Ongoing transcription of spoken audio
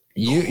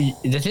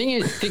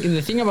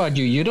The thing about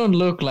you, you don't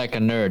look like a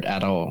nerd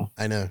at all.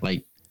 I know.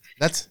 Like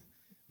That's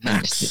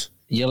Max.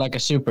 You're like a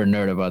super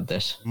nerd about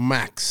this.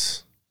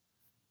 Max,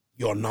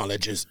 your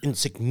knowledge is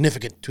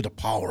insignificant to the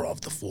power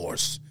of the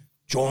Force.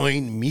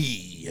 Join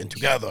me, and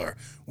together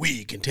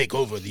we can take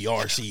over the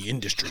RC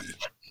industry.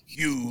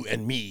 You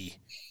and me,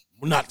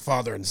 not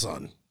father and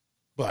son,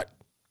 but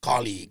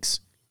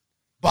colleagues.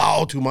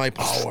 Bow to my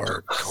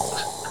power.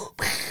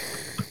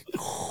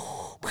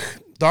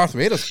 Darth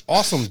Vader's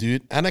awesome,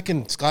 dude.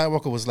 Anakin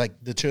Skywalker was like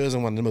the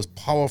chosen one, the most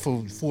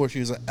powerful Force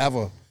user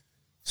ever.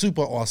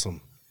 Super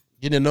awesome.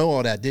 You didn't know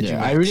all that, did you?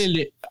 Max?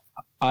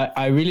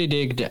 I really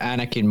dig the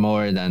Anakin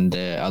more than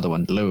the other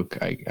one, Luke.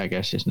 I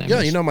guess his name.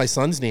 Yeah, is. you know my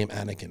son's name,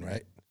 Anakin,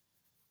 right?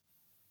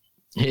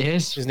 He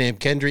is. His name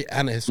Kendry.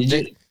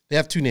 They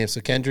have two names,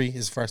 so Kendry,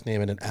 his first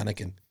name, and then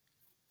Anakin.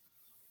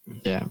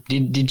 Yeah.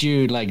 Did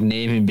you like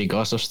name him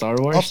because of Star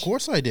Wars? Of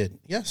course I did.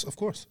 Yes, of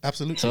course,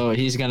 absolutely. So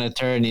he's gonna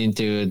turn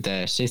into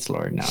the Sith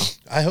Lord now.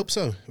 I hope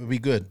so. It would be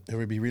good. It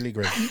would be really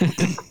great.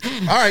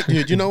 All right,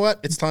 dude. You know what?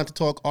 It's time to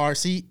talk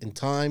RC and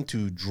time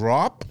to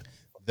drop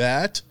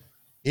that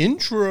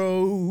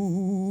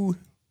intro.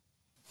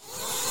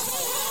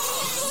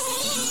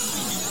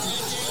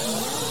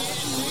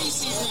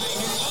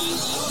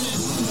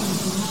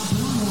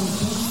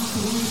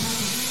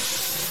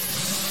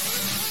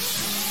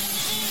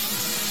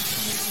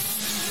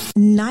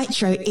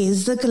 Nitro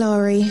is the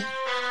glory.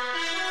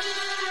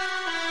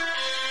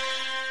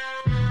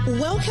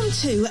 Welcome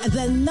to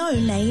the No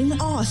Name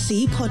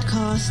RC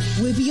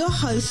podcast with your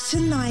host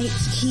tonight,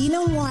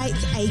 Keenan White,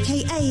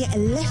 aka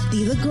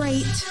Lefty the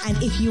Great, and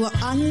if you are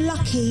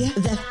unlucky,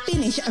 the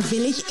Finnish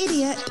Village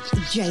Idiot,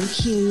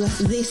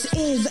 JQ. This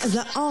is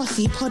the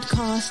RC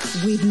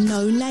podcast with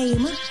no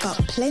name, but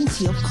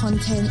plenty of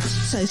content.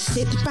 So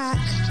sit back,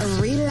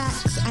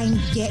 relax, and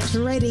get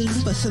ready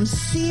for some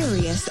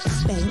serious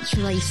bench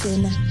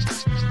racing.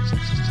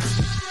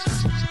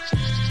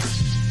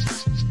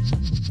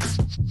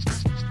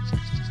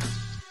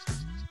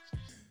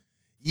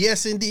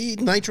 Yes,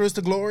 indeed. Nitro is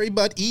the glory,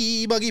 but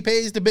E-Buggy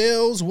pays the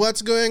bills.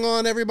 What's going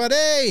on,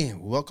 everybody?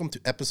 Welcome to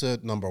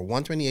episode number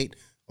 128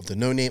 of the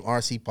No Name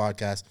RC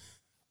podcast.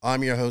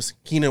 I'm your host,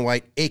 Keenan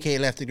White, a.k.a.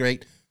 Lefty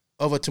Great.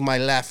 Over to my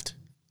left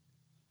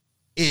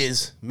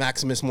is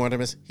Maximus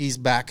Mortimus. He's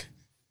back.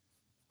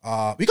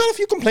 We got a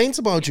few complaints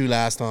about you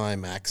last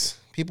time, Max.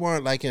 People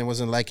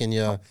wasn't liking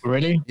you.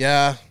 Really?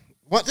 Yeah.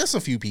 What? Just a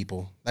few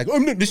people. Like,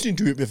 I'm not listening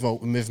to it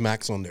with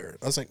Max on there.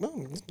 I was like,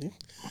 no.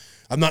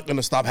 I'm not going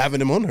to stop having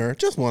him on her.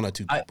 Just one or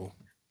two people.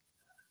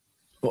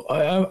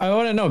 I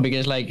want to know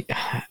because, like,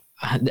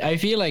 I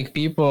feel like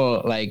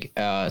people, like,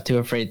 too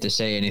afraid to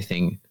say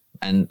anything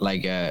and,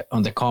 like,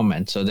 on the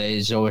comments. So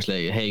there's always,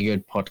 like, hey,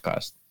 good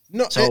podcast.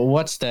 No. So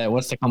what's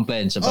the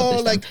complaints about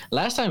this time?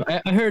 Last time,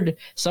 I heard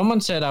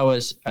someone said I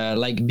was,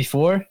 like,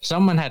 before,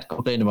 someone had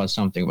complained about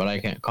something, but I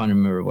can't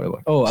remember what it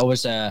was. Oh, I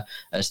was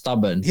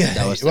stubborn. Yeah,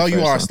 that was well, you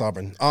are one.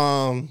 stubborn.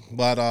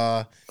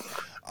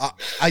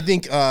 I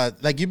think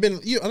like I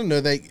don't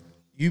know, like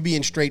you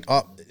being straight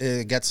up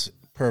gets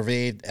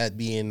pervaded at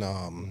being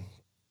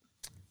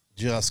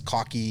just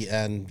cocky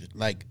and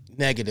like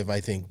negative, I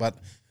think. But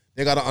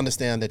they got to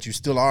understand that you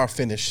still are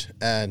Finnish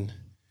and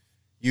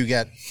you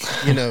get,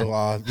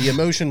 the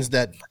emotions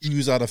that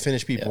ooze out of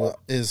Finnish people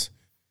is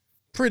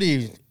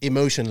pretty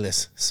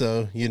emotionless.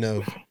 So,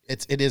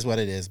 it is what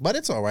it is. But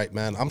it's all right,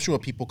 man. I'm sure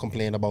people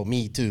complain about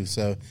me too.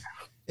 So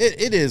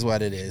It is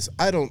what it is.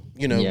 I don't,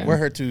 we're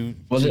here to...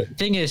 Well, the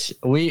thing is,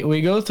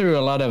 we go through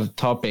a lot of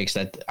topics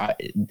that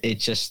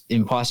it's just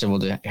impossible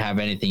to have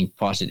anything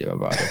positive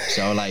about it.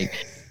 So,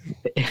 like,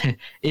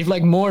 if,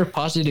 like, more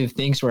positive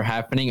things were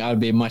happening, I would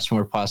be much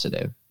more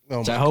positive.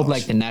 Oh so I hope,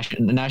 like, the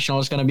national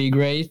is going to be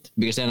great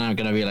because then I'm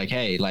going to be like,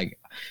 hey, like,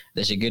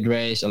 there's a good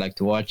race. I like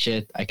to watch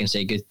it. I can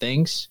say good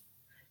things.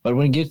 But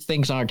when good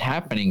things aren't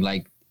happening,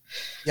 like...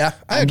 Yeah,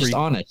 I'm just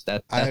honest.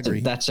 I agree.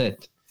 That's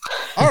it.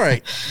 All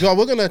right. Well,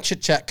 we're going to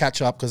chit-chat,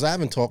 catch up, because I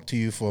haven't talked to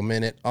you for a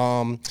minute.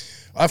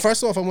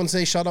 First off, I want to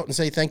say shout out and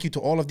say thank you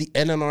to all of the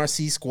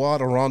NNRC squad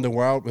around the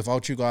world.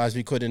 Without you guys,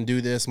 we couldn't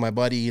do this. My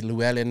buddy,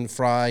 Llewellyn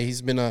Fry,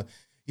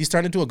 he's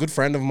turned into a good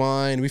friend of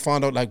mine. We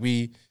found out, like,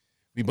 we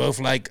both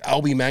like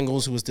Albie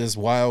Mangles, who was this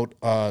wild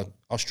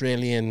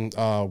Australian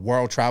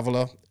world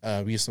traveler. I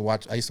used to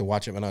watch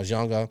it when I was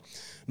younger.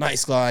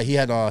 Nice guy. He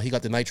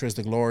got the Nitro is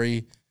the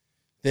Glory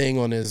thing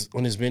on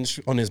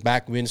his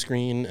back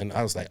windscreen, and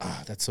I was like,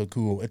 that's so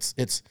cool.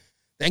 It's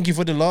thank you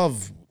for the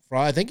love,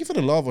 Fry. Thank you for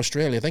the love,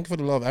 Australia. Thank you for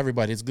the love,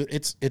 everybody. It's good.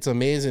 It's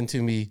amazing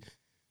to me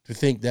to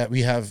think that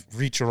we have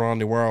reach around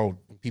the world.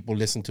 People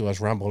listen to us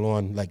ramble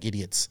on like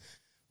idiots.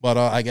 But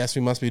I guess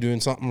we must be doing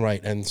something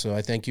right. And so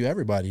I thank you,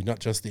 everybody, not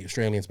just the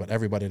Australians, but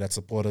everybody that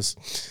support us.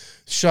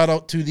 Shout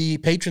out to the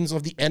patrons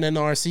of the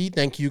NNRC.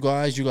 Thank you,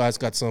 guys. You guys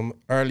got some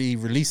early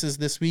releases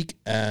this week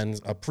and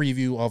a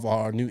preview of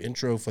our new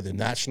intro for the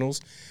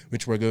Nationals,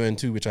 which we're going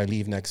to, which I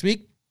leave next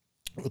week.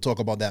 We'll talk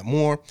about that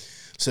more.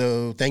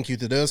 So thank you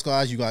to those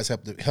guys. You guys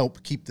have to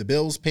help keep the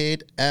bills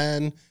paid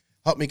and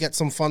help me get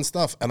some fun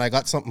stuff. And I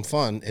got something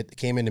fun. It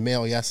came in the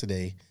mail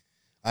yesterday.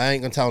 I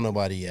ain't gonna tell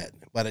nobody yet,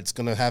 but it's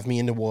gonna have me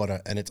in the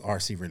water, and it's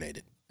RC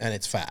related, and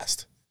it's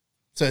fast.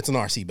 So it's an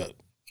RC boat,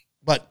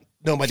 but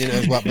nobody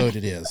knows what boat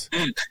it is.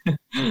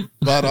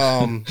 But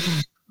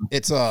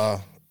it's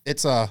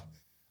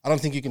I don't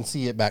think you can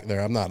see it back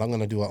there. I'm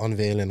gonna do an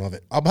unveiling of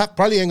it.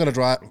 Probably ain't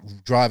gonna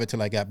drive it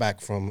till I get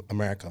back from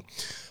America.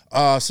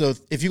 So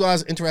if you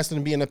guys are interested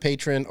in being a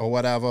patron or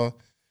whatever,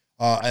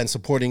 and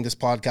supporting this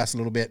podcast a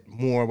little bit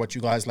more, what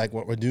you guys like,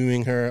 what we're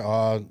doing here,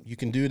 you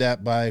can do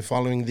that by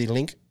following the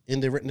link in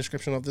the written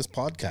description of this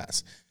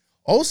podcast.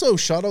 Also,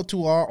 shout out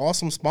to our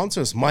awesome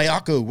sponsors,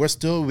 Mayako. We're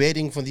still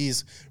waiting for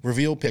these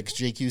reveal picks.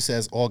 JQ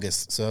says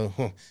August. So,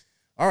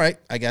 all right,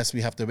 I guess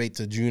we have to wait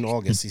till June,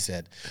 August, he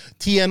said.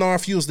 TNR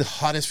Fuels, the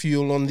hottest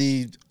fuel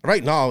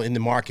right now in the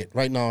market,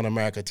 right now in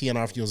America.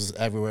 TNR Fuels is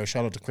everywhere.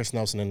 Shout out to Chris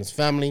Nelson and his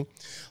family.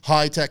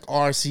 High Tech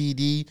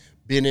RCD,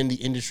 been in the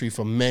industry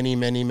for many,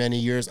 many, many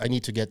years. I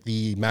need to get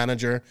the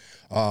manager,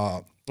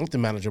 not the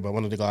manager, but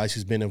one of the guys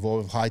who's been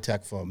involved with High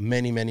Tech for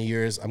many, many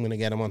years. I'm going to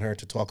get him on here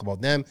to talk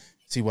about them,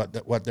 see what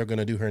they're going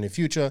to do here in the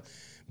future.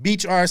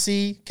 Beach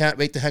RC, can't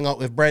wait to hang out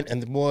with Brent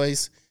and the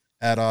boys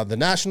at the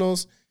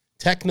Nationals.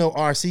 Techno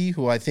RC,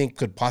 who I think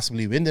could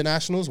possibly win the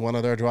Nationals, one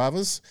of their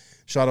drivers.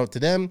 Shout out to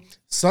them.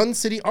 Sun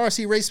City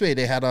RC Raceway,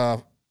 they had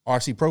a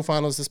RC Pro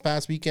Finals this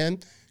past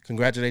weekend.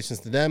 Congratulations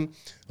to them.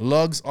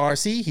 Lugz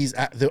RC, he's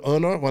the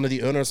owner, one of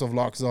the owners of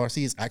Lugz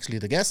RC is actually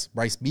the guest,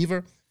 Bryce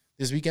Beaver.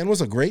 This weekend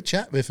was a great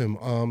chat with him.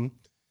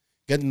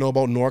 Getting to know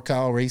about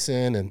NorCal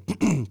racing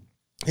and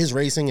his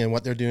racing and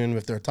what they're doing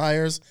with their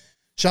tires.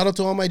 Shout out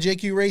to all my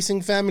JQ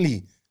Racing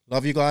family.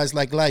 Love you guys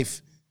like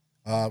life.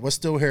 We're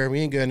still here. We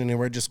ain't going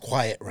anywhere. We're just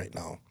quiet right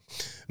now.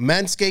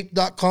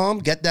 Manscaped.com.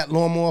 Get that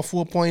lawnmower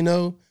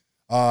 4.0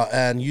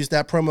 and use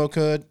that promo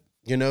code.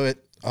 You know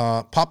it.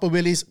 Papa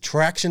Willie's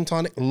Traction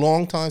Tonic,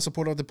 long-time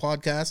supporter of the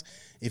podcast.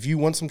 If you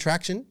want some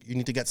traction, you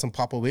need to get some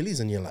Papa Willie's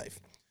in your life.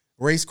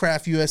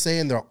 Racecraft USA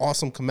and their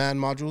awesome command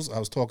modules. I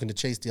was talking to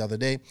Chase the other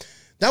day.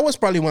 That was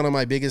probably one of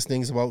my biggest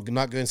things about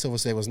not going to Silver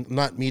State was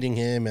not meeting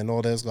him and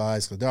all those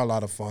guys because they're a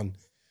lot of fun.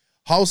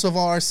 House of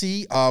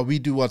RC, we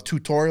do a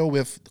tutorial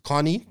with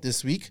Connie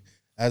this week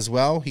as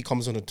well. He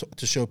comes on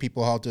to show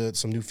people how to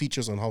some new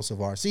features on House of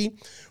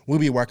RC. We'll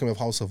be working with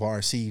House of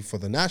RC for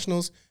the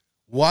Nationals.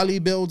 Wally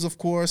Builds, of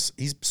course,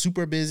 he's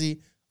super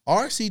busy.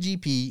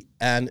 RCGP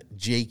and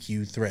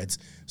JQ Threads.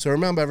 So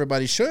remember,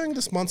 everybody, showing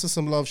the sponsor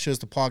some love shows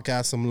the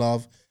podcast some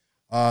love.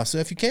 So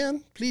if you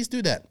can, please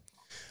do that.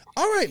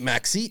 All right,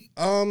 Maxie.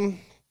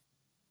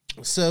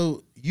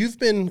 So you've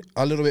been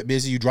a little bit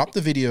busy. You dropped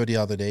the video the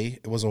other day.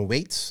 It was on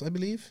weights, I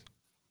believe.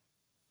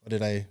 Or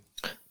did I?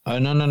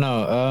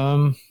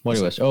 No. What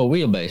it was? Oh,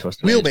 wheelbase was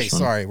the wheelbase.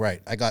 Sorry,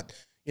 right. I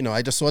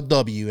just saw a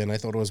W and I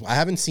thought it was. I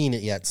haven't seen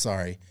it yet.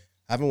 Sorry,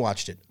 I haven't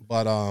watched it.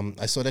 But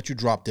I saw that you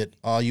dropped it.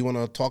 You want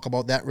to talk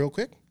about that real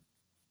quick?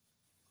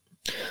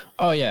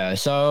 Oh yeah.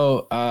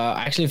 So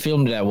I actually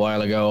filmed it a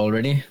while ago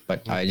already,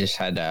 but I just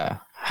had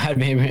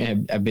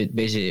been a bit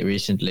busy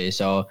recently,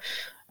 so.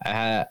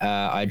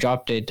 I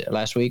dropped it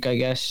last week, I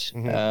guess.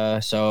 Mm-hmm.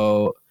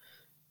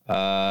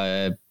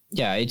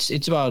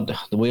 It's about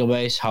the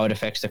wheelbase, how it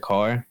affects the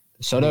car.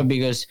 Sort of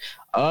because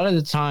a lot of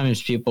the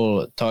times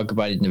people talk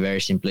about it in a very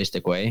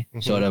simplistic way,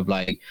 sort of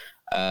like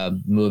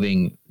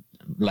moving,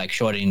 like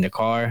shortening the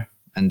car,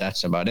 and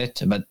that's about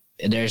it. But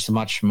there's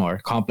much more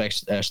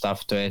complex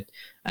stuff to it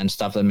and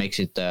stuff that makes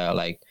it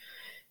like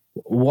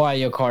why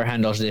your car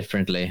handles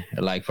differently.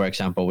 Like, for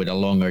example, with a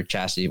longer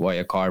chassis, why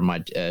your car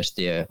might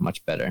steer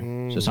much better.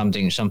 So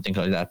something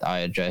like that I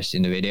addressed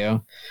in the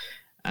video.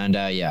 And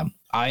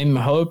I'm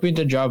hoping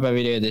to drop a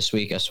video this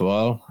week as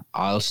well.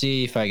 I'll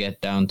see if I get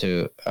down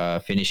to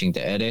finishing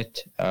the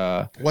edit.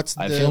 I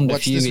filmed a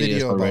few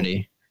videos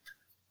already.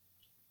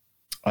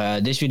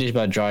 This video is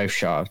about drive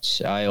shafts.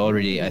 I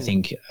already, I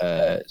think,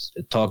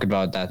 talked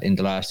about that in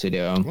the last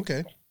video.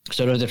 Okay.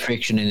 Sort of the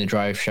friction in the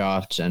drive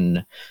shafts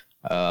and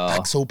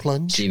axle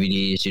plunge,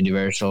 CVDs,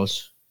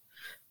 universals.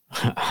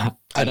 I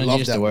don't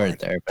use the word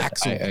there, but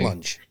axle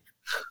plunge.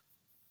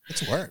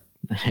 It's a word.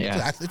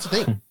 Yeah, it's a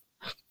thing.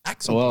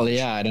 Axle well, plunge.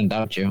 yeah, I don't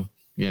doubt you.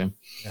 Yeah.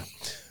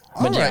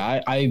 But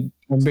right. I'm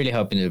really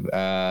hoping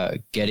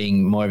to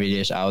getting more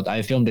videos out.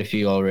 I filmed a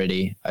few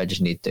already. I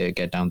just need to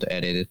get down to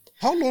edit it.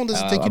 How long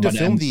does it take you to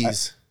film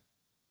these?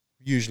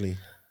 Usually.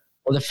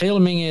 Well, the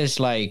filming is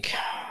like.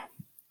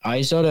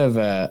 I sort of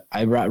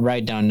I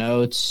write down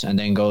notes and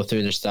then go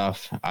through the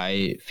stuff.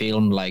 I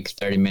film like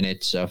 30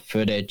 minutes of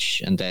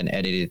footage and then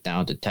edit it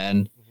down to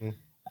 10.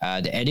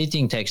 The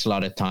editing takes a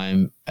lot of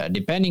time,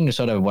 depending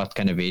sort of what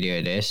kind of video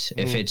it is.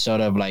 If it's sort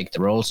of like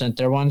the roll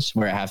center ones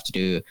where I have to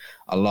do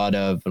a lot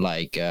of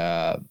like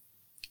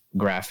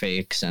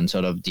graphics and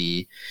sort of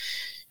the,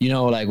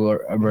 like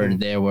where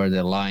there were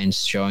the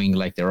lines showing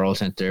like the roll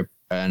center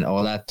and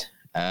all that,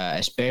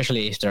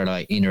 especially if they're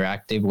like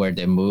interactive where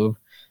they move.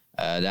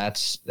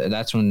 That's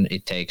when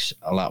it takes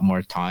a lot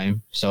more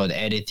time. So the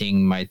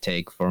editing might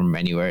take from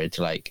anywhere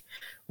to like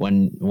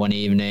one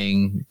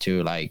evening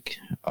to like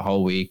a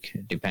whole week,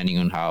 depending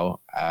on how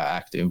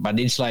active. But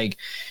it's like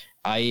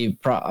I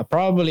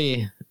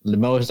probably the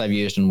most I've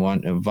used in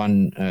one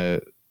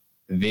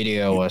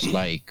video was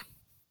like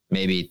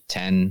maybe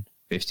 10,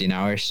 15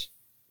 hours.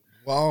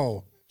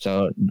 Wow.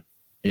 So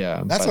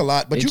yeah, that's a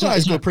lot. But you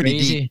guys go pretty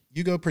crazy. deep.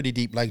 You go pretty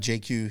deep, like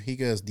JQ. He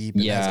goes deep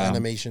and has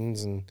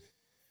animations, and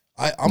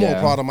I'm all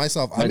proud of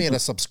myself. I made a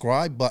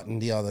subscribe button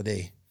the other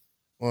day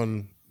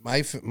on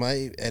my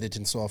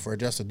editing software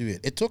just to do it.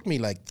 It took me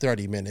like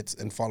 30 minutes,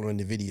 and following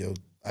the video,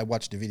 I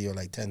watched the video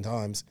like 10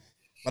 times,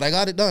 but I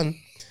got it done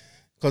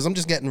because I'm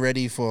just getting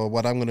ready for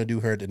what I'm gonna do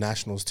here at the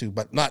Nationals too.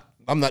 But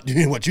I'm not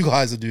doing what you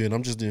guys are doing.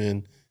 I'm just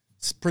doing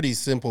pretty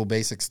simple,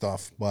 basic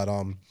stuff. But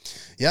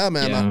yeah,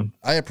 man, Yeah.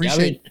 I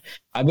appreciate.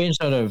 I've been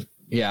sort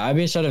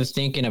of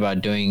thinking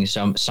about doing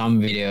some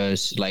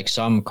videos, like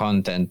some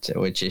content,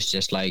 which is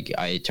just like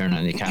I turn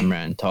on the camera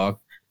and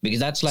talk, because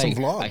that's like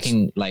I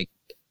can like,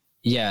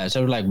 yeah,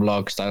 sort of like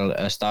vlog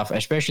style stuff,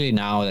 especially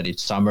now that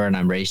it's summer and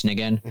I'm racing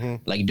again,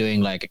 like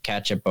doing like a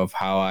catch up of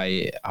how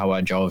I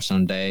drove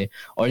someday,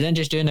 or then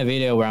just doing a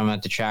video where I'm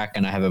at the track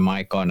and I have a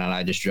mic on and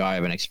I just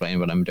drive and explain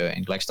what I'm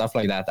doing, like stuff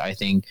like that. I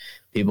think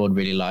people would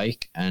really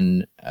like,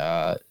 and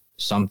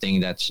something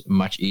that's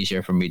much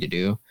easier for me to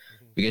do,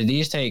 because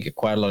these take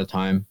quite a lot of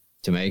time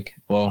to make.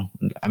 Well,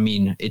 I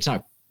mean, it's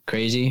not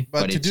crazy,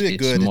 but to it's, do it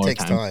good, it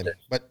takes time.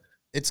 But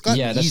it's gotten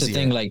that's easier. the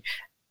thing. Like,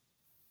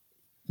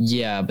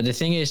 yeah, but the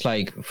thing is,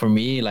 like, for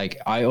me, like,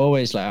 I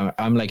always like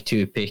I'm like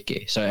too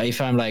picky. So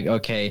if I'm like,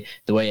 okay,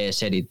 the way I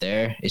said it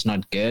there is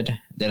not good,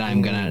 then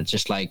I'm gonna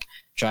just like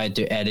try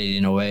to edit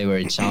in a way where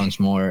it sounds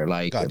more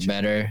like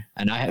better.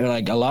 And I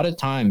like a lot of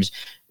times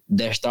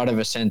the start of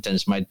a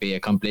sentence might be a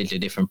completely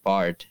different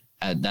part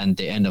than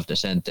the end of the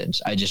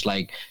sentence. I just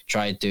like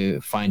try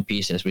to find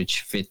pieces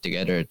which fit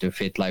together to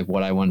fit like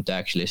what I want to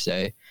actually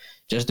say,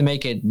 just to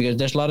make it, because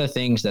there's a lot of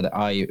things that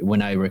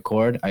when I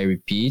record, I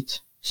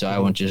repeat. So I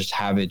want to just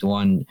have it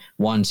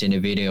once in a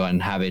video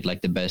and have it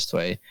like the best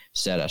way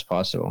said as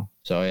possible.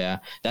 So yeah,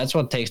 that's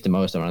what takes the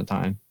most amount of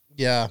time.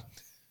 Yeah.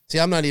 See,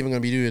 I'm not even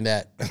going to be doing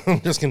that.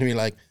 I'm just going to be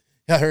like,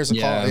 yeah, here's a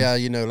call. Yeah,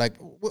 you know, like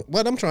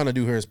what I'm trying to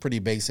do here is pretty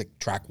basic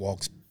track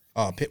walks,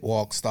 pit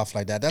walks, stuff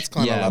like that. That's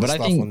kind of a lot of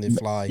stuff on the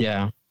fly.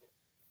 Yeah.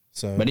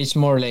 So, but it's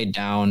more laid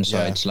down, so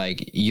it's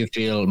like you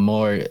feel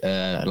more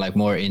like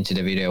more into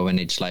the video when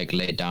it's like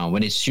laid down.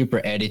 When it's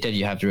super edited,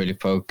 you have to really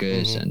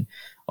focus and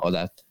all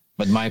that.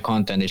 But my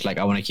content is like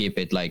I want to keep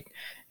it like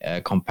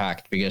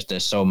compact because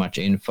there's so much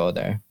info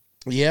there.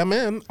 Yeah,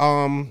 man.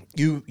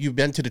 You've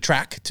been to the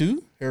track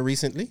too here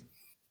recently?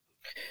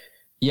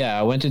 Yeah,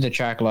 I went to the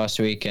track last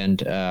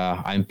weekend.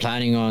 I'm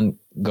planning on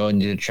going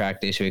to the track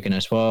this weekend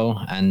as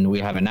well, and we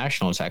have a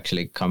nationals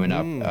actually coming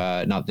up.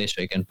 Not this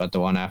weekend, but the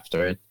one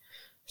after it.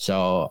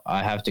 So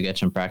I have to get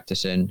some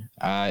practice in.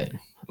 A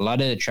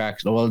lot of the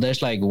tracks. Well,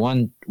 there's like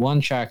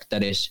one track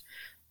that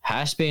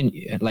has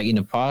been like in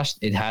the past.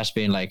 It has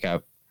been like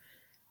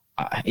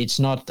it's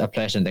not a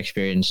pleasant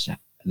experience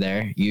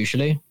there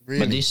usually,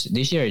 but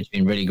this year it's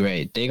been really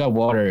great. They got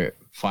water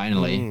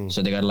finally,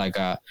 so they got like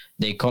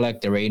they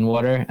collect the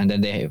rainwater, and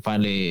then they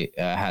finally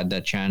had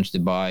the chance to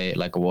buy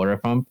like a water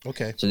pump.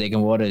 Okay, so they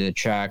can water the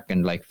track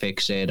and like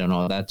fix it and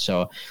all that.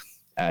 So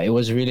it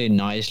was really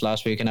nice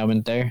last weekend. I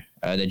went there.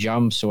 The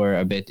jumps were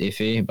a bit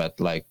iffy, but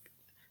like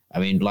I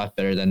mean, a lot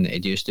better than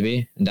it used to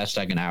be, and that's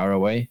like an hour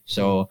away.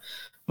 So.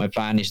 My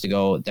plan is to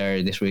go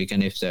there this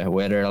weekend if the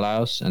weather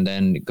allows, and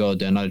then go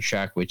to another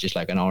track, which is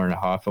like an hour and a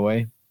half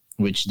away,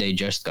 which they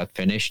just got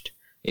finished.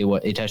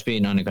 It has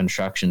been under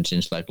construction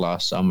since like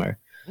last summer.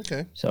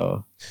 Okay.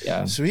 So,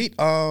 yeah. Sweet.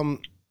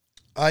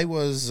 I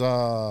was,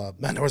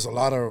 man, there was a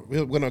lot of,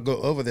 we're going to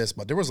go over this,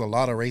 but there was a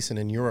lot of racing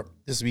in Europe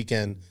this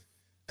weekend.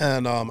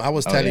 And I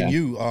was telling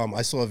you,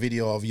 I saw a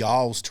video of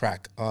Y'all's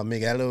track.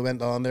 Miguelo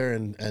went on there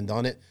and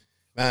done it.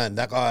 Man,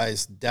 that guy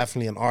is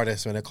definitely an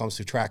artist when it comes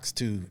to tracks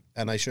too.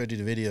 And I showed you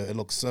the video. It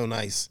looks so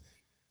nice.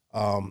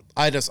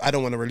 I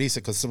don't want to release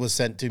it because it was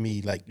sent to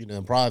me like, you know,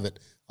 in private.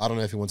 I don't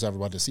know if he wants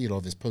everybody to see it or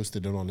if he's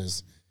posted it on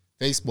his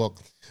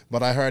Facebook.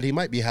 But I heard he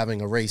might be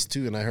having a race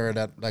too. And I heard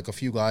that like a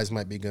few guys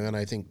might be going.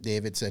 I think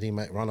David said he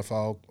might run a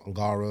foul,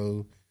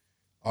 Ongaro,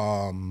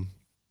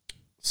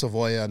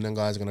 Savoia, and then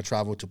guys are going to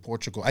travel to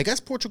Portugal. I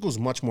guess Portugal's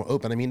much more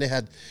open. I mean, they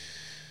had...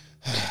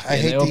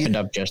 they opened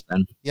up just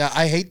then. Yeah,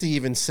 I hate to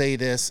even say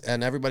this,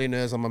 and everybody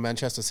knows I'm a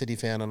Manchester City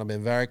fan, and I've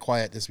been very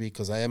quiet this week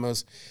because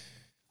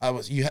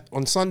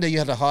on Sunday you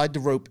had to hide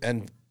the rope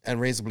and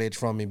razor blades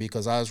from me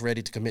because I was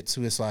ready to commit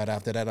suicide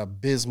after that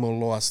abysmal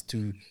loss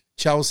to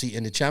Chelsea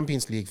in the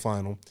Champions League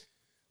final.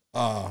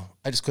 I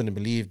just couldn't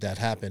believe that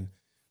happened.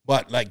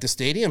 But like the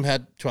stadium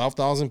had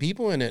 12,000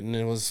 people in it, and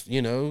it was,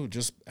 you know,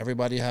 just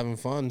everybody having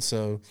fun.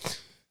 So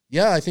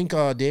yeah, I think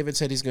David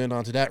said he's going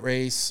on to that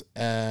race,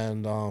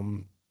 and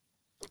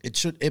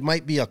it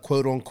might be a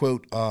quote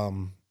unquote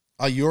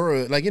a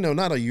Euro, like, you know,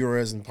 not a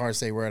Euros and per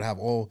se where it have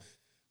all.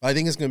 I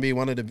think it's going to be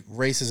one of the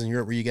races in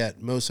Europe where you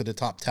get most of the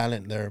top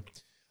talent there.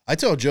 I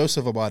told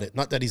Joseph about it,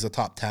 not that he's a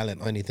top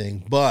talent or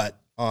anything, but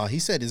he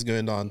said he's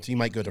going on. He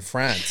might go to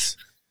France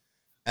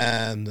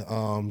and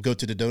go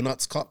to the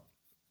Donuts Cup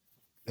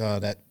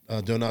that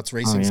Donuts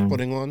Racing's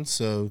putting on.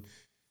 So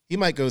he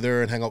might go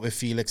there and hang out with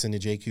Felix and the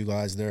JQ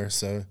guys there.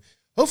 So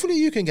hopefully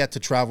you can get to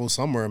travel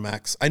somewhere,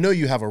 Max. I know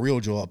you have a real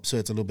job, so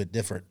it's a little bit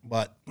different,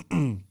 but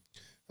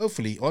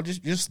hopefully, or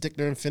just stick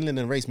there in Finland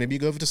and race. Maybe you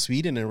go over to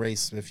Sweden and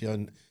race with your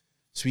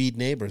Swede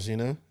neighbors, you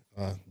know,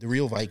 the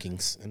real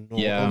Vikings, and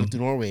over to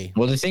Norway.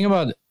 Well,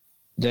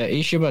 the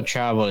issue about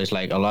travel is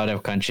like a lot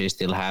of countries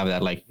still have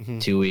that like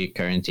 2-week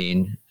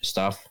quarantine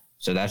stuff.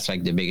 So that's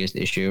like the biggest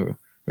issue,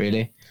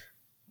 really.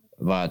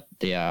 But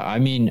yeah, I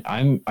mean,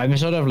 I'm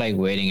sort of like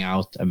waiting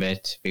out a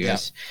bit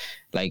because,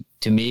 like,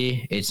 to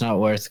me, it's not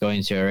worth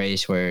going to a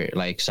race where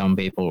like some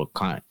people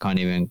can't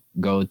even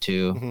go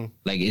to.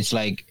 Like, it's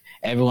like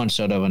everyone's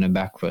sort of on the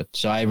back foot.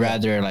 So I'd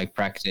rather like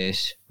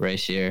practice,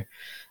 race here.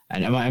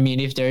 And I mean,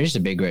 if there is a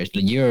big race,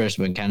 the Euro has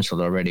been canceled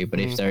already. But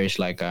if there is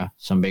like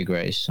some big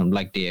race, some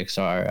like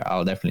DXR,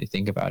 I'll definitely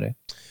think about it.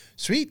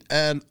 Sweet.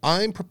 And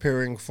I'm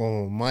preparing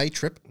for my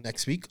trip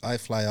next week. I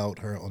fly out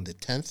here on the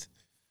 10th.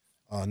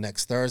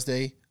 Next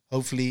Thursday.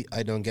 Hopefully,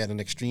 I don't get an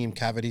extreme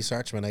cavity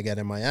search when I get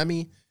in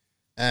Miami,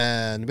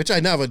 and which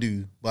I never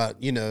do.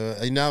 But you know,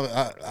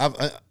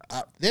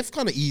 they're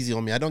kind of easy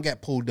on me. I don't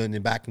get pulled in the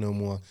back no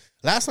more.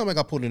 Last time I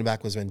got pulled in the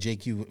back was when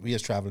JQ, we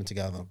was traveling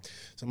together,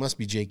 so it must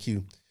be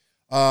JQ.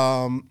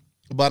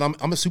 But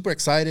I'm super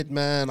excited,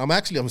 man.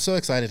 I'm so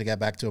excited to get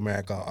back to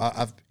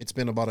America. It's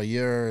been about a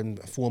year and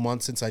 4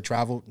 months since I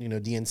traveled, you know,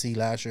 DNC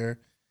last year.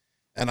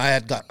 And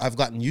I've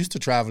gotten used to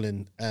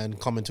traveling and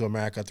coming to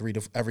America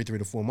every 3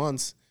 to 4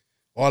 months,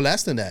 or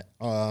less than that.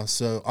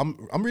 So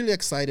I'm really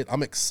excited.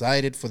 I'm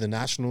excited for the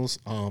nationals.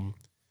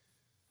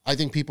 I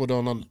think people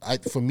don't.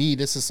 For me,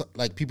 this is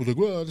like people think,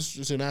 well, this is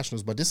just the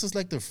nationals, but this is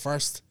like the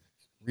first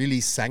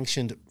really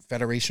sanctioned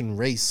federation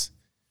race,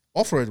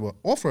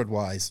 off-road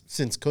wise,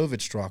 since COVID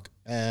struck.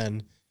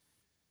 And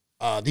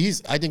I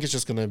think it's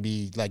just going to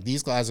be like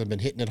these guys have been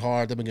hitting it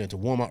hard. They've been going to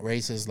warm-up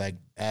races,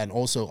 and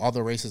also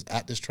other races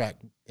at this track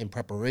in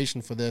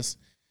preparation for this.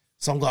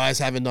 Some guys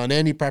haven't done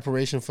any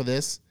preparation for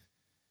this.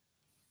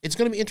 It's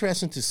going to be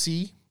interesting to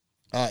see.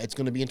 It's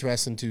going to be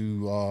interesting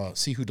to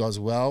see who does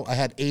well. I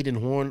had Aiden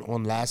Horn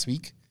on last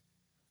week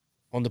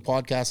on the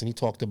podcast, and he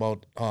talked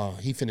about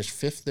he finished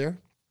 5th there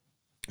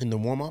in the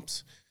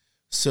warm-ups.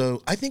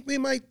 So I think we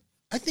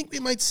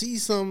might see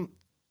some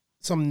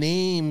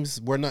names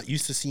we're not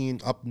used to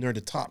seeing up near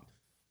the top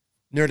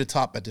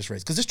at this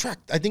race. Because this track,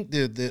 I think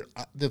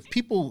the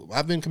people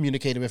I've been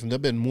communicating with, and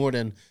they've been more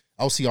than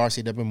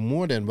LCRC, they've been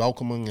more than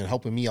welcoming and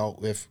helping me out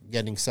with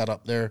getting set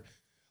up there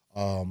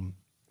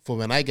for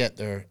when I get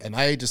there. And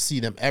I just see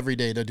them every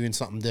day. They're doing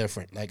something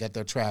different, like at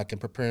their track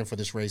and preparing for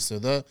this race. So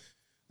they're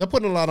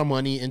putting a lot of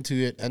money into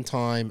it and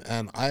time.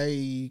 And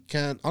I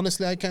can't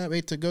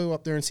wait to go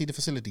up there and see the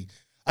facility.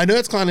 I know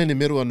it's kind of in the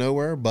middle of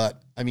nowhere,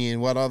 but I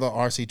mean, what other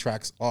RC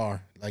tracks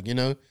are, like, you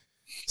know,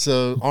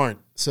 aren't.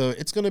 So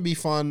it's going to be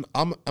fun.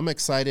 I'm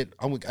excited.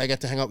 I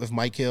get to hang out with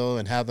Mike Hill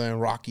and Heather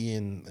and Rocky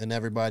and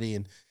everybody,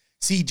 and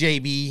see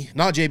JB.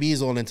 Now JB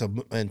is all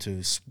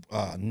into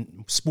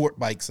sport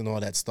bikes and all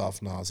that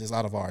stuff now. So it's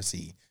out of RC.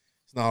 He's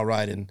now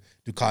riding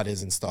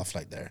Ducatis and stuff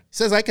like that. He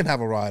says I can have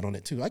a ride on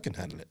it too. I can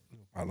handle it.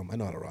 No problem. I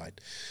know how to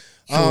ride.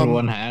 With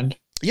one hand?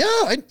 Yeah,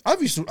 I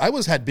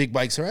had big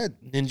bikes. I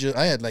had Ninja.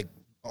 I had like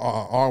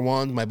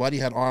R1s. My buddy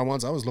had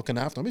R1s. I was looking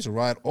after them. I used to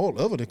ride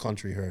all over the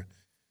country here.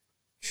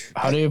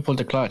 How do you pull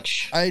the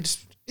clutch?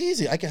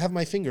 Easy. I can have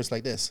my fingers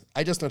like this.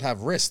 I just don't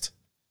have wrist.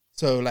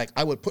 So like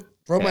I would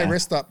throw my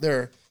wrist up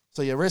there.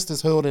 So your wrist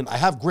is holding. I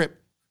have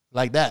grip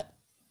like that.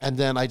 And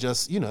then I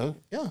just, I'm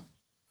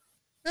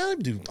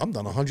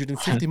done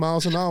 150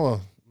 miles an hour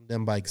on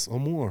them bikes or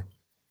more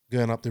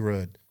going up the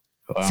road.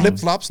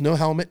 Flip-flops, no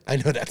helmet. I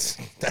know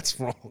that's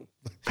wrong.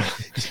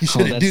 You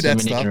shouldn't do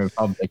that stuff.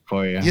 Republic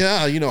for you.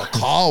 Yeah, a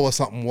call or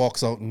something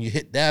walks out and you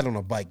hit that on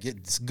a bike.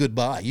 It's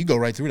goodbye. You go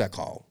right through that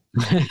call.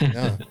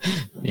 Yeah.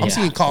 I'm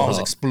seeing cars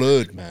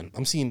explode, man.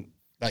 I'm seeing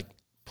like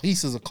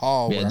pieces of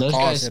car where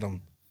cars hit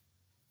them.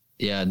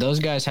 Yeah, those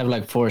guys have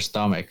like 4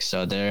 stomachs,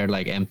 so they're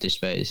like empty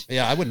space.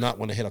 Yeah, I would not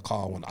want to hit a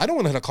car I don't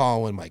want to hit a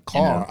car in my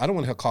car. I don't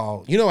want to hit a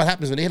car. You know what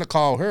happens when they hit a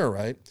car here,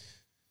 right?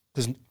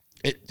 Because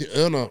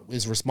the owner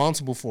is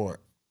responsible for it.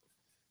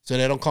 So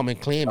they don't come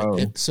and claim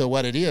it. So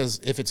what it is,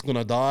 if it's going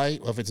to die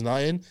or if it's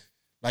dying,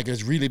 like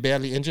it's really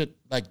badly injured,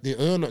 like the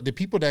owner, the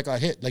people that got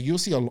hit, like you'll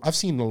see, I've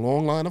seen a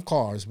long line of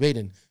cars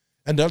waiting,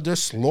 and they're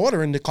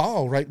slaughtering the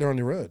car right there on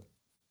the road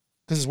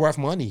because it's worth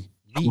money.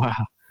 Wow.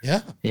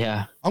 Yeah.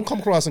 Yeah. I'm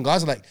coming across and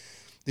guys are like,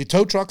 the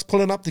tow truck's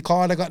pulling up the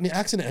car that got in the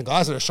accident, and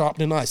guys that are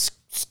sharpening knives.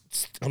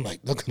 I'm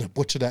like, they're going to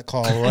butcher that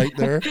car right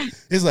there.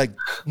 It's like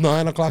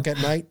 9 o'clock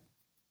at night.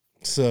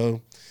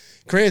 So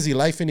crazy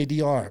life in the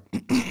DR.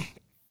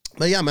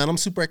 But yeah, man, I'm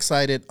super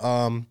excited.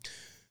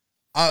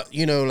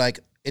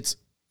 It's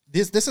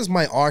this is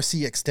my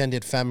RC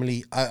extended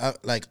family.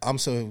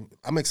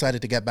 I'm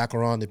excited to get back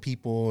around the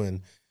people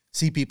and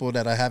see people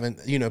that I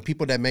haven't,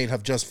 people that may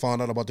have just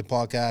found out about the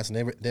podcast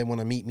and they want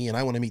to meet me and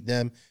I want to meet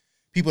them.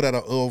 People that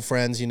are old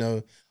friends,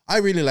 I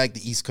really like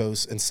the East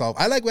Coast and South.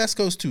 I like West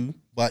Coast too,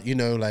 but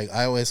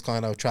I always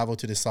kind of travel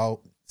to the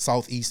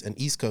Southeast and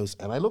East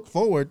Coast, and I look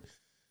forward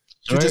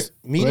So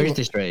where is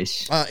this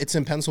race? It's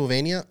in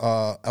Pennsylvania,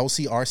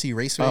 LCRC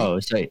Raceway. Oh,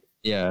 so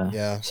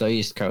Yeah. So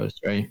East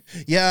Coast, right?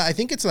 Yeah, I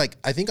think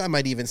I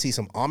might even see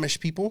some Amish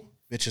people,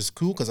 which is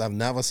cool because I've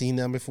never seen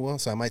them before.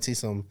 So I might see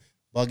some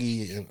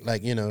buggy,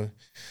 like, and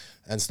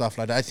stuff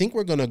like that. I think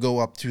we're gonna go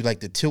up to like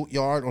the Tilt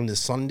Yard on this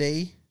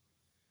Sunday,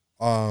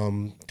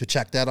 to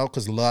check that out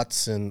because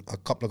Lutz and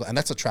and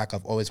that's a track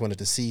I've always wanted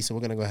to see. So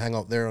we're gonna go hang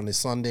out there on this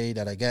Sunday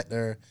that I get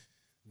there.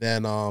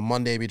 Then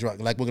Monday we're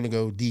gonna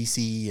go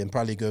DC and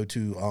probably go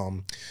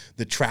to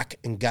the track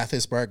in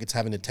Gaithersburg. It's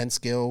having a 10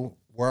 scale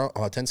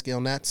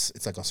nats.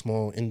 It's like a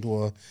small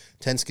indoor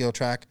 10 scale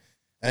track.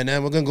 And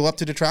then we're gonna go up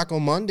to the track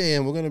on Monday,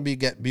 and we're gonna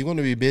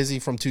be busy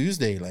from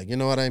Tuesday. Like, you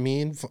know what I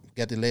mean?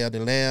 Get the lay of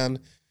the land,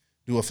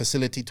 do a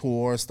facility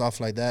tour, stuff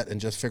like that, and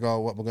just figure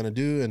out what we're gonna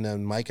do. And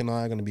then Mike and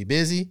I are gonna be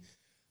busy.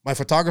 My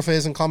photographer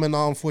isn't coming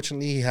now,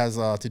 unfortunately. He has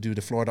to do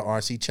the Florida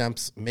RC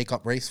Champs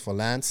makeup race for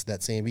Lance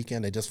that same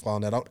weekend. They just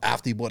found that out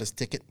after he bought his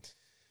ticket.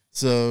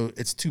 So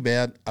it's too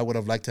bad. I would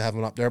have liked to have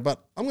him up there,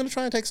 but I'm going to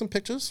try and take some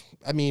pictures.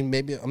 I mean,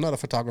 maybe I'm not a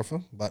photographer,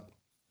 but,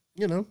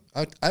 I'm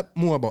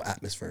more about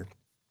atmosphere.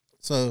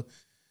 So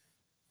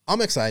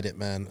I'm excited,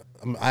 man.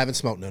 I haven't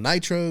smoked no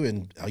nitro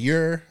in a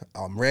year.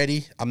 I'm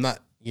ready. I'm not,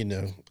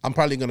 I'm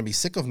probably going to be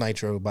sick of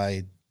nitro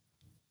by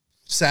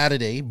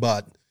Saturday,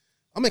 but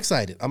I'm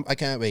excited. I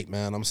can't wait,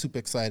 man. I'm super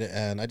excited,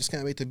 and I just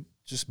can't wait to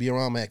just be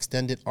around my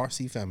extended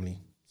RC family.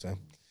 So,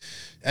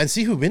 and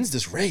see who wins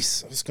this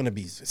race. It's going to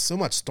be so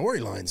much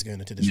storylines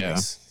going into this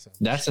race. So.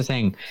 That's the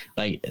thing.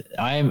 Like,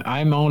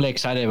 I'm only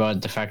excited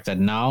about the fact that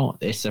now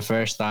it's the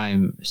first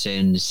time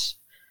since,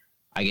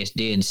 I guess,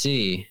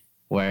 DNC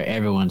where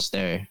everyone's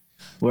there.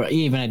 Where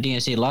even at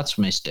DNC, Lutz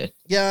missed it.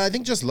 Yeah, I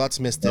think just Lutz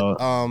missed it.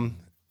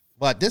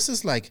 But this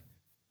is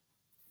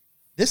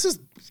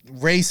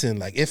racing,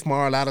 like if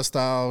Mar-a-Lago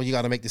style. You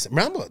got to make this.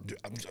 Remember,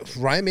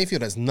 Ryan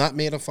Mayfield has not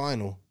made a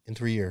final in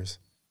 3 years.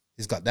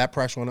 He's got that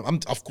pressure on him.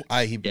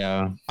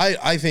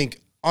 I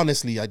think,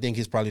 honestly, I think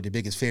he's probably the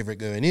biggest favorite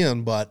going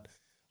in. But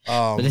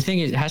the thing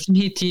is, hasn't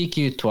he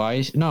TQ'd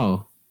twice?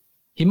 No,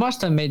 he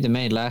must have made the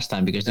main last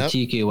time because the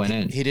TQ went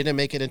in. He didn't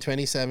make it in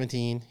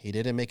 2017. He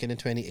didn't make it in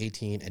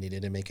 2018, and he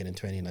didn't make it in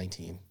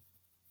 2019.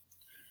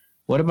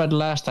 What about the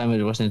last time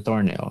it was in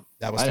Thornhill?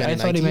 That was 2019.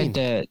 I thought he meant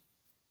that.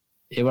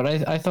 Yeah, but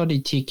I thought he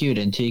TQ'd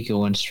and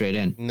TQ went straight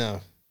in. No.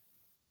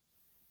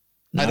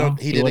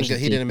 He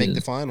didn't make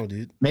the final,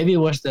 dude. Maybe it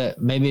was the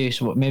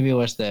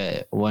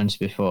ones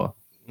before.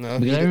 No,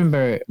 because I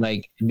remember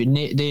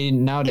they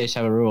nowadays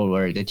have a rule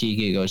where the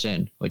TQ goes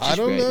in, which I is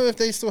don't great. know if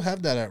they still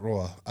have that at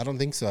Raw. I don't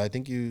think so. I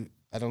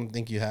don't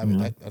think you have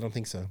it. I don't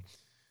think so.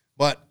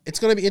 But it's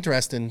going to be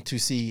interesting to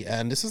see,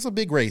 and this is a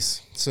big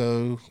race,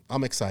 so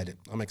I'm excited.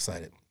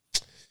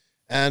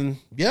 And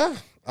yeah,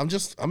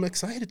 I'm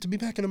excited to be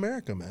back in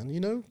America,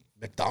 man.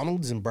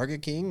 McDonald's and Burger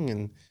King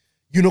and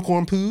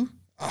Unicorn Poo.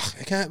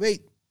 I can't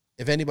wait.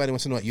 If anybody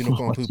wants to know what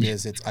Unicorn Poop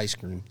is, it's ice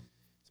cream.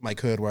 It's my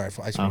code word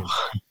for ice cream.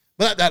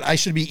 But that I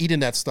should be eating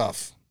that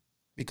stuff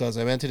because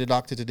I went to the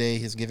doctor today.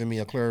 He's giving me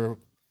a clear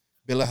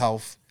bill of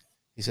health.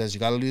 He says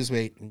you got to lose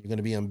weight and you're going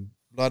to be on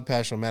blood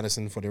pressure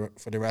medicine for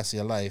the rest of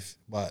your life,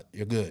 but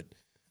you're good.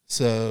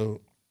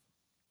 So,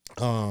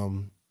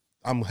 I'm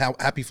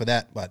happy for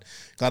that. But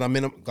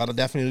gotta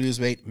definitely lose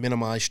weight,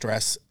 minimize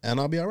stress, and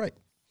I'll be all right.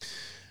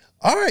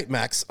 All right,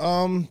 Max.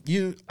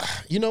 You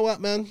know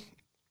what, man?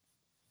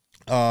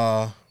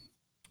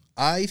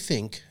 I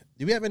think.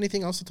 Do we have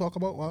anything else to talk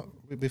about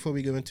before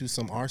we go into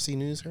some RC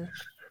news here?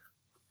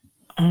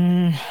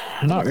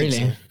 Not really.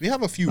 So. We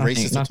have a few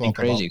races to talk about. Nothing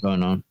crazy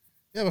going on.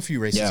 We have a few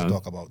races to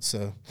talk about.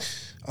 So,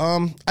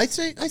 I'd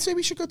say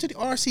we should go to the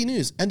RC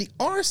news. And the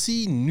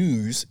RC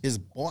news is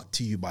brought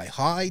to you by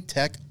High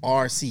Tech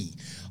RC.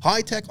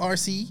 High Tech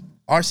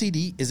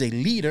RCD is a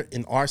leader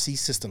in RC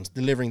systems,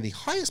 delivering the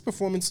highest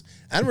performance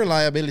and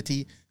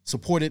reliability,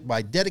 supported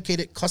by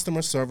dedicated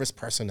customer service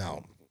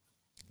personnel.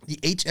 The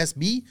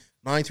HSB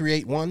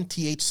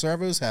 9381TH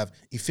servos have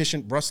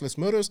efficient brushless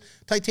motors,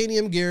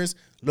 titanium gears,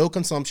 low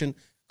consumption,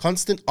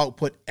 constant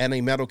output, and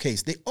a metal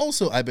case. They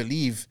also, I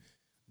believe,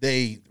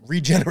 they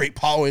regenerate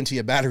power into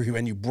your battery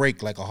when you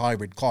brake like a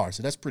hybrid car.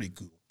 So that's pretty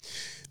cool.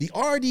 The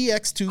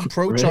RDX2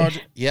 Pro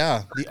Charger, the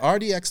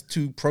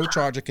RDX2 Pro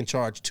Charger can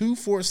charge 2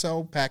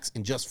 4-cell packs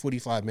in just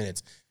 45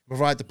 minutes.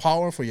 Provide the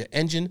power for your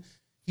engine,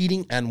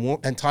 heating,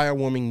 and tire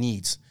warming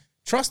needs.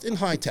 Trust in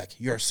High Tech,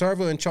 your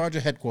servo and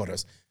charger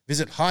headquarters.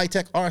 Visit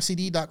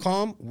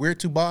hightechrcd.com, where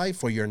to buy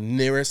for your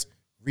nearest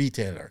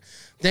retailer.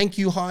 Thank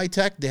you, High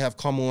Tech. They have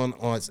come on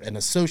as an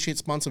associate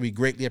sponsor. We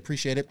greatly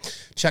appreciate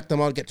it. Check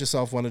them out. Get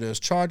yourself one of those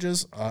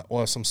chargers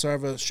or some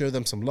servers. Show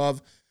them some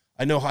love.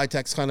 I know High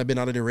Tech's kind of been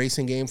out of the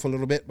racing game for a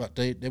little bit, but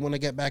they want to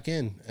get back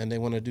in and they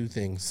want to do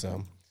things.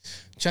 So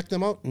check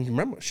them out. And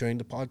remember, showing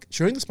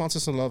the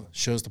sponsors some love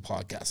shows the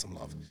podcast some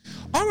love.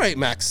 All right,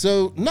 Max.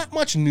 So not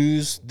much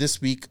news this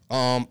week.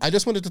 I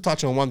just wanted to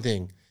touch on one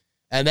thing,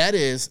 and that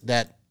is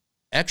that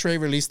X-Ray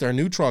released their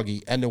new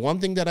truggy, and the one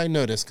thing that I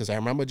noticed, because I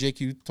remember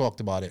JQ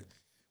talked about it,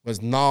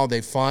 was now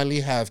they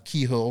finally have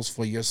keyholes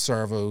for your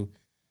servo,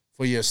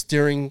 for your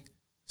steering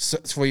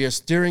for your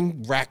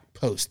steering rack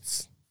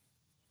posts.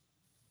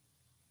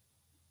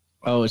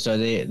 Oh, so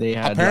they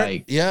had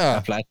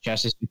a flat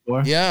chassis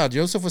before? Yeah,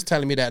 Joseph was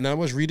telling me that, and I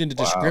was reading the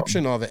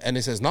description of it, and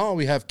it says, no,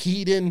 we have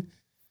keyed in,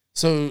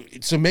 so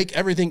make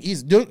everything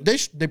easy.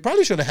 They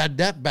probably should have had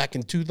that back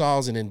in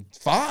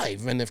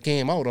 2005 when it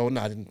came out. Oh,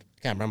 no, I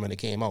can't remember when it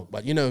came out,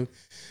 but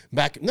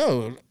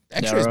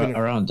X-Ray's been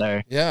around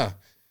there. Yeah,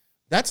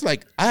 that's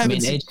like I mean,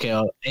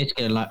 8-scale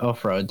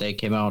off road. They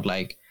came out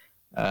like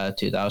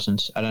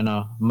 2000s. I don't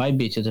know, might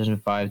be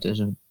 2005,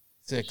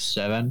 2006,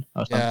 7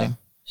 or something. Yeah.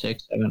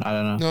 6, 7, I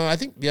don't know. No, I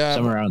think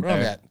somewhere around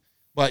there. That.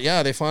 But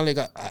yeah, they finally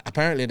got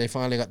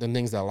the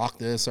things that lock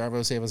the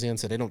servo savers in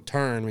so they don't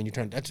turn when you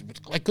turn. That's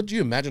like, could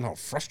you imagine how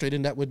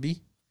frustrating that would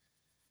be?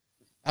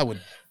 I would.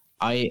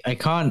 I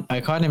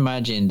can't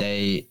imagine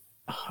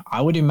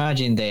I would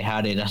imagine they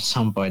had it at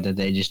some point that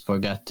they just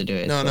forgot to do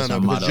it. No,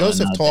 because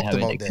Joseph talked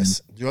about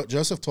this.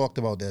 Joseph talked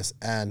about this,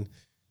 and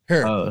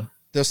here.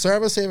 The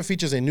servo saver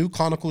features a new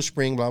conical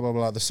spring, blah, blah,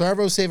 blah. The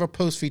servo saver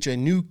post feature a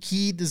new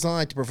key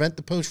design to prevent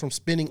the post from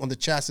spinning on the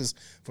chassis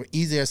for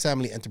easier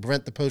assembly and to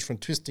prevent the post from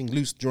twisting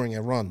loose during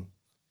a run.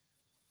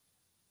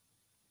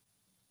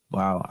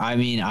 Wow. I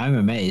mean, I'm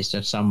amazed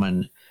that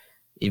someone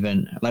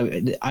even,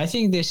 like, I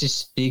think this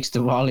speaks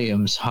to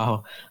volumes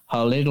how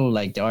little,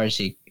 like,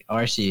 the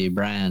RC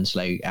brands,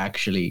 like,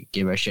 actually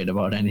give a shit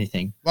about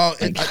anything. Well,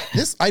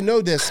 I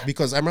know this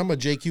because I remember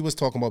JQ was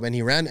talking about when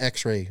he ran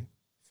X-Ray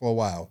for a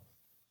while.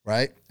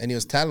 Right, and he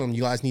was telling them,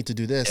 "You guys need to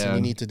do this and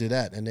you need to do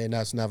that," and they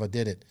just never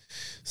did it.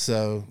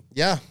 So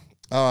yeah,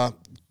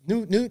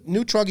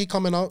 new truggy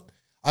coming out.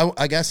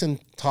 I guess in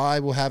Ty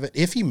will have it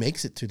if he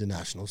makes it to the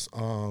nationals.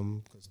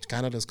 Because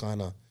Canada's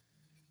kind of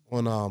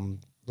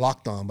on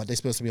lockdown, but they're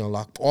supposed to be on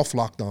off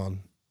lockdown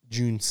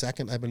June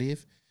 2nd, I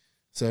believe.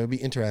 So it'll be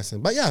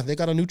interesting. But yeah, they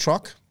got a new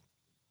truck.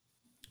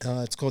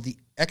 It's called the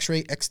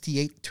X-Ray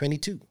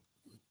XT822,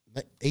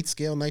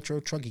 8-scale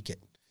nitro truggy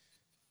kit.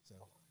 So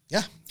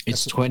yeah.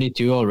 It's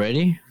 22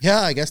 already?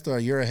 Yeah, I guess they're a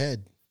year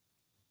ahead.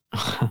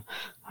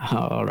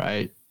 All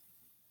right.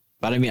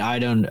 But I mean,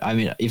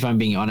 if I'm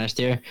being honest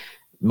here,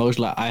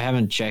 I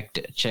haven't checked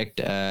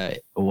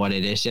what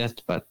it is yet,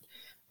 but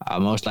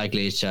most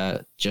likely it's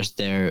just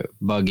their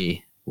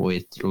buggy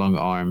with long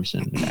arms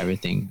and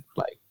everything.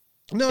 Like,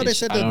 no, they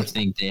said I don't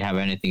think they have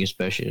anything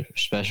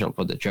special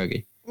for the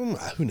truggy.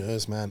 Who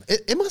knows, man?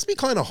 It must be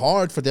kind of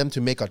hard for them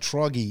to make a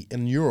truggy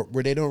in Europe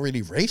where they don't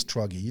really race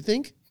truggy, you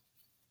think?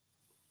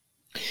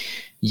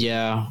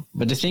 Yeah,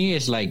 but the thing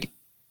is, like,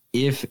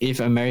 if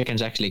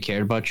Americans actually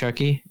cared about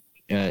truggy,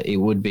 it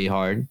would be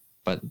hard.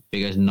 But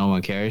because no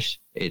one cares,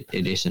 it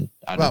isn't.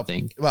 I don't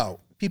think. Well,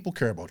 people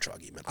care about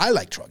truggy, man. I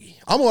like truggy.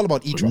 I'm all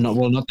about e-truggy. No,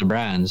 well, not the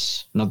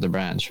brands,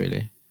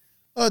 really.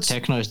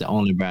 Techno is the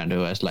only brand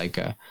who has like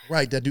a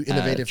that do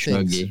innovative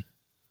things.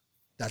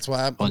 That's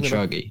why I'm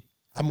truggy.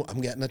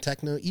 I'm getting a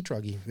Techno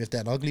e-truggy with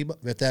that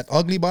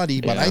ugly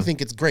body, but I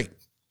think it's great.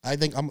 I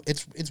think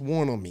it's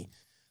worn on me.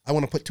 I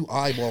want to put 2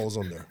 eyeballs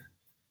on there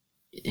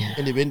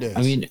in the windows.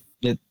 I mean,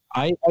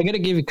 I gotta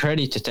give you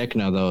credit to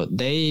Techno though.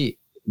 They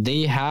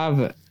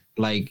have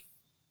like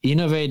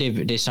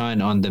innovative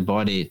design on the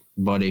body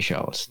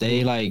shells.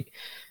 They like,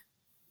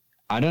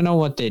 I don't know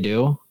what they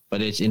do,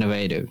 but it's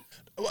innovative.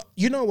 Well,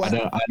 you know what?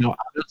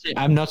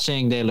 I'm not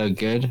saying they look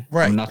good.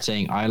 Right. I'm not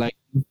saying I like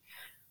them,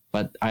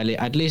 but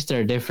at least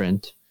they're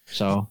different.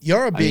 So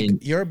you're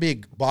a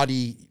big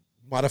body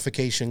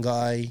modification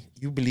guy.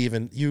 You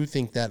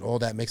think that all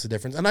that makes a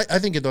difference, and I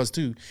think it does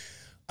too.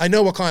 I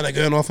know we're kind of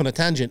going off on a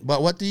tangent,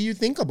 but what do you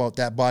think about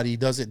that body?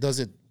 Does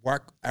it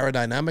work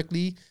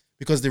aerodynamically?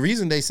 Because the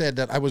reason they said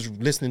that, I was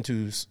listening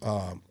to,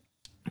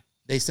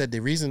 they said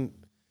the reason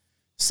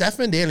Seth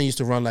Van Dalen used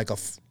to run like a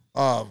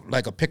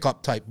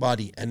pickup type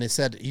body, and they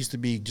said it used to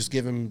be just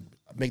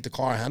make the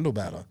car handle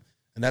better,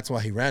 and that's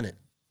why he ran it.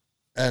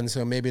 And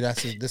so maybe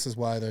this is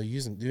why they're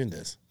doing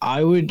this.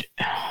 I would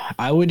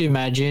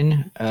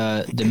imagine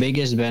the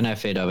biggest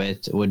benefit of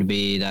it would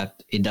be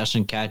that it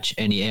doesn't catch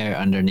any air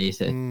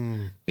underneath it,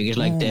 because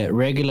like the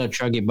regular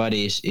truggy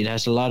bodies, it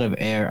has a lot of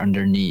air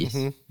underneath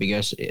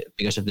because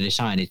of the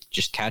design. It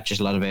just catches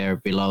a lot of air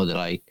below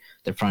the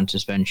front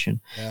suspension.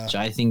 Yeah. So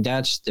I think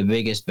that's the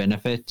biggest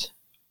benefit.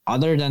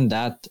 Other than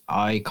that,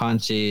 I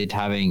can't see it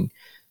having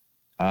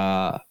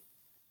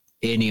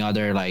any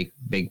other like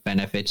big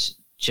benefits.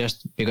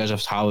 Just because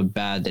of how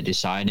bad the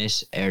design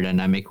is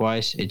aerodynamic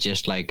wise. It's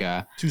just like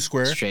a too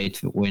square straight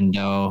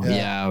window.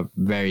 Yeah,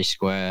 very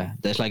square.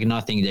 There's like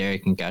nothing there you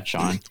can catch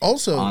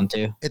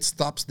onto. It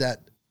stops that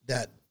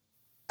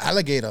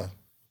alligator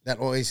that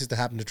always used to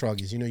happen to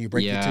truggies. You know, you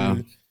break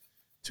the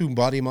two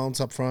body mounts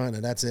up front,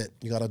 and that's it.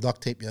 You got to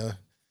duct tape your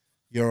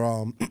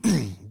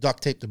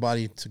duct tape the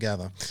body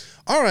together.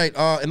 All right.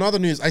 In other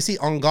news, I see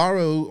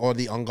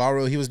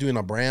Ongaro, he was doing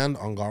a brand,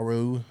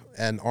 Ongaro,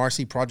 and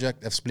RC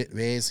Project have split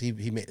ways. He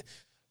made,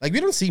 like, we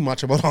don't see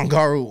much about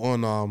Ongaro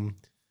on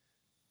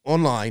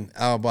online,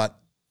 but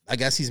I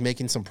guess he's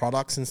making some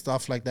products and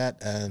stuff like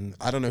that. And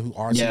I don't know who RC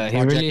Project is.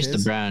 He released the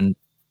brand.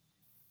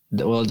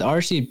 the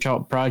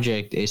RC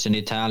project is an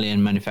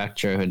Italian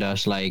manufacturer who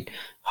does like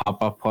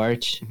hop-up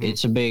parts.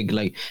 It's a big,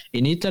 like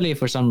in Italy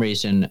for some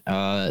reason,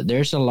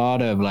 there's a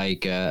lot of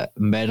like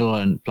metal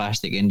and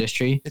plastic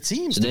industry. It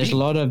seems so there's a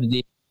lot of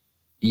the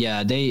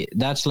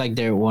that's like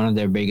one of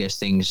their biggest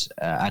things,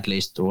 at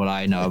least what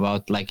I know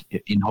about, like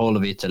in whole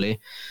of Italy.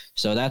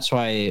 So that's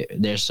why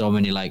there's so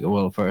many, like,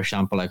 well, for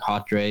example, like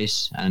Hot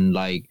Race and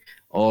like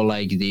all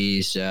like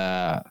these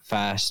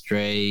Fast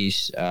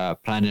Race,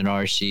 Planet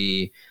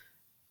RC,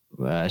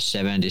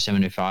 70,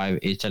 75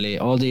 Italy.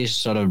 All these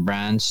sort of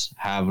brands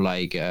have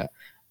like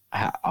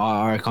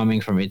are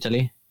coming from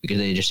Italy because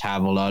they just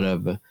have a lot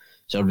of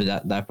sort of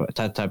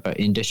that type of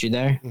industry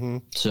there.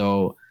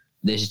 So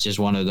this is just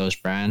one of those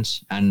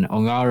brands, and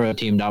Ongaro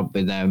teamed up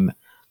with them.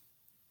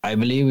 I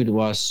believe it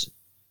was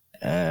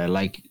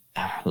like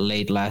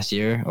late last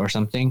year or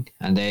something,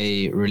 and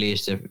they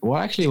released it. Well,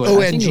 actually,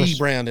 ONG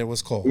brand it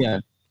was called. Yeah,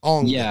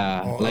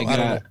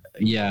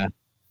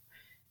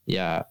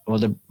 yeah.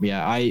 Well,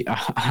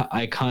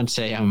 I can't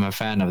say I'm a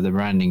fan of the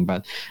branding,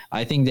 but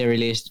I think they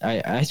released.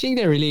 I think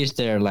they released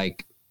their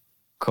like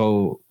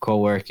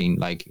co-working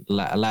like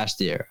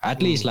last year,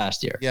 at least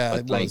last year. Yeah,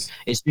 but like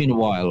it's been a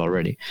while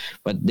already.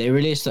 But they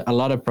released a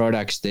lot of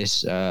products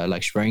this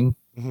like spring,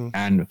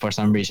 and for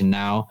some reason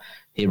now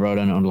he wrote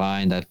on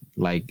online that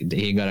like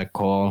he got a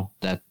call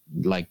that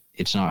like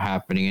it's not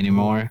happening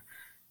anymore,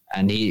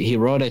 and he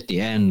wrote at the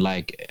end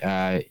like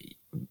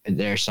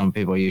there's some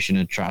people you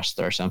shouldn't trust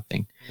or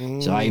something.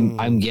 So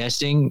I'm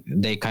guessing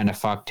they kind of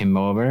fucked him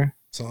over.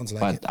 Sounds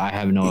like but it. I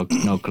have no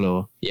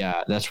clue.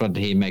 Yeah, that's what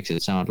he makes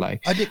it sound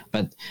like.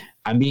 But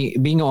I'm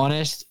being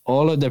honest,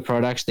 all of the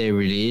products they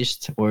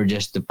released were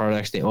just the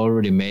products they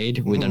already made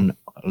with an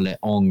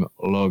Ong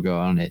logo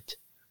on it.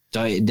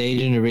 So they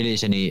didn't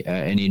release any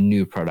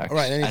new products,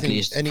 right? Anything, at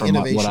least any from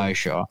innovation. what I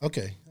saw.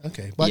 Okay.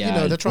 But you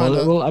know, they're trying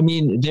to. Well, I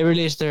mean, they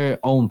released their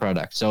own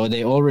product, so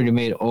they already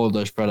made all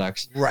those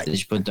products. Right. They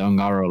just put the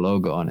Ongaro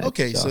logo on it.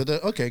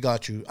 Okay,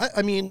 got you.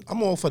 I mean,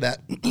 I'm all for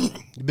that.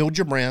 Build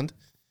your brand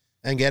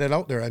and get it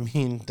out there. I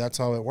mean, that's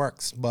how it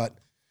works. But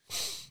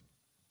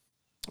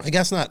I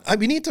guess not.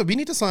 We need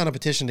to sign a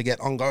petition to get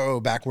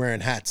Ongaro back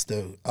wearing hats,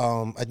 though.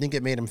 I think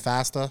it made him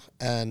faster,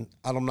 and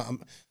I don't know.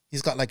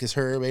 He's got like his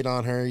hair right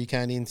on her. You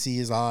can't even see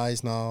his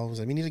eyes,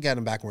 nose. We need to get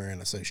him back wearing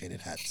associated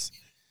hats.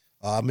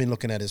 I've been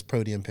looking at his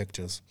podium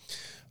pictures.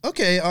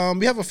 Okay,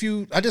 we have a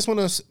few. I just want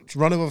to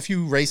run over a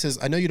few races.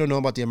 I know you don't know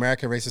about the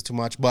American races too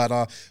much,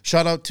 but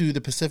shout out to the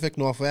Pacific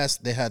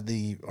Northwest. They had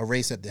a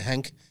race at the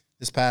Henk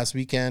this past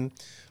weekend.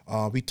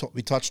 We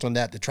touched on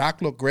that. The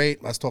track looked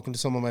great. I was talking to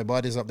some of my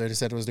buddies up there. They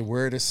said it was the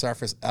weirdest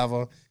surface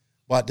ever.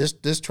 But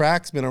this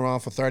track's been around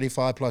for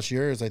 35 plus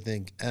years, I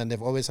think, and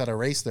they've always had a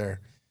race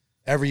there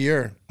every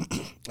year.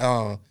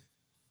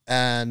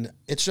 And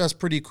it's just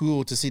pretty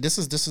cool to see. This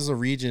is a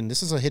region.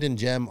 This is a hidden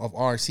gem of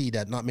RC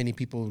that not many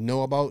people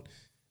know about.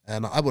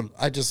 And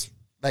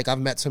I've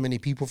met so many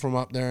people from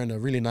up there, and they're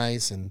really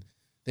nice, and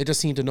they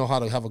just seem to know how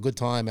to have a good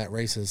time at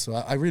races. So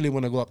I really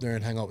want to go up there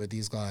and hang out with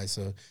these guys.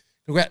 So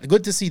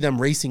good to see them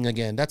racing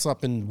again. That's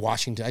up in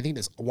Washington. I think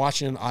it's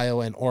Washington,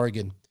 Iowa, and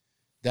Oregon,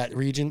 that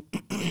region.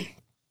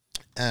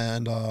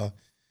 And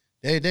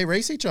they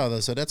race each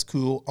other, so that's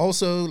cool.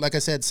 Also, like I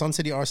said, Sun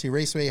City RC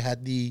Raceway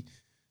had the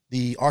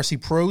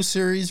RC Pro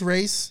Series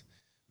race.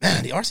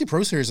 Man, the RC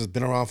Pro Series has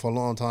been around for a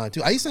long time,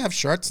 too. I used to have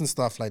shirts and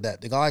stuff like that.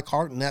 The guy,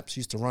 Carlton Epps,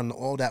 used to run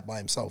all that by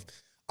himself.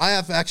 I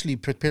have actually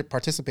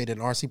participated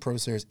in RC Pro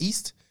Series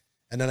East,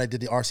 and then I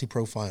did the RC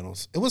Pro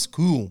Finals. It was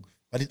cool,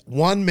 but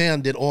one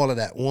man did all of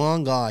that.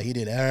 One guy, he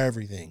did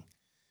everything.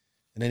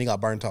 And then he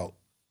got burnt out,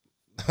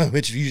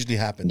 which usually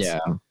happens. Yeah.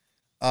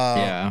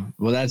 Yeah.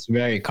 Well, that's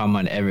very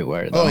common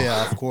everywhere, though. Oh,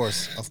 yeah, of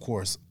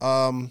course.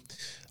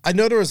 I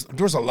know there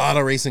was a lot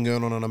of racing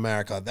going on in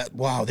America.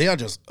 They are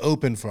just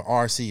open for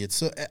RC. It's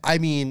so. I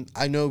mean,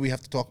 I know we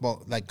have to talk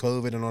about like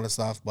COVID and all that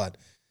stuff, but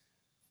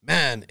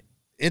man,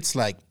 it's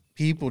like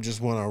people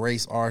just want to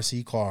race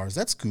RC cars.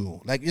 That's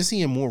cool. Like you're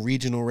seeing more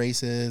regional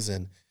races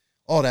and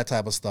all that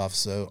type of stuff.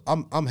 So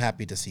I'm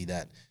happy to see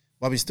that.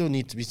 But we still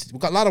need to we've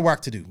got a lot of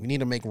work to do. We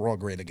need to make Raw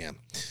great again.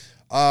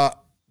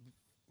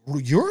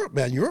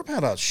 Europe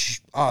had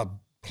a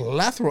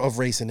plethora of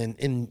racing.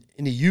 In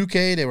the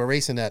UK, they were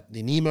racing at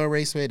the Nemo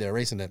Raceway. They were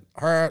racing at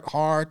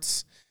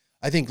Hearts.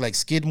 I think like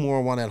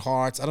Skidmore won at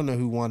Hearts. I don't know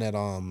who won at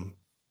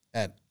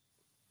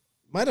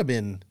might have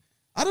been,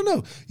 I don't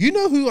know. You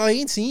know who I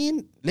ain't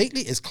seen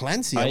lately is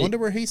Clancy. I wonder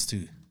where he's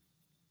to.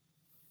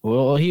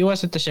 Well, he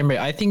was at the same race.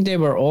 I think they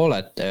were all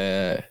at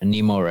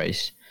Nemo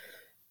race.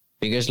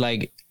 Because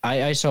like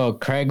I saw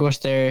Craig was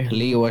there,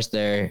 Lee was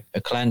there,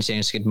 Clancy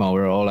and Skidmore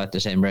were all at the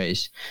same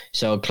race.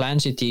 So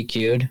Clancy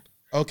TQ'd.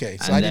 Okay,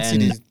 so I didn't see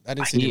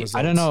the results.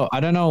 I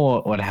don't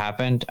know what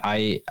happened.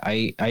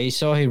 I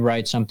saw he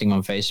write something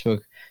on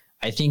Facebook.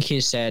 I think he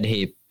said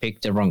he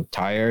picked the wrong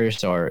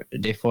tires or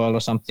diff oil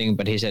or something,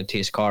 but he said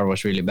his car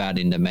was really bad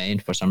in the main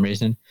for some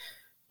reason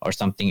or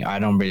something. I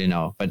don't really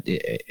know, but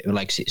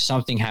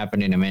something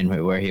happened in the main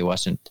where he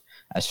wasn't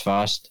as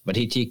fast, but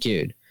he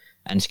TQ'd.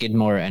 and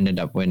Skidmore ended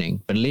up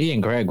winning. But Lee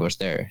and Craig was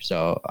there,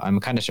 so I'm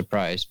kind of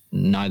surprised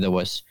neither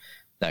was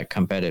that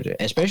competitive,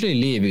 especially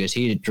Lee because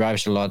he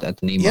drives a lot at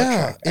the Nemo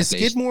track. Is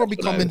Skidmore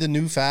becoming the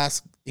new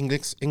fast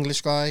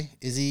English guy?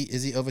 Is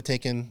he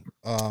overtaken?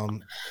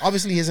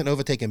 Obviously, he hasn't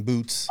overtaken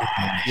Boots.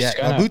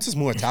 Yeah, Boots is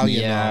more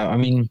Italian. Yeah, I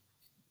mean,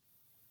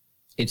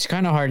 it's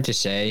kind of hard to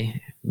say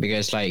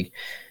because like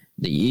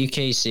the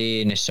UK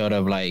scene is sort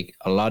of like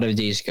a lot of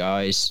these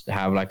guys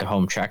have like a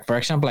home track. For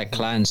example, like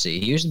Clancy,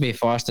 he used to be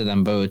faster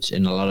than Boots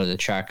in a lot of the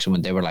tracks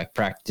when they were like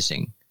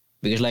practicing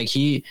because like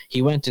he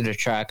went to the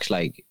tracks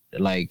like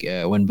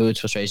when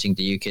Boots was racing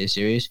the UK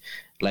series.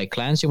 Like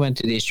Clancy went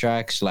to these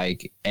tracks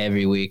like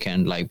every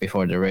weekend, like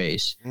before the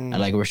race, and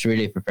like was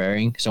really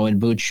preparing. So when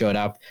Boots showed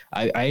up,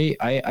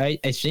 I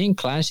think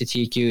Clancy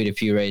TQ'd a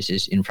few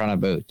races in front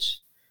of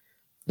Boots,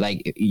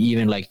 like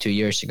even like 2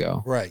 years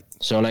ago. Right.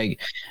 So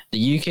like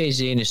the UK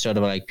scene is sort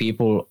of like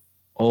people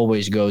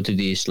always go to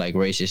these like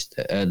races,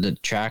 the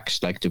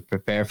tracks like to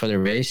prepare for the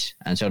race,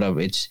 and sort of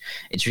it's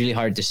really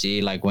hard to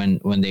see like when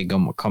they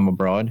come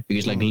abroad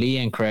because like Lee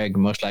and Craig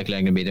most likely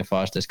are gonna be the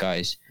fastest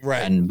guys,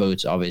 right? And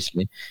Boots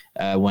obviously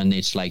when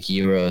it's like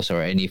Euros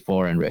or any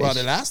foreign race. Well,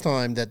 the last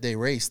time that they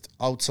raced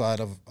outside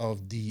of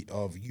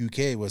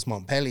UK was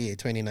Montpellier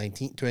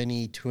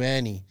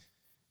 2020,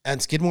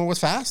 and Skidmore was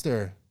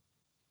faster,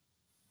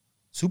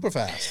 super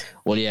fast.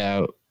 Well,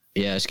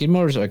 yeah,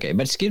 Skidmore is okay,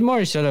 but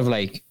Skidmore is sort of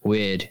like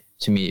weird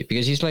to me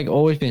because he's like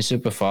always been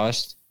super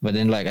fast, but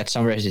then like at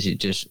some races he's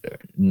just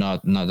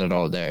not at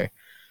all there.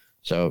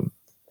 So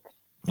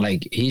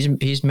like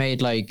he's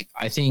made like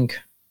I think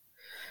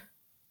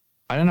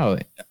I don't know.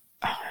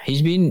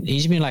 He's been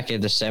like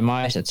at the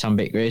semis at some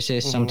big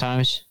races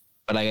sometimes,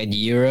 but like at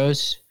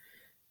Euros,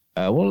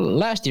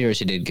 last Euros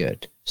he did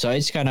good. So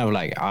it's kind of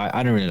like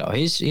I don't really know.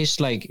 He's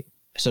like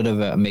sort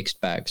of a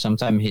mixed bag.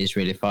 Sometimes he's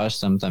really fast,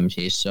 sometimes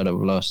he's sort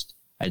of lost,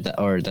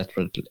 or that's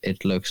what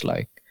it looks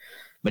like.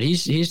 But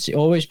he's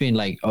always been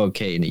like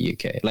okay in the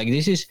UK. Like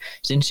this is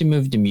since he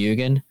moved to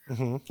Mugen.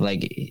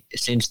 Like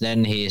since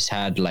then he's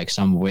had like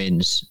some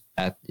wins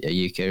at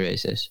UK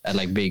races, at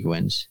like big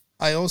wins.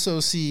 I also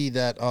see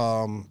that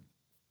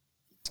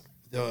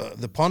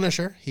the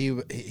Punisher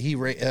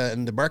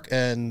and the Burke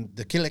and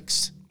the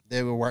Killix,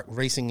 they were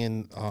racing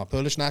in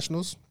Polish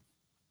nationals,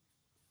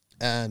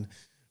 and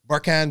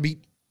Barkan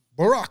beat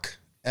Borak,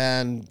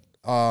 and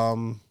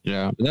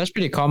yeah, that's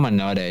pretty common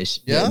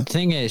nowadays. Yeah, the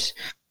thing is.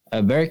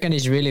 Berkan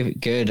is really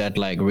good at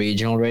like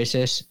regional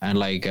races and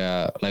like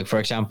for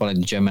example like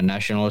the German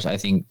nationals. I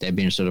think they've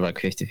been sort of like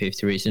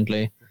 50-50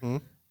 recently,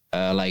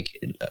 like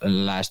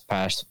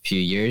past few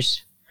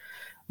years.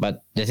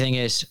 But the thing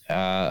is,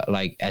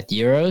 like at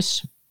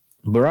Euros,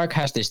 Burak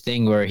has this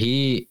thing where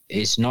he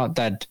is not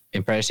that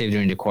impressive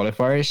during the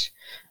qualifiers,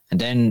 and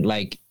then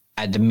like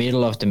at the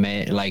middle of the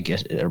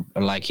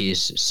like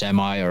his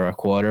semi or a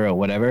quarter or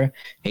whatever,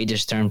 he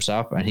just turns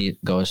up and he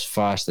goes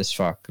fast as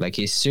fuck. Like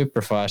he's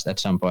super fast at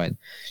some point.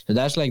 So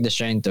that's like the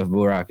strength of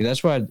Burak.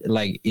 That's why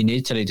like in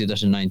Italy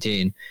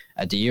 2019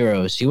 at the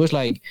Euros, he was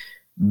like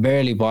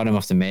barely bottom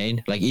of the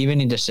main. Like even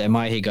in the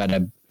semi, he got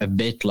a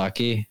bit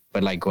lucky,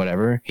 but like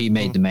whatever, he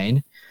made the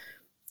main.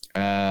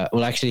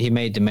 Well, actually, he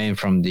made the main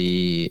from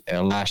the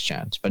last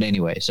chance. But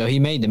anyway, so he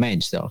made the main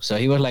still. So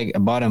he was like a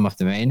bottom of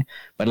the main,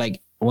 but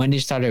like when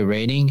it started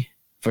raining,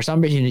 for some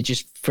reason, it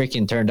just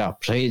freaking turned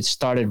up. So he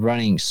started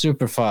running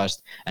super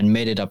fast and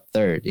made it up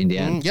third in the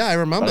end. Yeah, I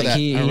remember that.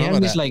 He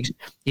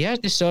has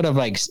this sort of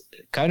like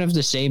kind of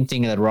the same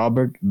thing that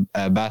Robert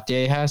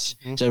Battier has.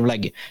 So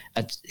like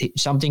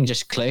something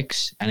just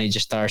clicks and he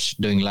just starts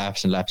doing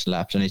laps and laps and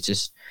laps. And it's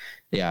just,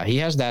 yeah, he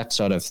has that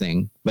sort of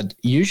thing. But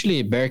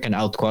usually Berkan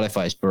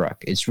out-qualifies Burak.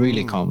 It's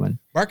really common.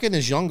 Berkan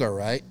is younger,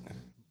 right?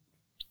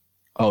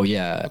 Oh,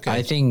 yeah. Okay.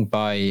 I think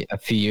by a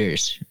few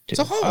years.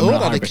 So how old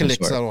are the Killix?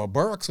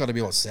 Burak's got to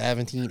be,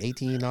 17,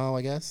 18 now,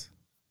 I guess?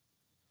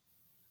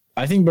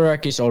 I think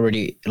Burak is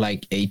already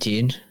like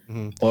 18,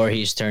 or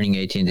he's turning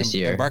 18 this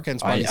year.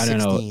 Berkan's probably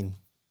 16,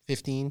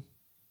 15?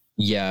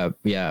 Yeah.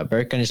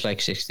 Berkan is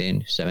like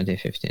 16, 17,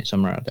 15,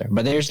 somewhere out there.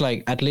 But there's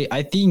like,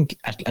 I think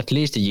at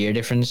least a year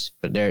difference,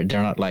 but they're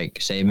not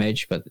like same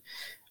age, but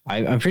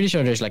I'm pretty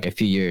sure there's like a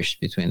few years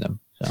between them.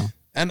 So.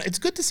 And it's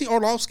good to see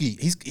Orlovsky.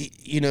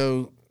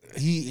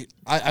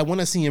 I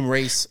want to see him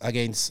race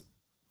against.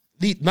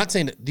 Not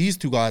saying that these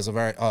two guys are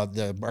very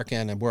the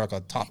Berkan and Burak are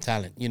top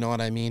talent. You know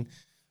what I mean?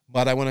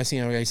 But I want to see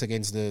him race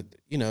against the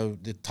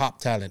top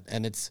talent,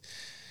 and it's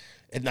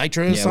at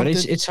Nitro. Yeah, but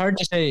it's hard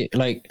to say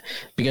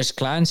because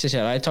Clancy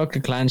said, I talked to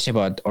Clancy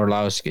about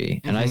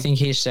Orlowski, and I think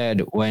he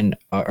said when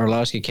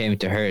Orlowski came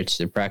to Hertz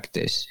to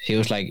practice, he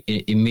was like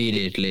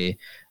immediately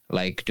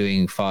like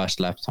doing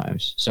fast lap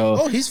times.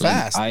 So he's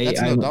fast.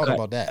 That's no doubt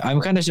about that. I'm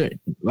kind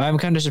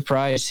of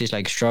surprised he's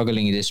like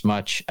struggling this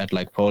much at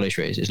like Polish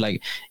races.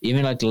 Like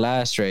even like the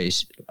last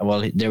race,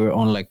 well, they were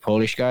on like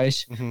Polish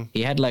guys.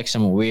 He had like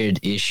some weird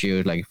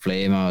issue, like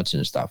flame outs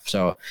and stuff.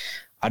 So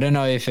I don't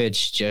know if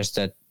it's just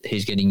that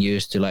he's getting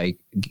used to like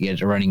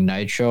running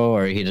nitro,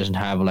 or he doesn't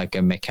have like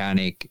a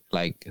mechanic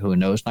like who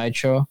knows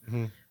nitro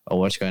or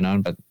what's going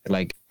on. But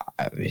like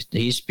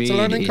his speed It's a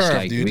learning is curve,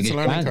 like, dude. It's a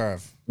learning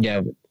curve.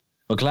 Yeah,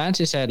 but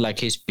Clancy said like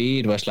his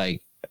speed was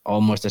like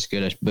almost as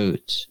good as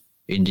Boots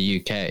in the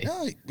UK.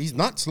 Yeah, he's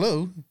not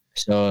slow.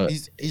 So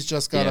He's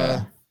just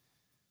gotta,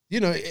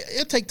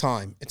 it'll take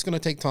time. It's gonna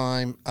take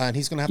time, and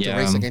he's gonna have to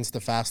race against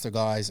the faster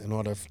guys in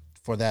order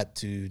for that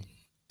to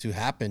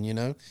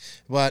happen.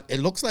 But it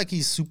looks like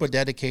he's super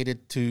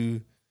dedicated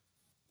to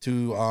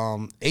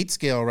 8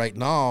 scale right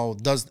now.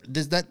 Does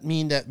that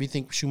mean that we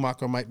think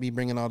Schumacher might be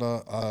bringing out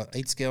a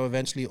 8 scale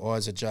eventually, or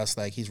is it just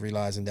like he's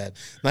realizing that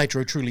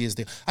Nitro truly is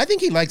I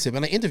think he likes it.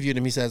 When I interviewed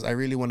him, he says, I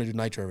really want to do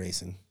Nitro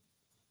racing.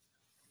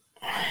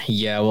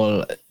 Yeah,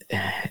 well,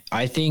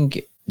 I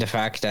think the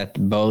fact that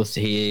both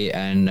he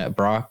and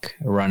Brock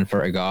run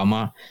for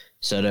Agama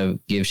sort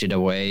of gives it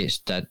away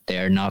that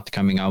they're not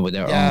coming out with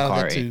their own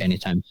car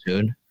anytime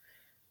soon.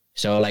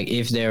 So, like,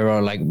 if they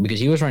were like, because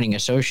he was running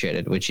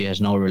Associated, which he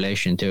has no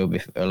relation to,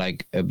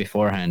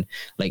 beforehand,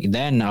 like,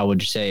 then I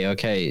would say,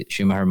 okay,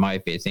 Schumacher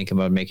might be thinking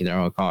about making their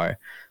own car.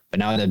 But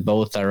now that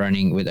both are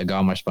running with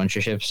Agama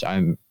sponsorships,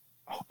 I'm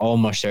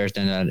almost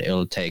certain that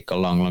it'll take a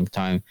long, long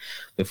time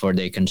before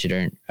they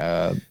consider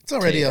it's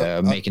already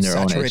making their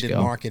saturated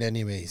own market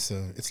anyway. So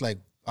it's like,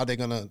 are they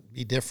gonna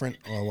be different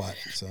or what?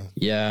 So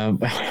yeah,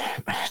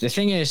 the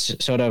thing is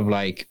sort of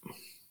like,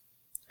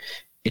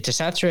 it's a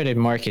saturated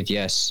market,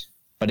 yes,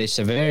 but it's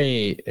a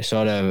very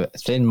sort of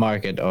thin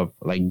market of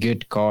like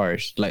good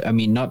cars. Like, I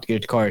mean, not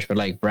good cars, but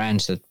like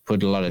brands that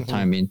put a lot of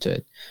time into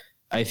it.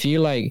 I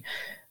feel like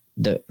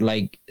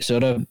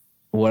sort of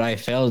what I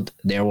felt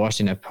there was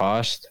in the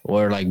past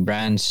where like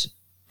brands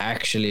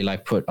actually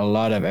like put a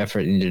lot of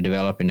effort into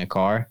developing a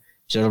car.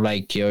 Sort of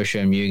like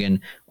Kyosho and Mugen,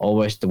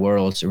 always the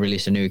worlds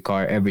release a new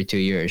car every 2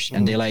 years.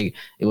 And they like,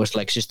 it was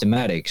like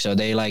systematic. So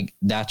they like,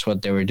 that's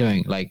what they were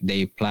doing. Like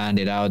they planned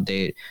it out.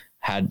 They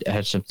had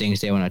some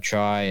things they want to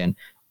try and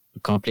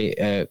complete,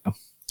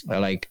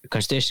 like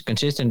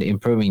consistent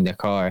improving the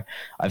car.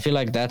 I feel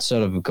like that's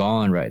sort of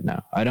gone right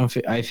now.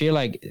 I feel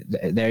like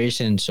there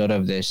isn't sort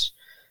of this,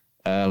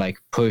 like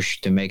push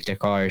to make the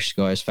cars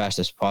go as fast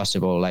as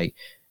possible, like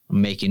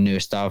making new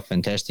stuff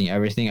and testing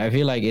everything. I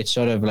feel like it's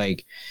sort of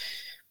like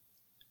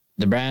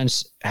the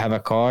brands have a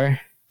car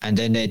and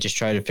then they just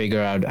try to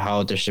figure out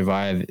how to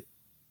survive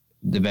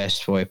the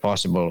best way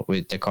possible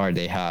with the car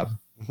they have.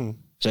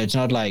 So it's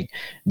not like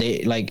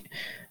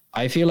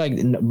I feel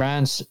like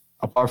brands,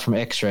 apart from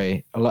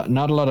X-Ray,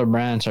 not a lot of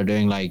brands are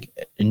doing like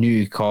a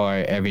new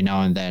car every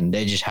now and then.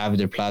 They just have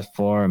their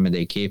platform and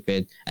they keep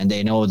it, and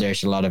they know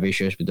there's a lot of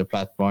issues with the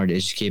platform. They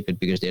just keep it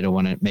because they don't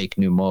want to make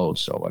new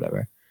molds or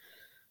whatever.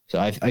 So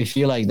I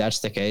feel like that's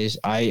the case.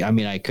 I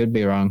mean, I could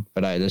be wrong,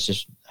 but that's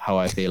just how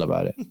I feel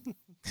about it.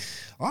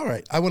 All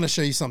right. I want to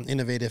show you something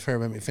innovative here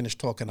when we finish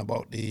talking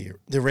about the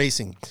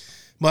racing.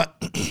 But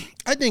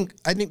I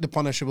think the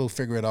Punisher will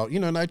figure it out.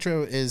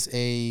 Nitro is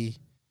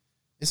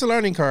it's a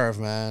learning curve,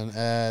 man.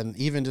 And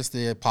even just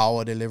the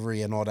power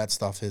delivery and all that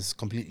stuff is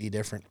completely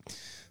different.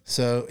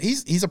 So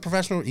he's a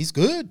professional. He's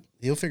good.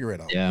 He'll figure it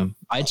out. Yeah.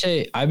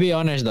 I'd be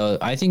honest though.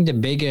 I think the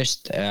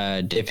biggest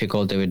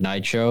difficulty with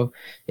Nitro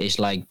is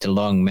like the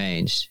long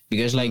mains,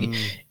 because like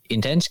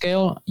in 10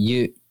 scale,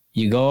 you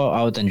go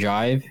out and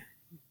drive.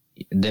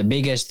 The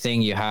biggest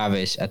thing you have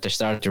is at the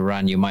start of the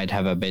run, you might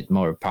have a bit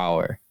more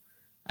power.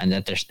 And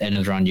at the end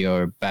of the run,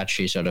 your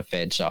battery sort of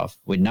fades off.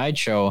 With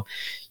Nitro,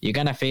 you're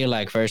going to feel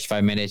like first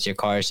 5 minutes, your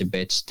car is a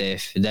bit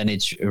stiff. Then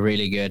it's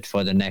really good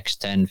for the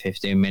next 10,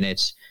 15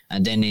 minutes.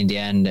 And then in the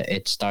end,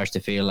 it starts to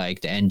feel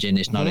like the engine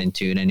is not in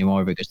tune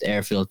anymore because the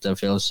air filter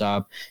fills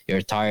up.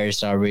 Your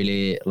tires are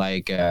really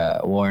like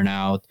worn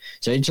out.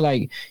 So it's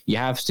like you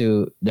have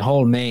to, the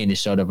whole main is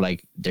sort of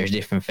like there's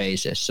different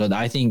phases. So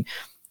I think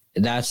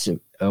that's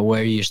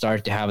where you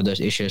start to have those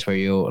issues where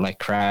you like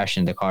crash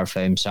and the car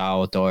flames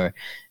out, or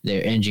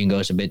the engine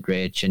goes a bit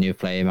rich and you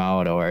flame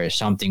out, or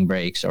something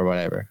breaks or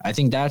whatever. I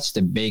think that's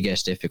the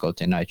biggest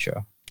difficulty in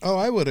Nitro. Oh,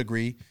 I would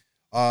agree.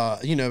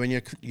 When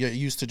you're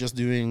used to just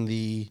doing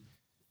the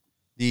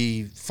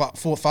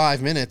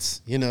 5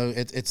 minutes,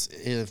 it's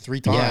 3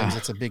 times. Yeah.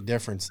 It's a big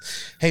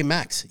difference. Hey,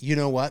 Max, you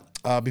know what?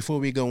 Before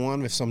we go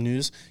on with some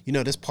news,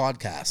 this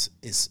podcast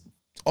is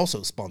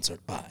also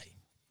sponsored by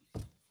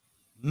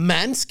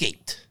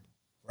Manscaped,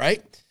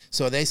 right?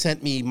 So they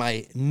sent me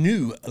my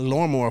new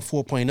Lawnmower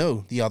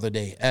 4.0 the other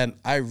day, and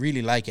I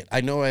really like it. I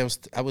know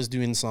I was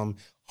doing some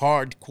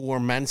hardcore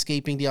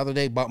manscaping the other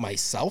day by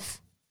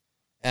myself,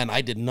 and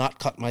I did not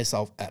cut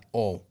myself at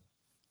all.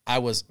 I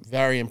was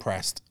very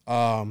impressed.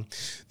 The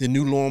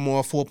new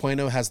Lawnmower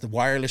 4.0 has the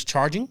wireless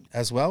charging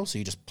as well, so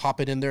you just pop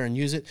it in there and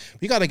use it.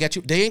 We got to get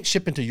you. They ain't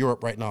shipping to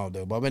Europe right now,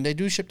 though, but when they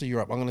do ship to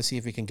Europe, I'm going to see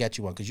if we can get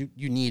you one, because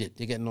you need it.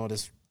 You're getting all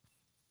this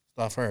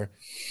stuff here.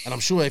 And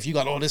I'm sure if you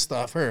got all this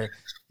stuff here,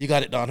 you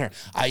got it down here.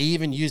 I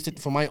even used it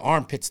for my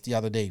armpits the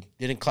other day.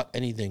 Didn't cut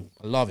anything.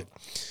 I love it.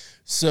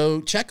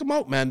 So check them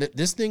out, man.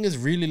 This thing is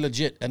really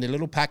legit. And the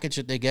little package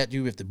that they get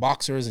you with the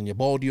boxers and your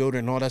ball deodorant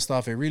and all that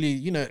stuff, it really,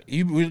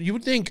 you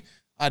would think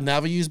I'd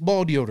never use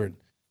ball deodorant.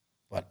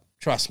 But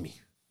trust me,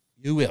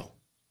 you will.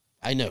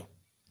 I know.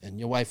 And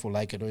your wife will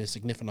like it, or your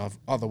significant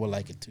other will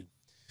like it too.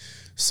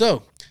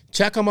 So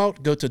check them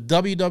out. Go to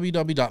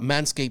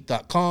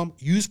www.manscaped.com.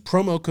 Use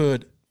promo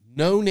code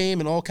no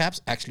name in all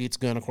caps. Actually, it's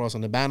going across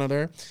on the banner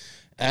there.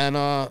 And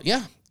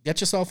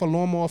get yourself a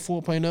Lawnmower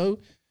 4.0.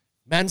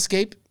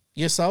 Manscaped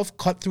yourself,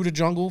 cut through the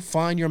jungle,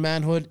 find your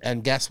manhood,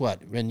 and guess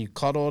what? When you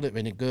cut all it,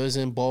 when it goes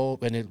in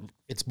bald, when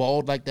it's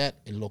bald like that,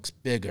 it looks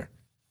bigger.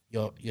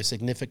 Your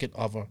significant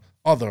other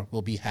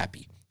will be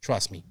happy.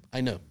 Trust me.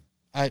 I know.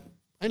 I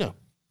know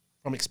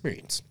from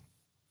experience.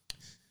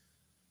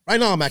 Right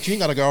now, Max, you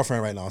ain't got a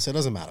girlfriend right now, so it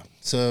doesn't matter.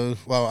 So,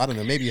 well, I don't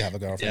know. Maybe you have a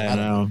girlfriend. Yeah, I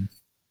don't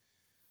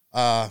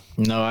know.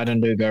 No, I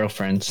don't do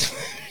girlfriends.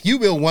 You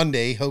will one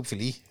day,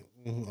 hopefully.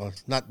 Or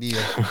not be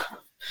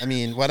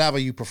whatever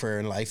you prefer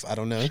in life. I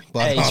don't know.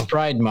 But, hey, it's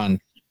Pride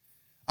Month.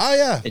 Oh,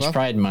 yeah. It's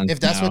Pride Month. If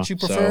that's now, what you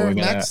prefer, so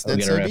Max,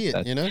 then so be it.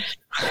 That. You know?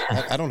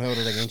 I don't hold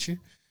it against you.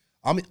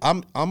 I'm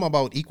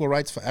about equal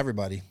rights for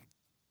everybody.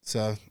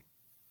 So,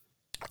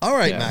 all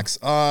right, yeah. Max.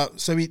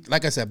 So we,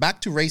 like I said,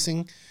 back to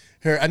racing.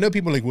 Here, I know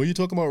people are like, "What are you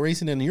talking about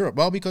racing in Europe?"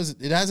 Well, because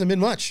it hasn't been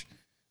much,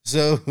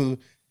 so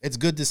it's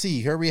good to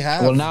see. Here we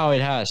have. Well, now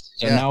it has.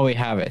 So now we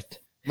have it.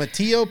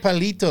 Matteo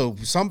Palito.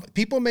 Some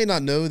people may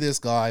not know this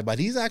guy, but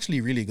he's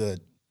actually really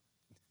good.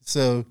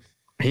 So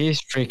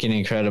he's freaking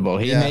incredible.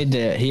 He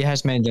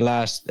has made the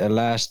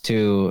last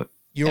two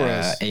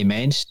Euros Euro A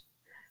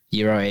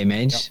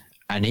mains. Yep.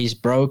 And he's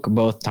broke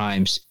both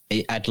times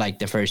at like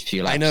the first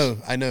few laps.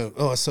 I know.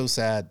 Oh, it's so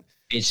sad.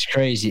 It's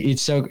crazy.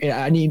 It's so.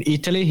 I mean,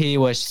 Italy, he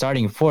was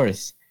starting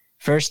fourth.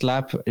 First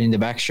lap in the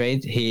back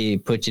straight, he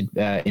puts it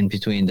in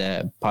between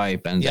the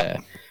pipe and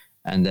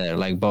the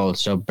like bolt,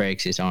 so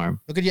breaks his arm.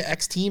 Look at your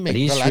ex-teammate. But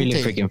he's Galante.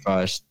 really freaking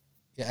fast.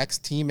 Your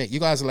ex-teammate. You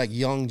guys are like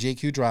young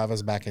JQ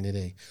drivers back in the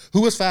day.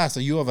 Who was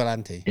faster, you or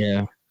Valente?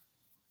 Yeah.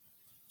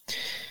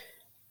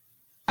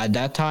 At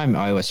that time,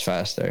 I was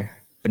faster.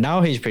 But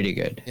now he's pretty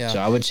good. Yeah. So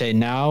I would say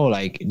now,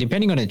 like,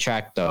 depending on the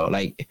track, though,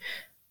 like,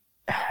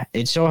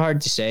 it's so hard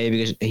to say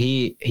because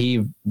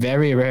he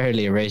very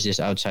rarely races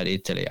outside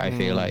Italy, I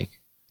feel like.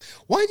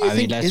 Why do you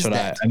think that's what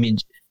that?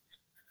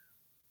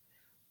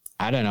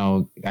 I don't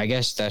know. I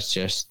guess that's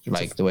just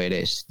like the way it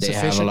is. They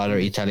have a lot of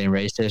Italian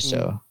races,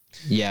 so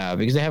yeah,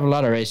 because they have a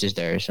lot of races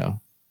there. So,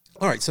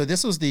 all right. So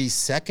this was the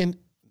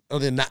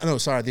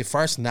the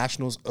first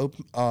Nationals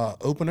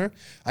opener.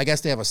 I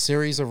guess they have a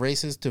series of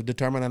races to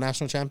determine a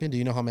national champion. Do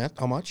you know how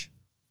much?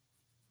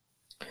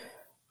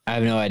 I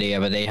have no idea,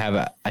 but they have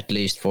at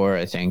least 4,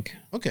 I think.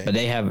 Okay. But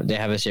they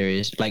have a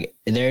series. Like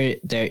there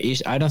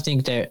is. I don't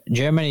think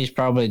Germany is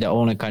probably the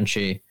only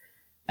country,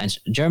 and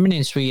Germany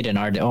and Sweden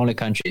are the only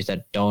countries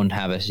that don't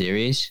have a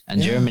series.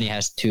 And Germany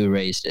has 2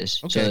 races.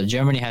 Okay. So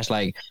Germany has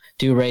like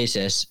 2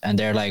 races, and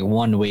they're like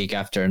 1 week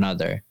after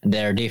another, and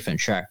they're different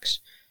tracks.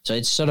 So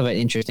it's sort of an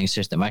interesting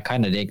system. I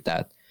kind of dig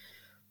that.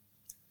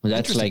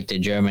 That's like the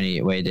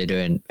Germany way they do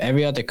it.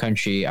 Every other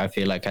country, I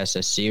feel like, has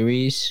a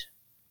series.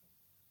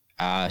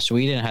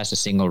 Sweden has a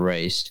single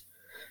race.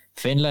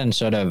 Finland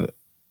sort of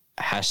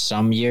has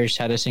some years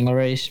had a single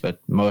race,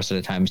 but most of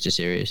the time it's a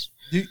series.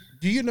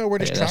 Do you know where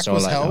this track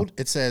was held?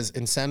 It says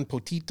in San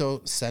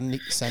Potito,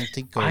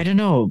 Santico. I don't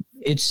know.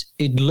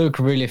 It looked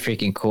really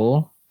freaking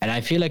cool, and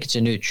I feel like it's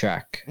a new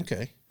track.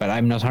 Okay. But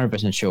I'm not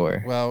 100%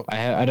 sure. Well, I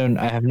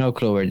have no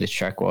clue where this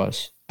track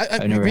was.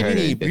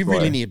 We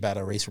really need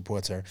better race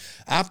reports here.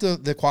 After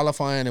the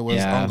qualifying, it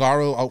was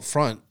Ongaro out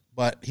front,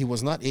 but he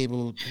was not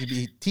able to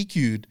be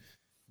TQ'd.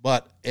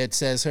 But it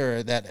says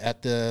here that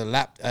at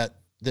the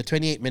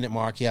 28-minute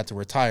mark, he had to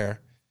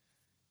retire,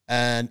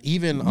 and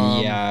even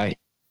I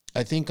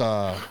think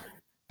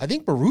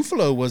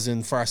Barufalo was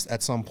in first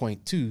at some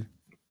point too,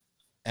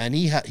 and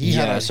he had.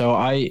 So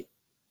I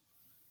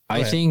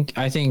think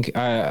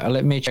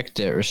let me check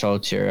the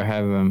results here. I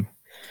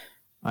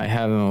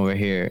have them over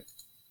here.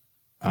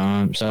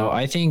 So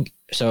I think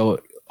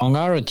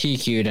Ongaro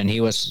TQ'd, and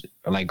he was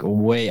like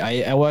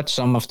I watched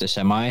some of the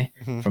semi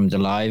from the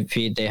live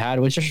feed they had,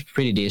 which was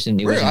pretty decent.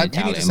 It was in Italian.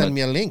 You need to send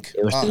me a link.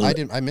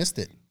 I missed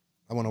it.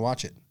 I want to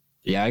watch it.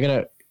 Yeah,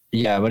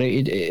 but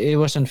it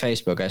was on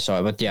Facebook. I saw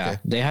it, but yeah,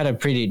 They had a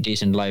pretty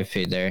decent live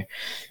feed there.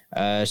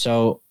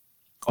 So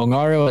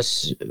Ongaro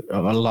was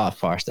a lot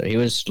faster. He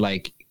was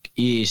like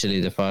easily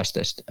the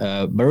fastest.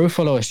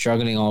 Barufalo was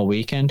struggling all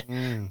weekend,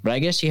 but I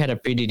guess he had a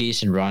pretty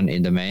decent run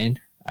in the main.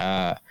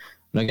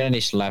 Looking at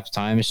his lap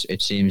times,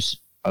 it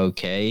seems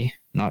okay,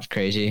 not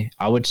crazy.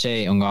 I would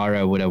say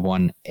Ongaro would have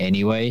won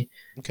anyway.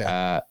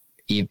 Okay.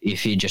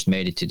 If he just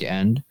made it to the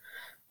end.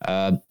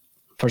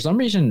 For some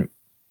reason,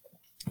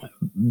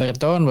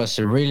 Berton was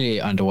really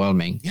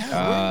underwhelming.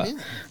 Yeah.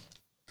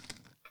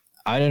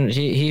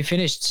 He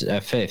finished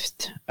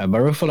 5th.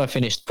 Barufalo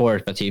finished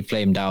 4th, but he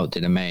flamed out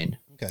in the main.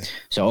 Okay.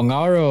 So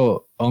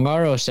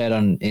Ongaro said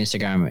on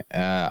Instagram,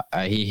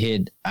 he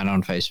hit, and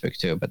on Facebook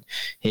too, but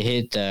he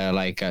hit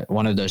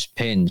one of those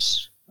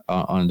pins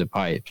on the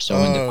pipe. So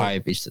when the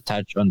pipe is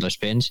attached on those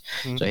pins,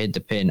 so he hit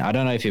the pin. I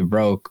don't know if he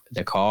broke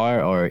the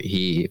car or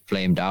he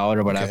flamed out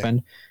or what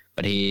happened,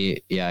 but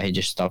he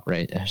just stopped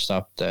and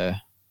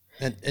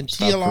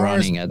TLR's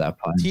running at that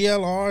point.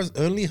 TLR's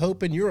only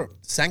hope in Europe,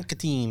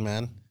 Sankatine,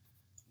 man.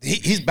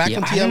 He's back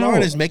on TLR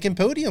and is making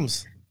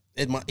podiums.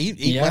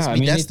 He must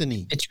be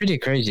destiny. It's pretty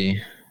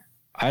crazy.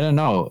 I don't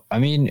know. I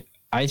mean,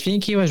 I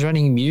think he was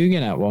running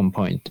Mugen at one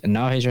point, and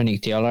now he's running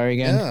TLR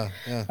again.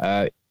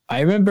 Yeah.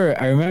 I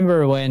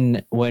remember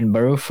when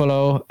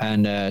Barufalo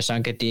and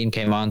Sanketin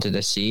came onto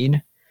the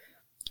scene.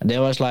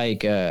 There was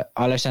like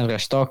Alessandro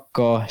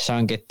Stocco,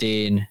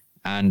 Sanketin,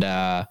 and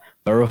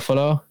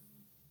Barufalo.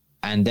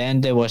 And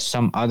then there was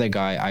some other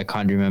guy, I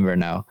can't remember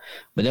now.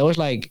 But there was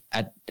like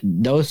at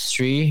those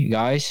three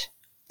guys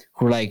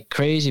who were like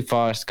crazy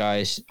fast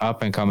guys,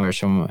 up and comers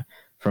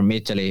from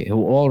Italy,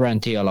 who all ran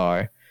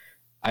TLR.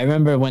 I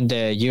remember when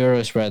the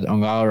Euros were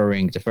on Gauro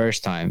Ring the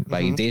first time,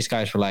 like these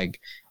guys were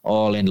like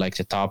all in like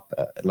the top,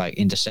 like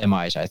in the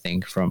semis, I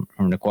think, from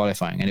the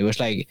qualifying. And it was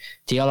like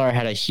TLR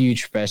had a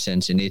huge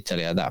presence in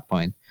Italy at that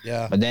point.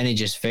 Yeah. But then it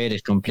just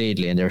faded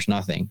completely and there's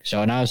nothing.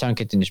 So now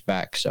Sanketin is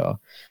back. So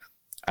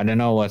I don't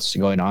know what's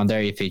going on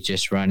there. If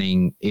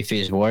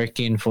he's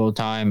working full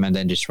time and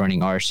then just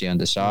running RC on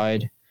the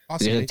side.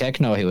 Possibly. Because at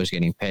Techno he was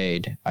getting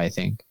paid, I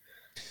think.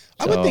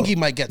 I would think he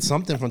might get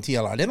something from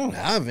TLR. They don't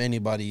have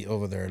anybody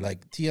over there.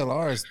 Like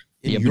TLR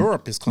in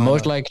Europe is kind of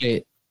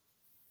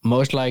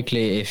most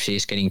likely if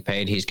he's getting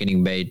paid, he's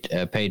getting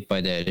paid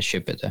by the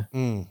shipper.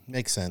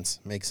 Makes sense.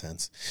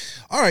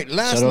 All right,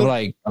 sort of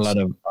like a lot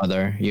of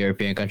other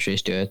European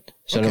countries do it.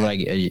 Sort of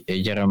like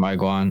Jerome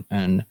Iguan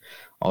and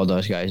all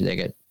those guys, they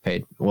get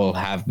paid.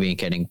 Have been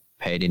getting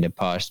paid in the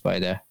past by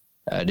the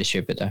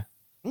distributor.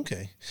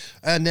 Okay,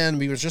 and then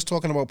we were just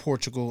talking about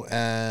Portugal,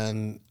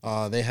 and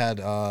they had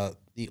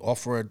the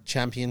Off-Road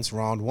Champions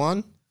Round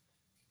 1.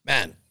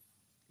 Man,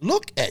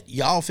 look at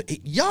Yao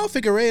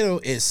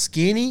Figueiredo is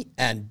skinny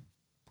and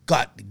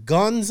got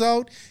guns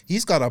out.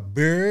 He's got a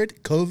beard.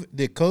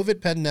 The COVID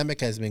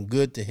pandemic has been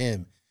good to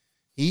him.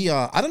 He,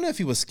 I don't know if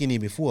he was skinny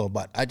before,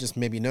 but I just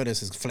maybe noticed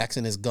his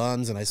flexing his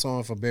guns, and I saw him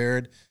with a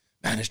beard.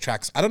 Man, his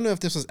tracks. I don't know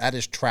if this was at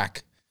his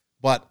track,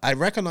 but I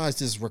recognize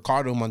this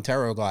Ricardo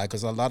Montero guy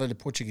because a lot of the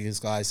Portuguese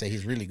guys say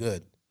he's really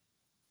good.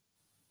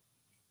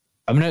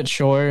 I'm not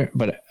sure,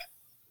 but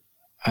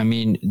I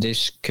mean,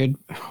 this could.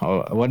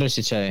 What does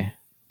it say?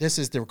 This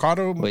is the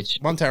Ricardo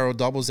Montero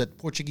doubles at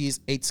Portuguese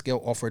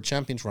 8-scale off-road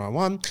champions round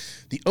 1.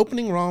 The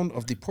opening round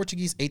of the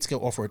Portuguese 8-scale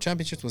off-road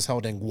championships was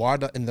held in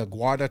the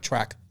Guarda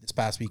track this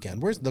past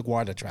weekend. Where's the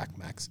Guarda track,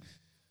 Max?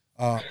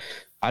 I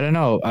don't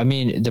know. I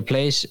mean, the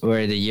place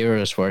where the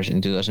Euros was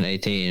in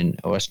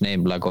 2018 was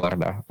named La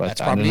Guarda, but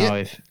I don't know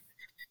if.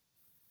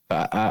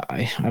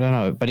 I don't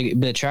know. But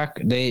the track,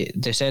 they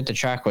said the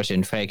track was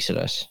in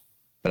Freixeras,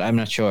 but I'm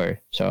not sure.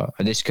 So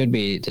this could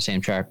be the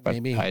same track, but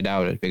maybe. I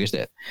doubt it because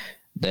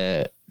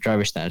the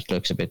driver stance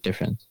looks a bit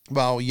different.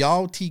 Well,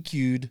 Yao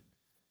TQ'd,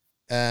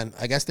 and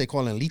I guess they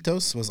call him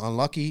Litos, was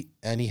unlucky,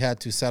 and he had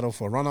to settle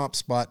for a run-up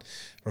spot.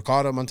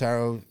 Ricardo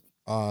Montero.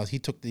 He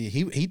took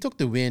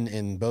the win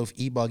in both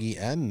e-buggy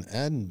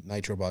and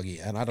nitro buggy,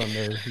 and I don't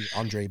know who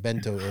Andre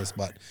Bento is,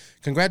 but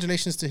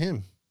congratulations to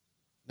him.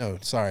 No,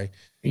 sorry.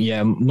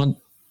 Yeah,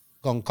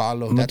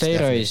 Goncalo.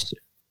 Monteiro is.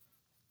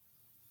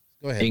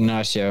 Go ahead.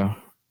 Ignacio.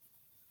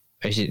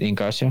 Is it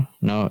Ignacio?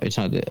 No, it's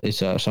not. It's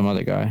some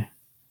other guy.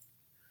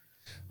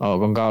 Oh,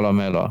 Goncalo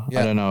Melo.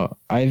 Yeah. I don't know.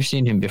 I've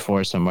seen him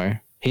before somewhere.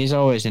 He's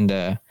always in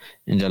the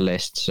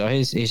list, so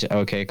he's an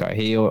okay guy.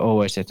 He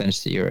always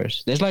attends the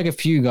Euros. There's like a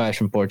few guys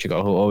from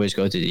Portugal who always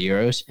go to the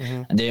Euros,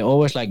 and they're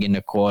always like in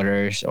the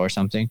quarters or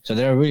something. So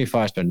they're really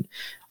fast, but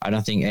I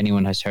don't think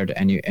anyone has heard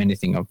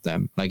anything of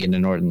them like in the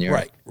Northern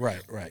Europe.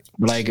 Right.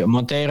 Like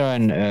Monteiro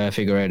and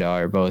Figueiredo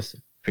are both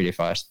pretty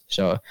fast.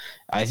 So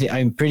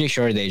I'm pretty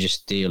sure they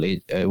just steal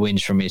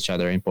wins from each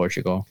other in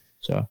Portugal.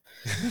 So,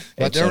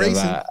 but they're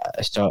racing.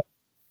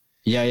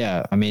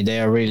 Yeah. I mean, they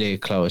are really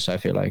close. I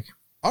feel like.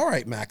 All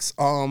right, Max.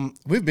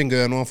 We've been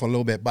going on for a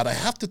little bit, but I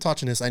have to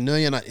touch on this. I know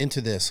you're not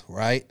into this,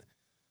 right?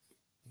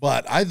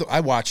 But I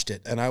watched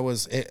it, and it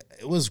was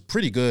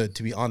pretty good,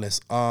 to be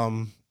honest.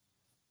 Jared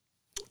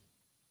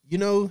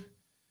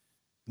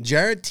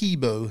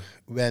Tebow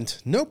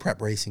went no prep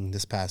racing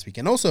this past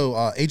weekend. Also,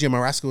 AJ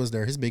Marasco was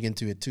there. He's big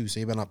into it too, so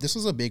he went up. This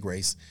was a big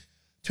race,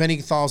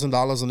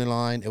 $20,000 on the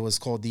line. It was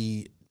called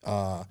the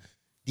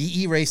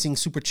DE Racing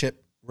Super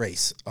Chip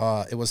Race.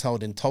 It was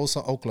held in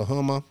Tulsa,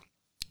 Oklahoma.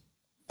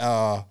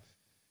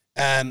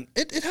 And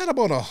it had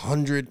about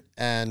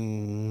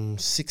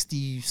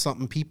 160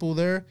 something people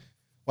there,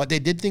 but they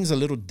did things a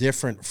little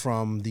different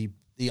from the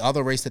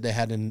other race that they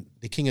had in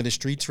the King of the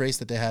Streets race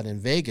that they had in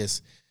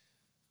Vegas.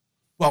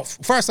 Well,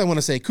 first I want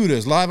to say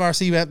kudos. Live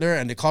RC went there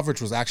and the coverage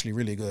was actually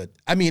really good.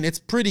 I mean, it's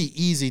pretty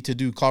easy to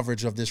do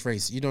coverage of this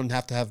race. You don't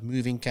have to have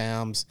moving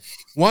cams,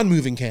 one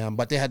moving cam,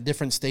 but they had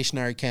different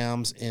stationary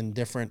cams in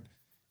different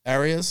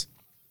areas.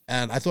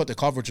 And I thought the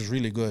coverage was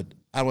really good.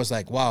 I was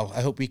like, wow, I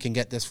hope we can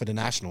get this for the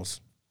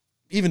Nationals,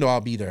 even though I'll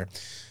be there.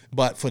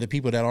 But for the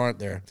people that aren't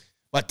there.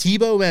 But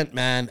Tebow went,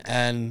 man,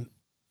 and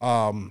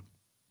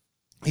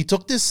he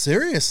took this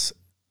serious,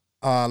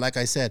 like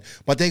I said.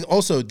 But they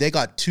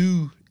got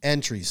 2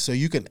 entries, so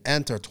you can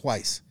enter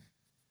twice.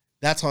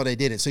 That's how they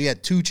did it. So you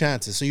had 2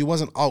 chances. So you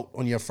wasn't out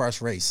on your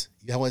first race.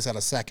 You always had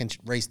a second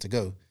race to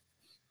go.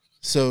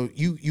 So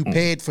you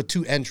paid for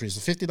 2 entries,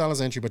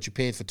 $50 entry, but you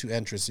paid for 2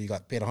 entries, so you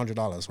got paid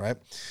 $100, right?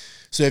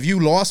 So if you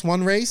lost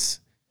one race,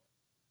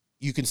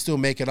 you can still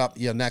make it up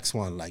your next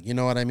one, like, you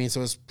know what I mean?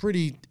 So it's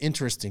pretty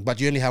interesting,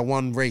 but you only have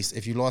one race.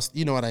 If you lost,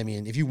 you know what I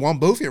mean? If you won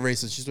both your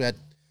races, you still had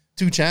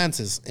 2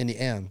 chances in the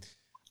end.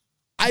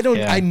 I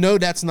know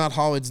that's not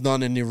how it's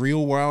done in the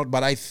real world,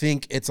 but I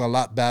think it's a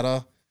lot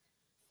better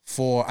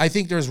I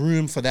think there's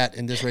room for that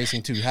in this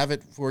racing too. Have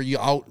it where you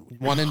out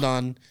one and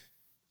done,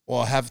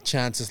 or have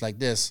chances like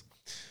this.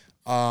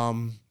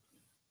 But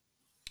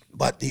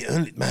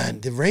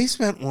the race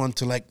went on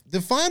to like,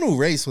 the final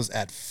race was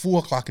at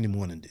 4:00 in the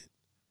morning, dude.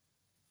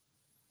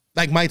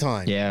 Like my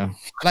time. Yeah.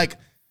 Like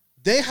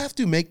they have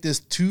to make this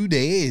 2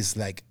 days.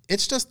 Like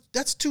it's just,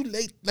 that's too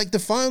late. Like the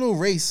final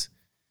race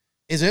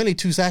is only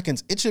 2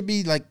 seconds. It should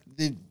be like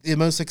the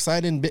most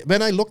exciting bit.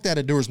 When I looked at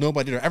it, there was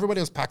nobody there. Everybody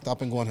was packed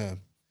up and going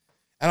home.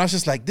 And I was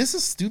just like, this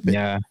is stupid.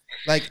 Yeah.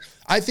 Like,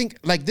 I think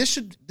like this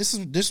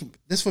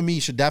for me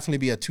should definitely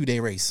be a 2-day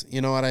race.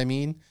 You know what I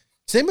mean?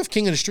 Same with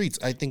King of the Streets.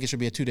 I think it should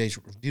be a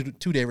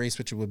 2-day race,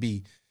 which it would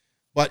be.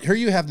 But here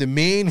you have the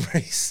main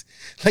race,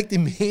 like the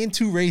main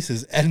 2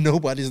 races, and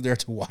nobody's there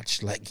to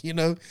watch. Like, you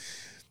know,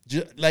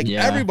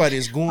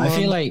 everybody's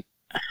going.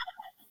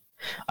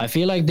 I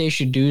feel like they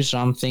should do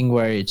something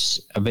where it's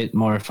a bit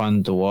more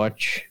fun to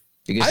watch.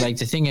 Because like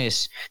the thing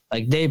is,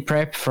 like they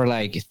prep for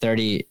like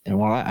 30.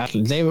 Well,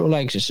 they were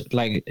like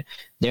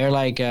they're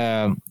like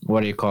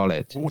what do you call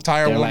it?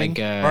 Tire they're warming,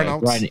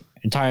 like right,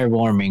 tire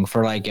warming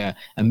for like a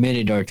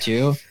minute or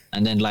 2,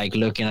 and then like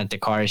looking at the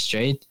car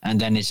straight, and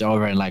then it's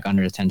over in like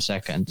under 10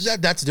 seconds.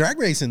 That's drag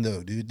racing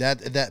though, dude.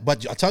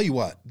 But I'll tell you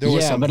what, there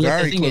was some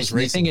very close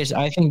racing. The thing is,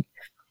 I think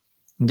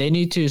they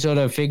need to sort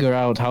of figure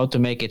out how to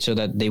make it so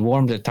that they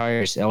warm the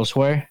tires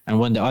elsewhere, and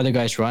when the other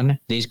guys run,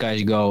 these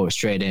guys go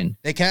straight in.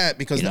 They can't,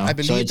 because I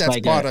believe so it's that's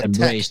like part of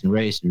tech.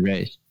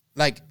 Race.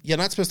 Like, you're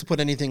not supposed to put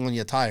anything on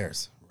your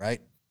tires,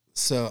 right?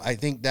 So I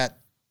think that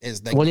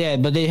is like... Well, yeah,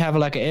 but they have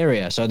like an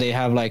area. So they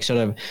have like sort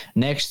of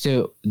next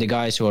to the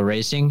guys who are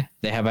racing,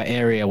 they have an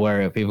area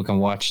where people can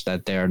watch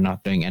that they're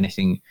not doing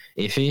anything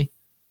iffy,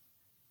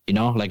 you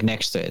know, like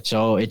next to it.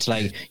 So it's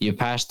like you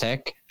pass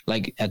tech,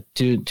 like at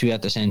two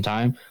at the same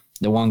time.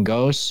 The one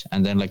goes,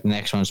 and then like the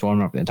next one's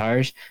warming up the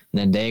tires, and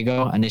then they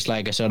go, and it's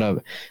like a sort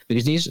of,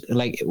 because these,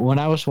 like when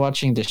I was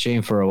watching the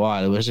stream for a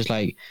while, it was just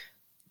like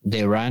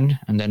they ran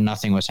and then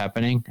nothing was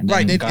happening. And then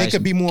right, it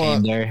could be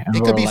more.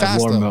 It could be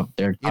faster.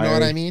 You know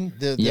what I mean?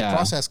 The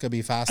process could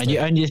be faster.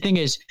 And the thing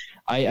is,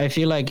 I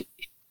feel like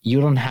you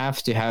don't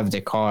have to have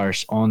the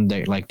cars on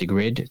the the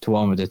grid to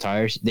warm up the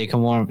tires. They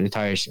can warm up the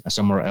tires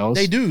somewhere else.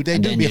 They do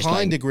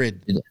behind the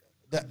grid.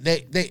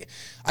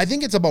 I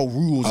think it's about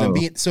rules and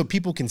being so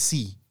people can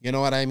see. You know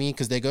what I mean?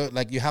 Because they go,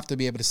 like, you have to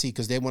be able to see,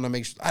 because they want to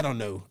make sure. I don't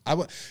know.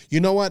 You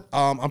know what?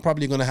 I'm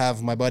probably going to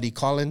have my buddy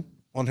Colin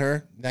on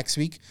her next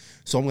week.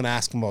 So I'm going to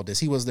ask him about this.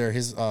 He was there,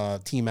 his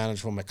team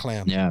manager from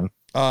McLaren. Yeah.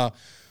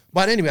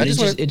 But anyway,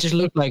 it just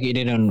looked like it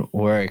didn't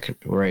work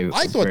very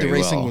I thought the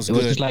racing was good. It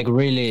was just like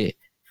really.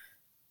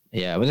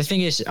 Yeah, but the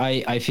thing is,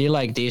 I feel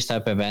like these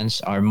type of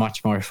events are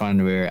much more fun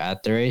when we're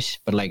at the race.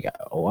 But like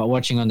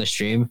watching on the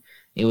stream,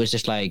 it was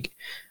just like,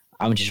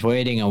 I'm just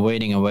waiting,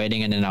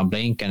 and then I'll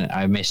blink and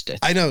I missed it.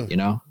 I know. You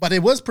know? But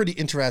it was pretty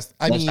interesting.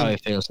 That's how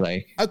it feels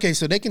like. Okay,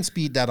 so they can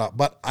speed that up.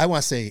 But I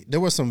want to say, there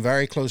was some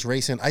very close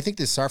racing. I think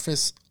the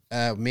surface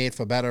made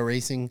for better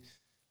racing.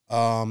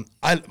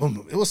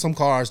 It was some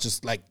cars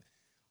just like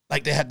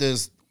they had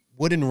those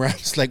wooden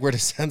ramps, like where the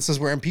sensors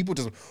were, and people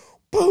just,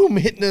 boom,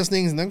 hitting those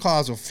things, and then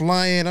cars were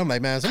flying. I'm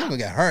like, man, someone's going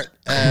to get hurt.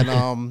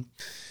 And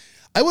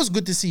it was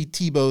good to see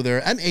Tebow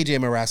there and AJ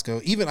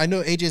Marasco. Even, I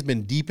know AJ's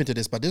been deep into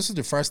this, but this is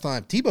the first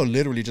time Tebow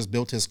literally just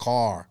built his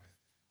car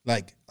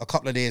like a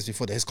couple of days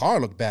before. His car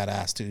looked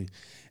badass too,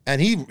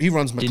 and he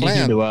runs McLaren.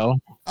 Did he do well?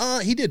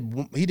 He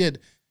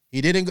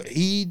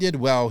did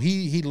well.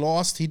 He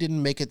lost. He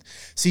didn't make it.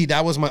 See,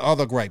 that was my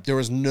other gripe. There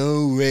was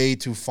no way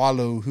to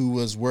follow who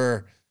was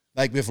where.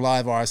 Like with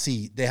Live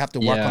RC, they have to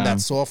work on that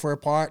software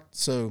part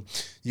so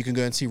you can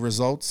go and see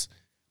results.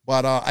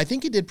 But I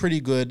think he did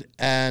pretty good.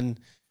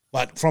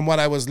 But from what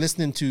I was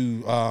listening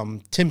to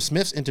Tim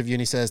Smith's interview,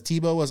 and he says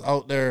Tebow was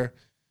out there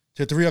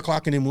till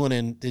 3:00 in the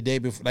morning the day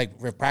before, like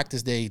for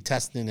practice day,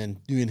 testing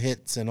and doing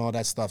hits and all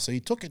that stuff. So he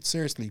took it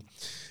seriously.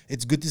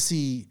 It's good to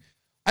see.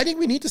 I think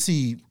we need to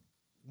see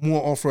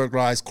more off-road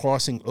guys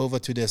crossing over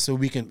to this, so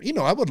we can. You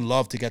know, I would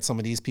love to get some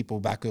of these people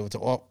back over to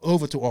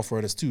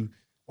off-roaders too,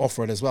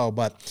 off-road as well.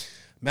 But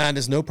man,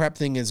 this no prep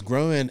thing is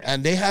growing,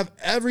 and they have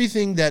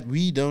everything that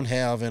we don't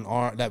have in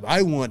our that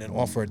I want in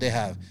off-road. They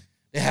have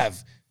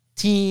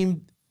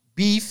team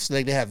beefs,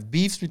 like they have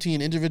beefs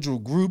between individual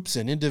groups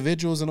and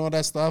individuals and all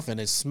that stuff, and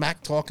it's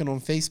smack talking on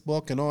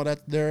Facebook and all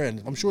that there,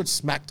 and I'm sure it's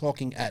smack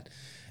talking at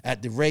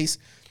the race.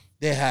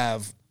 They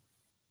have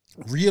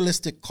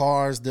realistic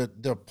cars,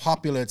 they're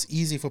popular, it's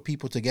easy for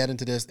people to get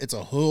into this. It's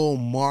a whole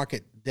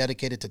market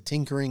dedicated to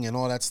tinkering and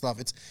all that stuff.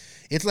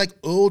 It's like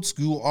old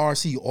school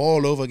RC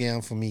all over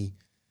again for me.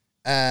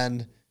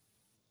 And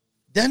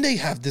then they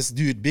have this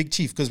dude, Big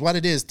Chief, because what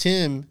it is,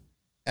 Tim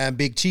and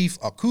Big Chief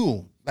are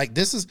cool. Like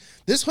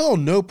this whole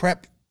no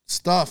prep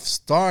stuff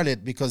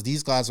started because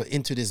these guys are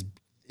into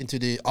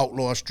the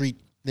outlaw street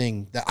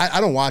thing that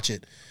I don't watch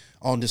it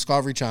on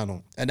Discovery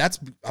Channel, and that's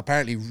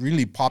apparently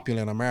really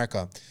popular in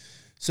America.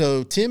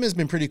 So Tim has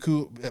been pretty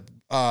cool.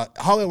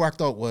 How it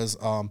worked out was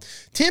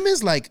Tim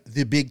is like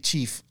the big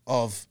chief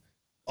of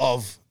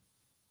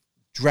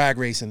drag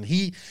racing.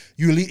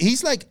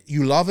 He's like,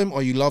 you love him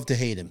or you love to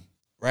hate him,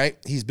 right?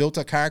 He's built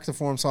a character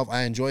for himself.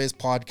 I enjoy his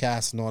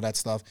podcast and all that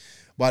stuff.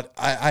 But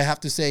I have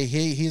to say,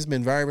 he's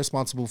been very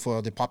responsible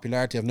for the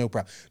popularity of No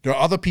Prep. There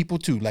are other people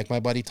too, like my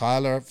buddy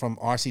Tyler from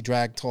RC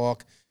Drag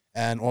Talk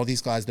and all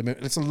these guys.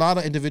 It's a lot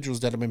of individuals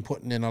that have been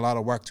putting in a lot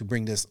of work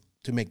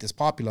to make this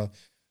popular.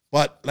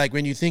 But like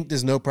when you think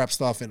there's No Prep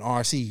stuff in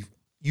RC,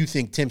 you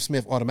think Tim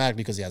Smith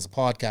automatically because he has a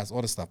podcast,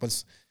 all this stuff.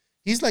 But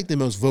he's like the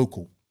most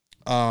vocal.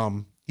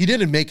 He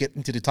didn't make it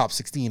into the top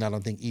 16, I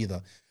don't think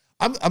either.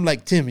 I'm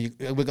like, Tim, we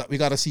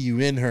got to see you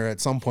in her at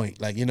some point.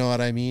 Like, you know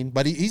what I mean?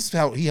 But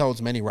he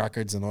holds many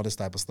records and all this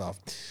type of stuff.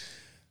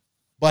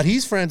 But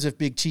he's friends with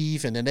Big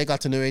Chief, and then they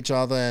got to know each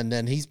other, and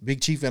then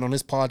Big Chief went on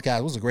his podcast.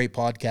 It was a great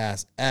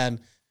podcast.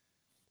 And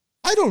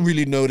I don't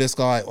really know this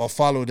guy or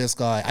follow this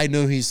guy. I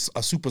know he's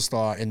a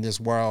superstar in this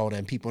world,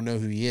 and people know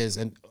who he is.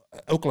 And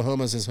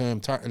Oklahoma's his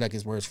home, like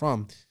is where he's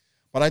from.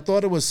 But I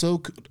thought it was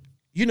so,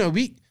 you know,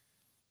 we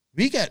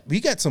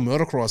get some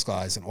motocross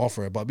guys and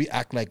offer it, but we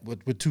act like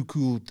we're too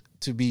cool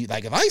to be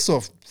like, if I saw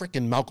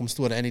freaking Malcolm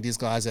Stewart or any of these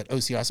guys at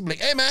OCR, I'd be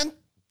like, hey man,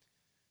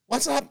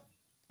 what's up?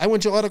 I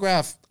want your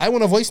autograph. I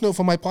want a voice note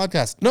for my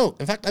podcast. No,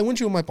 in fact, I want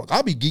you on my podcast.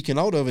 I'll be geeking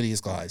out over these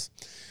guys,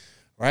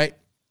 right?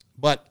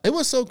 But it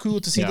was so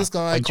cool to see this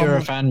guy. But you're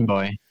a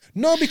fanboy.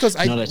 No, because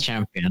not a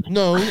champion.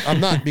 No,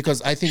 I'm not,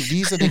 because I think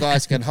these are the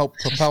guys can help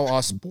propel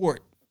our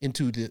sport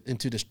into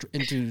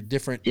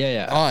different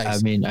eyes. I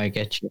mean, I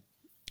get you.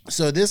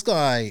 So this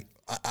guy,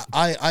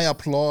 I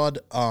applaud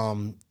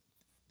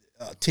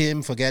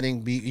Tim for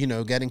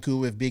getting cool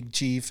with Big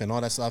Chief and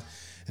all that stuff.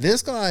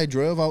 This guy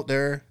drove out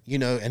there, you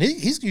know, and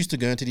he's used to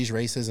going to these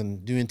races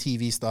and doing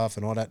TV stuff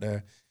and all that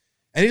there.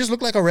 And he just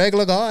looked like a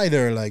regular guy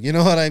there, like, you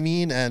know what I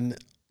mean? And,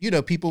 you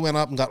know, people went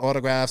up and got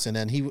autographs, and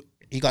then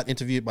he got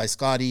interviewed by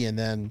Scotty, and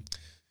then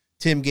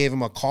Tim gave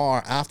him a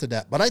car after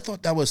that. But I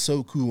thought that was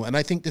so cool, and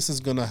I think this is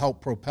going to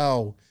help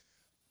propel.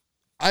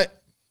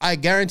 I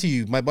guarantee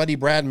you, my buddy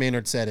Brad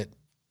Maynard said it,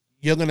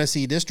 you're going to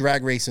see this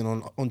drag racing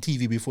on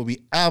TV before we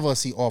ever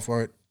see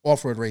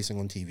off-road racing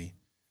on TV.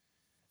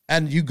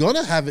 And you're going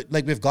to have it,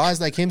 like with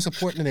guys like him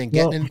supporting it and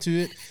getting into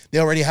it. They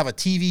already have a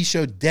TV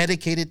show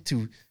dedicated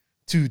to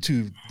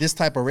this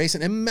type of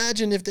racing.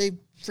 Imagine if they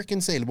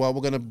freaking say, well,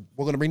 we're gonna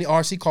bring the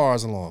RC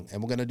cars along,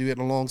 and we're going to do it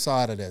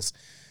alongside of this.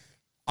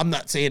 I'm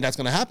not saying that's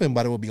going to happen,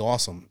 but it would be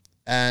awesome.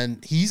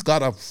 And he's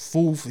got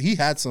he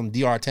had some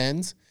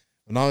DR10s,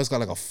 and now he's got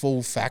like a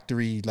full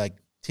factory, like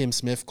Tim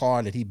Smith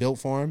car that he built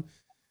for him.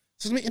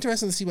 So it's going to be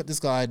interesting to see what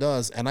this guy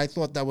does. And I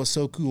thought that was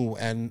so cool.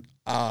 And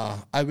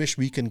I wish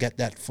we can get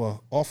that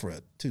for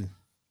off-road too.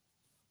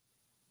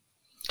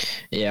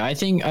 Yeah, I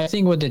think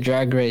what the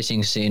drag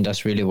racing scene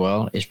does really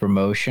well is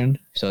promotion.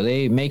 So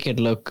they make it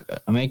look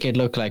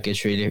like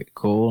it's really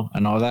cool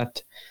and all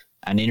that.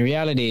 And in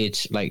reality,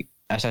 it's like,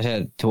 as I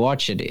said, to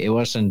watch it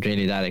wasn't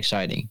really that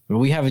exciting.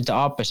 We have it the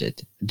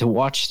opposite. To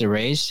watch the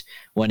race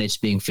when it's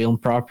being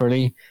filmed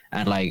properly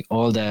and like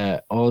all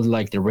the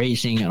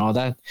racing and all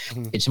that,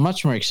 it's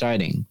much more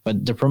exciting.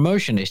 But the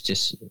promotion is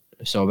just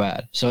so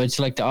bad. So it's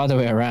like the other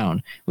way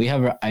around. We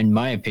have, in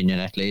my opinion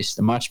at least,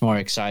 a much more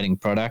exciting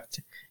product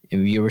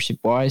viewership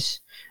wise,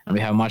 and we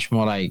have much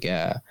more like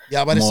but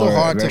it's so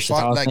hard to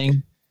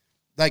find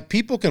like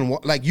people can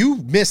like, you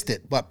missed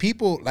it, but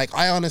people, like,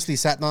 I honestly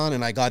sat down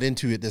and I got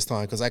into it this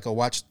time because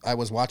I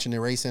was watching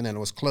the racing and it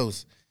was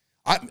close.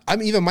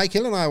 I'm even Mike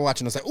Hill and I were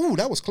watching. I was like, ooh,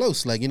 that was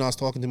close. Like, you know, I was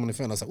talking to him on the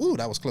phone. I was like, ooh,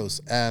 that was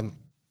close.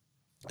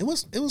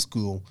 It was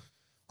cool.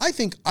 I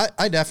think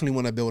I definitely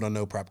want to build a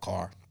no prep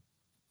car.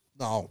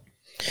 No.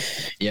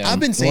 Yeah.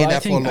 I've been saying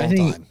that for a long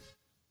time.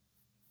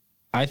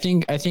 I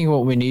think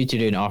what we need to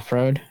do in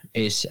off-road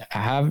is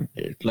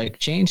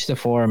change the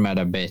format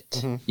a bit.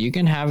 Mm-hmm. You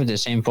can have the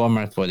same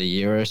format for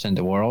the Euros and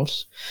the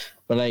Worlds,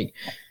 but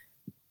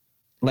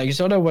like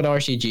sort of what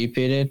RCGP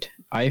did,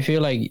 I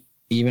feel like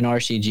even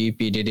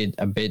RCGP did it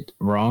a bit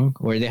wrong,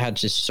 where they had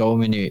just so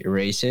many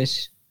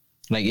races.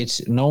 Like,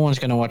 no one's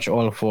gonna watch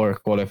all 4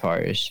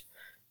 qualifiers.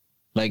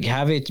 Like,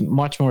 have it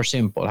much more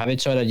simple. Have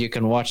it so that you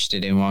can watch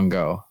it in one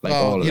go.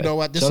 Like, you know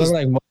what? This is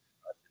like.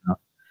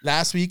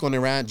 Last week on the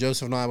rant,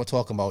 Joseph and I were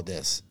talking about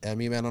this, and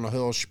we went on a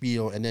whole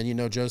spiel. And then, you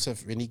know,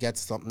 Joseph, when he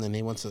gets something and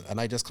he wants to, and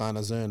I just kind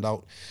of zoned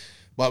out.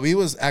 But we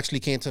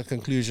came to a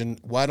conclusion: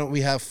 why don't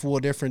we have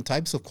 4 different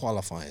types of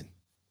qualifying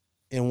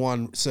in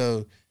one?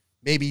 So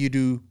maybe you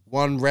do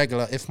one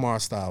regular IFMAR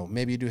style.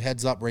 Maybe you do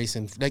heads up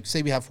racing. Like,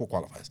 say we have 4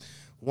 qualifiers: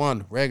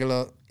 one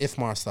regular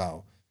IFMAR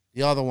style,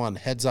 the other one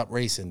heads up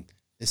racing.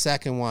 The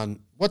second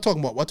one, we're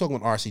talking about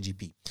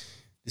RCGP.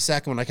 The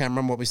second one, I can't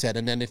remember what we said,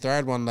 and then the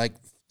third one, like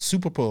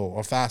Super Pro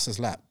or fastest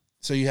lap.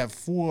 So you have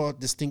 4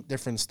 distinct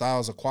different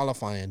styles of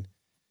qualifying,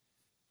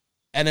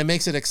 and it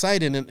makes it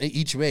exciting in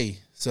each way.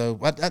 So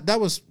that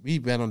was, we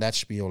went on that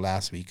spiel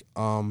last week.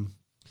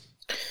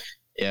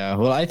 Yeah,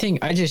 well,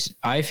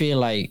 I feel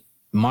like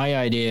my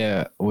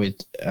idea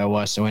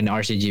was when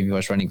RCGP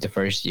was running the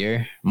first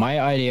year. My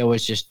idea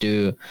was just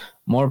do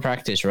more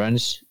practice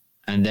runs,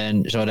 and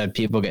then so that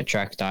people get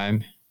track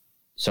time.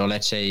 So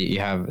let's say you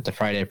have the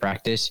Friday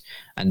practice,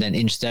 and then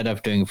instead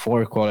of doing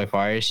 4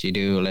 qualifiers, you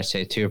do, let's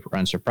say, 2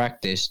 runs of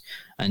practice,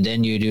 and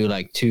then you do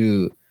like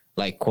 2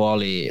 like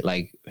quali,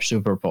 like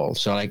super pole.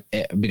 So like,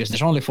 because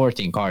there's only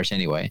 14 cars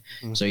anyway,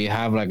 so you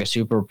have like a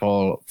super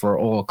pole for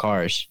all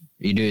cars.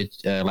 You do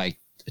it like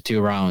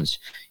 2 rounds,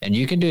 and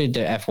you can do it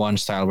the F1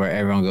 style where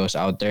everyone goes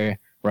out there,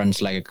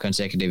 runs like a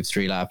consecutive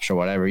 3 laps or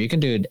whatever. You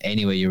can do it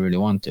any way you really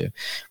want to,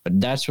 but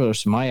that's what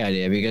was my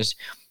idea, because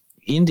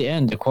in the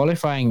end, the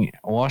qualifying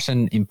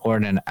wasn't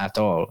important at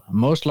all.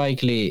 Most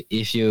likely,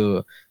 if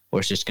you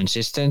was just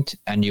consistent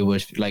and you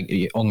was like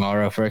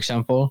Ongaro, for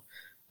example,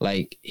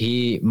 like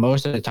he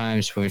most of the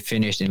times we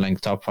finished in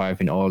like top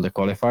 5 in all the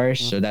qualifiers.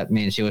 So that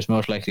means he was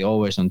most likely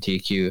always on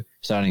TQ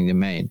starting the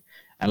main.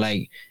 And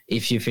like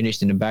if you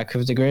finished in the back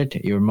of the grid,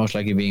 you were most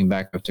likely being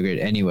back of the grid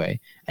anyway.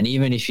 And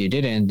even if you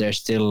didn't, there's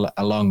still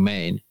a long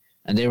main.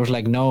 And there was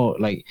like no,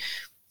 like,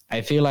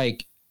 I feel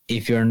like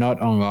if you're not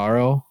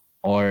Ongaro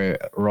or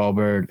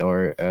Robert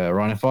or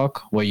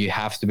Ronifok, where you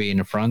have to be in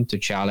the front to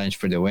challenge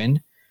for the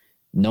win,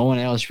 no one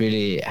else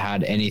really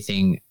had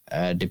anything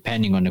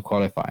depending on the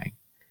qualifying.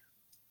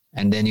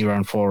 And then you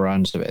run 4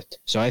 rounds of it.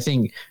 So I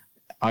think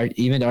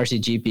even the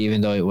RCGP, even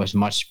though it was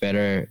much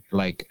better,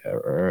 like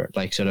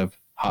sort of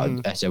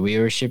as a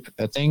viewership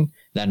thing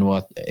than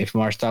what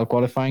IFMAR style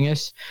qualifying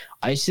is,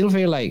 I still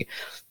feel like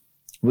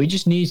we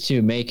just need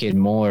to make it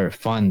more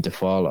fun to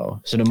follow.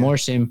 So the more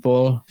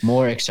simple,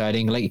 more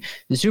exciting, like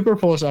the Super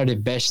Poles are the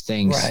best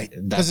things that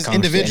comes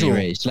individual. To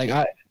any race. Like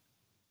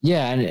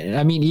and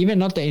I mean, even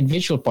not the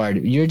individual part,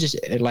 you're just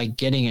like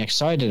getting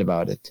excited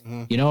about it.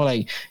 You know,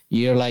 like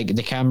you're like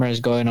the camera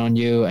is going on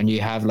you, and you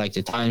have like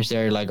the times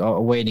there, like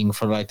waiting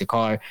for like the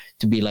car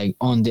to be like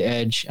on the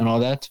edge and all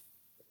that.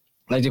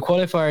 Like the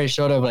qualifier is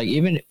sort of like,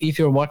 even if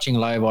you're watching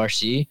live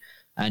RC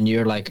and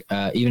you're like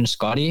even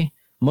Scotty,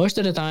 most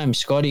of the time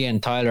Scotty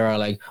and Tyler are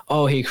like,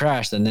 oh, he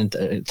crashed, and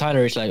then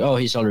Tyler is like, oh,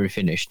 he's already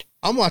finished.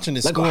 I'm watching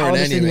the scoring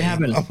anyway.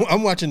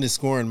 I'm watching the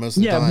scoring most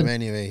of the time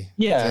anyway.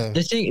 Yeah,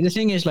 so. The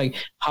thing is, like,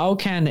 how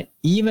can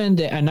even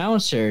the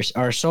announcers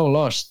are so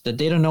lost that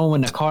they don't know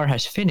when the car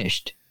has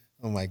finished?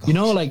 Oh my god! You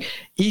know, like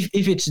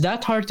if it's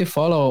that hard to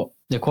follow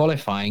the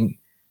qualifying,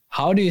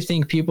 how do you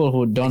think people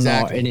who don't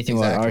know anything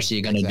about RC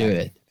are gonna do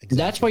it?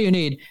 That's why you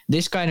need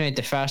this guy made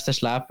the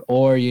fastest lap,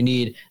 or you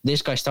need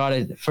this guy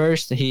started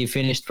first, he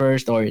finished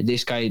first, or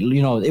this guy,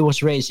 you know, it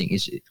was racing.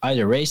 It's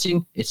either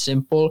racing, it's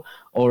simple,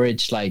 or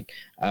it's like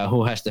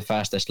who has the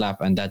fastest lap,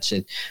 and that's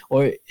it.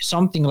 Or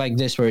something like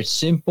this where it's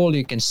simple,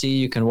 you can see,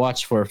 you can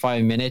watch for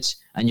 5 minutes,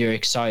 and you're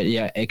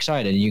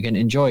excited, you can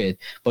enjoy it.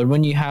 But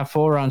when you have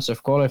 4 rounds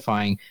of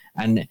qualifying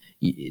and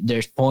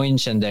there's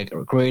points and the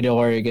grid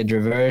order get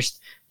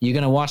reversed, you're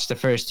going to watch the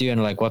first 2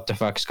 and like, what the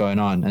fuck's going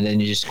on? And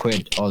then you just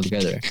quit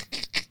altogether.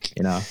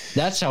 You know,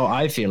 that's how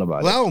I feel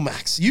about it. Well,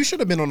 Max, you should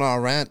have been on our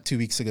rant 2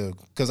 weeks ago,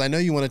 because I know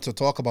you wanted to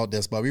talk about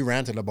this, but we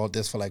ranted about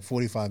this for like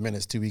 45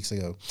 minutes 2 weeks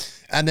ago.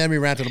 And then we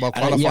ranted about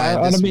qualifying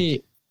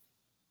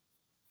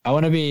I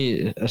want to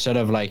be sort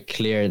of like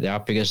cleared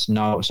up, because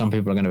now some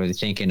people are going to be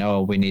thinking,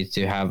 oh, we need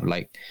to have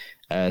like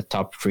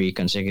top 3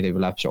 consecutive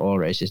laps of all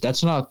races.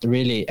 That's not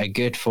really a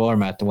good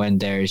format when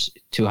there's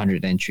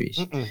 200 entries.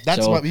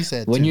 That's what we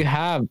said. When you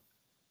have,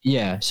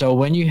 so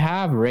when you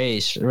have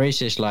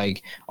races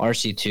like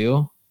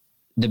RC2,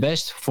 the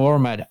best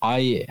format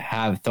I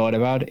have thought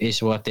about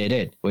is what they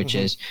did, which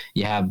is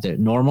you have the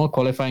normal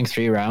qualifying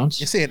 3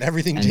 rounds. You're saying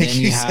everything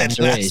JQ said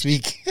last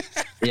week.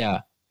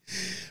 Yeah.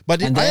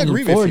 But and I then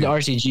agree for with you. the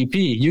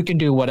RCGP, you can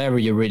do whatever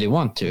you really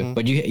want to,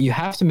 but you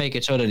have to make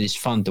it so that it's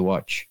fun to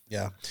watch.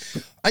 Yeah.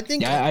 I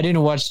think I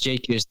didn't watch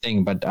JQ's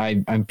thing, but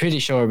I'm pretty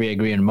sure we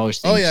agree on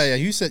most things. Oh yeah.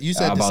 You said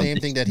the same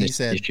thing that he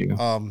said. Issue.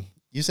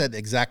 You said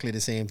exactly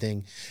the same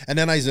thing. And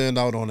then I zoned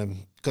out on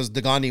him because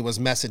Dagani was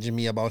messaging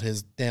me about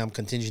his damn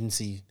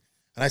contingency.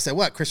 And I said,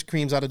 what, Chris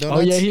Cream's out of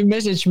donuts? Oh, yeah, he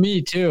messaged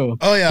me, too.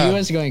 Oh, yeah. He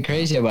was going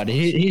crazy about it.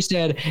 He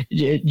said,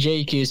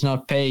 JQ is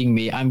not paying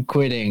me. I'm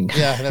quitting.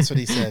 Yeah, that's what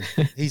he said.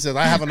 He said,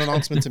 I have an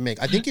announcement to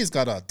make. I think he's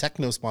got a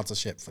techno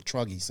sponsorship for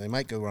Truggy, so he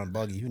might go around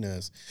Buggy. Who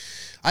knows?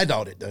 I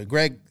doubt it, though.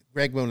 Greg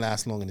won't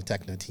last long in the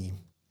techno team.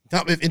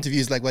 Not with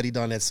interviews like what he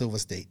done at Silver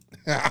State.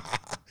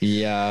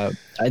 Yeah.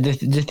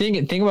 The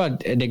thing about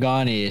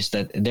Dagani is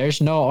that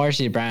there's no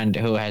RC brand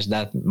who has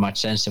that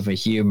much sense of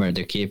humor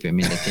to keep him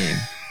in the team.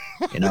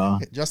 You know,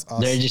 just us.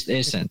 There just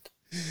isn't.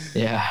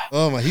 Yeah.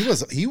 Oh my,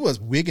 he was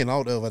wigging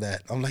out over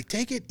that. I'm like,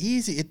 take it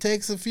easy. It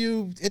takes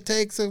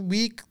a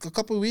week, a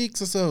couple of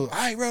weeks or so.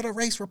 I wrote a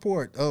race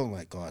report. Oh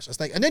my gosh.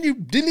 It's like, and then you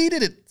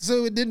deleted it,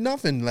 so it did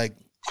nothing. Like,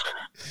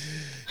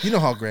 you know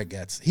how Greg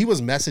gets. He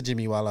was messaging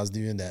me while I was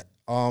doing that.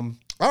 All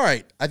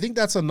right. I think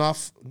that's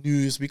enough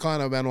news. We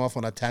kind of went off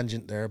on a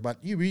tangent there, but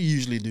we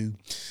usually do.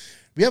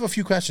 We have a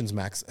few questions,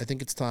 Max. I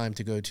think it's time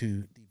to go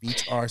to the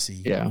Beach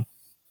RC. Yeah.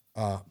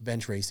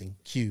 bench racing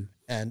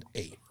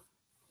Q&A.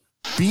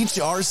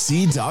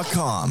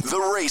 BeachRC.com,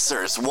 the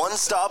racers'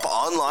 one-stop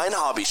online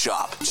hobby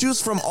shop. Choose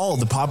from all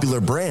the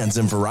popular brands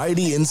and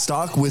variety in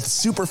stock with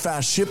super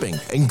fast shipping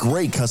and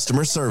great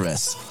customer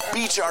service.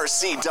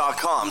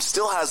 BeachRC.com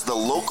still has the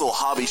local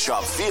hobby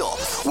shop feel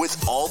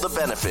with all the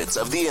benefits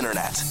of the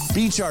internet.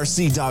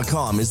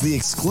 BeachRC.com is the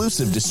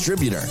exclusive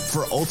distributor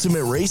for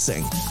Ultimate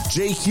Racing,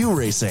 JQ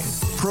Racing,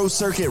 Pro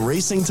Circuit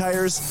Racing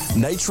Tires,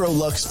 Nitro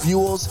Lugz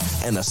Fuels,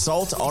 and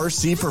Assault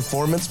RC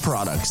Performance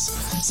products.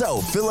 So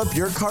fill up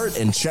your cart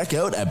and check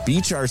out at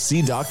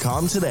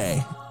BeachRC.com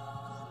today.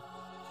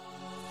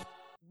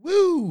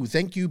 Woo!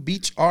 Thank you,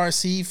 Beach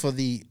RC, for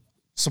the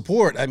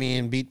support. I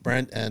mean, Beat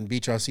Brent and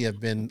Beach RC have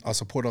been a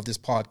supporter of this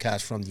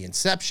podcast from the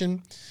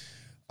inception.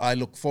 I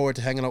look forward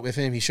to hanging out with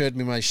him. He showed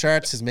me my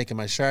shirts. He's making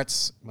my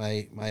shirts,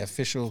 my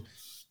official,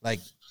 Nat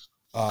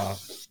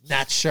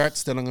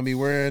shirts that I'm going to be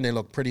wearing. They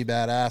look pretty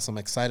badass. I'm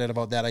excited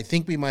about that. I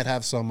think we might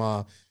have some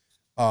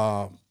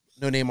No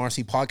Name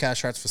RC podcast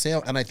shirts for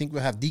sale, and I think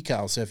we'll have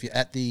decals. So if you're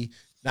at the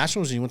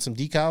Nationals and you want some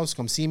decals,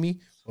 come see me.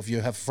 Or if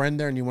you have a friend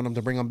there and you want them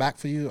to bring them back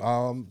for you,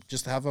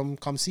 just have them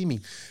come see me.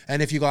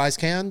 And if you guys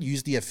can,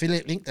 use the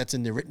affiliate link that's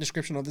in the written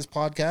description of this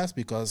podcast,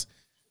 because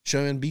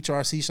showing Beach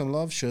RC some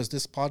love shows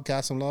this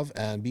podcast some love,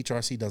 and Beach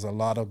RC does a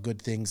lot of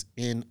good things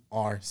in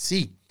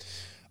RC.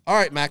 All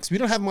right, Max, we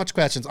don't have much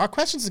questions. Our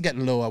questions are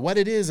getting lower. What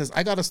it is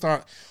I got to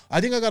start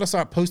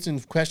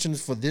posting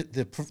questions for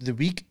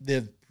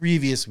the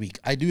previous week.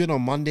 I do it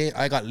on Monday.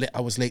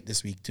 I was late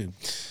this week too.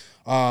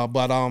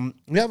 But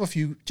we have a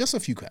few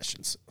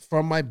questions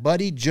from my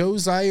buddy Joe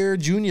Zaire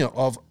Jr.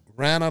 of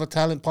Ran Out of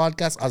Talent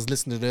podcast. I was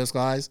listening to those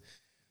guys.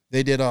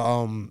 They did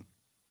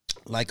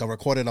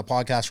recorded a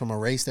podcast from a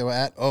race they were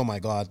at. Oh my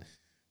God.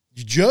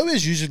 Joe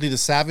is usually the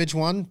savage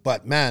one,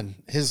 but man,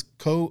 his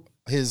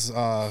co-host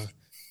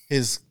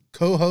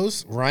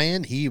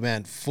Ryan, he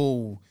went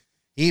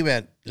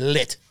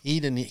lit.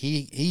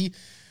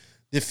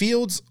 The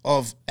fields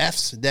of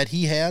Fs that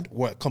he had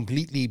were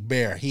completely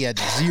bare. He had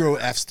 0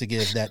 Fs to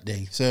give that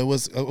day. So it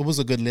was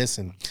a good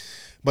listen.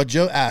 But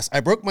Joe asked, I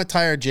broke my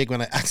tire jig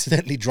when I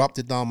accidentally dropped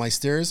it down my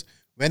stairs.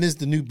 When is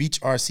the new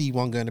Beach RC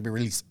one going to be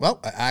released?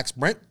 Well, I asked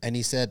Brent, and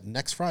he said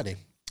next Friday.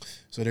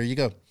 So there you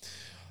go.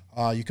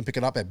 You can pick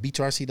it up at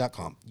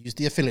beachrc.com. Use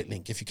the affiliate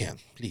link if you can,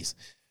 please.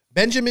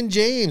 Benjamin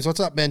James. What's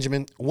up,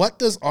 Benjamin? What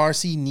does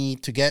RC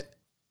need to get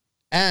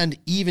and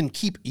even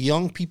keep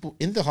young people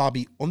in the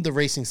hobby on the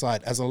racing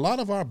side, as a lot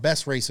of our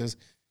best racers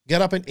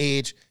get up in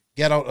age,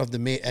 get out of the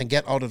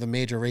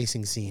major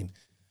racing scene?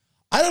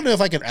 I don't know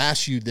if I can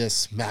ask you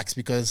this, Max,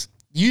 because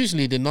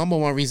usually the number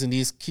one reason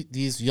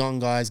these young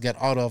guys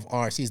get out of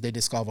RCs, they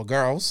discover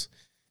girls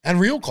and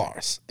real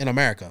cars in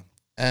America.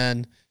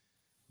 And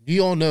we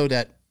all know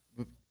that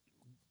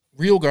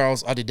real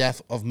girls are the death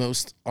of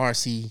most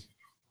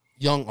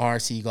young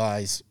RC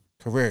guys'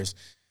 careers.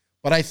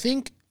 But I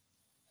think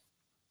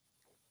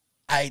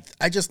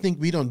I just think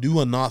we don't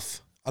do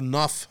enough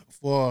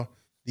for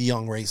the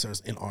young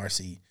racers in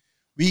RC.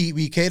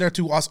 We cater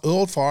to us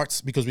old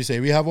farts because we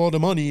say we have all the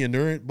money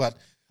but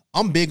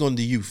I'm big on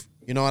the youth.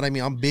 You know what I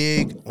mean? I'm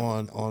big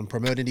on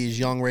promoting these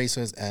young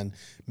racers and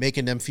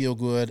making them feel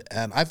good.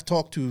 And I've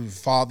talked to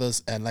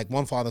fathers, and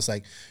one father's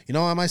like, you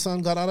know how my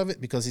son got out of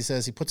it? Because he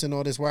says he puts in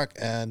all this work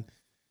and,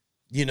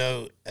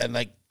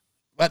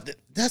 but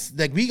that's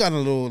we got a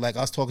little, I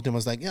was talking to him, I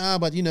was like, yeah,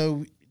 but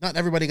not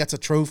everybody gets a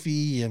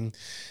trophy, and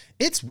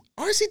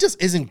RC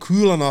just isn't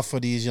cool enough for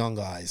these young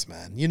guys,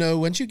 man.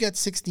 Once you get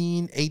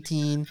 16,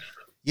 18,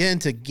 you're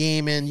into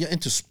gaming, you're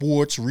into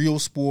sports, real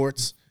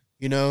sports,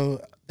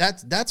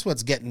 that's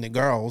what's getting the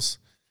girls.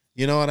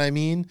 You know what I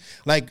mean?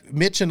 Like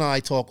Mitch and I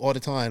talk all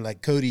the time,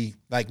 Cody,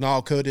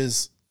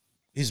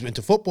 he's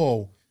into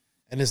football,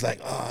 and it's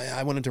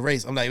I wanted to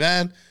race. I'm like,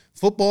 man,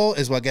 football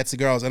is what gets the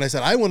girls. And I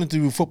said, I wanted to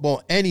do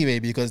football anyway,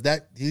 because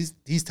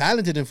he's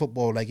talented in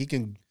football. He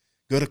can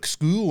go to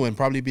school and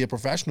probably be a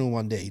professional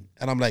one day.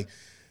 And I'm like,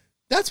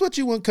 that's what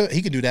you want Cody.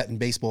 He can do that in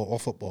baseball or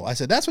football. I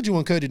said, that's what you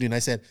want Cody to do. And I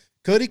said,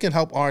 Cody can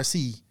help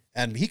RC,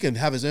 and he can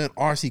have his own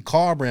RC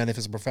car brand if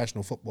it's a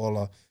professional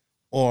footballer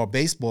or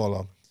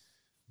baseballer.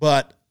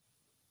 But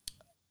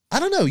I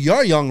don't know.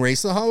 You're a young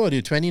racer. How old are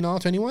you? 20 now?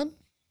 21?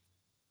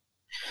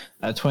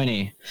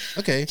 20.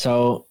 Okay.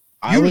 So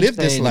I would say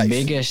this life.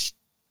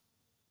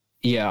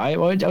 I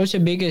would say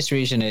biggest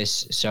reason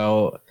is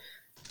sort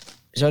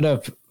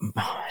of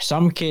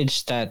some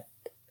kids that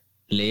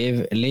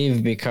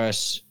leave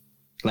because,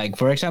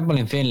 for example,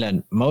 in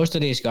Finland, most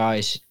of these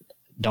guys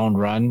don't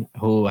run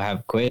who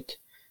have quit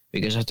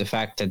because of the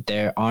fact that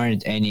there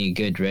aren't any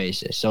good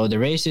races. So the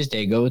races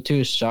they go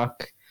to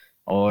suck,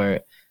 or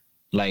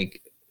there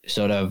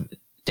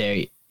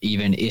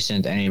even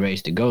isn't any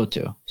race to go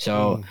to.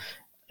 So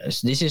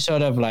this is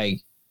sort of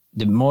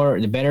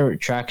the better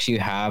tracks you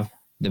have,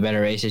 the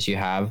better races you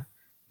have,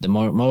 the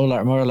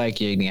more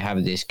likely you can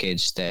have these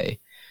kids stay.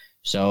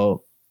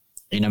 So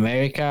in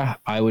America,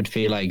 I would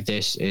feel like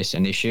this is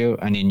an issue,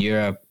 and in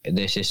Europe,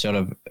 this is sort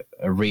of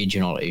a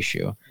regional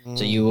issue.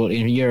 So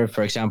in Europe,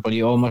 for example,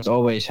 you almost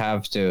always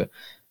have to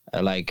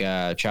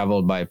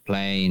travel by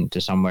plane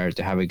to somewhere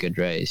to have a good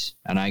race.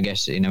 And I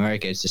guess in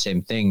America it's the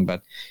same thing,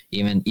 but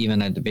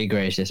even at the big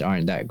races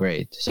aren't that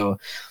great. So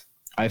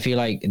I feel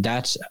like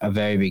that's a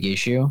very big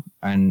issue,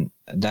 and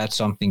that's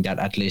something that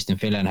at least in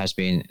Finland has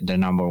been the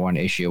number one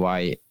issue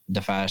why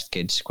the fast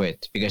kids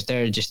quit, because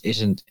there just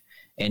isn't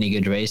any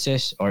good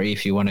races, or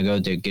if you want to go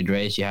to a good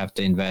race, you have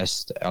to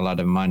invest a lot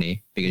of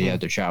money because you have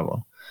to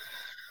travel.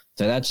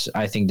 So that's,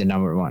 I think, the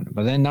number one.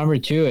 But then number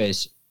two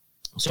is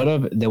sort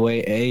of the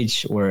way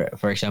age where,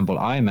 for example,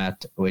 I'm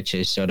at, which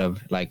is sort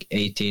of like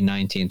 18,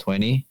 19,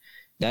 20.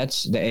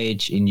 That's the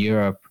age in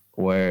Europe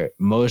where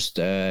most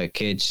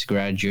kids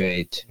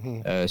graduate.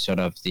 Sort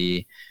of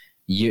the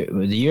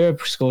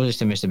Europe school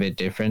system is a bit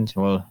different.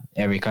 Well,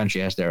 every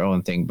country has their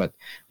own thing, but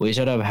we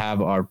sort of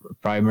have our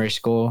primary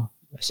school,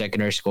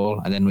 secondary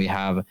school, and then we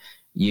have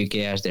UK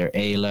has their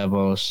A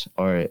levels,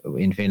 or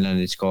in Finland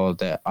it's called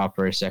the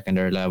upper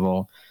secondary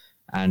level,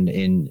 and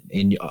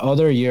in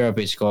other Europe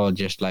it's called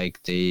just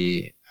like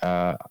the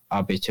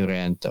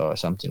abiturient or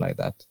something like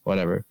that,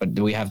 whatever. But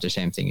we have the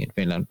same thing in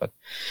Finland, but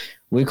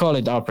we call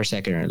it upper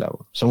secondary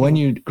level. So when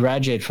you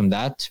graduate from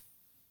that,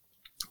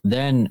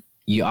 then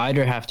you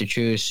either have to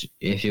choose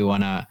if you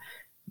want to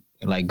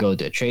like go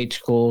to a trade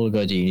school,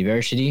 go to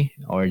university,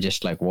 or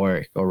just like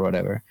work or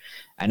whatever.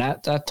 And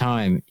at that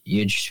time,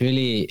 you just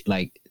really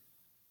like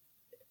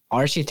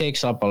RC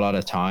takes up a lot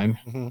of time.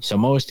 So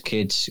most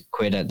kids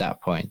quit at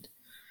that point.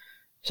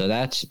 So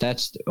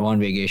that's one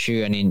big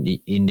issue. And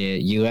in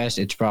the US,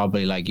 it's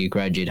probably like you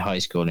graduate high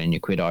school and you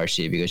quit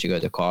RC because you go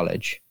to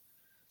college.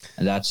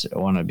 And that's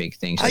one of the big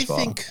things as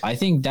well. I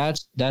think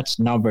that's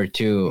number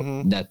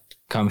two that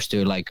comes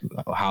to like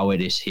how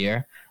it is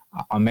here.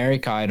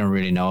 America, I don't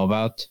really know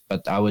about,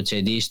 but I would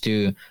say these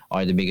two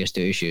are the biggest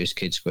two issues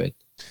kids quit.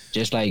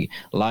 Just like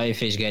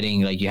life is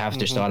getting like you have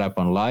to start up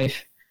on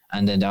life,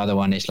 and then the other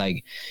one is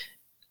like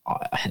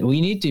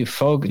we need to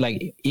focus.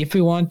 Like if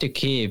we want to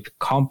keep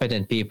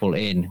competent people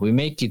in, we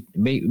need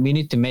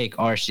to make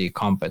RC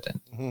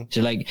competent.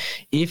 So like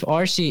if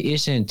RC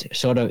isn't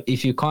sort of,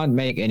 if you can't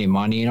make any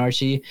money in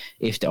RC,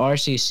 if the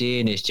RC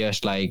scene is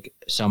just like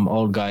some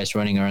old guys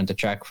running around the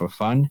track for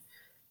fun,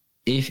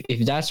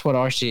 if that's what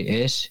RC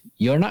is,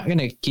 you're not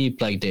gonna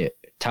keep like the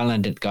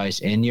talented guys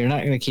in. You're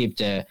not gonna keep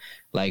the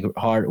like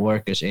hard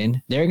workers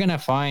in. They're gonna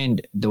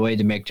find the way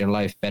to make their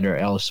life better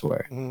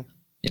elsewhere.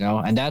 You know,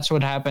 and that's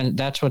what happened.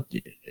 That's what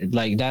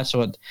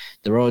the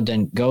road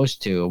then goes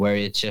to, where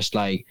it's just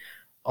like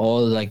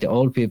all like the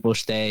old people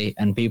stay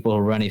and people who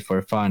run it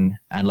for fun,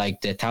 and like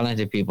the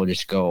talented people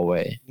just go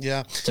away.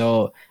 Yeah.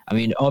 So I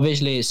mean,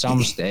 obviously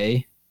some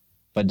stay,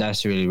 but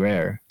that's really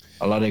rare.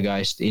 A lot of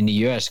guys in the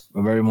US,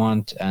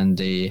 Vermont and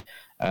the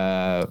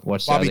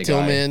what's Bobby the other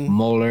Tillman, guy?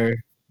 Moeller.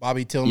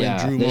 Bobby Tillman,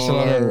 Drew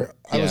Moeller.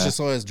 I was just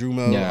saw as Drew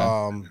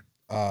Moeller.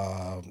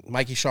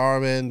 Mikey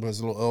Sharman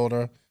was a little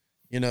older.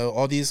 You know,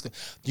 all these.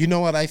 You know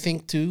what I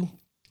think too?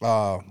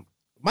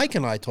 Mike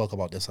and I talk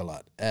about this a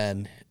lot,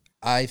 and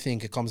I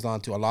think it comes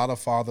down to a lot of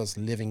fathers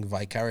living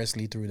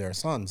vicariously through their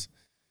sons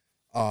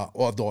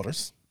or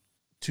daughters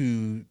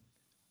to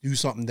do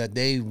something that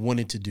they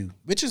wanted to do,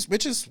 which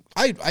is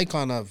I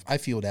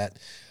feel that.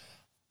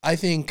 I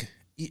think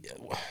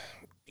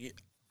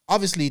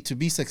obviously to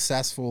be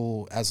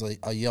successful as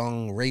a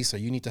young racer,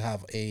 you need to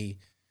have a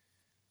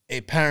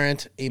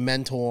parent, a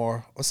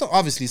mentor, or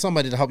obviously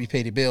somebody to help you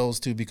pay the bills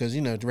too, because,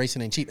 you know, the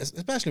racing ain't cheap,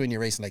 especially when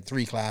you're racing like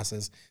 3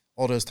 classes,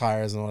 all those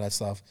tires and all that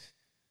stuff.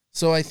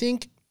 So I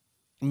think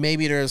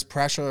maybe there's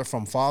pressure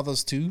from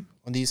fathers too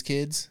on these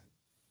kids,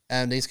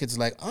 and these kids are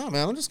like, oh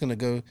man, I'm just going to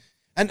go.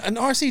 And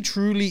RC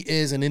truly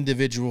is an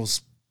individual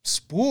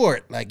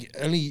sport. Like,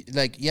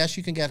 yes,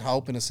 you can get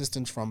help and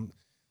assistance from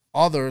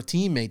other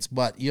teammates,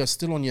 but you're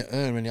still on your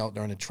own when you're out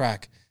there on the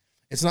track.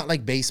 It's not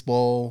like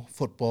baseball,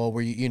 football,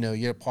 where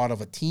you're part of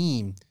a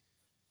team.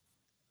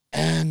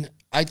 And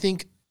I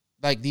think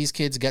like these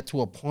kids get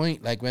to a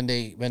point like when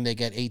they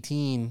get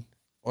 18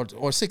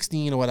 or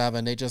 16 or whatever,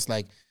 and they just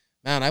like,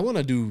 man, I want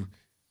to do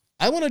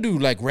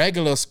like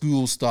regular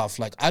school stuff.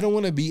 Like I don't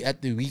want to be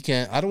at the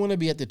weekend. I don't want to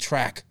be at the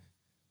track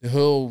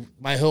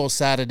my whole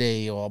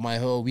Saturday or my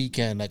whole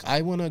weekend. Like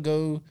I want to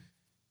go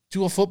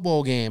to a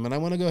football game and I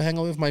want to go hang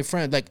out with my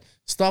friend. Like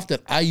stuff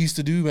that I used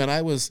to do when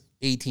I was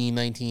 18,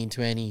 19,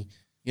 20,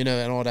 you know,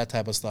 and all that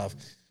type of stuff.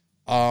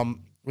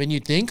 When you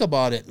think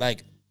about it,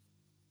 like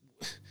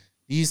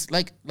these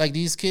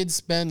kids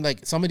spend,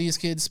 like some of these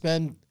kids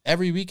spend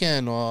every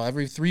weekend or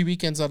every 3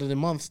 weekends out of the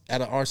month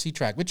at an RC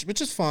track,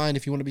 which is fine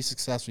if you want to be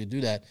successful, you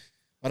do that.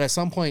 But at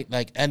some point,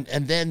 like, and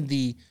then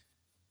the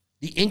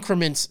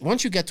increments,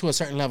 once you get to a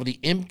certain level, the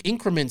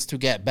increments to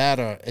get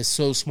better is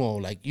so small.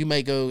 Like you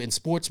may go in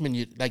sportsman,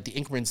 you like the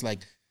increments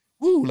like,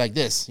 woo, like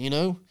this, you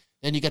know?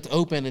 Then you get to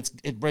open,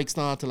 it breaks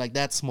down to like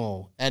that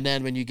small. And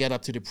then when you get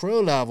up to the pro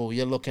level,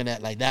 you're looking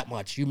at like that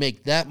much. You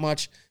make that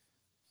much.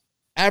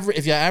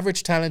 If you're an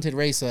average talented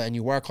racer and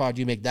you work hard,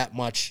 you make that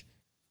much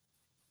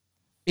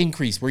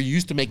increase where you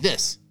used to make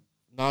this.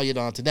 Now you're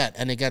down to that.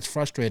 And it gets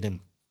frustrating.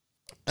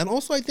 And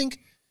also I think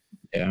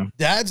Yeah.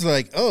 Dad's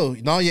like, oh,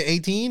 now you're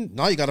 18.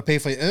 Now you got to pay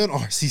for your own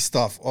RC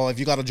stuff. Or if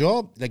you got a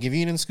job, like if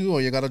you're in school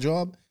or you got a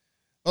job,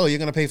 oh, you're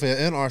going to pay for your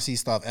own RC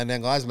stuff. And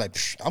then guys are like,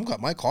 I've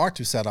got my car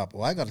to set up.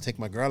 Or I got to take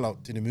my girl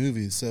out to the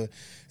movies. So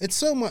it's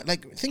so much,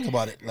 like, think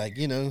about it. Like,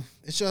 you know,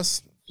 it's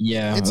just,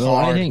 it's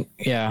hard. I think,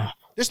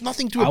 there's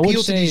nothing to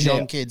appeal to these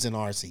young kids in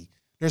RC.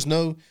 There's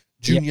no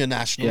junior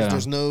nationals. Yeah.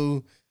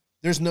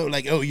 There's no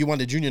like, oh, you want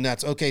the junior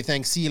nats? Okay,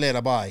 thanks. See you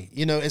later. Bye.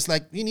 You know, it's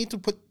like we need to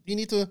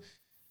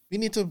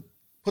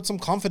put some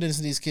confidence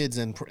in these kids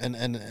and what's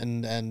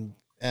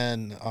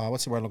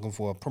the word I'm looking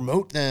for?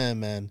 Promote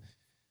them and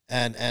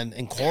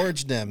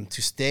encourage them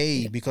to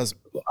stay, because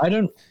I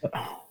don't.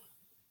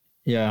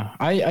 Yeah,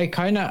 I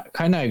kind of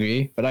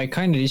agree, but I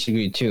kind of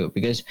disagree too,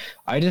 because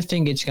I just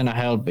think it's gonna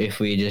help if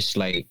we just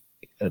like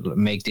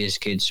make these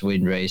kids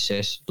win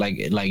races,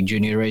 like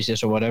junior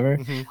races or whatever.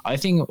 Mm-hmm. I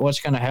think what's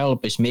gonna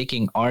help is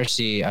making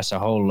RC as a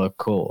whole look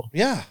cool.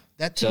 Yeah,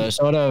 that too.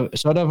 So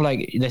sort of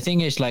like the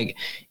thing is, like,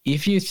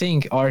 if you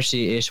think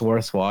RC is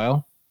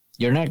worthwhile,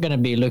 you're not gonna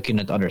be looking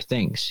at other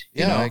things.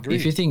 You know? I agree.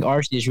 If you think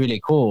RC is really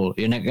cool,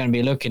 you're not gonna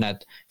be looking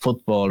at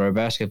football or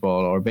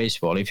basketball or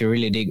baseball. If you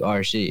really dig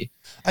RC,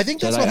 I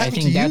think that's what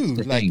happened to you.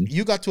 Like,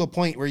 you got to a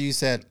point where you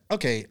said,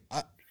 okay,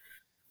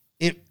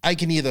 if I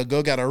can either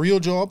go get a real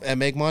job and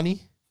make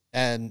money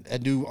and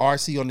do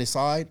RC on the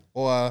side,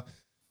 or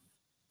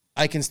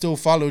I can still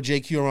follow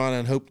JQ around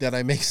and hope that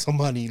I make some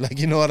money. Like,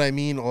 you know what I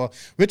mean? Or,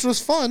 which was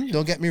fun,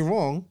 don't get me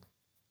wrong,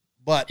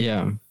 but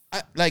yeah,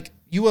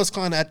 you was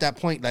kind of at that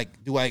point,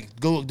 like, do I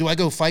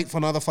go fight for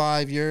another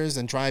 5 years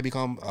and try to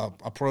become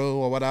a pro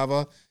or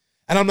whatever?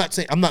 And I'm not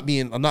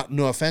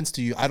no offense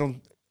to you. I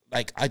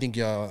think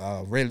you're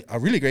a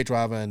really great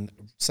driver and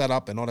set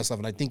up and all that stuff,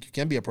 and I think you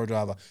can be a pro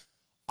driver.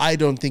 I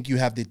don't think you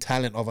have the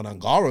talent of an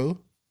Angaro.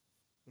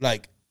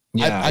 Like, I'm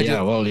not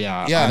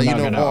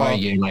gonna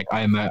argue. Like,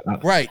 I'm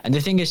right. And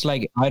the thing is,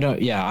 like, I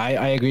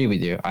agree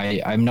with you.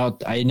 I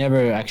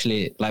never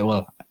actually, like,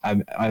 well,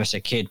 I was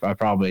a kid, I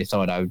probably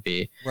thought I would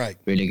be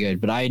really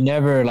good, but I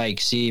never like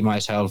see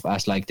myself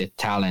as like the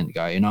talent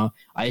guy, you know.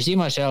 I see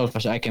myself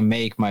as I can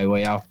make my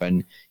way up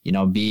and, you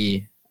know,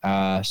 be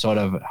sort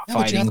of fighting.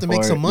 But you have to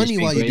make some money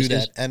while you do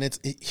that, and that's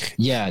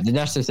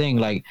the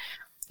thing.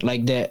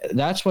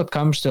 That's what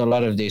comes to a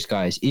lot of these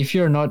guys. If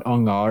you're not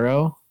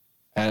Ongaro,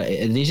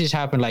 this has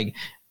happened. Like,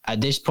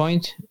 at this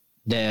point,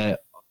 the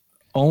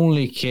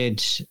only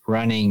kids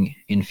running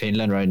in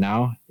Finland right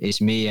now is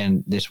me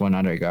and this one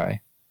other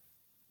guy.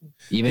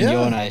 Even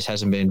Jonas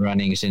hasn't been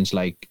running since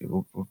like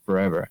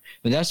forever,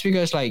 but that's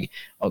because, like,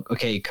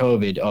 okay,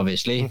 COVID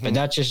obviously, but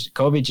that just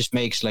COVID just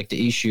makes like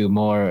the issue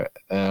more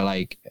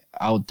like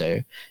out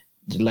there.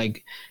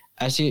 Like,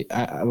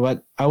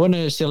 what I want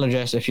to still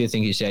address a few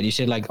things you said. You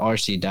said like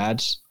RC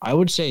dads. I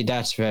would say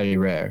that's very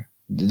rare.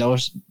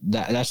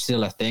 That's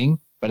still a thing,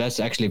 but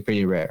that's actually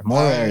pretty rare.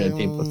 More rare than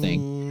people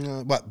think.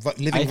 What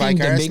living I think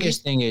the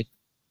biggest thing is.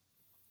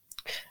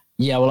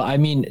 Yeah, well, I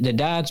mean, the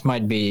dads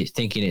might be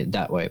thinking it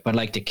that way, but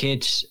like the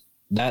kids,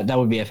 that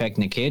would be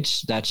affecting the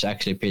kids. That's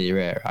actually pretty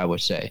rare, I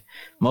would say.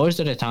 Most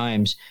of the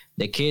times,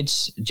 the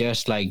kids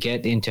just like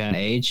get into an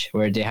age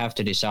where they have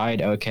to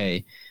decide,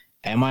 okay,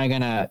 am I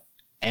gonna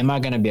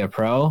be a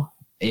pro?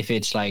 If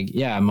it's like,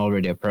 yeah, I'm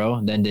already a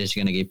pro, then they're just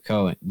gonna keep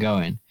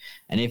going.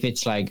 And if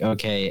it's like,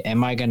 okay,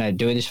 am I gonna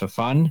do this for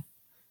fun?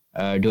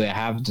 Do I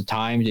have the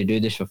time to do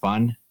this for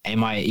fun?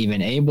 Am I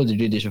even able to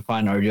do this for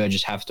fun, or do I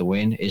just have to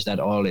win? Is that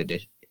all it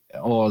is?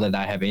 All that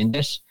I have in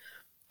this?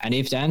 And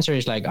if the answer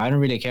is like, I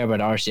don't really care about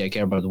RC, I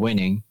care about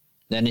winning,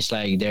 then it's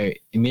like they're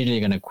immediately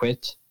going to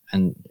quit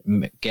and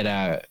get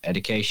a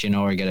education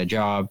or get a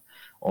job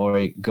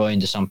or go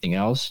into something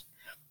else.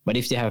 But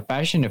if they have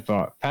if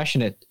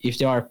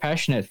they are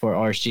passionate for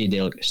RC,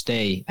 they'll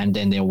stay, and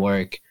then they'll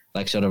work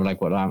like sort of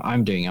like what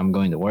I'm doing. I'm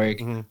going to work,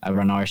 I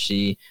run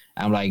RC,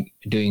 I'm like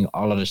doing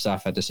all of the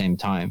stuff at the same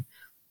time.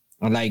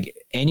 Like,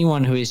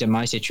 anyone who is in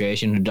my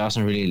situation who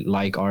doesn't really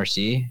like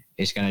RC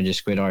is going to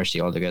just quit RC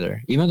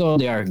altogether, even though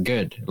they are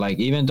good. Like,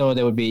 even though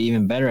they would be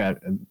even better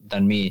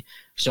than me,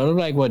 sort of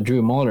like what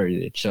Drew Moller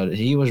did. So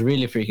he was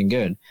really freaking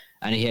good,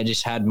 and he had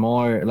just had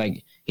more,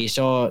 like, he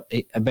saw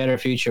a better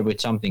future with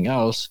something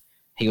else.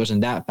 He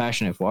wasn't that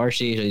passionate for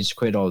RC, so he just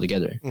quit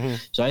altogether.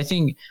 So I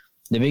think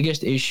the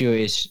biggest issue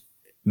is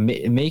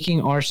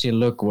making RC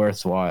look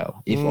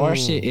worthwhile. If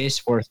RC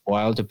is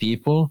worthwhile to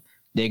people,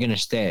 they're going to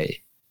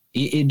stay.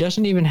 It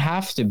doesn't even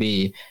have to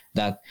be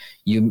that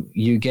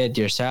you get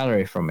your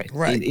salary from it.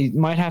 Right. It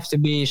might have to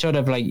be sort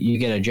of like you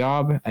get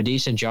a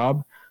decent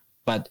job,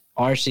 but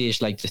RC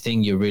is like the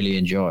thing you really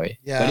enjoy.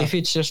 Yeah. But if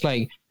it's just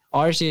like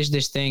RC is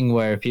this thing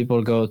where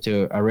people go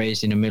to a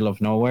race in the middle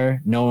of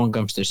nowhere, no one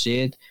comes to see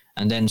it,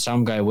 and then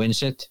some guy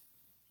wins it.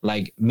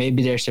 Like,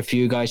 maybe there's a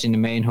few guys in the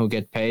main who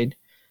get paid.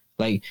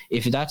 Like,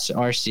 if that's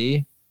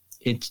RC,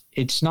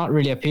 it's not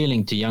really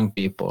appealing to young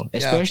people,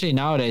 especially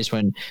nowadays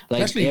when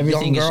like especially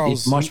everything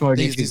is much more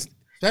difficult.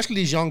 Especially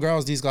these young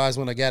girls, these guys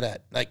want to get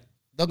at. Like,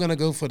 they're going to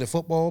go for the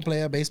football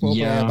player, baseball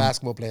player,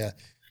 basketball player,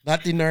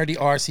 not the nerdy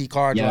RC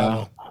car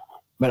driver.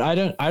 But I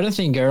don't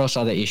think girls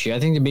are the issue. I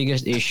think the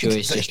biggest issue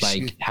is just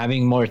like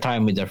having more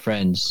time with their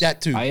friends. That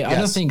too. I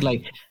don't think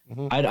like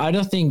I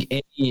don't think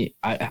any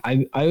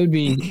I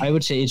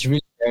would say it's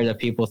really rare that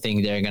people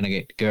think they're gonna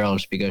get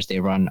girls because they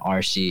run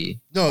RC.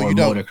 No, or you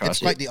don't. motocross. It's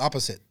quite the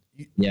opposite.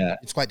 Yeah,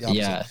 it's quite the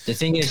opposite. Yeah, the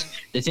thing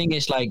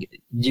is like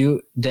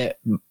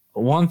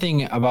one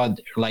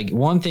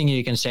thing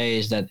you can say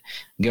is that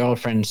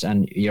girlfriends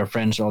and your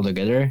friends all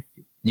together,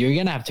 you're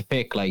gonna have to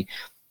pick like,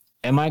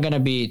 am I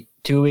gonna be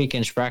 2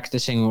 weekends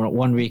practicing or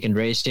 1 weekend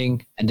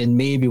racing and then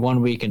maybe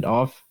 1 weekend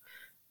off?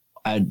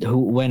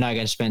 When I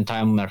can spend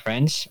time with my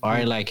friends,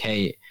 or like,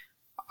 hey,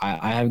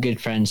 I have good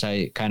friends.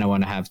 I kind of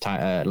want to have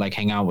time, like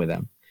hang out with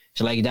them.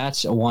 So like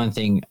that's one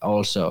thing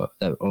also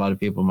that a lot of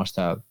people must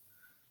have.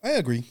 I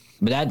agree.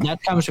 But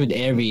that comes with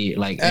every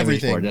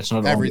sport. That's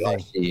not everything.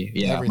 Only RC.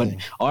 Yeah,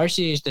 everything. But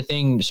RC is the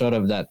thing sort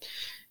of that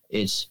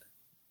it's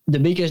the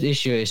biggest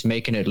issue is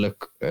making it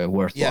look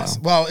worthwhile. Yes.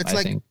 Well,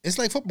 it's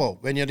like football.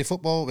 When you're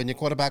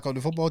quarterback on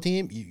the football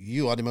team,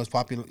 you are the most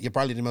popular. You're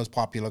probably the most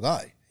popular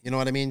guy. You know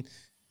what I mean?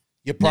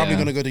 You're probably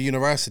going to go to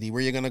university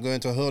where you're going to go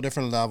into a whole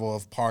different level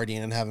of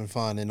partying and having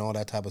fun and all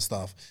that type of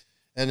stuff.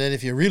 And then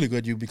if you're really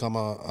good, you become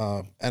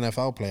a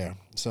NFL player.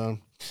 So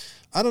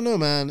I don't know,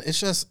 man.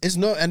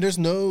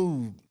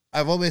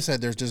 I've always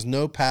said there's just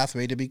no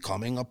pathway to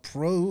becoming a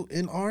pro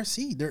in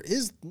RC. There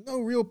is no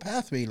real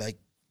pathway. Like,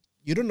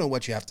 you don't know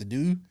what you have to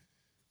do,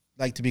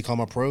 like, to become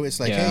a pro.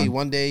 It's like, hey,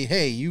 one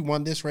day, you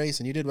won this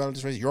race and you did well in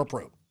this race, you're a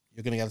pro.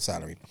 You're going to get a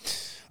salary.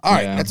 All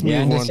right, let's move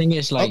on. And the thing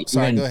is, like,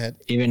 go ahead.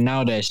 Even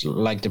nowadays,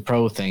 like the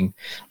pro thing,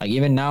 like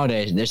even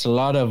nowadays, there's a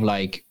lot of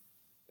like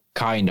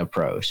kind of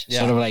pros.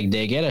 Yeah. Sort of like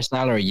they get a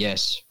salary,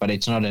 yes, but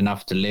it's not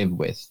enough to live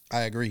with.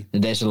 I agree.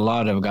 There's a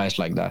lot of guys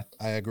like that.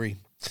 I agree.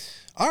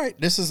 All right,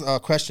 this is a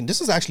question. This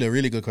is actually a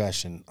really good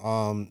question.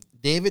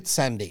 David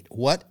Sandate,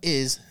 what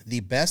is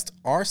the best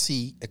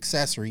RC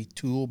accessory,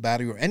 tool,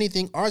 battery, or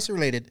anything RC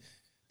related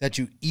that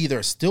you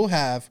either still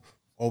have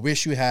or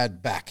wish you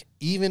had back?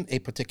 Even a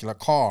particular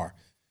car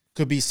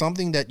could be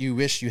something that you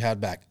wish you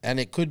had back, and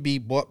it could be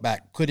bought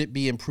back. Could it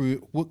be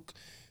improved?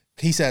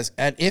 He says,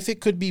 and if it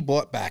could be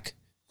bought back,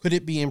 could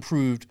it be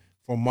improved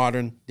for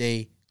modern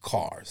day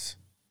cars?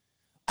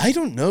 I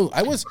don't know.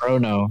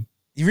 Chrono.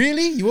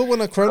 Really? You would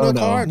want a chrono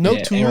car? No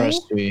tool?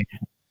 RS3.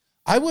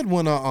 I would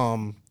want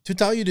to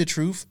tell you the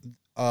truth,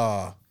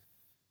 I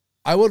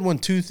would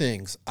want two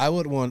things. I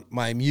would want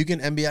my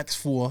Mugen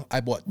MBX4. I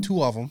bought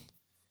two of them,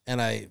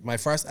 and my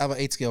first ever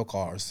 8-scale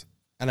cars,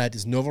 and I had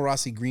this Nova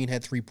Rossi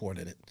Greenhead 3-port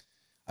in it.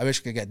 I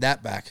wish I could get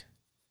that back.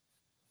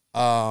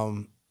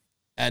 And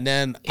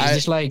then is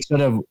this like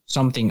sort of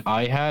something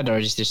I had, or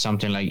is this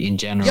something like in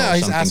general? Yeah,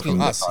 he's asking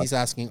us. He's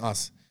asking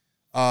us.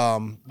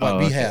 What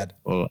we had.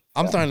 Well,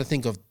 I'm trying to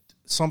think of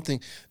something,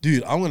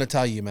 dude. I'm gonna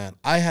tell you, man.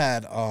 I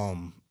had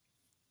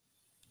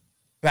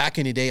back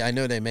in the day. I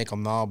know they make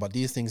them now, but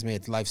these things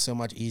made life so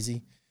much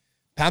easy.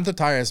 Panther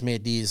Tires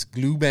made these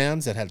glue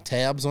bands that had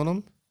tabs on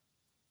them,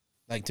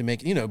 like to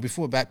make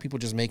before back people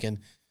just making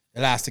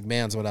elastic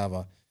bands or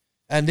whatever.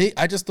 And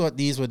I just thought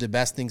these were the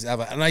best things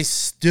ever. And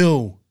this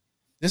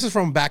is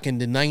from back in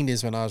the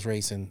 90s when I was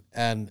racing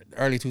and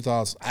early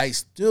 2000s. I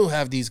still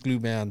have these glue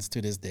bands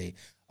to this day.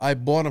 I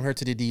bought them here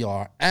to the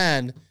DR,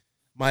 and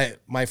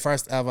my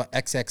first ever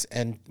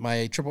XXN,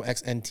 my triple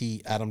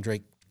XNT Adam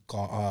Drake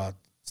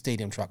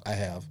stadium truck I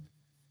have.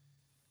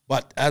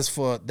 But as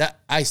for that,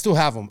 I still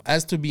have them.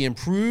 As to be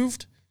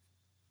improved,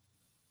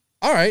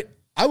 all right,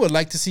 I would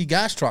like to see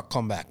Gas Truck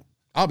come back.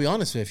 I'll be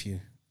honest with you.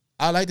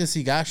 I'd like to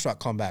see Gas Truck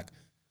come back.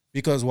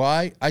 Because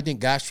why? I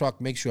think Gas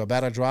Truck makes you a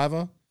better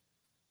driver.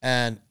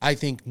 And I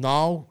think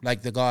now,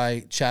 like the guy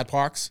Chad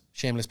Parks,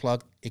 shameless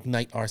plug,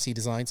 Ignite RC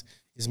Designs,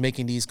 is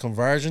making these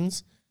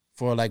conversions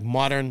for like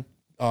modern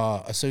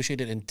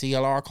Associated and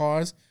TLR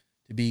cars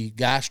to be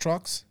gas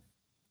trucks.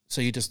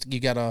 So you get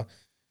the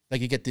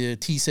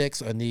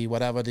T6 and the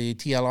whatever the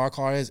TLR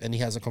car is, and he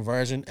has a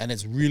conversion, and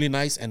it's really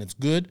nice and it's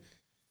good.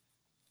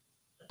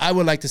 I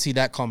would like to see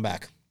that come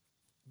back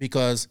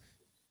because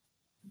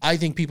I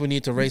think people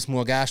need to race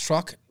more gas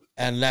truck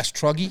and less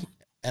truggy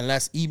and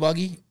less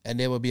e-buggy, and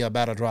they will be a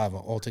better driver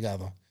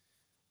altogether.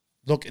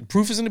 Look,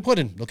 proof is in the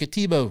pudding. Look at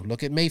Tebow.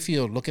 Look at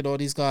Mayfield. Look at all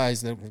these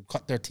guys that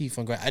cut their teeth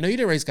on grass. I know you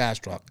didn't race gas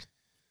truck,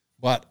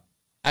 but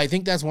I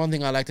think that's one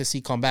thing I like to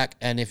see come back.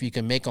 And if you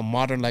can make them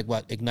modern, like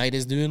what Ignite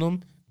is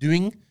doing,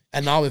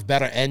 and now with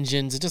better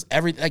engines, it's just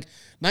everything. Like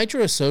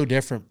Nitro is so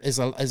different.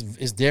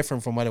 Is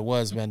different from what it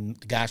was when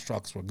the gas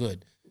trucks were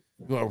good,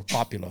 were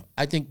popular.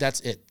 I think that's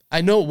it.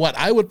 I know what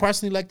I would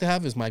personally like to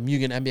have is my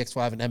Mugen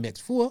MBX5 and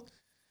MBX4,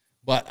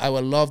 but I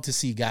would love to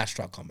see gas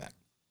truck come back.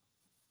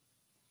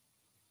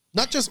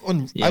 Not just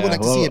on. Yeah, I would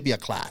like to see it be a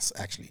class.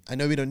 Actually, I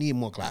know we don't need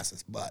more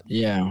classes, but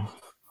yeah.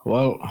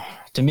 Well,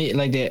 to me,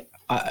 like the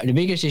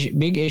big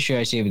issue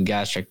I see with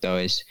gas truck though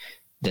is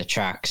the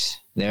tracks.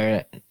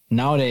 They're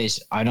nowadays.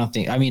 I don't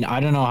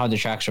know how the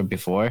tracks were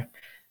before,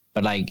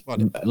 but like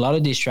a lot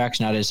of these tracks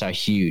nowadays are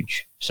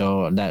huge.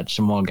 So that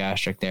small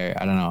gas truck there,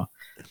 I don't know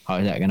how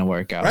is that gonna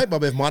work out. Right,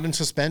 but with modern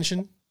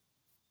suspension,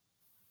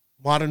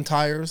 modern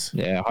tires.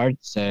 Yeah, hard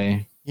to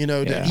say. You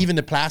know, Yeah. even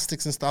the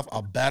plastics and stuff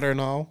are better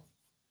now.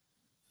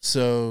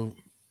 So,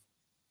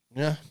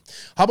 yeah.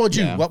 How about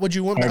you? Yeah. What would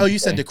you want? Hard Oh, to you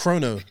said say. the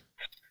chrono.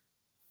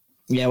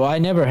 Yeah, well, I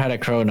never had a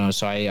chrono,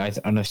 so I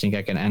don't think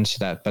I can answer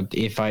that. But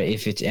if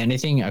it's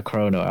anything a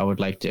chrono, I would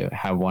like to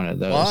have one of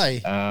those.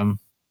 Why?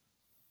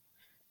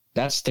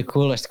 That's the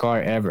coolest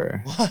car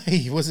ever.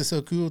 Why was it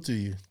so cool to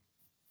you?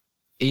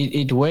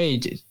 It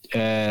weighed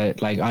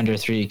like under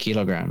 3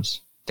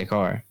 kilograms. The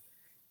car.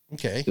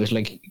 Okay. It was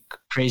like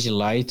crazy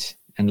light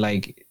and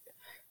like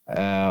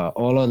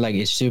all of like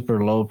it's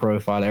super low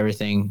profile.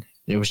 Everything.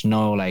 There was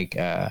no like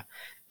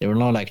there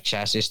were no like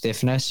chassis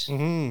stiffness,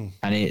 Mm-hmm.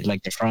 and it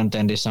like the front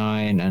end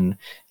design and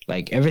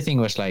like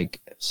everything was like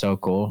so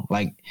cool.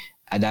 Like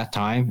at that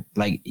time,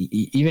 like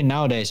even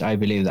nowadays, I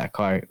believe that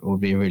car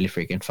would be really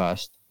freaking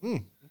fast.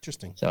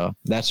 Interesting. So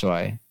that's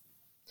why.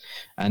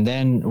 And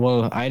then,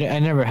 well, I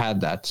never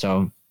had that,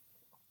 so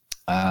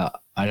I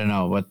don't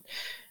know. But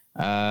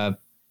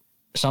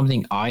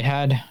something I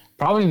had,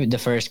 probably the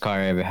first car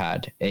I ever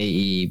had,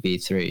 AE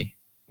B3.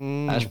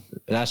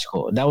 That's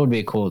cool. That would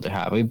be cool to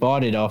have. We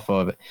bought it off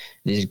of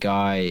this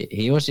guy.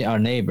 He was our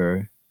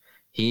neighbor.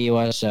 He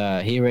raced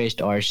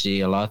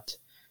RC a lot.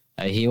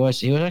 He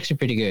was actually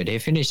pretty good. He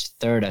finished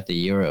third at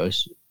the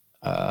Euros.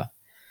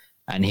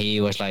 And he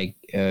was like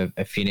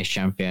a Finnish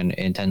champion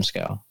in 10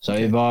 scale. So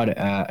he bought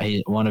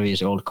one of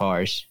his old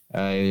cars.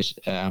 He was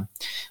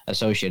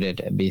associated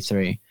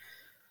B3.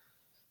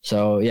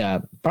 So yeah,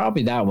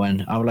 probably that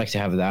one. I would like to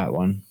have that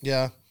one.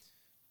 Yeah.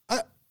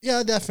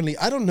 Yeah, definitely.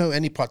 I don't know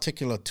any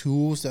particular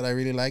tools that I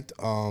really liked.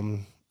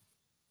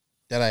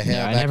 That I had.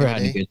 Yeah, I back never in the had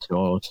day. any good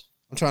tools.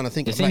 I'm trying to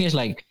think. The of, thing is,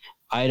 like,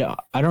 I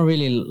don't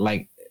really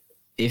like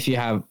if you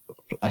have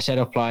a set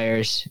of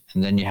pliers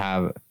and then you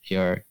have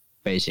your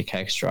basic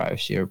hex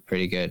drives, you're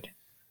pretty good.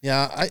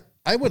 Yeah,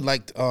 I would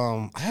like.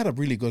 I had a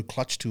really good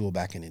clutch tool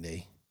back in the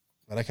day,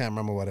 but I can't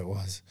remember what it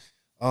was.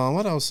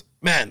 What else?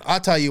 Man, I'll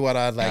tell you what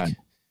I'd like. Yeah.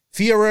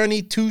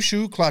 Fiorani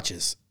 2-shoe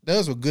clutches.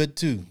 Those were good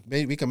too.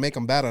 Maybe we can make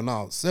them better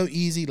now. So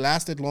easy,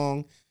 lasted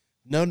long.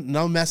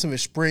 No messing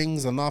with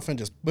springs or nothing.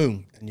 Just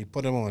boom, and you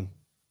put them on.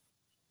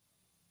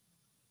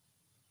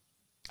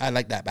 I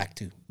like that back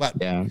too.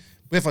 But Yeah.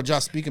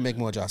 with we can make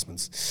more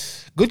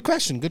adjustments. Good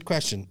question.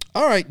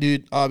 All right,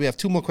 dude. We have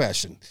 2 more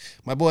questions.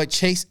 My boy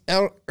Chase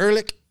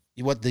Ehrlich.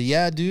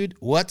 Dude?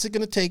 What's it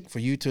gonna take for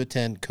you to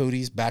attend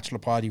Cody's bachelor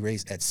party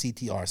race at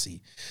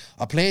CTRC?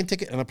 A plane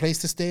ticket and a place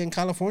to stay in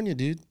California,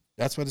 dude.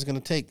 That's what it's gonna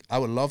take. I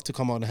would love to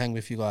come out and hang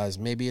with you guys.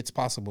 Maybe it's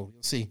possible.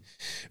 You'll see.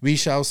 We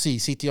shall see.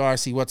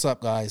 CTRC. What's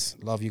up, guys?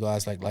 Love you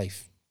guys like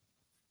life.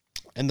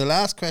 And the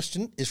last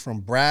question is from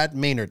Brad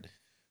Maynard.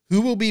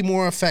 Who will be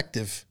more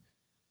effective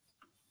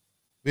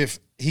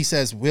he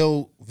says,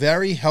 will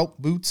Very help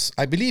Boots?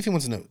 I believe he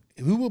wants to know,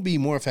 who will be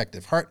more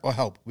effective, Hart or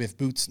Help, with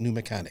Boots' new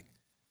mechanic?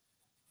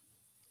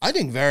 I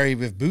think Very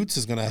with Boots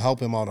is going to help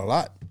him out a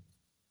lot.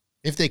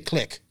 If they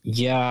click.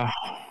 Yeah.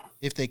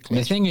 If they click.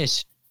 The thing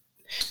is,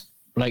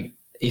 like,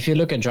 if you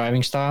look at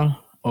driving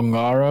style,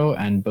 Ongaro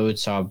and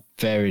Boots are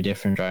very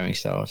different driving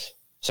styles.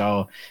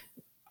 So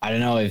I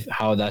don't know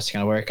how that's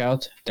going to work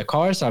out. The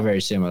cars are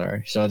very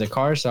similar. So the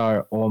cars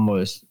are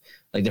almost,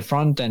 like, the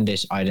front end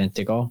is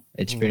identical.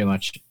 It's pretty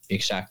much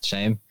exact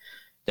same.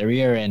 The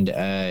rear end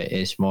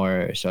is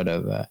more sort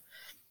of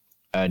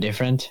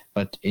different.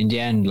 But in the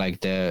end,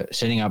 like, the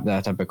setting up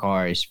that type of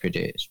car is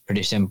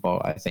pretty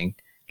simple, I think.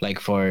 Like,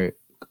 for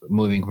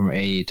moving from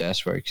AE to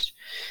S-Works.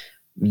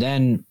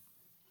 Then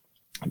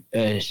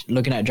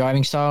looking at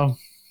driving style,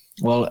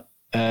 well,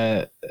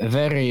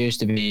 Very used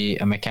to be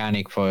a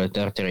mechanic for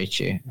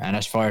Terterici, and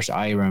as far as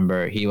I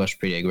remember, he was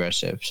pretty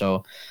aggressive.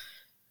 So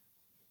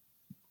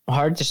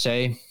hard to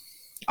say.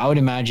 I would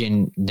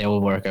imagine they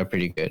will work out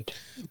pretty good.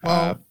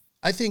 Well,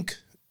 I think,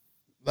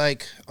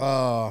 like,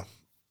 Boots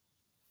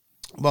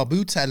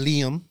had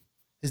Liam,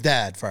 his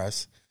dad,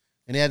 first.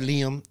 And they had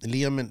Liam,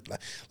 and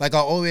like I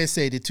always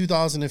say, the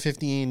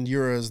 2015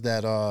 Euros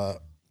that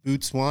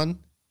Boots won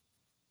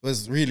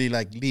was really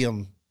like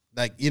Liam.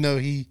 Like, you know,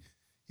 he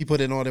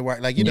put in all the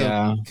work. Like, you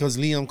know, because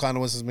Liam kind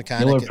of was his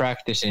mechanic. They were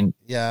practicing.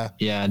 Yeah.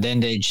 Yeah, then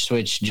they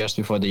switched just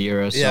before the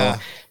Euros. Yeah.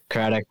 So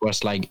Craddock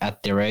was like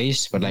at the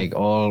race, but like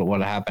all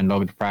what happened,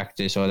 logged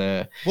practice or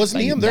the... Was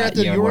like, Liam there at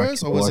the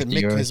Euros, or was it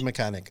Mick, Euros. his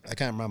mechanic? I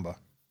can't remember.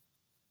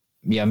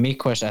 Yeah,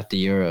 Mick was at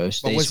the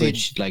Euros. They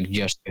switched like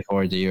just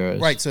before the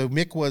Euros. Right, so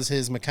Mick was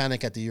his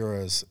mechanic at the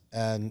Euros.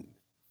 And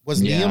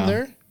was Liam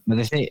there? But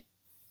the thing...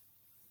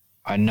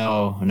 I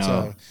know.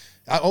 So,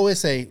 I always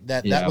say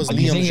that was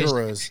Liam's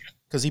Euros,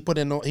 because he put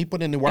in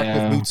the work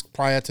with Boots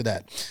prior to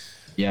that.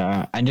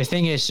 Yeah, and the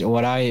thing is,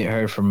 what I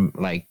heard and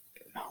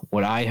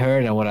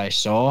what I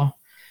saw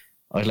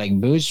was like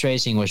Boots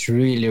racing was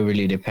really,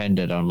 really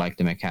dependent on like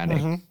the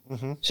mechanic.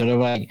 Sort of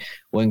like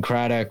when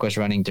Craddock was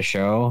running the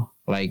show,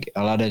 like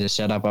a lot of the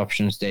setup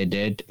options they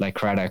did, like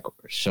Craddock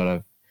sort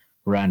of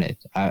ran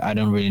it. I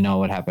don't really know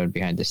what happened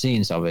behind the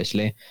scenes,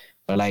 obviously,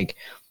 but like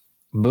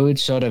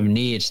Boots sort of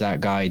needs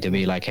that guy to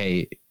be like,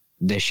 hey,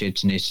 this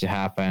shit needs to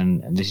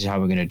happen, and this is how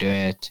we're gonna do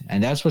it.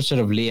 And that's what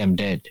sort of Liam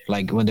did.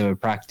 Like when they were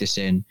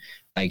practicing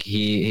like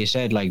he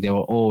said like they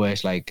were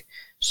always like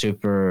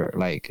super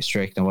like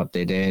strict on what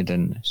they did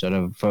and sort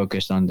of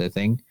focused on the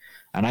thing.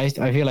 And I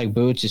feel like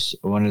Boots is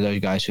one of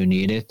those guys who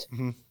need it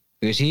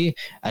because he,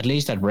 at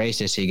least at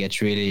races, he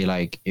gets really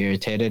like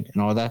irritated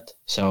and all that.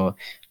 So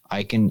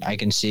I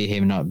can see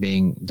him not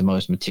being the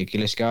most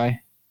meticulous guy,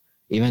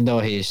 even though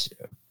he's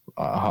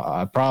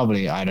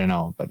probably, I don't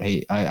know, but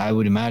I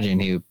would imagine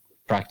he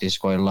practiced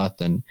quite a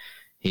lot and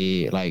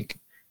he's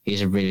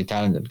a really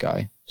talented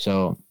guy.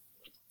 So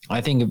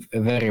I think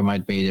Very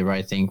might be the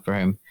right thing for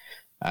him.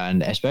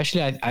 And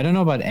especially, I don't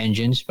know about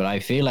engines, but I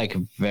feel like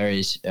Very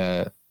is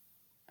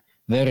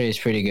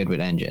pretty good with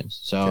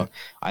engines. So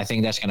I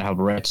think that's going to help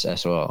Reds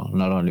as well,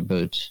 not only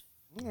Boots.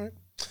 All right.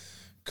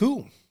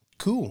 Cool.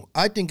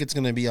 I think it's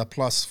going to be a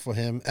plus for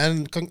him.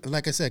 And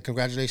like I said,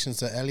 congratulations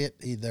to Elliott.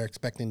 They're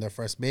expecting their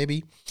first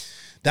baby.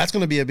 That's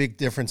going to be a big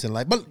difference in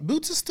life. But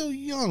Boots is still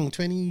young,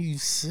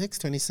 26,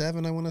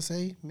 27, I want to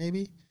say,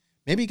 maybe.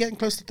 Maybe getting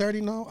close to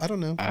 30 now. I don't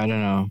know.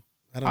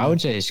 I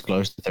would say he's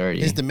close to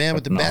 30. He's the man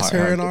with the best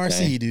hair in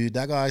RC, dude.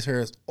 That guy's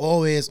hair is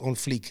always on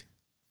fleek.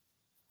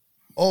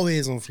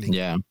 Always on fleek.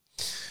 Yeah.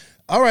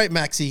 All right,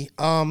 Maxie.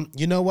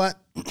 You know what?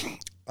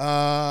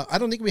 I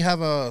don't think we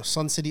have a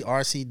Sun City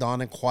RC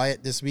Dawn and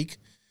Quiet this week.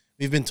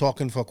 We've been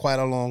talking for quite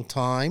a long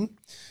time.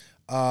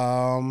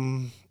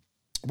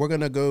 We're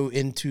going to go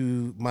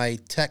into my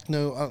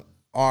Techno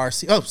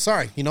RC. Oh,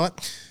 sorry. You know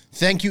what?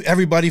 Thank you,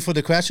 everybody, for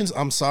the questions.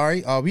 I'm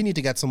sorry. We need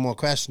to get some more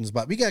questions,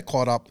 but we get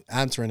caught up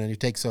answering and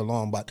it takes so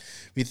long. But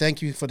we thank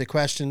you for the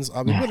questions.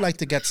 We would like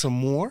to get some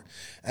more.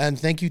 And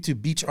thank you to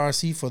Beach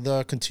RC for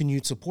the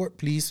continued support.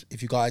 Please,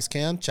 if you guys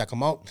can, check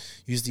them out.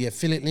 Use the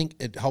affiliate link.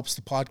 It helps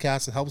the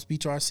podcast. It helps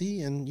Beach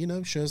RC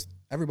and, shows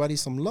everybody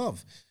some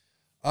love.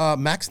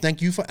 Max,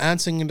 thank you for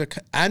answering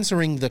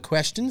the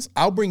questions.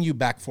 I'll bring you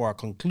back for our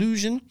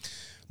conclusion.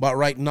 But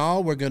right now,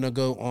 we're going to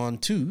go on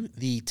to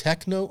the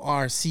Techno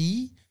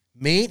RC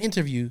main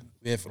interview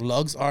with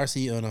Lugz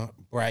RC owner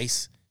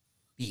Bryce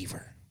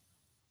Beaver.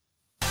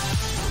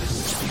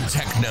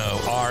 Techno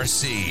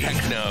RC.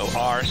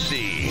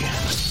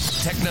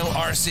 Techno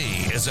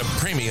RC is a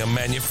premium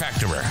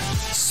manufacturer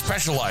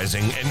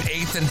specializing in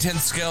 8th and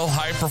 10th scale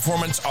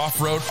high-performance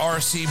off-road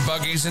RC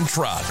buggies and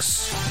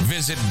trucks.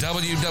 Visit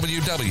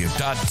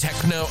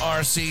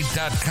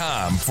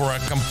www.technorc.com for a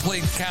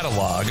complete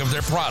catalog of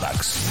their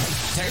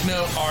products.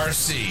 Techno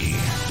RC.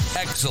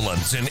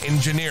 Excellence in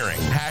engineering.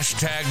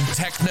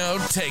 #Techno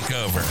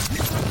Takeover.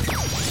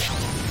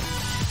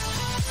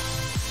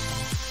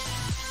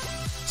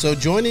 So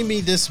joining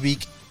me this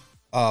week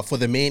for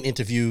the main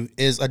interview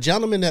is a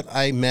gentleman that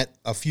I met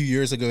a few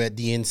years ago at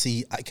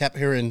DNC. I kept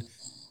hearing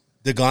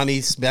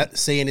Dagani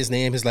saying his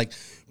name. He's like,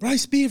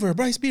 Bryce Beaver.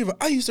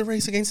 I used to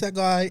race against that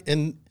guy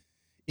in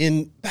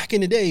back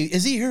in the day.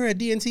 Is he here at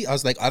DNC? I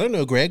was like, I don't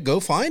know, Greg.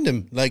 Go find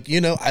him. Like,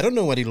 I don't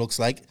know what he looks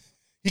like.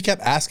 He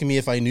kept asking me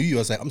if I knew you. I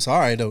was like, I'm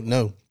sorry, I don't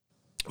know.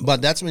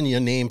 But that's when your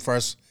name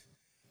first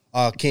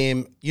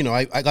came.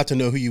 I got to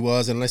know who you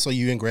was, and I saw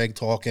you and Greg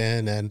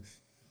talking, and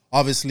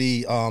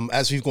obviously,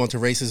 as we've gone to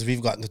races,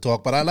 we've gotten to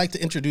talk. But I'd like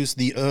to introduce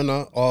the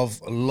owner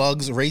of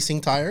Lugz Racing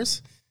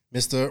Tires,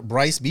 Mr.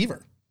 Bryce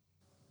Beaver.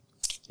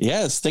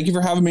 Yes, thank you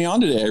for having me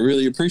on today. I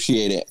really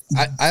appreciate it.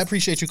 I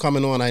appreciate you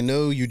coming on. I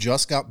know you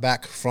just got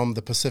back from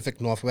the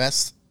Pacific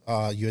Northwest.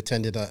 You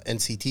attended a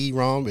NCT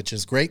round, which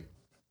is great.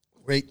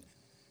 Great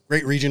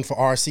region for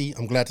RC.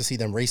 I'm glad to see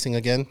them racing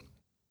again.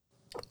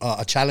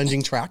 A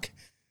challenging track,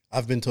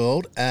 I've been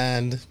told.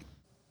 And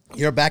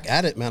you're back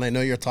at it, man. I know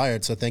you're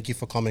tired, so thank you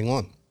for coming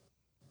on.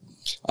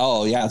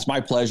 Oh, yeah, it's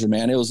my pleasure,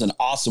 man. It was an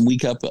awesome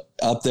week up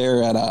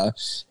there at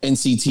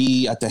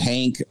NCT at the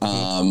Hank.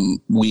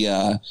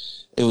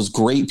 It was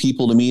great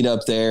people to meet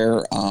up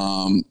there.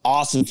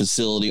 Awesome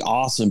facility,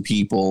 awesome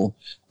people.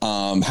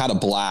 Had a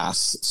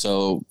blast.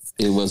 So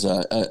it was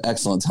an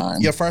excellent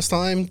time. Your first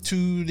time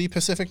to the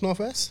Pacific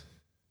Northwest?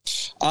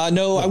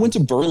 No, I went to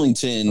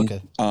Burlington.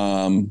 Okay.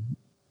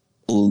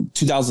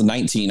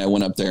 2019, I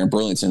went up there in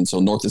Burlington, so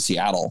north of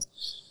Seattle.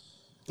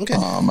 Okay.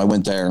 I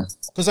went there.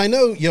 Because I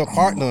know your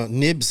partner,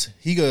 Nibs,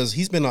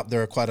 he's been up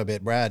there quite a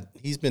bit. Brad,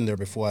 he's been there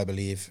before, I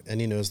believe, and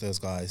he knows those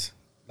guys.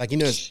 Like, he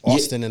knows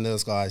Austin and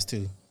those guys,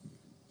 too.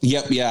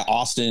 Yep, yeah,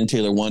 Austin,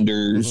 Taylor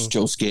Wonders,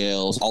 Joe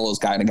Scales, all those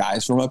kind of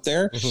guys from up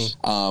there.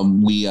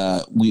 We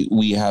have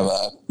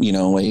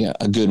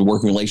a good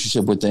working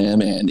relationship with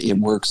them, and it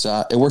works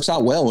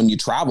out well when you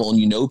travel and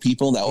you know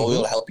people that will be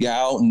able to help you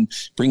out and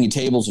bring you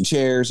tables and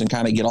chairs and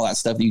kind of get all that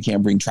stuff that you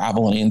can't bring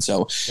traveling in.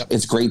 So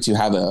it's great to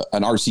have an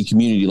RC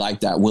community like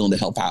that willing to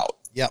help out.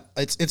 Yeah,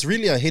 it's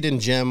really a hidden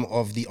gem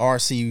of the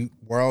RC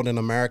world in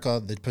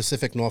America, the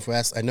Pacific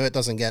Northwest. I know it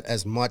doesn't get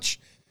as much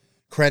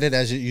credit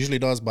as it usually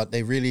does, but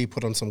they really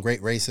put on some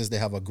great races. They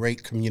have a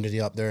great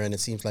community up there, and it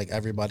seems like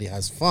everybody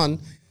has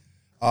fun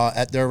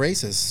at their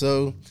races.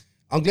 So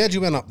I'm glad you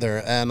went up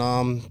there,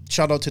 and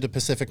shout out to the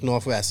Pacific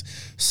Northwest.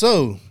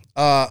 So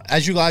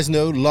as you guys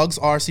know, Lugz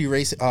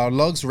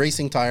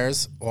Racing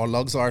Tires, or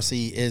Lugz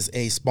RC, is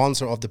a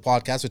sponsor of the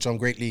podcast, which I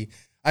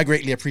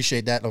greatly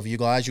appreciate that of you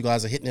guys. You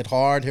guys are hitting it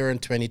hard here in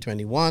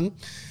 2021.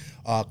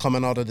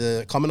 coming out of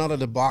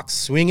the box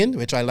swinging,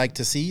 which I like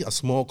to see. A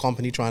small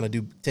company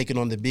taking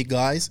on the big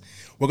guys.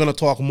 We're going to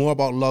talk more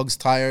about Lugz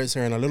tires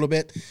here in a little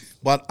bit,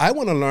 but I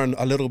want to learn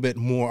a little bit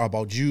more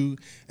about you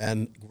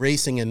and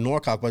racing in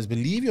NorCal, because I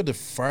believe you're the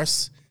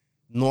first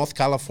North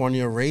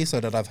California racer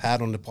that I've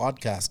had on the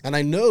podcast, and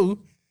I know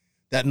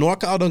that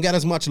NorCal don't get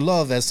as much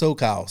love as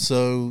SoCal,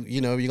 so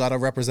you got to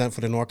represent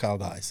for the NorCal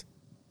guys.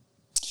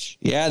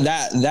 Yeah,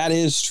 that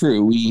is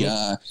true. We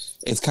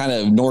it's kind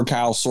of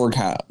NorCal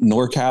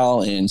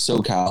and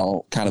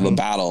SoCal kind of a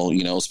battle,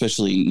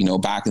 especially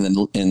back in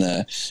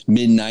the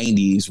mid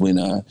 90s when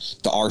the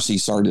RC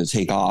started to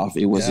take off.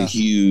 It was a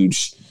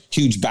huge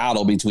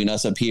battle between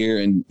us up here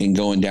and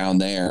going down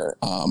there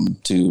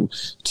to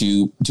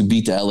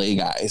beat the LA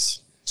guys.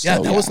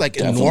 So, that was like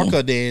definitely. in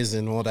Norca days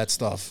and all that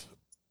stuff.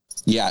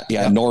 Yeah.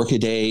 Norca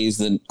days,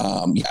 then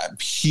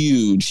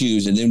huge,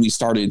 and then we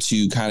started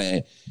to kind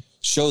of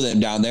show them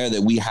down there that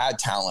we had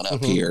talent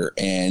up here,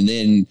 and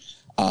then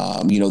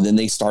then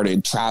they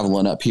started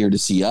traveling up here to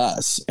see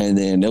us, and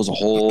then there was a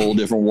whole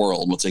different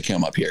world once they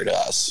came up here to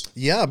us.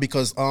 Yeah,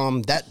 because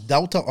that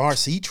Delta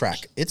RC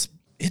track, it's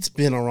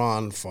been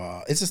around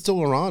it's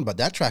still around, but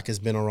that track has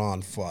been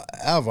around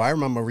forever. I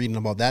remember reading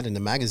about that in the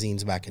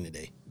magazines back in the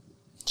day.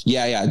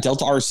 Yeah.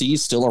 Delta RC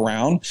is still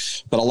around,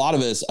 but a lot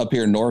of us up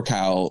here in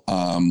NorCal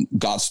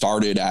got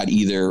started at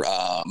either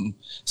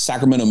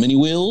Sacramento Mini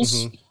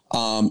Wheels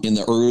in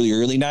the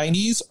early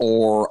 90s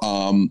or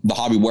the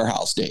Hobby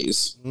Warehouse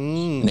days.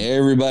 And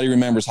everybody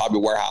remembers Hobby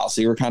Warehouse.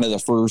 They were kind of the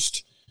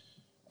first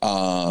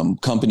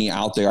company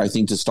out there, I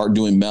think, to start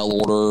doing mail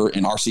order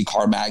and RC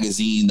Car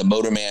Magazine, the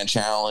Motorman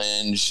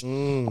Challenge.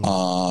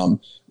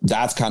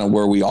 That's kind of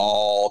where we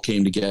all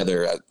came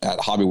together at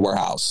Hobby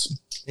Warehouse.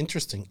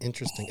 Interesting.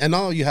 And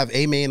now you have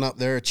A-Main up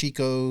there,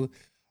 Chico.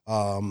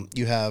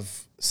 You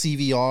have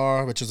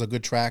CVR, which is a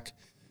good track.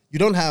 You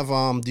don't have,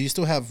 do you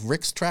still have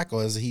Rick's track,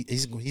 or is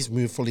he's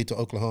moved fully to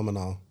Oklahoma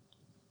now?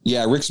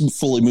 Yeah, Rick's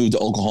fully moved to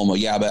Oklahoma.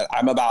 Yeah, but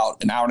I'm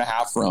about an hour and a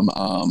half from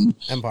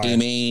Empire.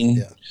 A-Main.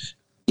 Yeah.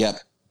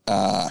 Yep.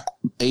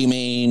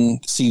 A-Main,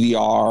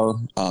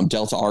 CVR,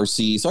 Delta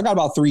RC. So I got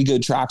about 3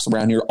 good tracks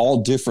around here,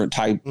 all different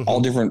all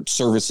different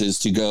services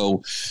to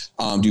go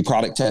do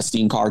product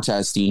testing, car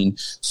testing.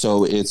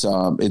 So it's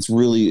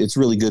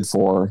really good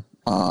for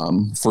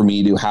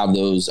me to have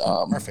those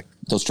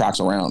those tracks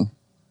around.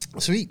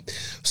 Sweet.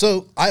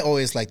 So I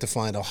always like to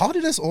find out, how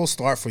did this all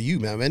start for you,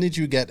 man? When did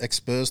you get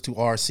exposed to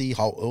RC?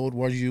 How old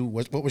were you?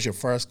 What was your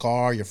first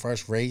car, your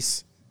first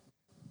race?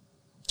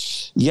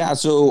 Yeah,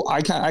 so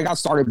I got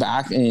started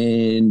back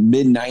in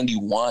mid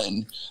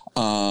 '91.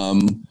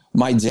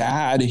 My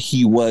dad,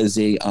 he was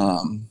the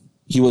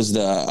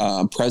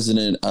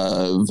president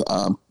of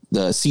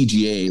the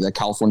CGA, the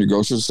California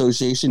Grocers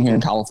Association here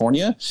in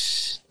California,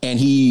 and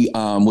he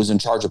was in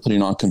charge of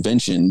putting on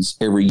conventions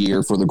every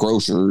year for the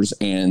grocers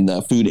and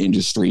the food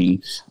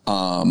industry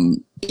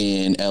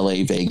in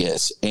LA,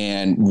 Vegas.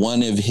 And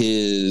one of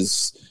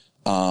his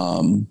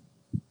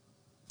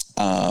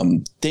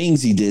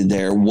things he did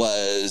there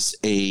was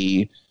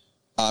he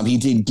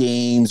did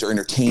games or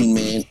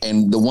entertainment,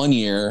 and the one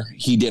year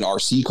he did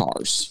RC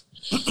cars.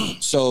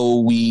 So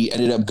we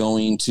ended up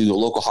going to the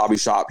local hobby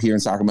shop here in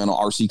Sacramento,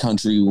 RC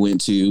Country we went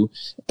to,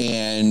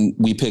 and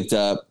we picked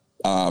up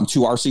 2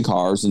 RC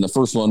cars, and the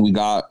first one we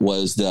got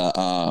was the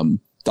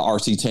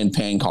RC10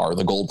 pan car,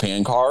 the gold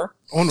pan car.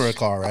 Owner of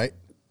car, right?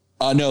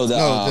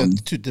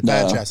 The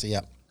pan chassis,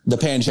 yeah. The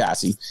pan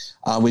chassis.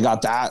 We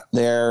got that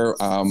there.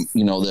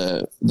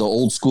 The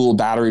old school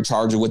battery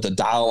charger with the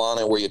dial on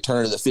it where you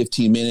turn it to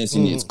 15 minutes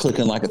and it's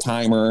clicking like a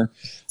timer.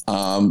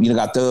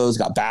 Got those,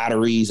 got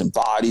batteries and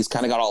bodies,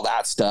 kind of got all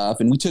that stuff.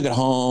 And we took it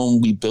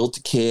home. We built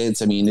the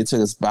kits. I mean, it took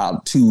us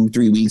about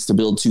 2-3 weeks to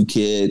build 2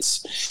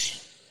 kits.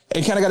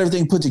 And kind of got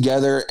everything put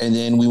together, and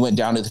then we went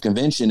down to the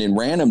convention and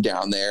ran them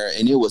down there,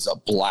 and it was a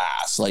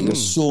blast. Like,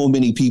 there's so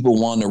many people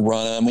wanting to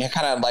run them. We had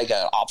kind of like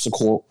an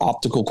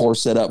optical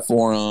course set up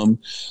for them.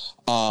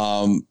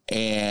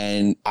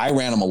 And I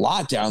ran them a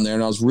lot down there,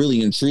 and I was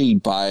really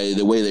intrigued by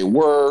the way they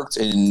worked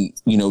and,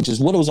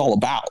 just what it was all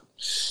about.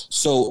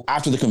 So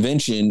after the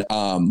convention,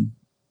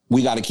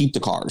 we got to keep the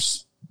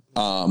cars.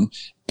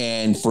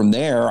 And from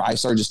there, I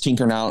started just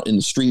tinkering out in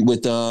the street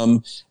with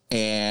them.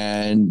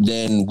 And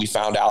then we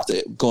found out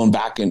that going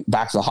back to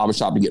the hobby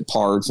shop to get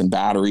parts and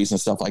batteries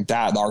and stuff like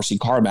that, the RC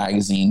Car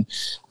Magazine,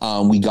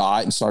 we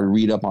got and started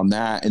read up on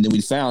that. And then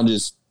we found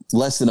just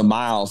less than a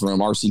mile from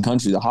RC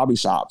Country, the hobby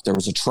shop, there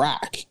was a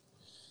track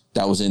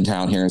that was in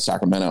town here in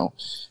Sacramento.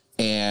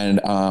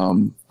 And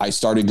I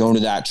started going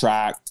to that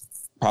track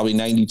probably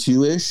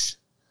 92-ish.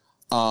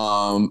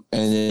 And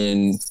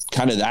then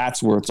kind of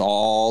that's where it's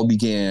all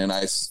began.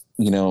 Back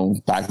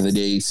in the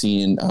day,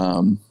 seeing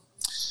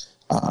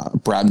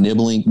Brad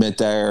Niblink met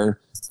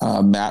there,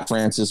 Matt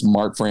Francis,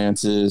 Mark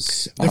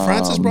Francis. The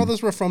Francis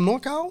brothers were from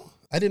NorCal?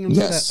 I didn't know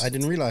that. I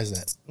didn't realize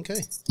that.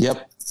 Okay.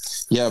 Yep.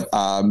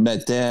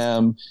 Met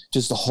them,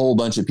 just a whole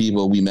bunch of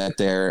people we met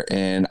there.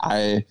 And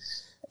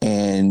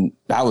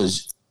that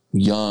was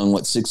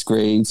young, sixth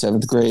grade,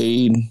 seventh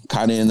grade,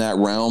 kind of in that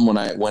realm when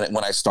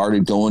I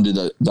started going to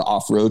the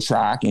off-road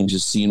track and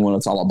just seeing what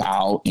it's all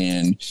about.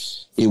 And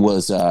it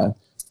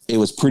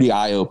was pretty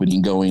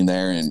eye-opening going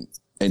there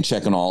and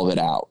checking all of it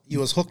out. You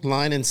was hook,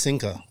 line, and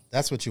sinker.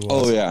 That's what you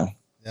was. Oh yeah.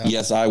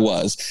 Yes, I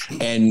was.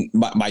 And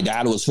my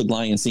dad was hook,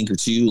 line, and sinker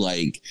too.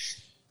 Like,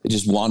 I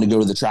just wanted to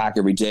go to the track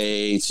every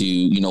day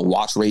to,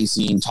 watch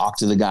racing, talk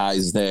to the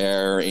guys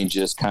there, and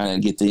just kind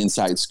of get the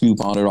inside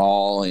scoop on it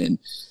all. And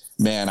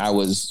man, I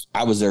was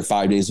there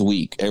 5 days a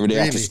week, every day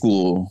after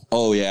school.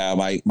 Oh yeah.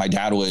 My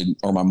dad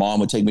or my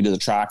mom would take me to the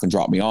track and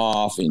drop me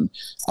off. And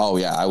oh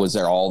yeah, I was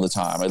there all the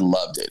time. I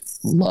loved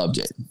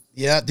it.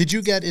 Yeah. Did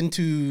you get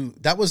into,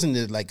 that wasn't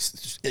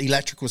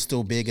electric was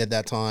still big at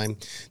that time.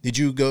 Did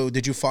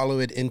you follow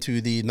it into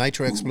the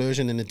nitro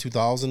explosion in the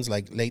 2000s,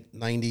 like late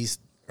 90s,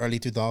 early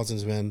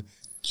 2000s, when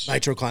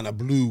nitro kind of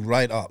blew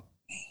right up?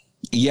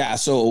 Yeah.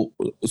 So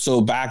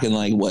back in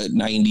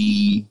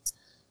 90,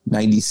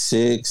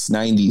 96,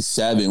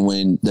 97,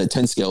 when the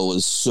 10 scale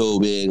was so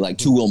big, like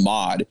two-wheel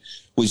mod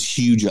was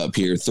huge up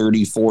here,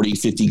 30, 40,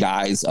 50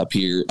 guys up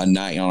here a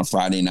night on a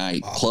Friday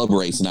night, club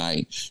race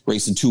night,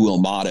 racing two-wheel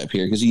mod up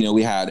here. Because,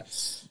 we had,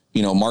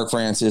 Mark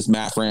Francis,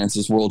 Matt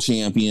Francis, world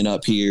champion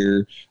up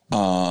here.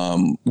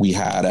 We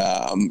had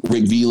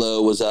Rick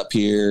Velo was up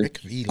here.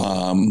 We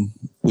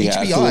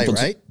had HBI,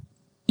 right?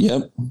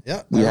 Yep.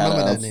 Yeah, I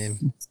remember that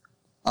name.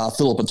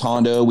 Philip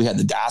Atondo. We had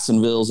the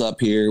Dassonvilles up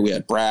here. We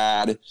had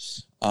Brad.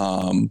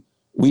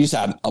 We just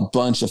had a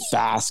bunch of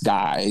fast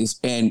guys.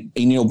 And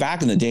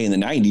back in the day in the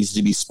 90s,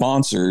 to be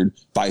sponsored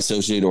by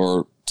Associated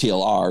or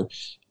TLR,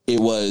 it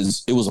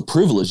was a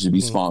privilege to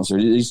be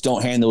sponsored. They just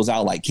don't hand those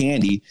out like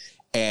candy.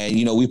 And,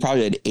 we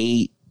probably had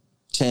 8,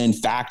 10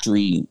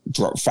 factory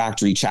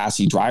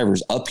chassis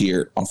drivers up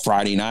here on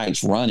Friday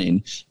nights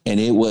running. And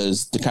it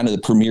was the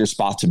premier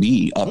spot to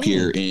be up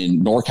here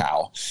in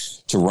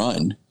NorCal to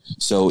run.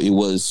 So it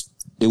was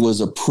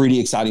a pretty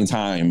exciting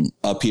time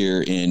up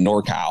here in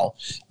NorCal.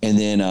 And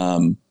then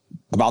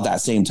about that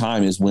same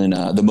time is when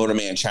the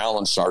Motorman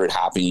Challenge started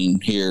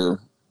happening here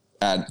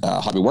at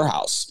Hobby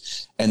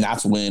Warehouse. And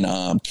that's when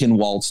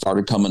Kinwald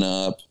started coming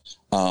up,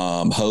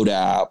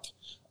 Hodap,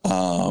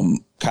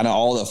 kind of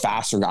all the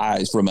faster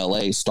guys from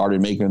LA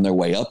started making their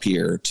way up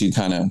here to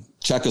kind of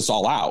check us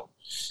all out.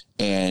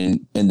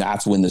 And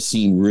that's when the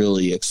scene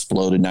really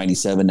exploded,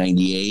 97,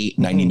 98,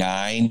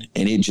 99.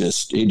 And it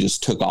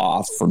just took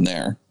off from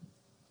there.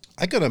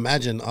 I could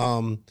imagine.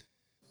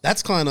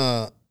 That's kind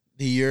of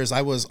the years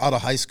I was out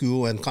of high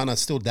school and kind of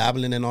still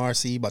dabbling in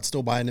RC, but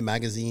still buying the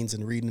magazines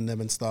and reading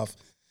them and stuff.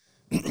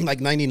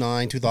 Like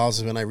 99,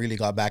 2000, when I really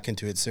got back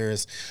into it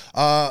serious.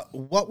 I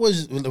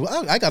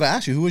got to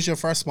ask you, who was your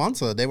first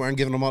sponsor? They weren't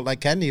giving them out like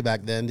candy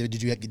back then.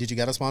 Did you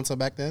get a sponsor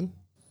back then?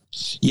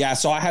 Yeah,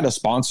 so I had a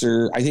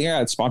sponsor. I think I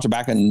had a sponsor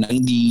back in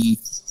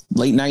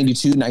late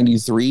 92,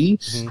 93,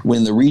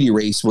 when the Reedy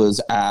race was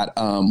at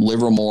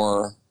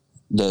Livermore.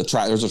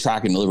 There's a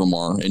track in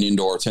Livermore, an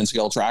indoor 10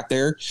 scale track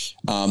there.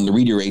 The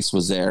Reedy race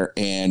was there,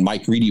 and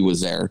Mike Reedy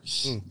was there.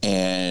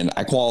 And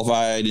I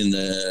qualified in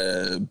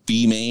the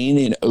B main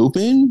in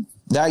open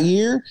that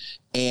year.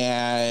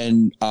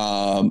 And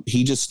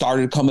he just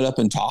started coming up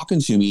and talking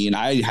to me, and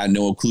I had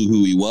no clue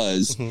who he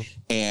was.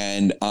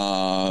 And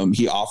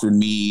he offered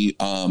me,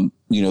 the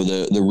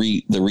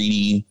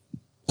Reedy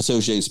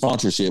associated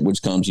sponsorship,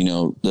 which comes,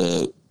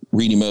 the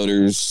Reedy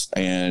Motors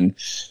and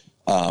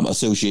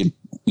associated,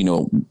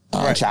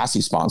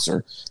 chassis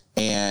sponsor.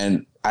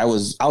 And I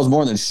was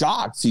more than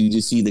shocked to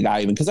just see the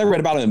guy, even because I read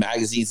about him in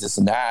magazines, this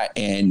and that.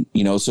 And,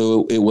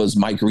 so it was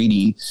Mike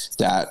Reedy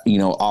that,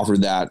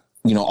 offered that,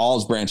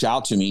 always branch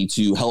out to me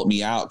to help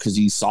me out, because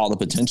he saw the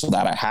potential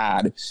that I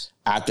had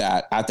at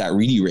that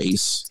Reedy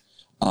race,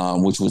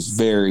 which was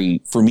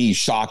very, for me,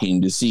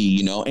 shocking to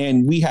see,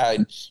 and we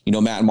had,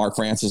 Matt and Mark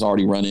Francis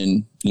already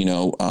running,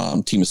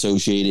 Team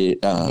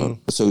Associated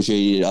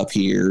up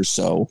here.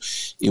 So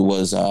it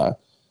was,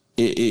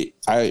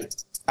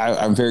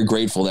 I'm very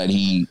grateful that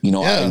he,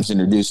 I was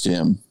introduced to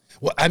him.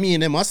 Well, I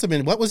mean, it must have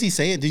been, what was he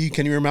saying?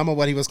 Can you remember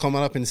what he was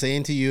coming up and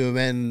saying to you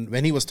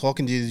when he was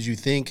talking to you? Did you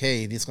think,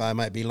 hey, this guy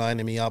might be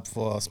lining me up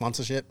for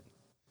sponsorship?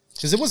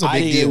 Because it was a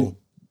big deal.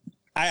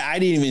 I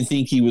didn't even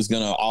think he was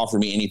going to offer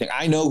me anything.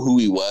 I know who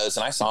he was,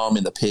 and I saw him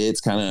in the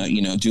pits kind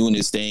of, doing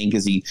his thing,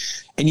 because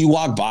you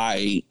walk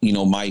by,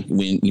 Mike,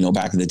 when,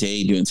 back in the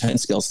day doing 10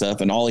 scale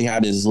stuff, and all he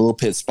had is his little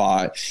pit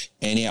spot,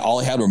 and all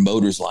he had were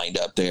motors lined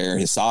up there,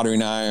 his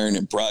soldering iron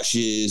and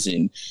brushes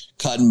and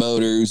cutting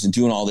motors and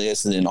doing all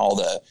this. And then all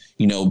the,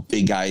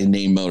 big guys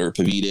named motor,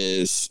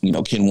 Pavitas,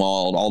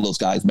 Kinwald, all those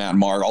guys, Matt and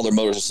Mark, all their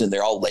motors are sitting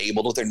there all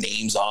labeled with their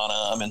names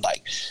on them. And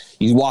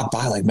you walk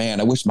by like, man,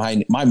 I wish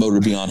my motor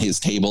would be on his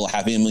table,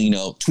 have him,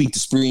 tweak the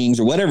springs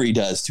or whatever he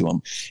does to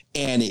them.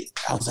 And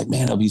I was like,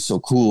 man, that'll be so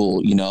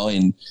cool,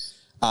 and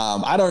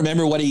I don't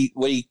remember what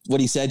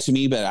he said to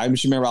me, but I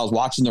just remember I was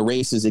watching the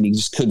races, and he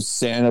just could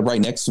stand up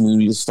right next to me, and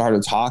we just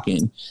started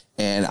talking.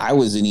 And I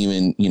wasn't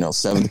even,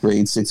 7th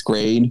grade, 6th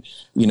grade,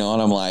 and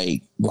I'm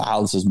like,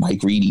 wow, this is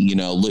Mike Reedy,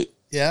 look,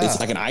 it's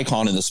like an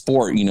icon in the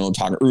sport,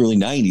 talking early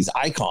 90s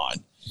icon.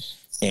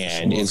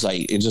 And it's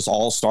like, it just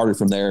all started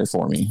from there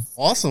for me.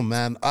 Awesome,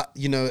 man.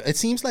 It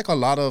seems like a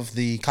lot of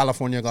the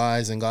California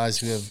guys and guys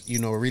who have,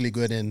 are really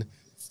good in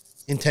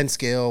 10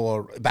 scale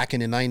or back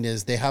in the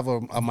 90s, they have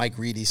a Mike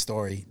Reedy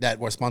story that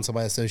was sponsored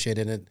by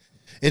Associated. And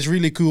it's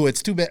really cool.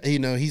 It's too bad,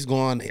 he's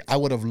gone. I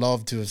would have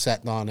loved to have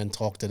sat down and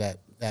talked to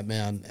that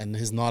man, and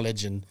his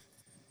knowledge and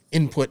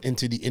input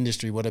into the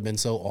industry would have been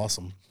so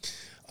awesome.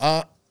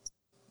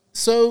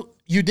 So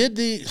you did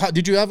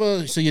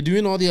so you're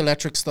doing all the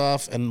electric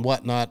stuff and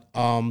whatnot.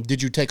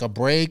 Did you take a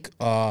break?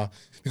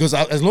 Because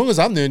as long as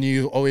I'm knowing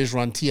you always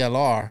run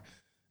TLR,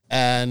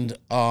 and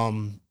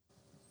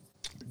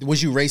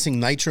was you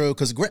racing nitro?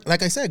 Because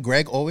like I said,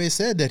 Greg always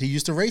said that he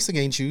used to race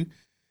against you,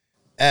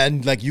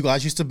 and like you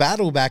guys used to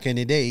battle back in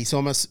the day.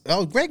 So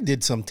Greg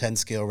did some 10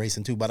 scale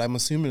racing too, but I'm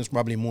assuming it's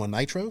probably more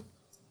nitro.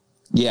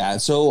 Yeah,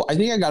 so I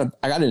think I got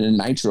it in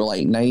nitro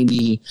like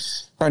 90,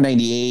 probably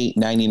 98,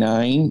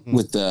 99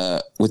 with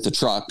the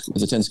truck, with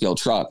the 10 scale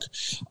truck.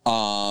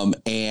 I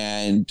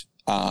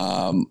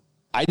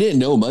didn't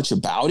know much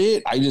about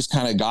it. I just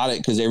kind of got it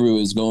because everyone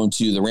was going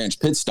to the ranch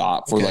pit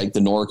stop for like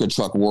the Norca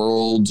Truck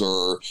Worlds,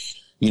 or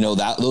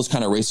those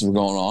kind of races were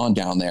going on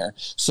down there.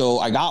 So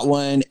I got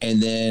one,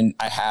 and then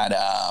I had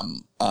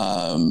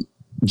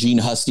Gene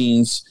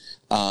Hustings,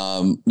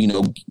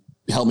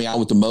 helped me out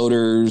with the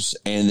motors,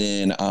 and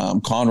then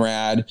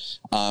Conrad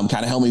kind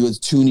of helped me with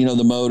tuning of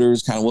the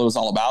motors, kind of what it was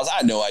all about. I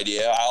had no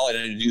idea. All I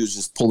had to do was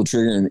just pull the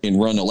trigger and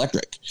run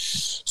electric.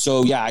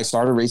 So yeah, I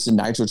started racing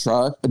nitro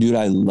truck. Dude,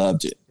 I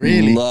loved it.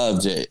 Really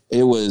loved it.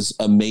 It was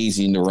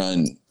amazing to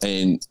run,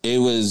 and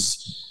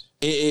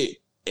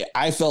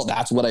I felt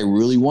that's what I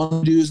really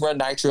want to do, is run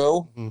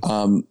nitro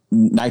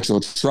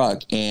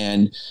truck.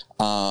 And,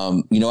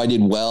 I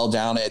did well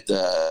down at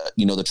the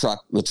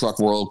truck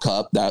World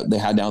Cup that they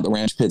had down at the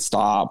ranch pit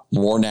stop,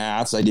 more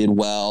Nats. I did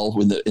well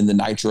in the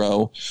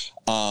nitro.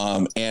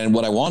 And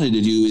what I wanted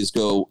to do is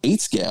go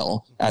 8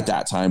 scale at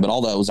that time, but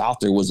all that was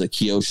out there was a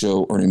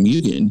Kyosho or a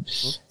Mugen.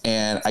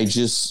 And I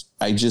just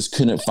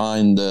couldn't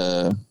find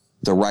the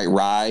right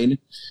ride.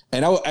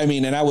 And I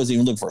wasn't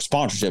even looking for a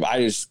sponsorship. I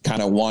just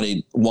kind of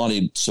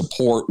wanted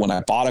support when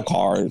I bought a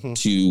car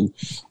to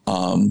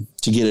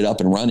get it up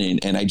and running.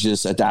 And I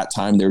just, at that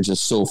time, they're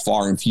just so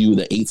far and few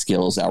the 8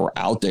 scales that were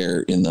out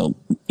there in the,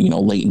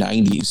 late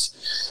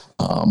 90s.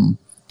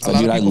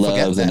 Dude, I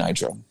love the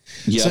nitro.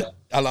 Yeah. So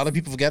a lot of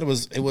people forget it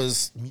was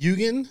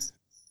Mugen,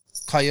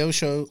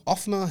 Kyosho,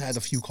 Offner had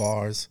a few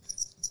cars,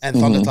 and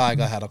Thunder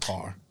Tiger had a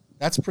car.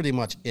 That's pretty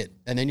much it.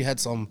 And then you had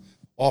some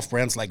off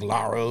brands like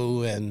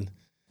Laro and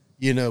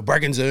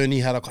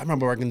Bergenzoni had I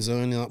remember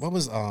Bergenzoni. What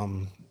was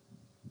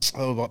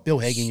Bill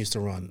Hagen used to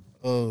run?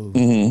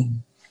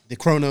 The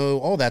Chrono,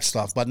 all that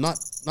stuff, but not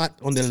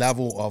on the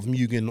level of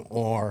Mugen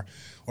or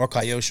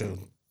Kyosho.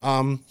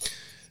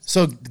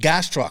 So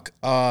gas truck.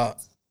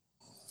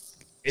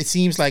 It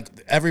seems like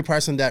every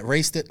person that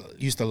raced it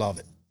used to love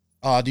it.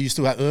 Do you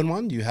still own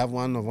one? Do you have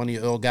one of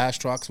your old gas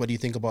trucks? What do you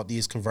think about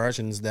these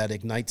conversions that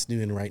Ignite's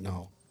doing right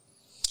now?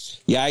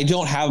 Yeah, I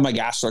don't have my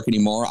gas truck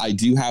anymore. I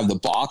do have the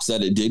box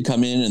that it did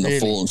come in the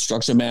full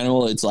instruction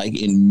manual. It's like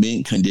in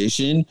mint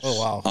condition.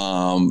 Oh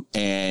wow!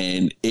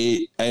 And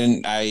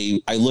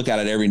I look at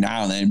it every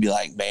now and then and be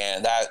like,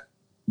 man, that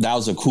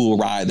was a cool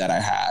ride that I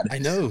had. I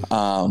know.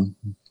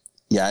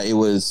 Yeah, it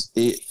was.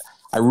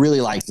 I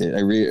really liked it. I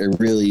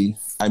really.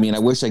 I mean, I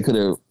wish I could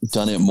have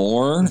done it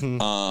more.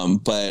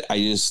 But I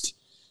just.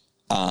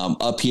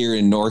 Up here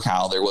in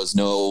NorCal, there was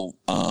no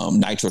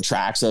nitro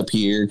tracks up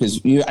here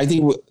because I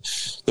think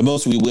the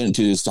most we went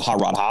to is to Hot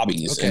Rod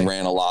Hobbies and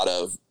ran a lot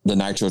of the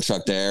nitro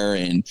truck there,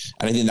 and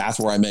I think that's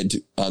where I met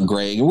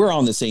Greg. And we're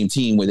on the same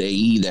team with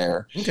AE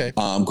there.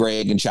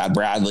 Greg and Chad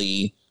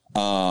Bradley,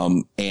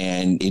 and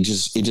it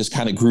just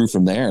kind of grew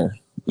from there.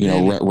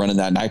 Running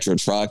that nitro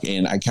truck,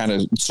 and I kind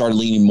of started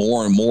leaning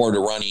more and more to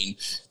running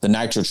the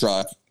nitro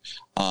truck,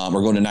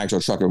 or going to nitro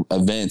truck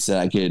events that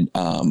I could.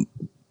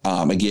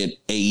 I get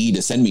AE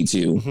to send me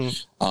to,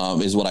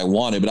 is what I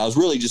wanted. But I was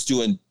really just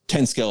doing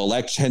 10 scale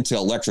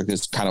electric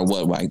is kind of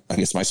what my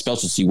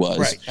specialty was.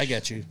 Right. I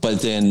get you.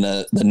 But then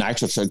the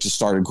nitro truck just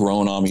started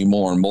growing on me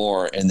more and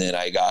more. And then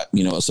I got,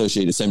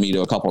 Associated to send me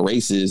to a couple of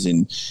races,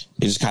 and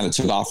it just kind of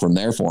took off from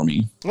there for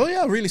me. Oh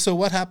yeah, really? So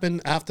what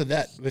happened after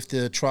that with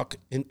the truck?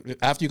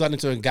 After you got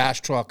into a gas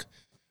truck,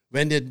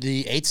 when did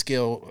the 8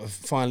 scale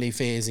finally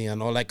phase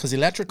in? Or cause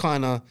electric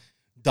kind of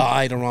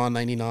died around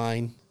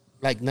 99.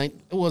 It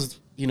was,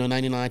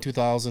 99,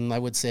 2000, I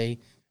would say,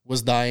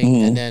 was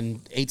dying, and then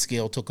 8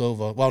 scale took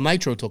over. Well,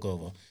 nitro took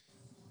over.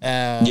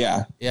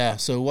 Yeah.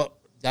 So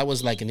that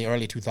was in the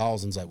early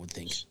 2000s, I would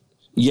think.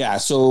 Yeah.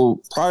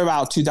 So probably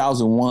about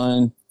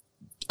 2001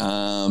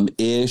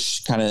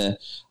 ish, kind of.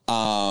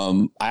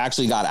 I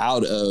actually got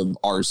out of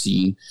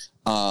RC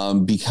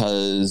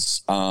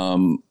because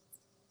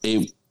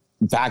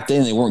back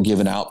then they weren't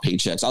giving out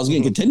paychecks. I was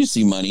getting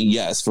contingency money,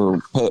 yes,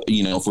 for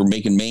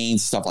making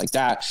mains, stuff like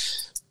that.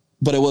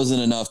 But it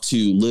wasn't enough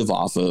to live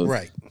off of.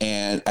 Right.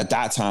 And at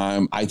that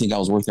time, I think I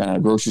was working at a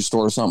grocery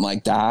store or something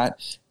like that.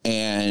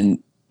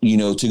 And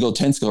to go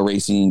 10 scale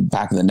racing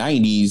back in the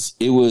 90s,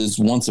 it was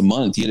once a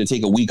month. You had to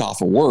take a week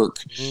off of work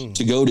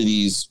to go to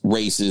these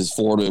races,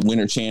 Florida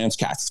Winter Champs,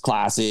 Cactus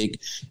Classic.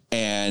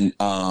 And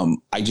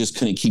I just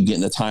couldn't keep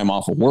getting the time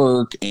off of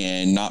work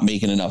and not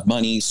making enough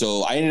money.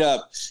 So I ended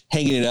up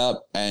hanging it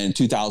up in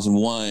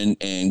 2001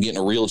 and getting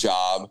a real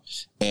job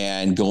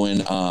and going,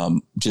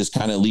 just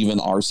kind of leaving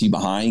the RC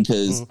behind.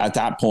 Cause at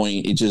that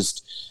point,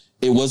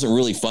 it wasn't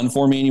really fun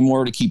for me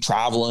anymore to keep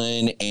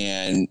traveling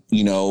and,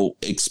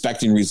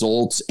 expecting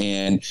results.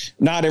 And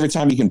not every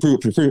time you can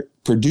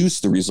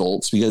produce the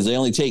results, because they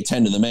only take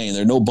 10 to the main.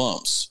 There are no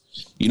bumps.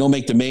 You don't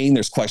make the main,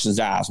 there's questions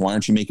asked. Why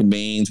aren't you making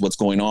mains? What's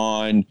going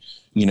on?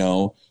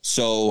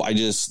 So I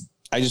just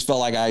felt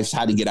like I just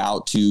had to get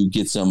out to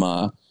get some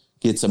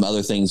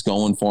other things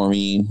going for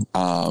me.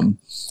 And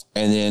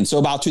then, so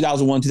about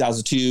 2001,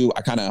 2002,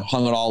 I kind of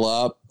hung it all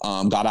up,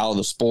 got out of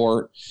the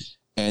sport.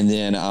 And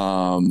then,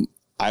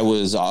 I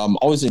was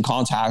always in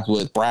contact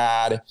with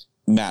Brad,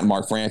 Matt, and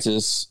Mark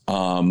Francis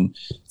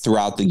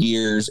throughout the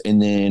years.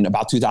 And then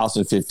about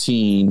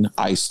 2015,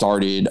 I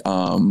started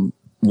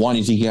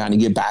wanting to kind of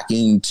get back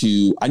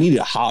into, I needed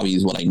a hobby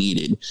is what I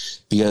needed,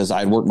 because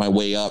I'd worked my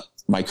way up,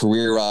 my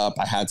career up.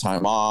 I had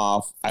time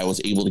off. I was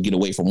able to get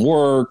away from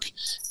work.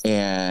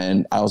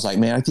 And I was like,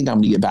 man, I think I'm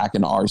going to get back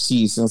into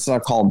RC. So I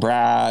called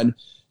Brad,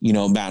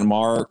 Matt and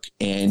Mark,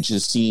 and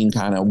just seeing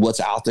kind of what's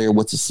out there,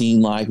 what's the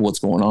scene like, what's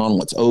going on,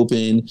 what's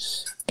open.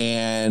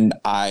 And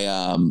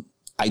I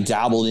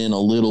dabbled in a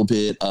little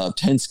bit of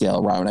 10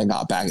 scale right when I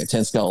got back at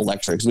 10 scale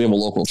electrics. We have a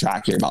local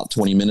track here about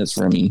 20 minutes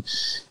from me.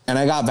 And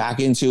I got back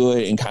into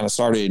it and kind of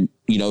started,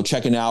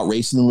 checking out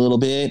racing a little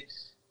bit.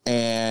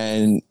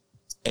 And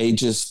I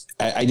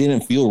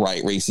didn't feel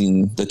right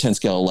racing the 10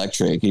 scale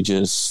electric. It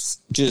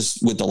just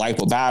with the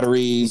LiPo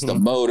batteries, the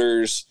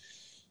motors,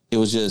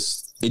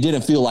 it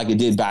didn't feel like it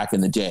did back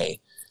in the day.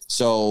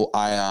 So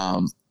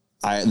I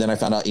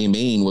found out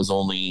A-Main was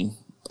only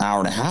hour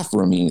and a half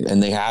from me,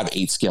 and they have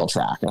 8 scale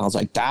track. And I was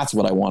like, that's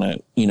what I want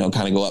to,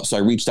 kind of go up. So I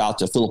reached out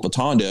to Philip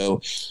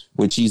Atondo,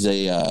 which he's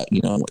a,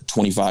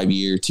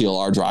 25-year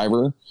TLR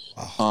driver.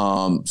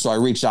 So I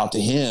reached out to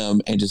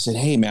him and just said,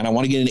 hey man, I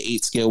want to get an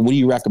 8 scale. What do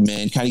you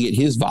recommend? Kind of get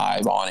his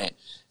vibe on it.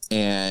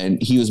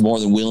 And he was more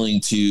than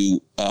willing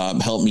to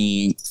help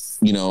me,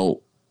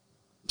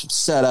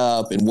 set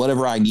up and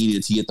whatever I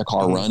needed to get the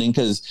car running.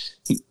 Cause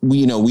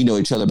we know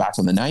each other back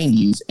from the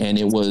 90s, and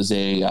it was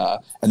and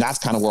that's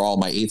kind of where all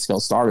my 8 scale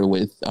started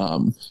with,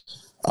 going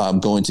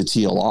to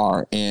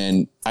TLR.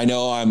 And I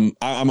know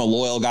I'm a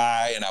loyal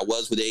guy, and I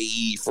was with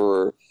AE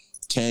for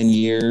 10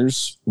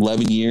 years,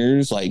 11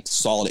 years, like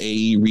solid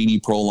AE, Reedy,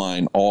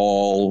 Proline,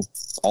 all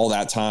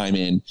that time.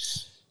 And,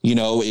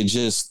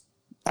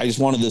 I just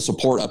wanted the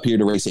support up here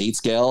to race 8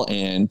 scale,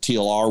 and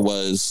TLR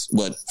was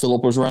what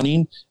Philip was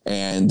running.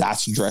 And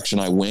that's the direction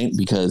I went,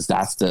 because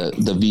that's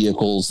the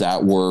vehicles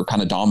that were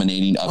kind of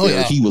dominating up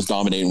there. Yeah. He was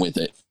dominating with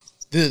it.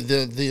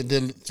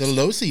 The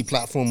Losi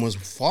platform was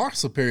far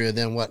superior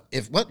than what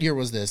year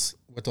was this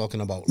we're talking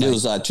about? It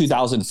was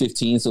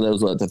 2015. So that was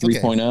the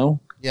 3.0. Okay.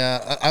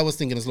 Yeah. I was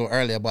thinking it's a little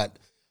earlier, but,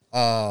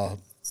 wow,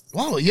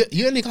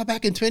 you only got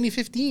back in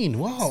 2015.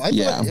 Wow.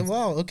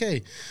 Wow.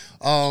 Okay.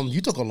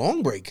 You took a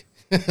long break.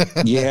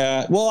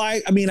 Yeah. Well,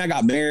 I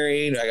got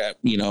married, I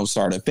got,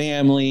 started a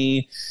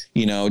family,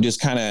 just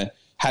kind of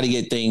had to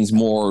get things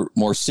more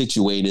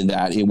situated,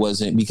 that it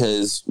wasn't,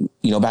 because,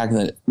 back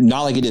in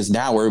not like it is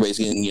now where everybody's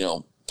getting,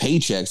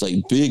 paychecks,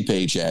 like big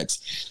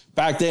paychecks.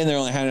 Back then they're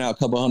only handing out a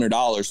couple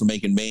 $100 for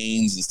making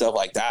mains and stuff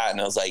like that.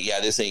 And I was like, yeah,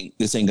 this ain't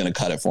going to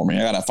cut it for me.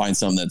 I got to find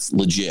something that's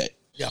legit.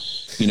 Yeah.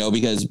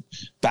 Because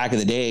back in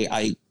the day,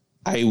 I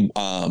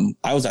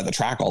was at the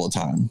track all the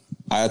time.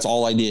 That's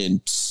all I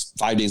did.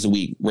 5 days a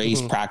week,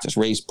 race, practice.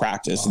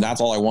 Wow. And that's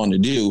all I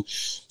wanted to do.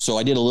 So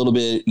I did a little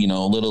bit,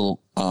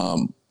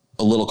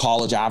 a little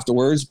college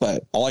afterwards,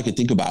 but all I could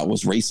think about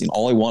was racing.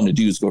 All I wanted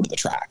to do is go to the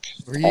track.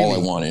 Really? All I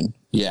wanted.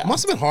 Yeah. It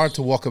must have been hard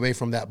to walk away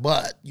from that,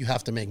 but you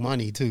have to make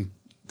money too.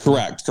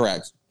 Correct.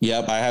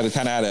 Yep. I had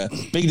to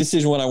make a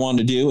decision what I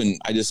wanted to do. And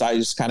I decided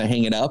to just kind of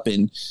hang it up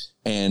and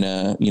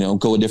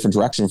go a different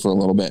direction for a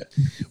little bit.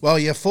 Well,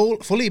 you're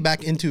fully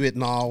back into it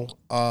now.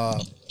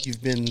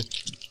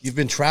 You've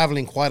been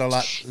traveling quite a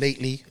lot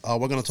lately.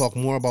 We're going to talk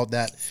more about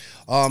that.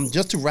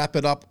 Just to wrap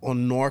it up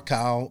on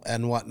NorCal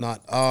and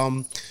whatnot.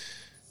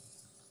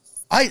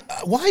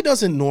 Why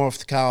doesn't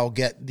NorCal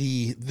get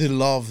the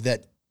love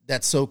that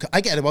SoCal?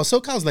 I get it. Well,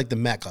 SoCal is like the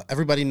Mecca.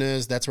 Everybody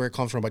knows that's where it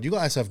comes from. But you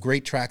guys have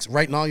great tracks.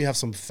 Right now, you have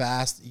some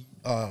fast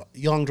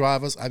young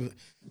drivers.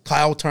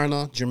 Kyle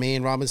Turner,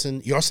 Jermaine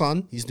Robinson, your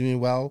son, he's doing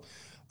well.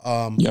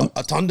 Yep.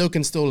 Atondo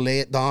can still lay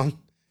it down.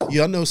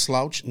 You're no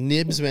slouch.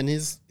 Nibs, when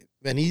he's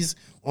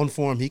on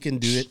form, he can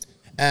do it.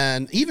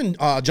 And even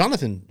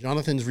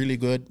Jonathan's really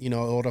good,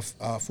 all the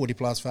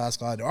 40-plus fast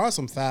guy. There are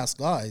some fast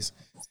guys,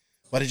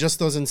 but it just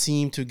doesn't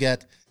seem to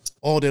get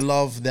all the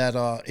love that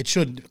it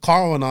should.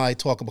 Carl and I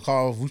talk about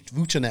Carl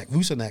Vucenek.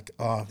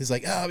 He's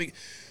like,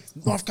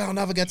 NorCal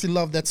never gets the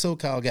love that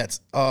SoCal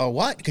gets.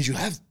 Why? Because you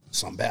have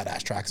some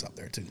badass tracks up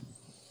there, too.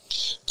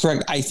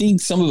 Correct. I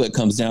think some of it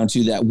comes down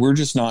to that we're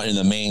just not in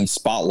the main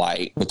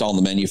spotlight with all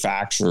the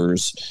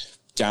manufacturers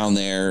down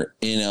there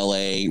in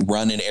LA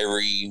running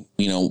every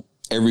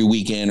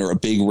weekend or a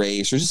big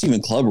race or just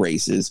even club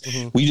races.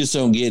 Mm-hmm. We just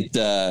don't get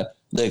the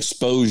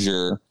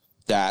exposure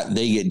that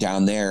they get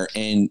down there.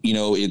 And,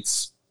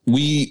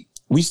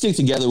 we stick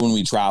together when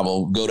we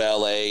travel, go to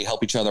LA,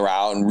 help each other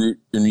out and we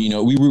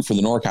root for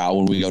the NorCal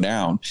when we go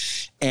down.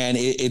 And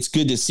it's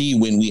good to see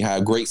when we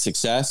have great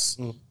success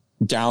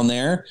down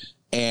there.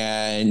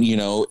 And,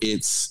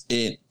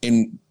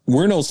 and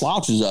we're no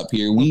slouches up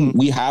here.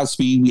 We have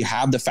speed. We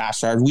have the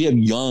fast drivers. We have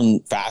young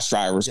fast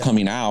drivers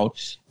coming out,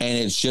 and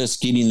it's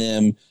just getting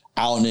them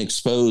out and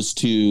exposed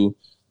to,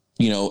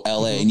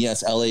 LA. And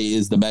yes, LA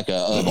is the mecca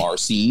of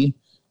RC.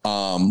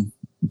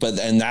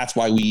 And that's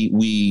why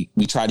we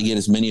try to get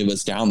as many of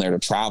us down there to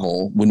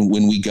travel when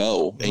we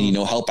go and,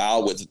 help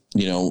out with,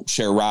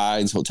 share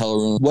rides, hotel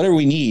rooms, whatever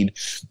we need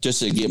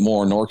just to get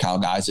more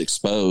NorCal guys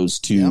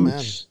exposed to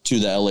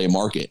the LA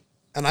market.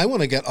 And I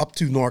want to get up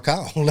to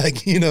NorCal.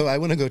 I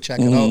want to go check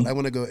it out. I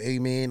want to go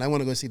Main. I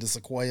want to go see the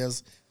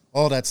Sequoias,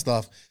 all that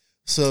stuff.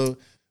 So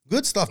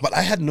good stuff. But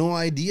I had no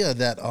idea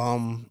that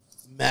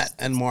Matt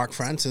and Mark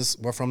Francis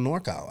were from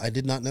NorCal. I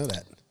did not know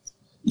that.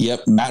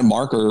 Yep, Matt and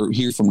Mark are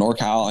here from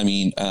NorCal. I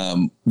mean,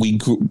 we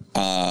grew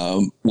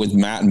with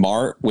Matt and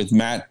Mark. With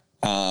Matt,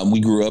 we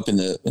grew up in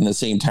the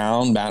same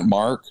town, Matt and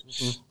Mark.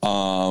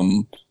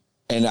 And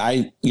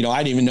I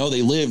didn't even know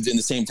they lived in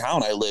the same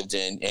town I lived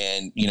in.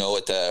 And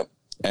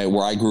at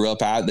where I grew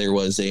up at, there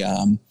was a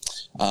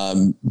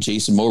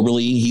Jason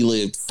Moberly. He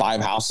lived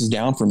 5 houses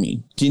down from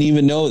me. Didn't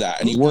even know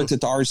that. And he worked at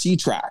the RC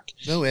track.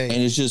 No way.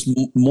 And it's just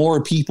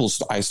more people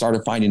I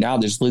started finding out.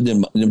 They just lived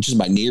in just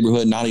my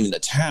neighborhood, not even the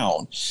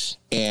town.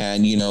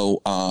 And,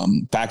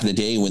 back in the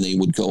day when they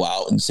would go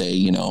out and say,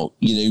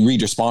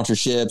 read your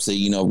sponsorships,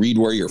 say, read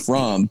where you're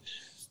from,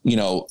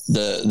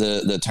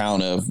 the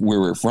town of where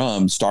we're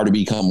from started to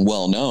become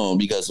well known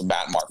because of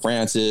Matt and Mark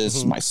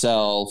Francis,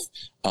 myself,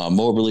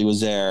 Moberly was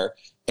there.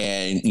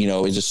 And,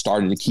 it just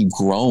started to keep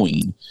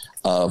growing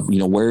of,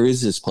 where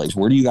is this place?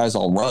 Where do you guys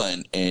all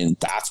run? And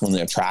that's when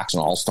the attraction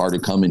all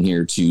started coming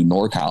here to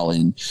NorCal.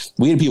 And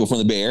we had people from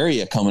the Bay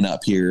Area coming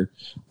up here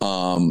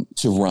to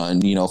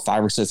run,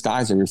 5 or 6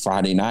 guys every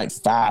Friday night,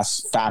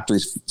 fast factory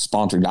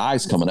sponsored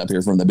guys coming up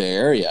here from the Bay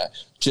Area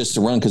just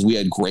to run because we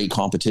had great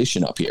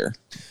competition up here.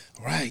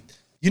 Right.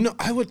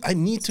 I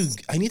need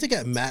to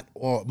get Matt,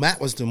 or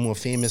Matt was the more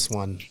famous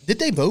one. Did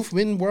they both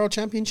win world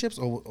championships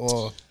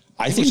or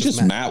I think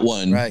just Matt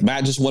won. Right.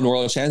 Matt just won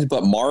world champions,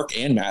 but Mark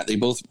and Matt, they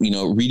both,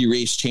 Reedy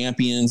Race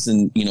champions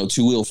and,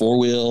 2-wheel,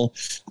 4-wheel.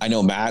 I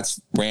know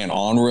Matt's ran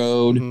on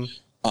road.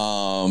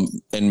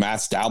 And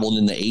Matt's dabbled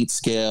in the 8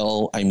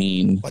 scale. I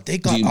mean, but they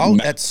got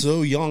out at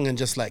so young and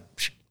just like,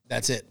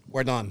 that's it.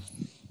 We're done.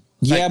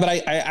 Yeah, but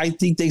I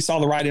think they saw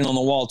the writing on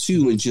the wall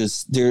too. It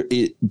just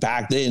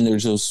back then there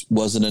just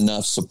wasn't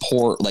enough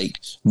support, like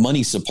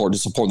money support to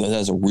support that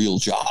as a real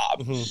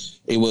job.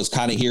 It was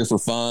kind of here for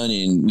fun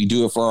and we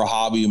do it for our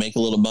hobby, we make a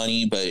little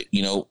money, but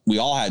we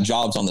all had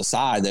jobs on the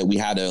side that we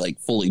had to like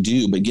fully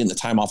do, but getting the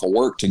time off of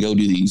work to go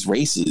do these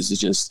races, it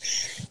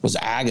just was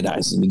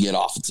agonizing to get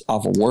off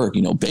of work,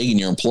 begging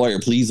your employer,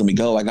 please let me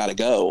go. I got to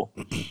go,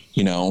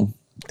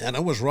 And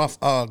it was rough.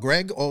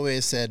 Greg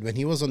always said when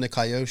he was on the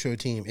Kyosho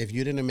team, if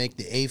you didn't make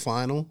the A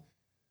final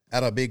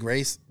at a big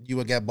race, you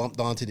would get bumped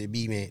onto the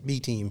B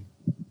team.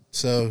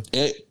 So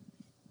that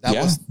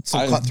was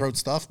some cutthroat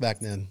stuff back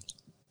then.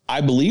 I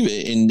believe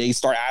it. And they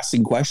start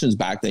asking questions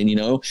back then,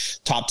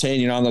 top 10,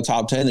 you're not in the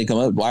top 10. They come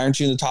up, why aren't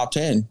you in the top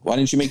 10? Why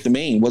didn't you make the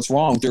main? What's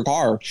wrong with your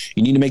car?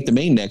 You need to make the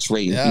main next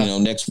race,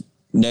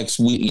 next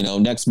week,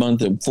 next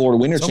month of Florida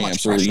Winter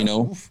Champs or,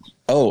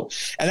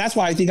 and that's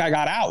why I think I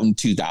got out in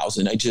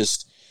 2000.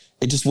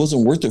 It just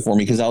wasn't worth it for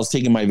me because I was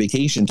taking my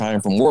vacation time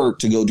from work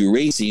to go do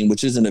racing,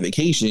 which isn't a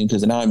vacation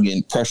because now I'm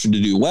getting pressured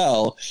to do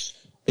well.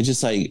 It's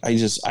just like, I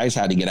just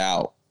had to get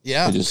out.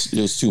 Yeah. It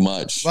was too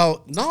much.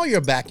 Well, now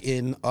you're back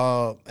in,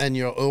 and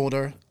you're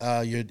older.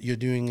 You're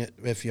doing it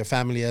with your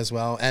family as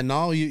well. And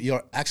now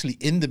you're actually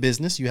in the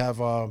business. You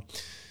have,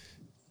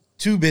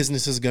 2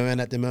 businesses going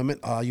at the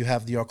moment. You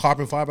have your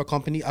carbon fiber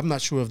company. I'm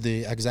not sure of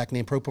the exact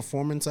name, Pro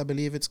Performance, I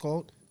believe it's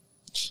called.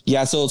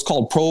 Yeah, so it's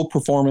called Pro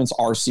Performance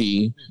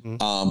RC.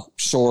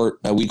 Short,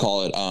 we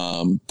call it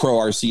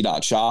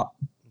ProRC.shop.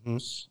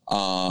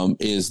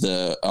 Is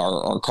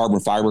our carbon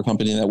fiber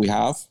company that we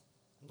have.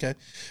 Okay.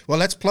 Well,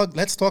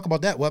 let's talk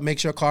about that. What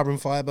makes your carbon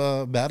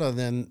fiber better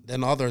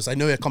than others? I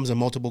know it comes in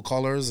multiple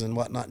colors and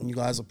whatnot, and you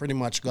guys have pretty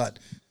much got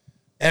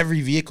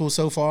every vehicle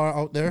so far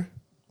out there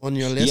on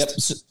your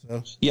list.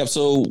 Yep.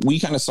 So we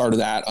kind of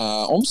started that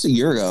almost a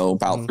year ago,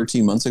 about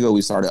 13 months ago.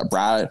 We started.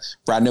 Brad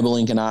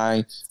Nibelink and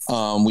I.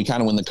 We kind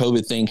of, when the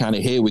COVID thing kind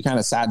of hit, we kind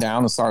of sat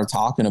down and started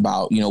talking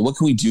about, what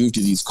can we do to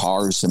these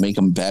cars to make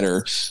them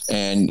better?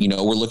 And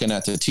we're looking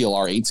at the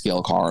TLR 8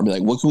 scale car and be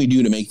like, what can we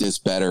do to make this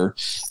better?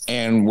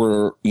 And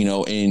we're,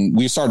 and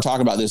we started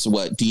talking about this.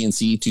 What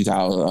DNC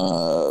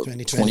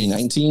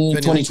 2019,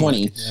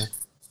 2020. Yeah.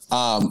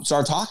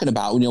 started talking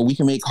about, we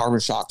can make carbon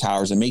shock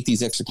towers and make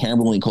these extra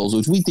camber link holes,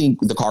 which we think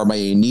the car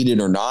may need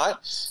it or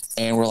not.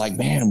 And we're like,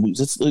 man,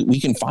 we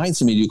can find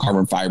somebody to do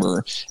carbon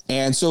fiber.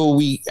 And so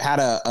we had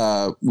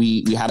a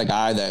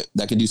guy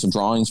that could do some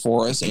drawings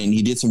for us, and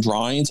he did some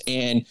drawings,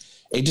 and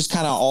it just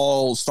kind of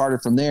all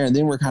started from there. And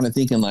then we're kind of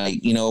thinking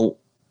like,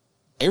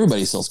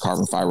 everybody sells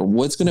carbon fiber.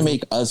 What's going to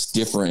make us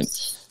different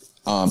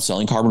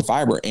selling carbon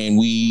fiber? And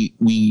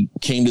we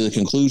came to the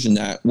conclusion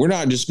that we're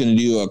not just going to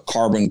do a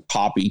carbon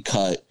copy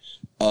cut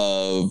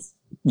of,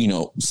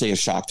 say a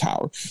shock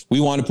tower. We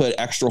want to put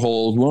extra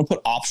holes. We want to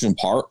put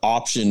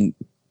option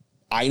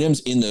items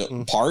in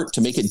the part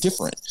to make it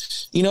different.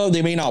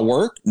 They may not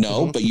work,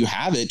 but you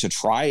have it to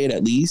try it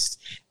at least.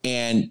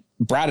 And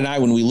Brad and I,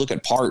 when we look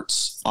at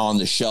parts on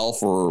the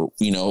shelf, or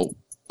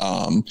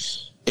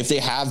if they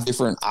have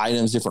different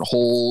items, different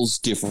holes,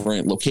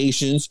 different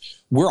locations,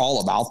 we're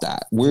all about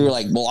that. We're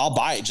like, well, I'll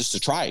buy it just to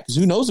try it, because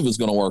who knows if it's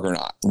going to work or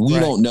not. We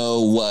don't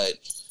know what,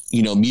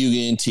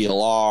 Mugen,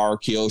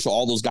 TLR, Kyosho,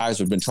 all those guys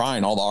have been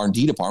trying, all the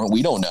R&D department.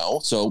 We don't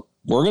know. So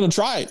we're going to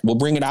try it. We'll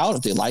bring it out.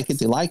 If they like it,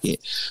 they like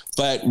it.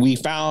 But we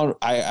found,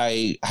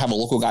 I have a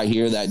local guy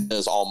here that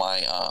does all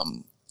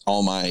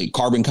my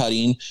carbon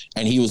cutting,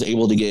 and he was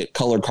able to get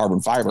colored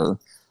carbon fiber.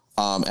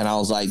 And I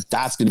was like,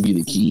 that's going to be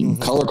the key.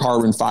 Color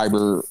carbon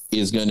fiber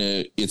it's going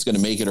to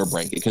make it or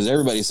break it, because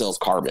everybody sells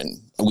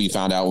carbon. We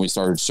found out when we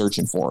started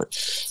searching for it.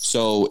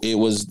 So it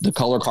was the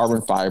color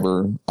carbon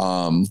fiber,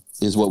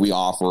 is what we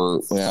offer.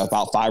 We have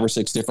about 5 or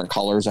 6 different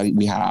colors that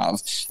we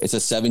have. It's a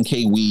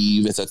 7K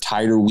weave. It's a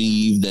tighter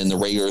weave than the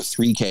regular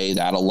 3K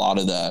that a lot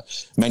of the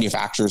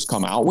manufacturers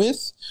come out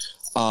with.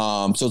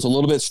 So it's a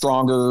little bit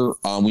stronger.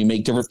 We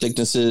make different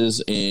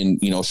thicknesses in,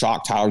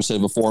 shock towers. Instead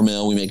of a 4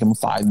 mil, we make them a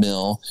 5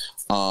 mil.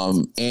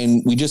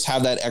 And we just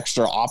have that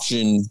extra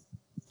option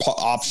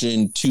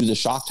to the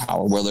shock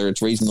tower, whether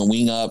it's raising the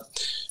wing up,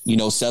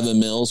 7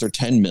 mils or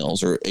 10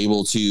 mils, or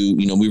able to,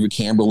 move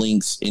camber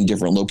links in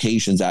different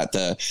locations that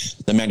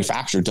the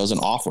manufacturer doesn't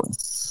offer.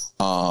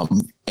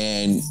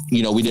 And,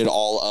 we did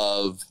all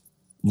of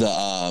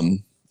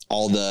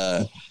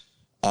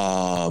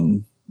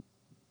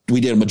we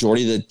did a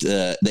majority of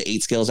the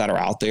 8 scales that are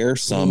out there.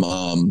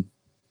 Some,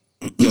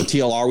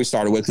 TLR we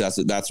started with,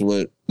 that's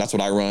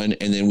what I run.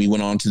 And then we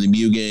went on to the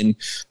Mugen.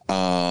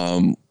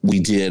 We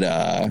did,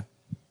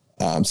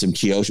 some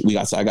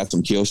Kyosho. I got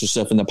some Kyosho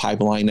stuff in the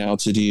pipeline now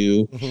to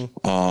do.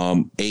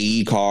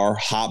 AE car,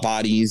 hot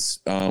bodies.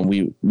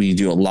 We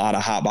do a lot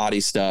of hot body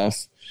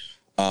stuff.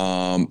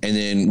 And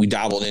then we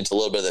dabbled into a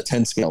little bit of the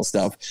 10 scale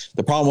stuff.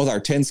 The problem with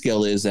our 10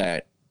 scale is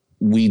that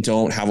we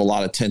don't have a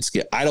lot of 10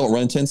 scale. I don't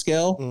run 10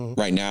 scale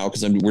right now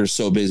because we're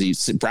so busy.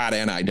 Brad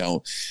and I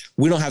don't.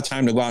 We don't have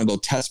time to go out and go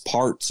test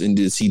parts and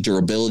to see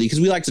durability, because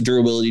we like to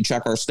durability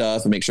check our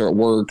stuff and make sure it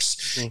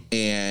works.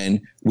 And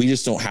we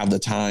just don't have the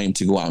time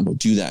to go out and go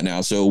do that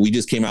now. So we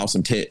just came out with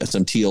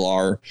some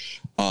TLR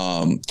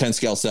 10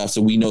 scale stuff.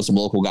 So we know some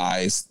local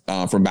guys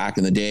from back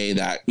in the day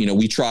that,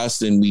 we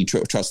trust, and we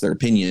trust their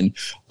opinion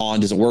on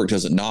does it work,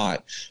 does it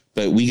not.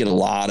 But we get a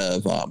lot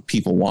of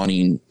people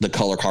wanting the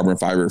color carbon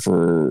fiber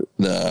for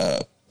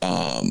the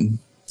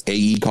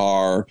AE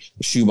car,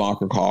 the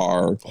Schumacher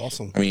car.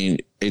 Awesome. I mean,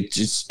 it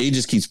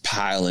just keeps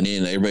piling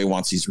in. Everybody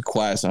wants these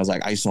requests. And I was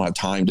like, I just don't have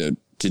time to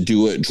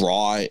do it,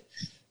 draw it.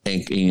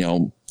 And,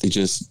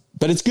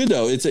 but it's good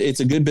though. It's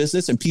a good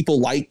business, and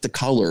people like the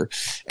color,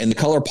 and the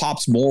color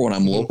pops more when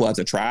I'm local at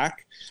the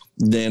track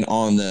than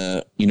on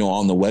the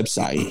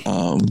website.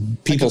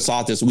 People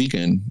saw it this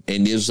weekend,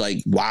 and it was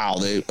like, wow,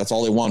 that's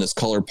all they want is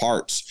colored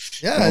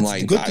parts. Yeah, it's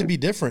like, good to be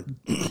different.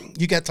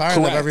 You get tired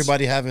of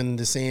everybody having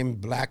the same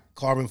black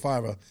carbon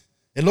fiber.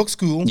 It looks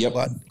cool,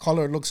 but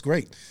color looks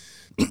great.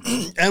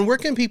 And where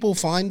can people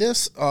find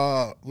this?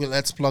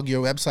 Let's plug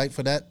your website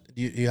for that.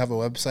 You have a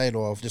website,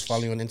 or just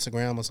follow you on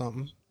Instagram or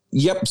something?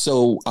 Yep.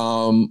 So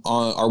on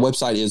our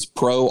website is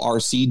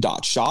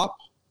prorc.shop.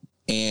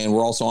 And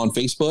we're also on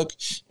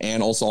Facebook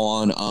and also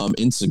on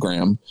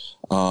Instagram.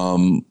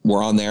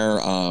 We're on there.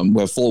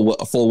 We have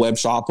a full web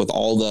shop with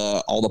all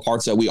the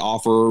parts that we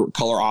offer.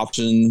 Color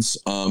options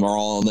are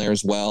all on there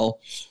as well.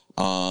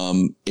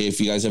 If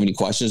you guys have any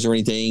questions or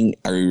anything,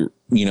 or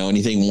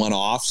anything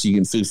one-offs, you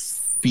can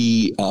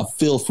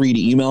feel free to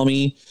email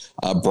me,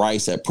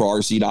 Bryce at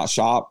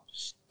prorc.shop,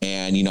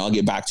 and I'll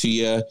get back to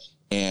you.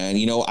 And,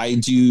 I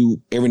do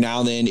every now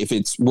and then, if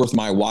it's worth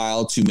my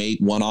while to make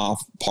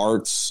one-off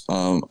parts,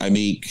 I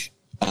make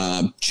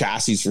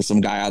chassis for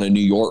some guy out of New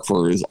York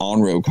for his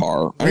on-road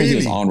car. I don't think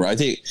it's on-road. I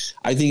think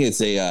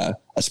it's a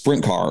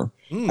sprint car.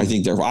 I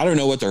think I don't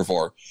know what they're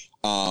for.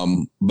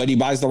 But he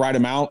buys the right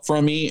amount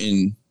from me.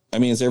 And I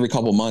mean, it's every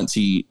couple months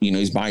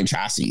he's buying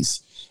chassis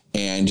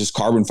and just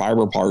carbon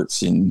fiber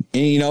parts, and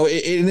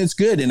it's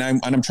good. And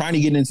I'm trying to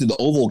get into the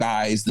oval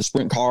guys, the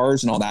sprint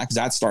cars and all that, because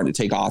that's starting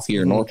to take off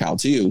here in NorCal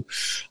too.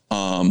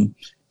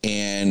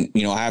 And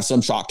I have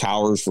some shock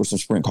towers for some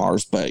sprint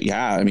cars, but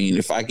yeah, I mean,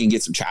 if I can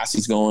get some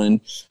chassis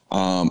going,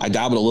 I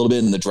dabbled a little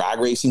bit in the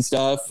drag racing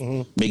stuff,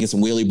 making some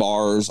wheelie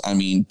bars. I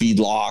mean, bead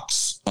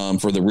locks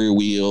for the rear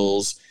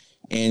wheels,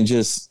 and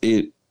just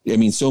I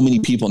mean, so many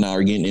people now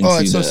are getting into. Oh,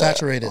 it's so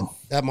saturated.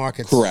 That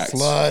market's correct.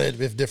 flooded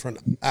with different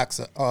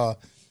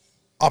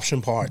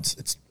option parts.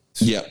 It's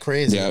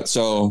crazy. Yeah.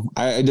 So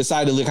I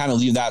decided to kind of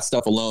leave that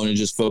stuff alone and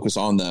just focus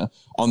on the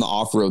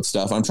off-road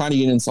stuff. I'm trying to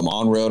get in some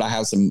on-road. I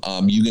have some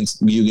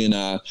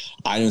Mugen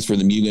items for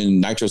the Mugen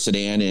Nitro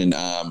Sedan and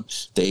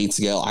the 8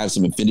 scale. I have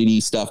some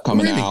Infinity stuff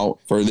coming out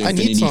for the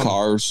Infinity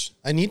cars.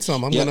 I need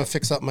some. I'm going to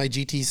fix up my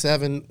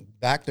GT7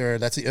 back there.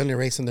 That's the only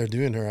racing they're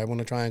doing here. I want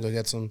to try and go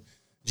get some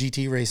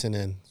GT racing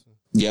in.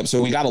 Yep.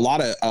 So we got a lot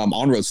of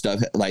on-road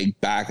stuff like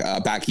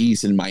back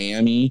east in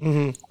Miami,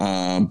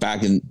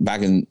 back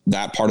in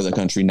that part of the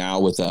country now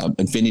with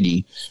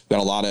Infinity. Got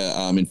a lot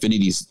of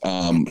Infinity's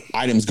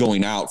items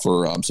going out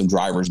for some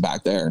drivers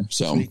back there.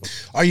 So,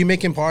 sweet. Are you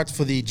making parts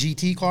for the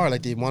GT car,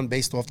 like the one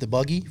based off the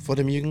buggy for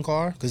the Mugen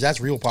car? Because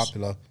that's real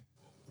popular.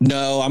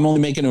 No, I'm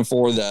only making them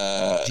for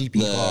the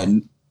GP car.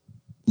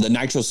 The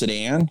Nitro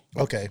Sedan.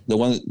 Okay.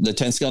 The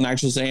 10 scale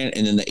Nitro Sedan,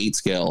 and then the 8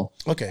 scale.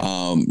 Okay.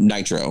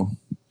 Nitro.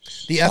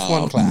 The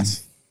F1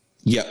 class.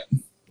 Yep.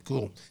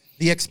 Cool.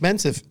 The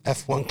expensive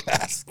F1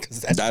 class,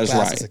 because that is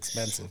class right. is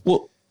expensive.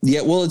 Well,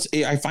 yeah. Well,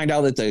 I find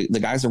out that the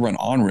guys that run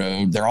on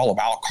road, they're all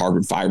about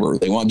carbon fiber.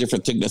 They want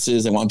different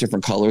thicknesses. They want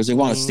different colors. They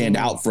want to stand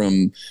out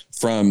from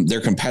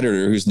their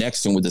competitor who's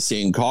next to them with the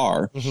same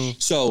car. Mm-hmm.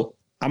 So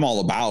I'm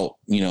all about,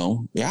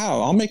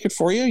 I'll make it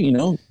for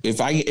you. If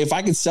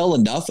I can sell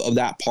enough of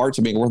that part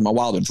to make it worth my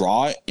while to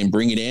draw it and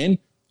bring it in,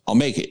 I'll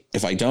make it.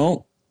 If I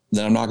don't,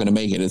 then I'm not going to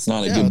make it. It's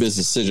not a good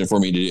business decision for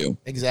me to do.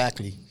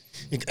 Exactly.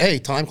 Hey,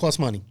 time costs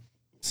money.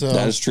 So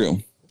that is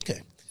true.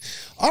 Okay.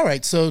 All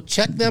right. So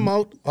check them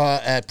out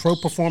at Pro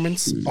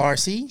Performance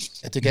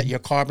RC to get your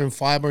carbon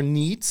fiber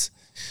needs.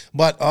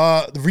 But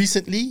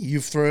recently,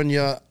 you've thrown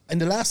in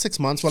the last 6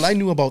 months, well, I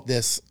knew about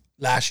this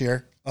last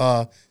year,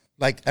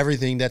 like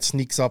everything that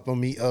sneaks up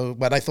on me.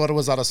 But I thought it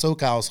was out of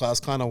SoCal, so I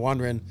was kind of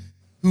wondering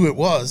who it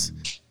was.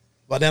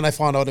 But then I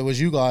found out it was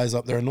you guys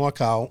up there in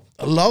NorCal.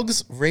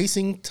 Lugz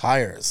Racing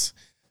Tires.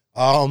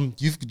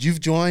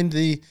 You've joined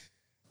the,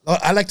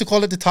 I like to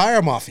call it the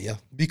tire mafia,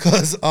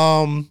 because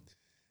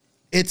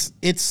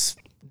it's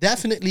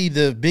definitely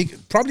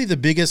probably the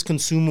biggest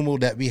consumable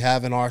that we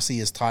have in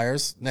RC is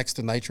tires. Next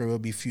to nitro will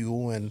be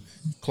fuel and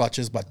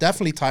clutches, but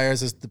definitely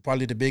tires is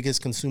probably the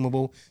biggest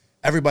consumable.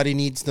 Everybody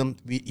needs them.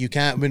 You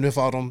can't win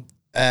without them,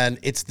 and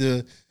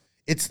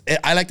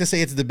I like to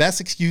say it's the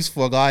best excuse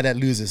for a guy that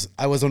loses.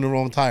 I was on the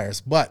wrong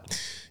tires,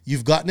 but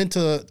you've gotten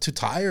into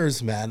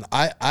tires, man.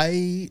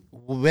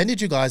 When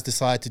did you guys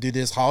decide to do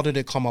this? How did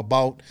it come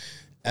about?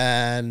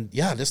 And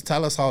just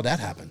tell us how that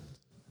happened.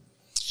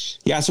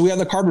 Yeah, so we have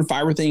the carbon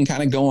fiber thing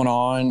kind of going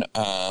on,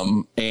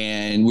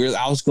 and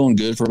I was going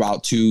good for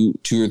about two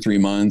or 3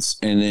 months,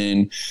 and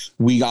then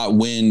we got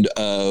wind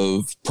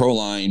of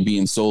Proline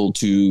being sold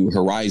to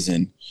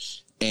Horizon,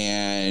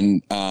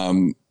 and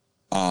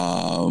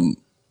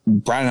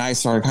Brad and I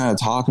started kind of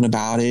talking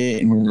about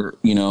it, and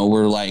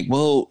we're like,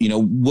 well,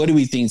 what do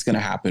we think is going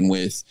to happen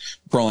with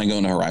Proline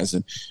going to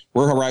Horizon?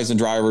 We're Horizon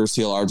drivers,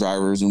 TLR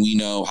drivers, and we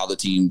know how the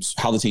teams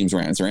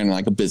ran. It's ran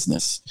like a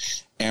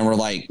business. And we're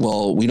like,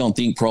 well, we don't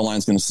think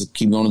Proline's going to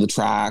keep going to the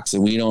tracks,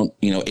 and we don't,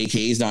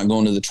 AKA's not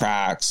going to the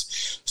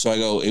tracks. So I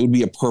go, it would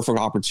be a perfect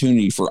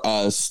opportunity for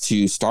us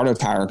to start a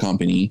tire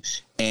company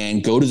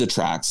and go to the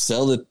tracks,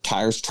 sell the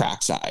tires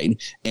trackside,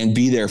 and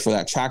be there for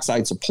that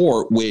trackside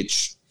support,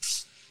 which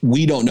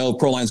we don't know if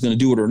Proline's going to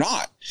do it or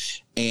not.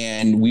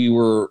 And we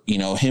were,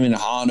 him and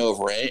Han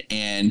over it,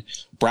 and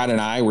Brad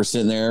and I were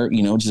sitting there,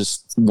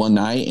 just one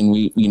night, and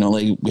we,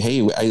 like,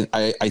 hey,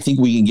 I think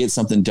we can get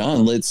something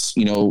done. Let's,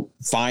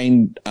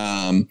 find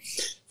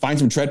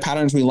some tread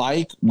patterns we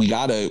like. We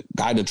got a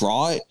guy to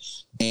draw it.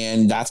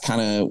 And that's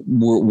kind of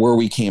where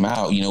we came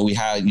out. We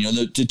had,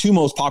 the two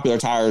most popular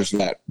tires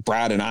that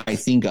Brad and I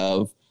think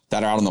of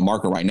that are out on the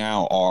market right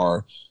now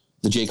are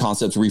the J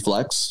Concepts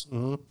Reflex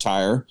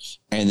tire,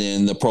 and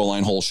then the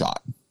Proline Whole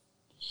Shot.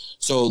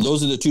 So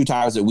those are the two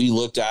tires that we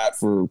looked at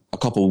for a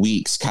couple of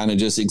weeks, kind of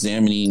just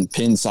examining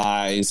pin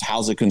size,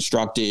 how's it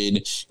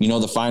constructed,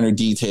 the finer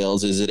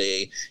details. Is it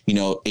a,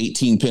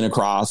 18 pin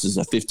across? Is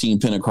it a 15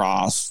 pin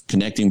across?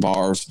 Connecting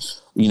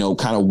bars?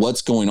 Kind of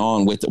what's going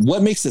on with it.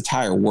 What makes the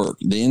tire work?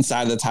 The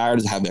inside of the tire,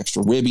 does it have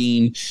extra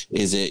ribbing?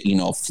 Is it,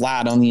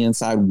 flat on the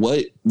inside?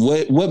 What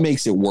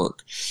makes it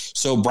work?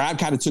 So Brad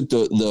kind of took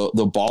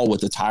the ball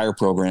with the tire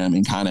program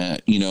and kind of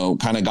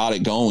got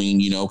it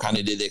going, kind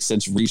of did the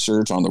extensive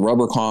research on the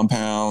rubber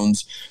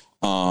compounds,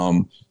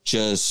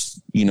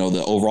 just,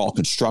 the overall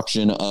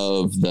construction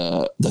of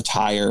the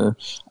tire,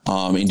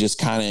 and it just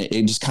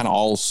kind of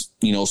all,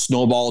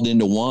 snowballed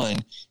into one.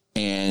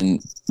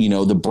 And,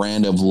 the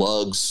brand of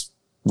Lugz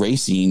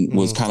Racing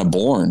was kind of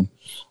born.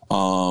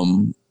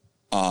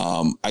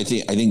 I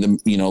think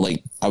the,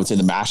 I would say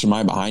the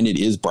mastermind behind it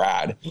is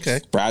Brad. Okay.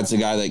 Brad's the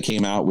guy that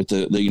came out with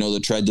the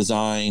tread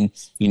design,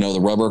 the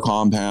rubber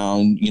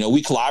compound,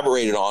 we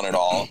collaborated on it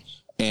all,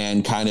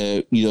 and kind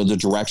of, the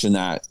direction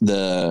that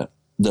the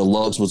the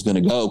Lugz was going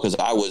to go, because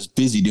I was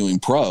busy doing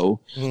pro,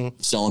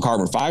 selling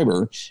carbon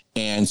fiber.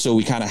 And so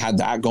we kind of had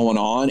that going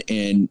on,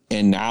 and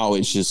now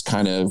it's just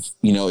kind of,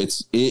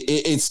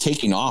 it's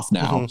taking off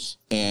now.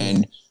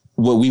 And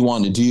what we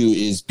want to do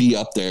is be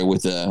up there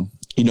with the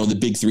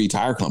big three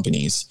tire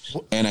companies.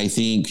 And I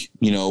think,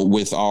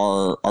 with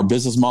our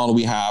business model,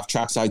 we have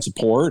trackside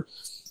support.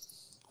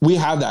 We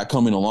have that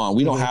coming along.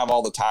 We don't have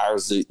all the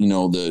tires that,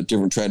 the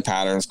different tread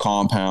patterns,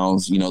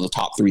 compounds, the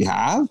top three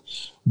have,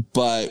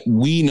 but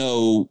we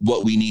know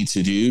what we need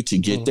to do to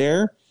get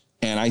there.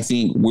 And I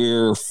think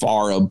we're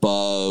far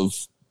above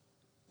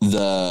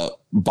the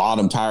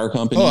bottom tire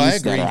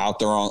companies that are out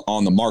there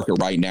on the market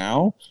right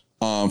now.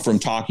 From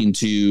talking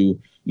to,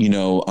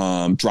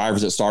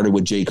 drivers that started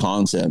with J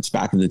Concepts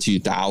back in the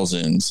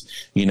 2000s.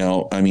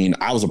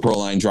 I was a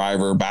Proline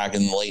driver back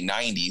in the late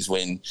 90s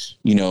when,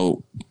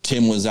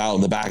 Tim was out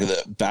in the back of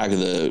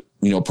the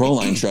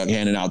Proline truck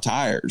handing out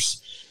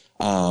tires.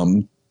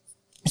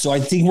 So I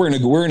think we're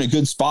in a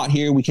good spot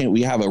here.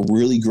 We have a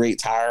really great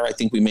tire I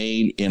think we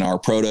made in our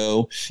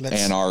Proto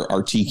and our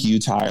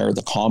TQ tire.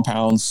 The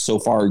compounds so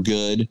far are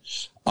good.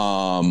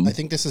 I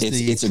think this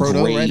is the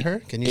Proto right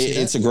here. Can you see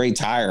that? It's a great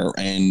tire,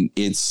 and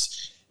it's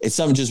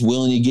something just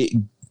willing to get,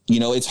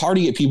 it's hard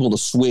to get people to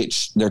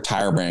switch their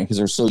tire brand because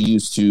they're so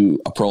used to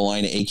a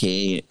Proline,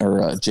 AKA,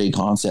 or J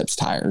Concepts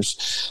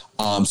tires.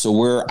 So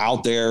we're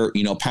out there,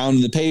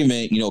 pounding the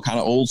pavement, kind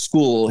of old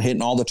school,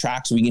 hitting all the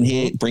tracks we can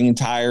hit, bringing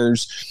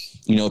tires,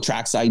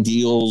 trackside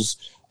deals.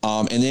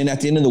 And then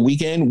at the end of the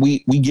weekend, we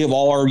give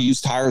all our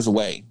used tires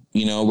away,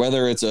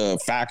 whether it's a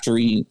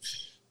factory,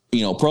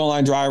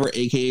 Proline driver,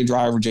 AKA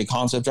driver, J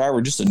Concept driver,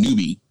 just a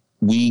newbie.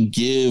 We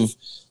give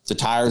the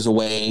tires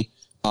away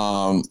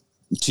to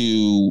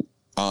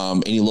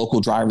any local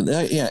driver.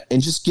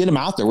 And just get them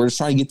out there. We're just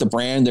trying to get the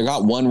brand. They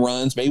got one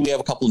runs. Maybe we have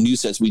a couple of new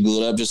sets we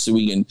glued up just so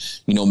we can,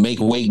 make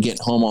weight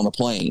getting home on the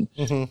plane.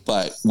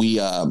 But we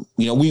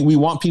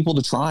want people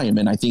to try them.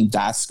 And I think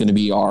that's going to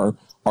be our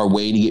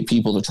way to get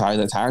people to try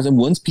the tires. And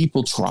once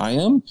people try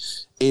them,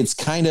 it's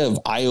kind of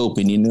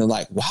eye-opening. They're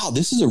like, wow,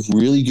 this is a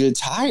really good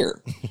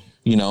tire,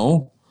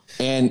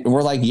 And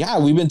we're like, yeah,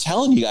 we've been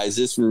telling you guys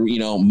this for,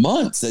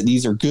 months, that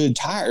these are good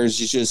tires.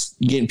 It's just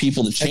getting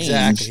people to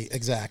change.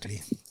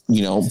 Exactly.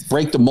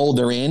 Break the mold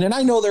they're in. And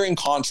I know they're in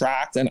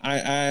contract, and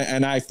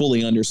I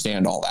fully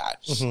understand all that.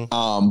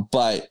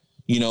 But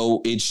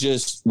it's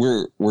just,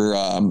 we're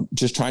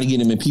just trying to get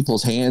them in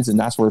people's hands. And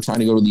that's where we're trying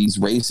to go to these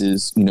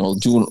races,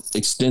 doing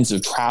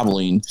extensive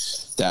traveling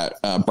that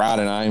Brad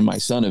and I and my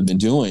son have been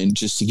doing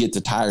just to get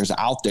the tires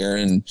out there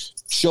and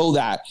show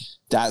that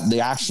they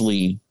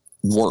actually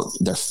work.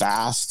 They're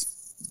fast.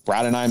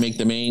 Brad and I make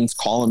the mains.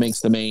 Colin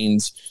makes the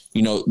mains.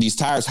 These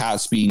tires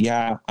have speed.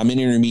 Yeah, I'm an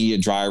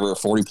intermediate driver, a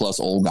 40 plus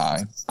old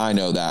guy. I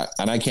know that.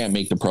 And I can't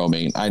make the pro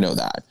main. I know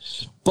that.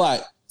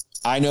 But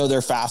I know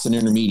they're fast and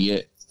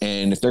intermediate.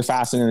 And if they're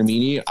fast and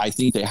intermediate, I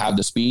think they have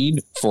the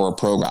speed for a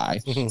pro guy.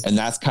 And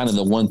that's kind of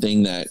the one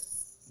thing that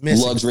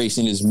Lugz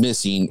Racing is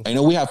missing. I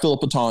know we have Philip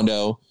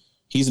Patondo.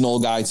 He's an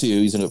old guy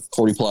too. He's a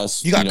 40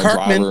 plus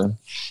driver.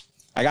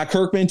 I got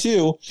Kirkman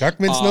too.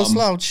 Kirkman's no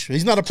slouch.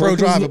 He's not a pro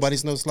driver, but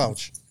he's no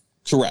slouch.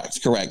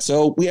 Correct.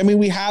 So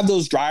we have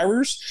those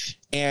drivers,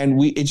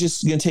 and it's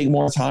just going to take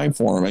more time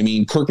for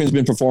him. Kirkman's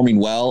been performing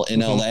well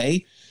in LA.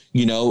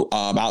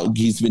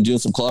 He's been doing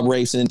some club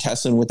racing,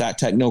 testing with that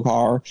techno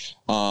car.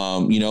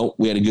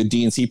 We had a good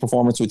DNC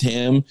performance with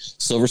him.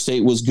 Silver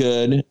State was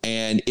good,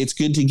 and it's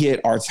good to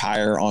get our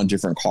tire on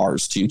different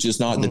cars too,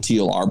 just not the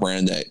TLR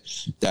brand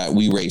that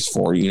we race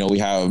for. We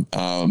have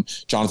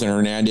Jonathan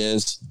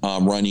Hernandez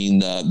running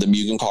the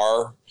Mugen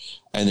car,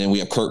 and then we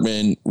have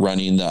Kirkman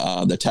running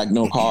the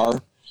techno car.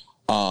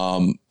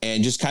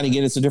 And just kind of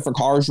getting some different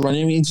cars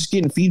running. Just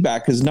getting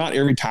feedback, because not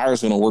every tire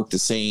is going to work the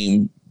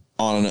same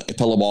on a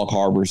pillow ball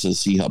car versus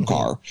a C-Hub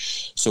car.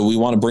 So we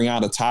want to bring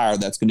out a tire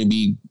that's going to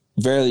be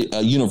very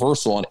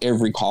universal on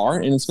every car,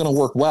 and it's going to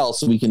work well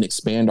so we can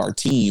expand our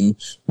team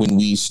when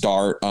we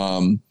start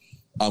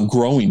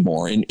growing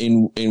more. And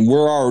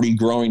we're already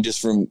growing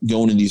just from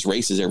going to these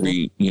races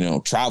every,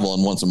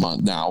 traveling once a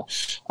month now.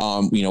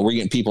 We're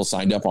getting people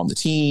signed up on the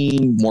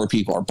team. More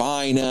people are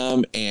buying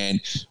them, and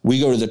we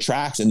go to the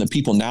tracks, and the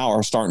people now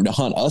are starting to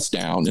hunt us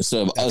down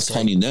instead of us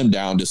hunting them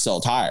down to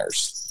sell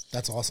tires.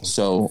 That's awesome.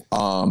 So,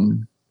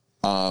 and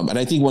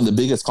I think one of the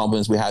biggest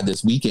compliments we had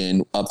this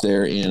weekend up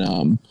there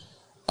in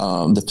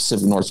the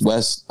Pacific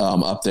Northwest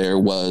up there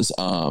was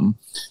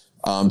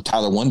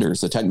Tyler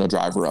Wonders, the techno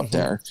driver up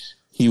there.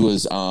 He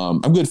was,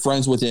 I'm good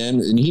friends with him,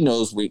 and he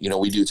knows we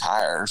do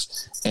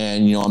tires.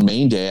 And, on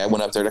main day, I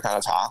went up there to kind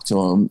of talk to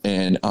him,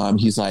 and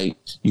he's like,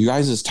 you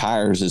guys'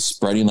 tires is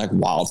spreading like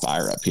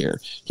wildfire up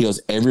here. He goes,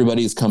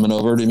 everybody's coming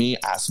over to me,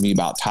 asking me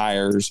about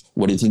tires.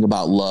 What do you think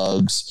about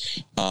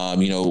Lugz?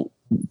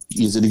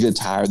 Is it a good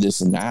tire,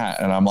 this and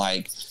that? And I'm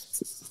like,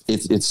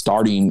 it's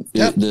starting,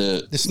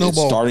 the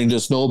snowball. It's starting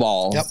to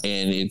snowball. Yep.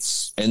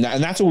 And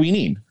that's what we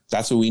need.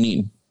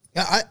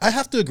 Yeah, I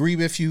have to agree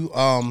with you.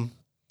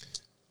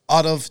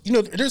 Out of,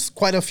 there's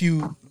quite a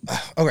few.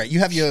 All right, you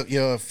have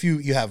your few.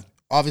 You have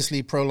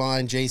obviously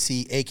Proline,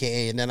 JC,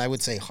 AKA, and then I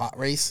would say Hot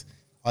Race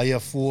are your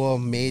 4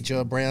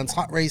 major brands.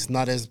 Hot Race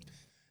not as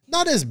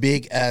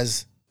big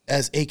as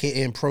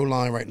AKA and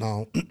Proline right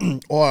now,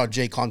 or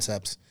J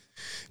Concepts.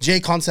 J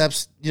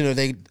Concepts, you know,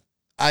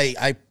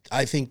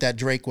 I think that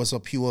Drake was a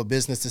pure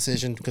business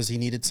decision because he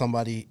needed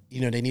somebody,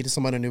 you know, they needed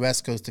somebody on the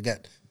West Coast to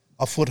get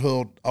a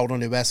foothold out on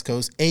the West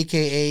Coast.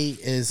 AKA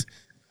is,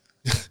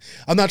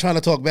 I'm not trying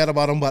to talk bad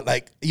about them, but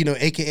like, you know,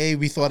 AKA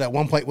we thought at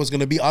one point was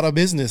going to be out of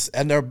business,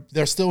 and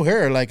they're still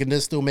here, like, and they're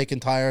still making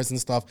tires and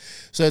stuff.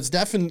 So it's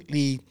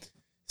definitely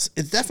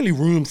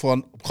room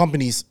for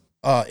companies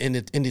in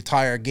the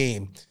tire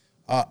game.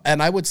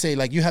 And I would say,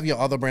 like, you have your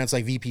other brands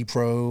like VP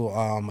Pro,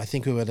 I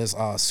think of it as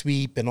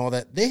Sweep and all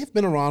that. They have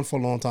been around for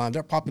a long time.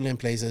 They're popular in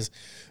places.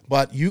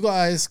 But you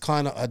guys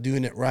kind of are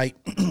doing it right.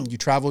 You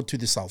traveled to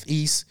the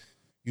Southeast.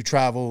 You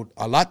traveled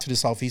a lot to the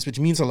Southeast, which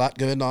means a lot,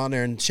 going down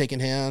there and shaking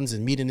hands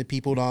and meeting the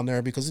people down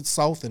there because it's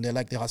South and they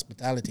like the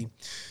hospitality.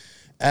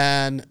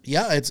 And,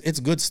 yeah, it's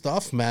good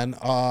stuff, man.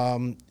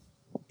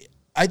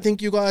 I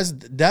think you guys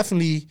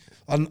definitely,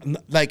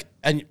 like,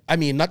 and I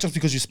mean, not just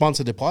because you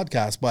sponsored the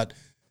podcast, but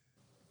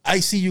I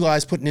see you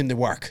guys putting in the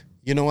work.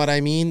 You know what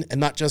I mean?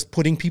 And not just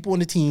putting people on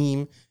the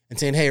team and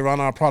saying, hey, run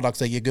our products.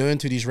 Like, you're going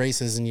to these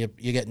races and you're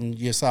getting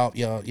yourself,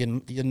 you're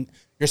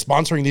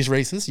sponsoring these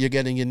races. You're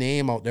getting your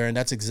name out there. And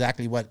that's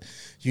exactly what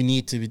you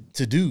need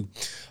to do.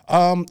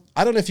 I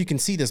don't know if you can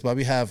see this, but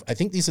we have, I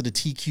think these are the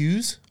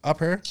TQs up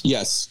here.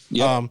 Yes.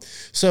 Yeah.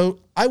 So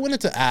I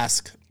wanted to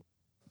ask,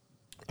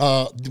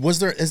 is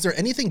there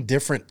anything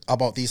different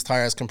about these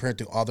tires compared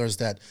to others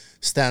that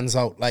stands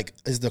out? Like,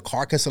 is the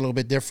carcass a little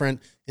bit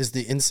different? Is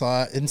the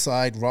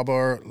inside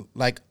rubber,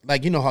 like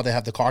you know how they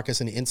have the carcass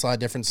and the inside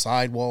different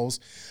sidewalls?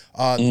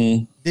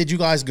 Did you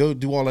guys go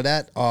do all of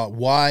that?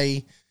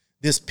 Why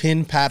this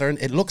pin pattern?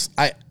 It looks,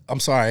 I'm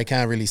sorry, I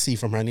can't really see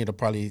from here. I need to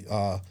probably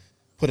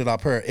put it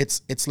up here.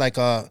 It's like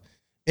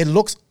it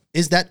looks,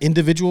 is that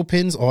individual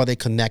pins or are they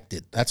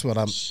connected? That's what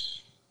I'm.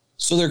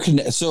 So they're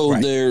connected.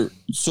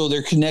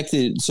 They're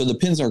connected. So the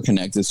pins are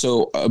connected.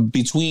 So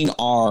between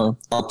our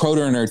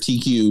Proto and our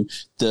TQ,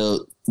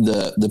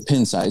 the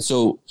pin side.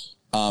 So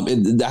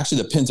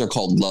actually the pins are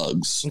called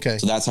Lugz. Okay.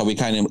 So that's how we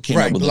kind of came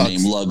up with the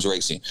name Lugz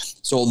Racing.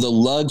 So the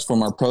Lugz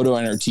from our Proto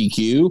and our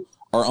TQ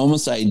are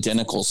almost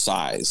identical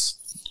size,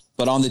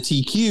 but on the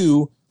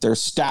TQ they're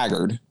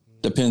staggered.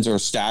 The pins are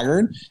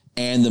staggered.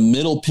 And the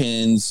middle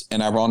pins,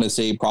 and I want to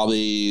say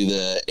probably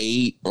the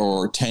 8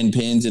 or 10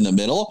 pins in the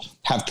middle,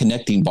 have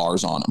connecting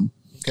bars on them.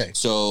 Okay.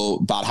 So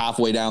about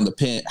halfway down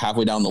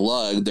the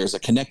lug, there's a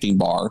connecting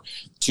bar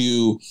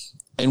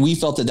and we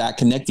felt that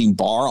connecting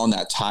bar on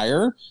that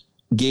tire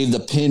gave the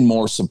pin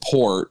more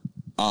support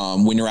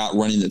when you're out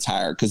running the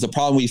tire. Because the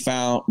problem we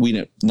found,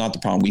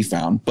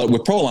 but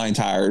with Proline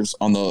tires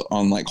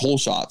on like hole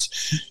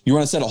shots, you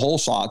run a set of hole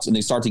shots and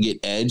they start to get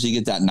edge, they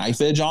get that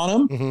knife edge on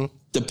them. Mm-hmm.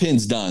 The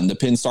pin's done. The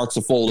pin starts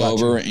to fold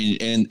over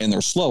and they're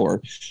slower.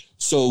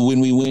 So when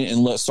we went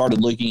and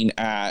started looking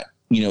at,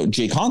 you know,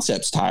 J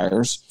Concepts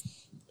tires,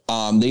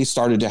 they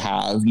started to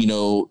have, you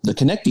know, the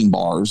connecting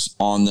bars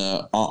on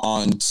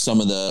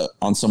some of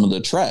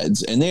the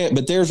treads,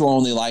 but theirs were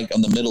only like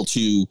on the middle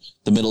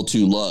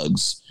two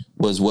lugs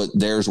was what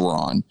theirs were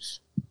on.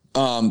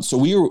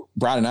 So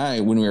Brad and I,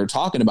 when we were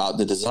talking about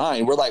the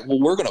design, we're like, well,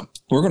 we're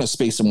gonna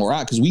space them more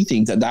out because we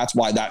think that's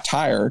why that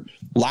tire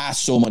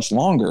lasts so much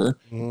longer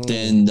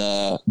than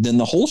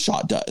the whole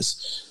shot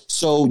does.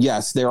 So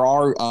yes, there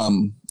are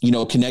you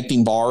know,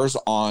 connecting bars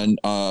on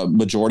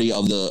majority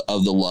of the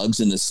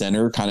lugs in the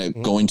center, kind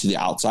of going to the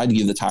outside to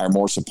give the tire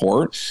more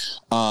support.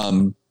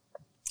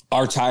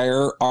 Our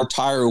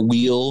tire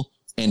wheel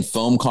and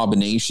foam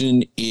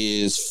combination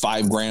is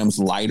 5 grams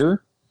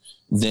lighter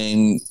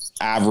than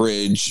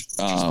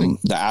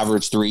the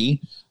average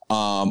 3.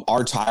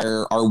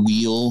 Our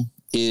wheel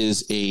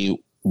is a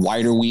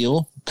wider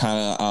wheel.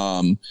 Kind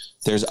of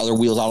there's other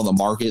wheels out on the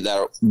market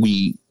that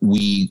we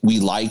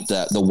like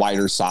the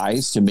wider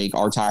size to make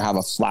our tire have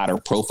a flatter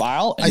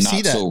profile and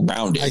not so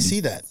rounded. I see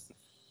that.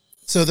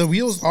 So the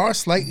wheels are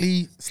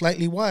slightly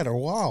wider.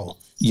 Wow.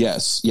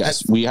 Yes.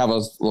 We have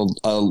a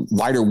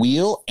wider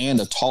wheel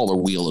and a taller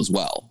wheel as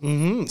well.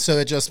 Mm-hmm.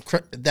 So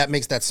that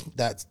makes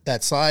that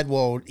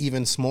sidewall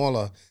even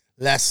smaller,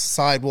 less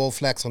sidewall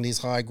flex on these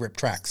high grip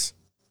tracks.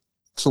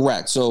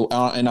 Correct. So,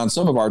 and on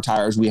some of our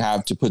tires, we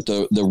have to put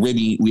the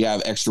ribbing. We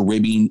have extra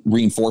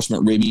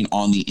reinforcement ribbing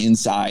on the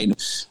inside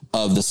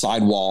of the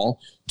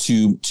sidewall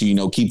to you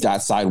know, keep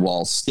that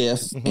sidewall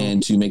stiff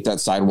and to make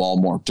that sidewall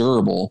more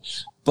durable.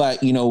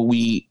 But, you know,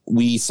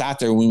 we sat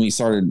there when we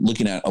started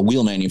looking at a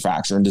wheel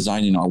manufacturer and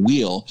designing our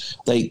wheel,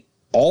 like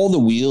all the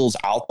wheels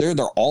out there,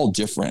 they're all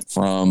different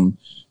from,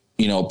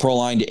 you know,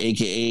 Proline to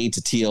AKA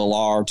to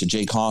TLR to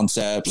J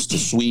Concepts to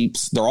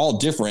Sweeps. They're all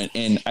different.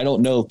 And I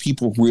don't know if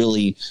people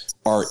really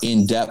are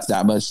in depth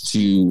that much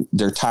to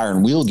their tire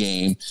and wheel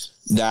game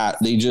that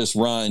they just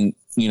run,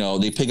 you know,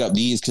 they pick up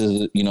these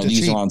because, you know,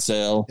 these are on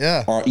sale.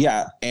 Yeah.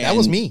 And that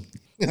was me.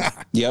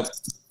 Yep.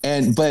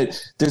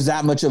 But there's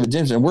that much of a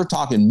difference. And we're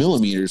talking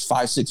millimeters,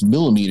 5-6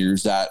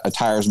 millimeters, that a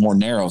tire is more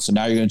narrow. So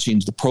now you're going to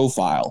change the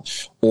profile,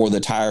 or the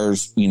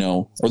tires,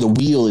 or the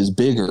wheel is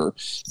bigger,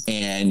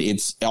 and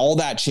it's all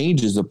that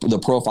changes the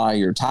profile of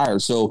your tire.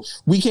 So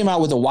we came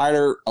out with a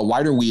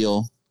wider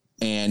wheel,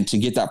 and to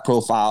get that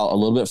profile a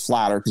little bit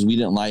flatter, because we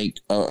didn't like,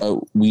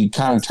 we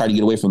kind of tried to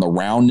get away from the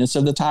roundness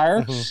of the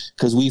tire,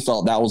 because we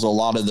felt that was a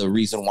lot of the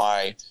reason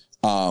why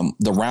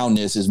the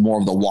roundness is more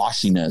of the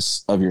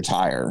washiness of your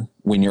tire.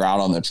 When you're out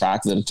on the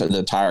track,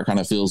 the tire kind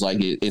of feels like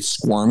it's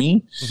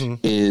squirmy,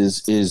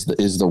 is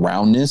the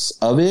roundness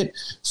of it.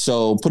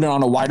 So put it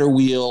on a wider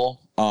wheel.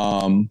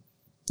 Our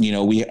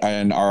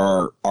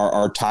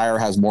tire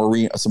has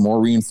some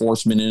more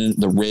reinforcement in it.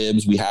 The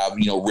ribs, we have,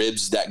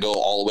 ribs that go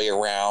all the way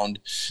around,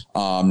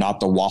 not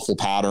the waffle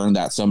pattern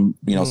that some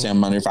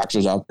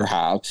manufacturers out there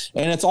have.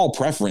 And it's all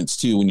preference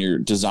too, when you're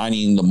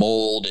designing the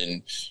mold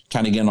and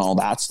kind of getting all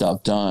that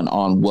stuff done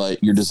on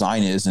what your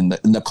design is and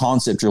the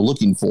concept you're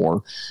looking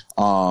for.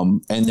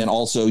 And then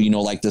also,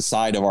 like the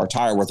side of our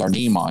tire with our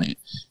name on it,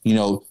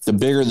 the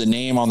bigger the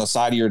name on the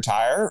side of your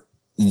tire,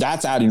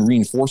 that's adding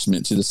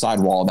reinforcement to the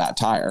sidewall of that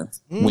tire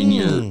when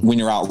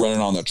you're out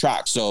running on the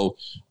track. So,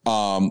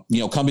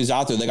 companies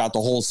out there, they got the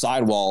whole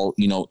sidewall,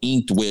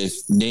 inked with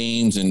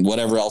names and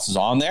whatever else is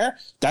on there.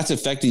 That's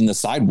affecting the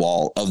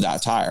sidewall of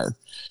that tire.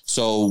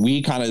 So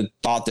we kind of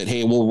thought that,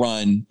 hey, we'll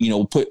run,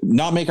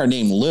 not make our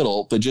name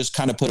little, but just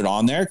kind of put it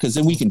on there, because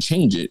then we can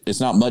change it. It's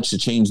not much to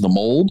change the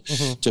mold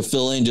to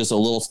fill in just a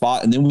little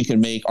spot. And then we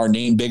can make our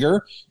name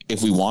bigger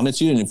if we wanted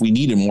to. And if we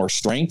needed more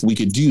strength, we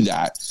could do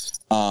that.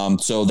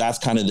 So that's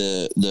kind of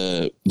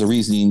the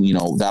reasoning,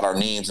 that our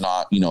name's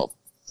not,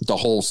 the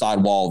whole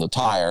sidewall of the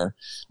tire,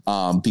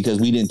 because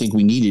we didn't think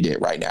we needed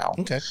it right now.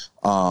 Okay.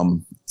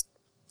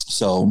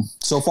 So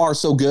far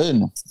so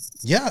good.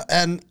 Yeah.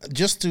 And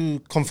just to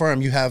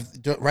confirm, you have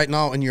right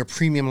now in your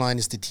premium line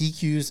is the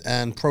TQs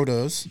and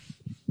Protos,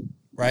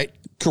 right?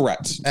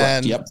 Correct.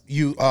 And yep.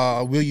 You,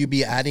 will you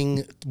be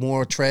adding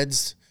more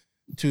treads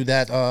to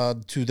that,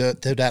 to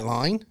that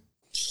line?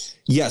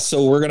 Yeah,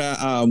 so we're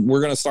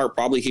gonna start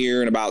probably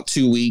here in about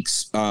 2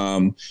 weeks.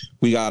 We're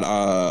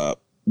gonna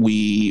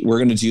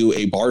do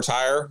a bar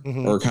tire,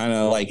 or kind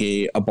of like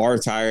a bar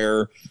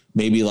tire,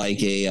 maybe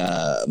like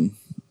a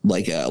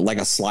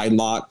slide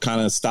lock kind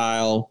of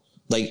style,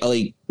 like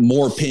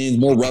more pins,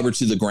 more rubber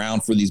to the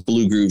ground for these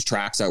Blue Grooves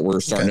tracks that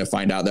we're starting to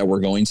find out that we're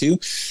going to.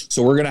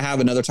 So we're gonna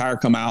have another tire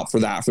come out for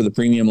the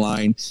premium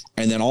line,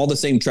 and then all the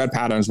same tread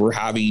patterns we're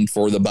having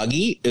for the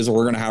buggy is what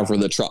we're gonna have for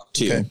the truck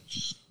too. Okay.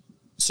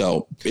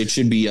 So it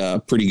should be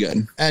pretty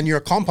good. And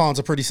your compounds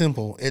are pretty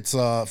simple. It's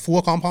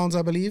 4 compounds,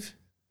 I believe.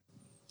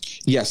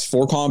 Yes,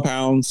 4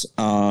 compounds.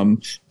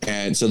 And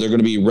so they're going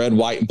to be red,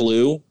 white,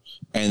 blue.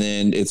 And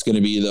then it's going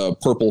to be the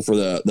purple for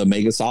the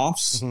Mega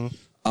Softs.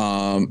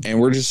 And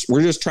we're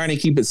just trying to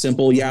keep it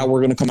simple. Yeah, we're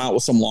going to come out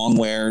with some long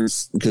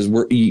wears, because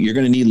you're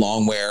going to need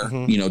long wear,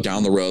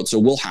 down the road. So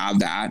we'll have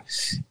that,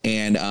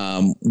 and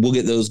we'll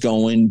get those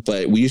going.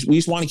 But we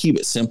just want to keep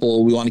it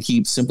simple. We want to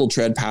keep simple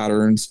tread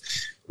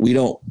patterns. We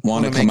don't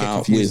want to come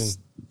out with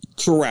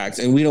correct.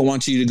 And we don't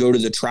want you to go to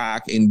the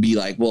track and be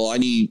like, well, I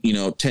need,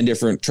 10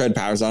 different tread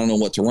patterns. I don't know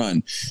what to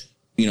run.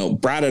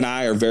 Brad and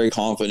I are very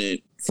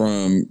confident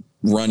from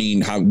running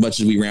how much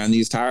as we ran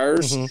these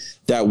tires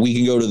that we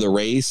can go to the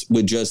race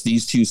with just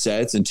these 2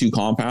 sets and 2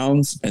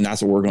 compounds. And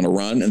that's what we're going to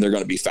run. And they're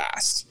going to be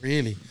fast.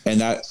 Really? And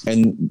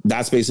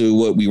that's basically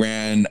what we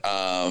ran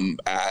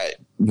at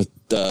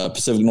the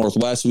Pacific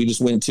Northwest we just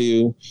went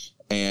to.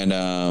 And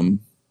on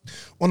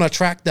a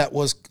track that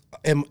was,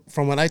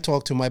 from when I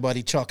talked to my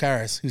buddy Chuck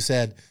Harris, who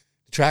said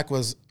the track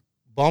was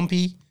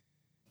bumpy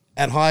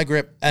and high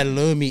grip and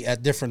low meat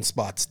at different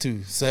spots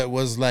too. So it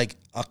was like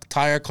a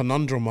tire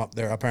conundrum up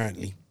there,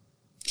 apparently.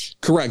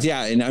 Correct.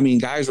 Yeah. And I mean,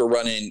 guys were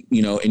running,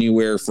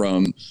 anywhere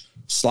from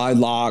slide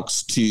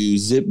locks to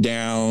zip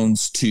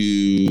downs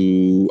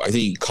to, I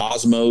think,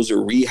 Cosmos or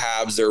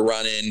rehabs they're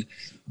running.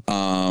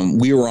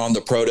 We were on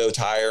the Proto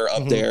tire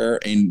up there,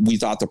 and we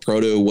thought the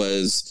Proto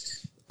was,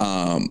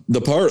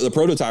 the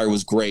Proto tire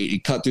was great.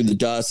 It cut through the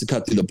dust, it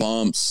cut through the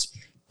bumps.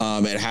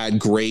 It had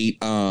great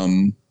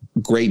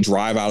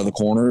drive out of the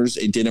corners.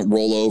 It didn't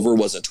roll over,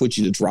 wasn't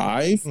twitchy to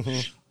drive.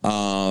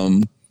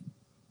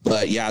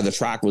 But yeah, the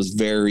track was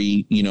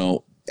very,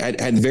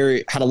 had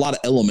a lot of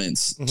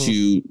elements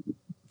to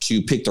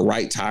pick the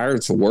right tire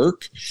to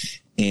work.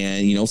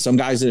 And, some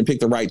guys didn't pick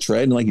the right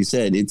tread. And like you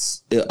said,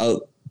 if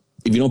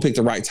you don't pick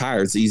the right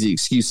tire, it's an easy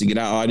excuse to get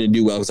out. Oh, I didn't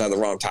do well because I had the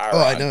wrong tire.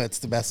 I know. It's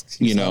the best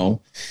excuse.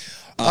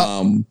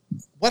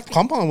 What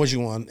compound was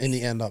you on in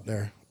the end up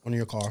there on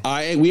your car?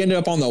 We ended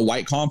up on the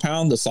white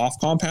compound, the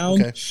soft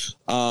compound. Okay.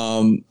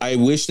 I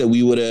wish that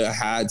we would have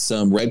had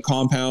some red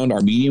compound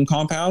or medium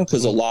compound,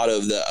 because a lot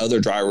of the other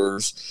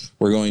drivers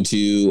were going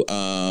to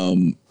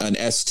an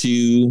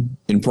S2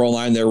 in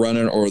Proline they're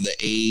running, or the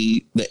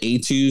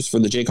A2s for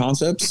the J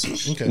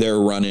Concepts they're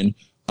running.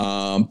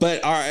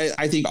 But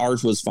I think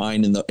ours was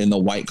fine in the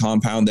white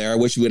compound there. I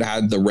wish we would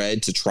have had the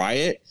red to try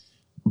it,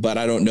 but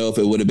I don't know if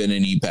it would have been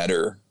any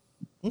better,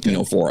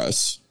 for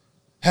us.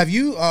 Have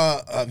you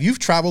you've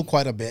traveled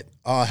quite a bit?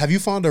 Have you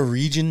found a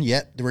region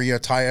yet where your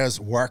tires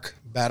work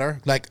better?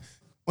 Like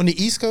on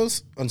the East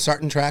Coast, on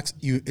certain tracks,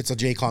 it's a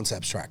J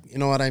Concepts track. You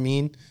know what I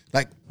mean?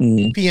 Like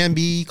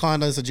PNB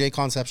kind of is a J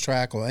Concepts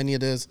track, or any of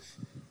this.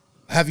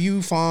 Have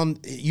you found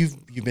you've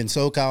been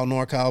SoCal,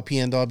 NorCal,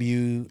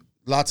 PNW,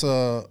 lots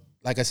of,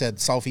 like I said,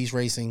 Southeast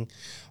racing.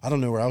 I don't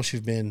know where else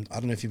you've been. I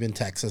don't know if you've been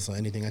Texas or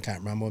anything. I can't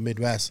remember, or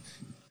Midwest.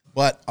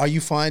 But are you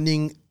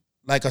finding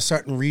like a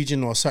certain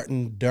region or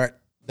certain dirt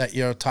that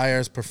your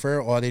tires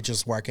prefer, or are they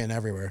just working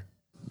everywhere?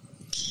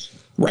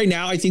 Right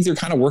now, I think they're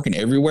kind of working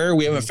everywhere.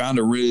 We haven't found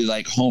a really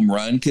like home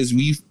run, because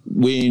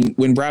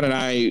when Brad and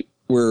I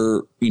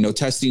were,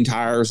 testing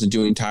tires and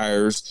doing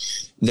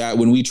tires, that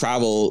when we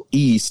travel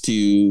east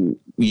to,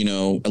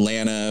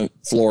 Atlanta,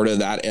 Florida,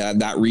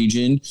 that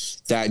region,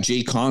 that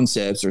J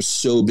Concepts are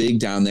so big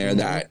down there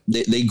that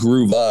they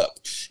groove up.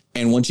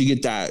 And once you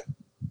get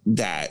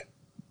that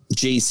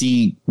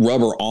JC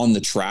rubber on the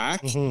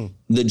track,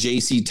 the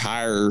JC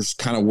tires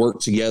kind of work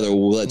together.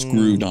 Well, that's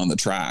grooved on the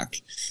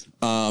track.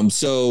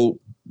 So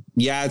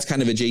yeah, it's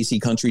kind of a JC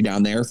country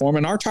down there for them.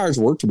 And our tires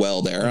worked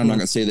well there. I'm not going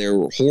to say they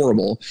were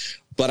horrible,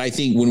 but I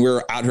think when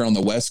we're out here on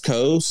the West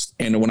Coast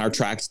and when our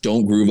tracks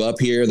don't groove up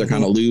here, they're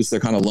kind of loose, they're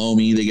kind of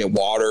loamy, they get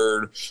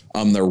watered,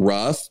 they're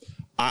rough.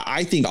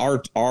 I think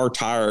our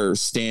tire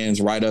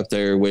stands right up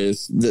there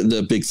with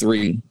the big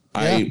three.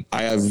 Yeah.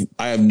 I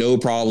have no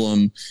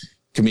problem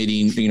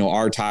committing,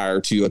 our tire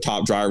to a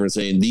top driver and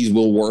saying these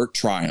will work,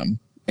 try them.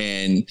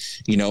 And,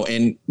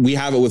 and we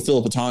have it with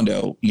Philip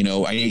Atondo,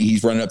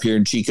 he's running up here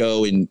in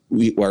Chico, and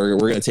we're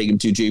going to take him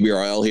to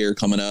JBRL here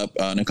coming up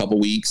in a couple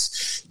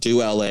weeks to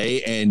LA,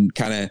 and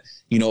kind of,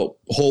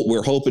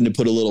 we're hoping to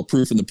put a little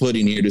proof in the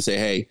pudding here to say,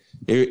 hey,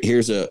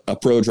 here's a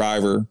pro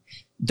driver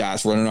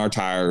that's running our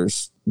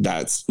tires.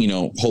 That's,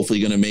 hopefully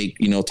going to make,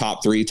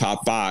 top 3,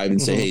 top 5,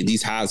 and say, hey,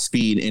 these have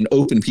speed, and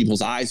open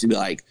people's eyes to be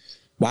like,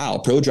 wow,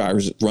 pro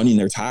drivers running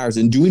their tires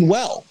and doing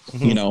well,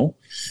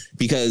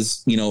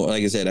 because,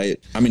 like I said,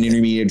 I'm an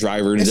intermediate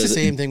driver. And it's the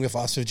same thing with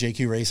us with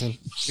JQ Racing.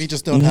 We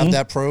just don't have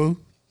that pro,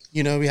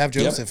 we have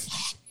Joseph,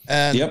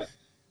 and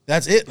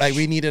that's it. Like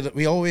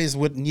we always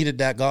needed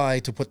that guy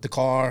to put the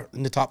car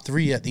in the top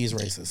 3 at these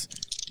races,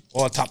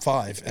 or top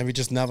 5. And we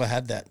just never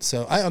had that.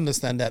 So I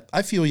understand that.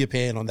 I feel your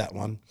pain on that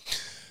one.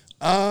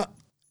 I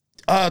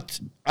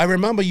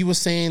remember you were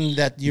saying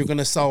that you're going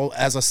to sell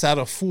as a set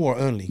of 4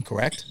 only,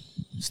 correct?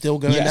 Still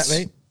going that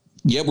way?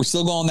 Yeah, we're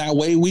still going that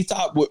way. We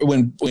thought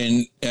when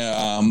Brad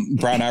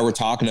and I were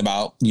talking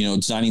about,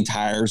 designing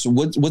tires,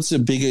 what's the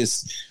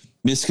biggest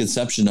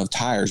misconception of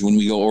tires when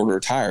we go order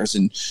tires?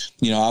 And,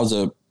 I was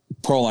a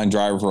Proline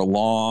driver for a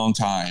long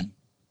time,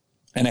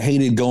 and I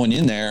hated going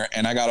in there,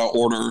 and I got to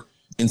order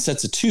in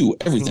sets of 2,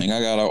 everything.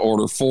 I got to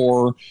order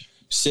 4,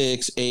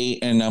 6, 8,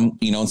 and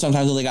and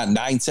sometimes they got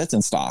 9 sets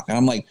in stock. And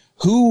I'm like,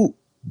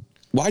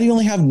 why do you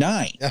only have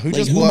 9? Yeah, who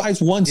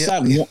buys one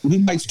set? Who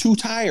buys 2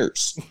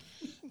 tires?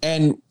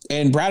 And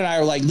Brad and I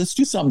are like, let's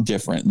do something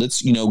different.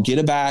 Let's, get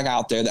a bag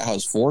out there that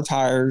has 4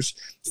 tires,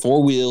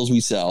 4 wheels. They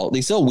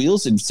sell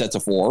wheels in sets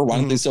of 4. Why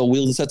don't they sell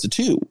wheels in sets of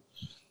 2?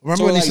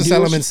 Remember when they used to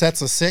sell them in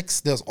sets of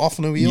 6? There's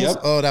off-the wheels. Yep.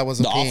 Oh, that was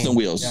a pain. Off-the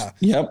wheels. Yeah.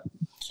 Yep.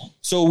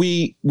 So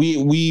we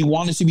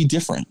wanted to be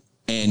different.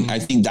 And I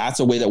think that's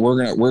a way that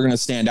we're gonna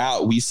stand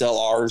out. We sell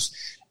ours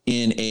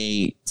in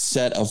a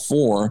set of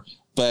 4,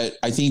 but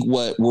I think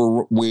what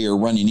we're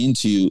running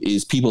into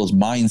is people's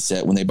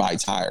mindset when they buy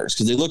tires,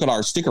 because they look at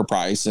our sticker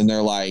price and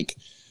they're like,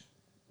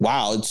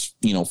 "Wow, it's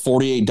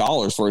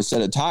 $48 for a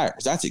set of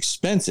tires. That's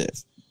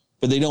expensive,"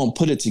 but they don't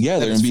put it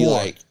together and be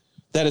like,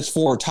 "That is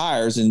 4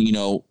 tires," and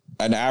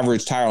an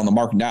average tire on the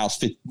market now is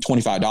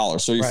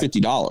 $25, so you're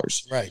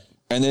 $50, right?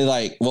 And they're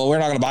like, "Well, we're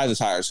not going to buy the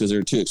tires because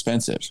they're too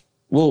expensive."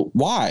 Well,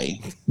 why?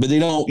 But they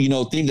don't,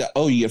 think that,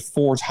 you get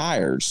 4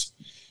 tires,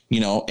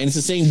 and it's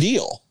the same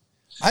deal.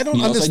 I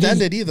don't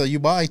understand it either. You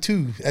buy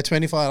 2 at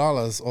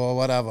 $25 or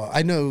whatever.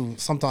 I know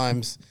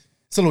sometimes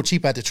it's a little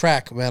cheap at the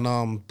track when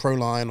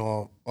Proline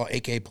or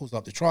AK pulls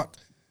up the truck,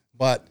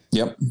 but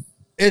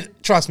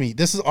trust me,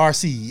 this is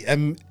RC,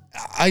 and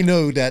I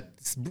know that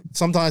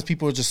sometimes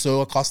people are just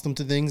so accustomed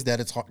to things that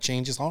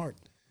change is hard.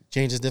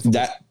 Change is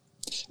difficult.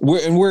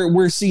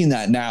 We're seeing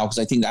that now, because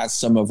I think that's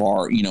some of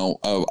our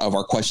of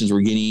our questions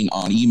we're getting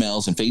on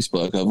emails and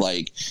Facebook of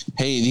like,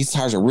 hey, these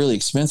tires are really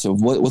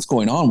expensive. What's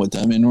going on with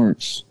them? And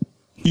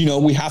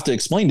we have to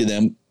explain to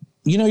them,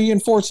 you're getting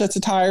 4 sets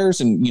of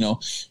tires, and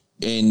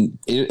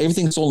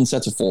everything's sold in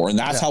sets of 4, and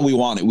that's how we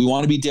want it. We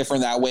want to be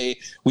different that way.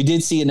 We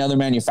did see another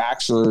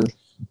manufacturer,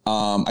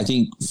 I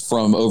think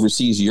from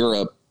overseas,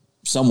 Europe,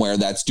 somewhere,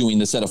 that's doing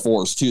the set of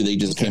 4s too. They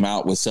just came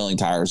out with selling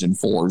tires in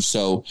 4s.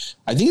 So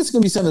I think it's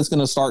going to be something that's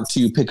going to start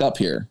to pick up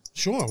here.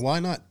 Sure.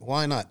 Why not?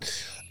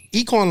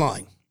 Econ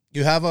line.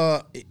 You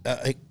have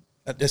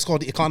it's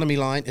called the economy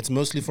line. It's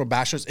mostly for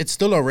bashers. It's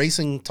still a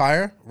racing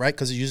tire, right?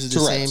 Because it uses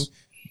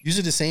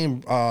the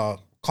same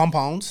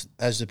compounds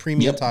as the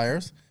premium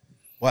tires,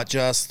 but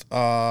just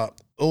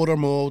older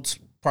molds,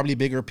 probably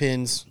bigger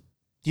pins,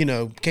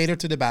 cater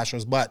to the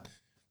bashers, but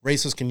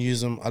racers can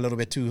use them a little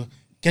bit too.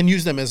 can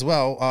use them as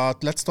well.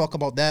 Let's talk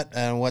about that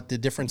and what the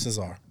differences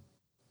are.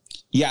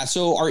 Yeah,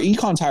 so our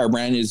Econ Tire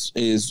brand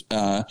is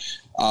Brad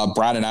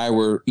and I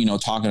were,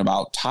 talking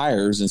about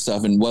tires and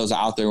stuff, and was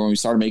out there when we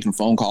started making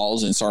phone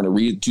calls and started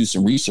to do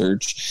some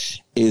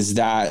research, is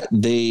that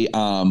we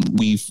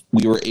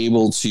were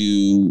able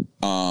to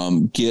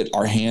get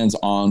our hands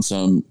on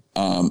some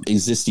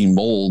existing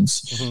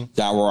molds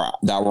that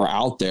were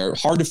out there,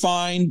 hard to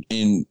find,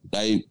 and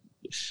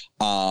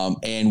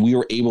we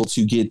were able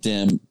to get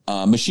them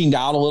machined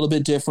out a little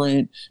bit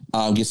different,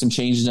 get some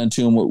changes done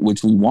to them,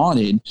 which we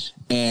wanted.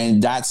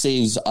 And that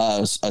saves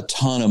us a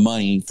ton of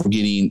money for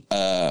getting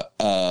a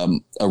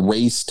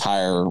race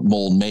tire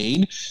mold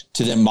made,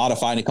 to then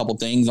modifying a couple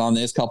things on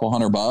this, couple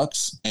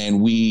 $100.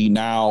 And we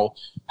now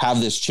have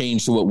this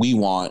change to what we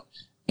want.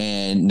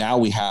 And now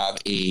we have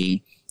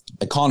a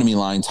economy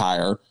line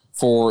tire,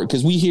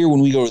 because we hear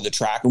when we go to the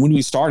track, and when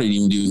we started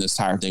even doing this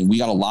tire thing, we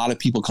got a lot of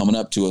people coming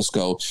up to us,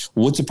 go,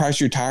 what's the price of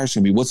your tires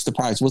going to be? What's the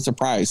price? What's the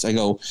price? I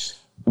go,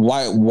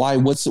 why,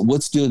 what's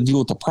the deal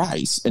with the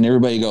price? And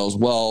everybody goes,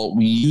 well,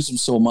 we use them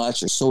so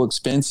much, they're so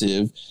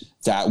expensive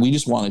that we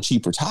just want a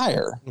cheaper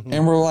tire.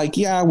 And we're like,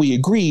 yeah, we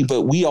agree,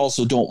 but we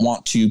also don't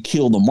want to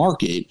kill the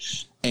market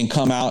and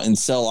come out and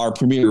sell our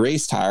premier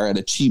race tire at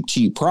a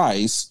cheap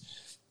price.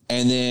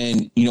 And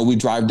then, we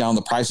drive down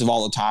the price of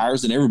all the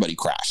tires and everybody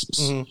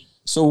crashes.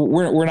 So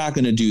we're not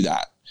going to do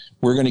that.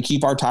 We're going to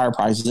keep our tire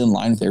prices in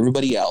line with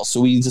everybody else. So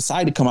we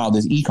decided to come out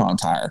with this Econ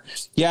tire.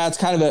 Yeah, it's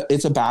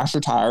it's a basher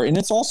tire, and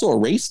it's also a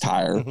race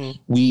tire.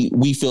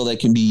 We feel that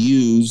can be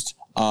used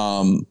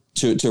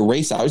to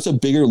race out. It's a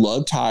bigger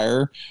lug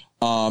tire.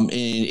 And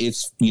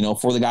it's,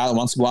 for the guy that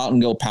wants to go out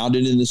and go pound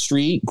it in the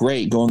street,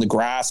 great. Go in the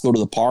grass, go to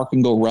the park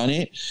and go run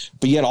it.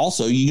 But yet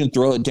also you can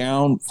throw it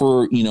down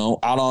for,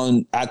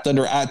 at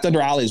Thunder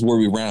Alley is where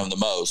we ran them the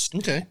most.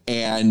 Okay.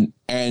 And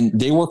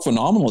they work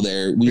phenomenal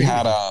there. We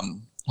had,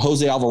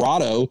 Jose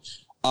Alvarado,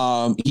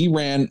 he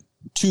ran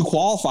 2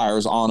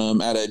 qualifiers on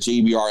them at a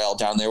JBRL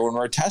down there when we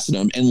were testing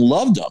them, and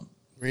loved them.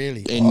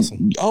 Really? And,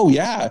 awesome. Oh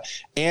yeah.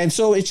 And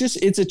so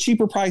it's a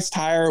cheaper price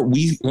tire.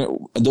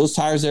 Those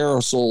tires there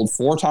are sold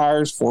 4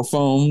 tires, 4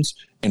 foams,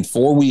 and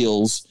 4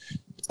 wheels,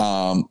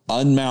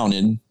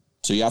 unmounted.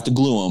 So you have to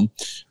glue them.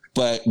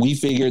 But we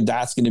figured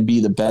that's going to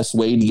be the best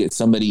way to get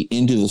somebody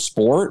into the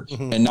sport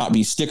and not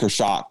be sticker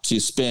shocked to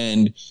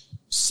spend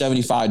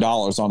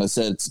 $75 on a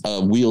set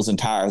of wheels and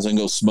tires and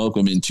go smoke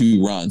them in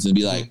 2 runs and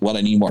be like, what,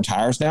 I need more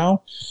tires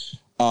now?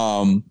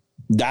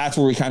 That's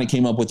where we kind of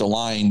came up with the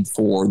line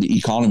for the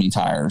economy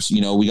tires.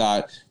 We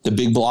got the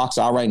big blocks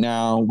out right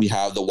now. We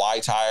have the Y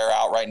tire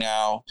out right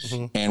now,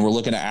 and we're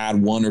looking to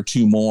add 1 or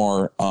 2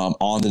 more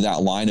onto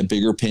that line, a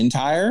bigger pin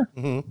tire.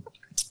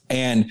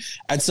 And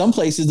at some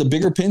places, the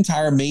bigger pin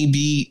tire may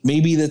be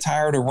the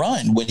tire to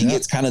run when it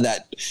gets kind of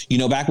that,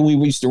 back when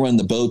we used to run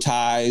the bow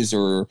ties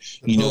or,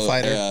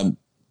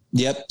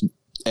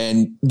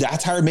 and that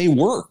tire may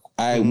work.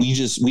 We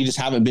just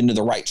haven't been to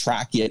the right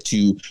track yet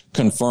to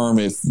confirm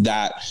if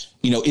that,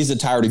 is a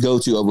tire to go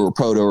to over a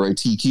Proto or a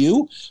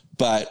TQ.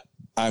 But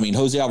I mean,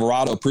 Jose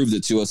Alvarado proved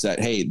it to us that,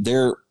 hey,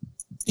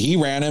 he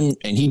ran him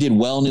and he did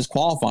well in his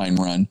qualifying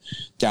run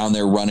down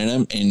there running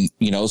him. And,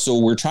 so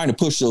we're trying to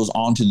push those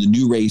onto the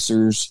new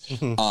racers.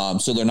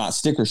 So they're not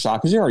sticker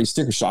shock, because you're already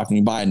sticker shock when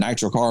you buy a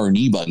nitro car or an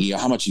e-buggy.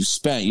 How much you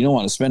spent, you don't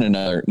want to spend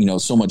another,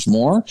 so much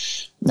more.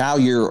 Now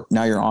you're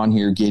on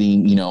here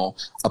getting,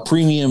 a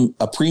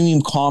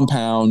premium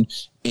compound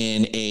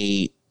in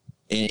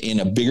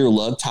a bigger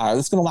lug tire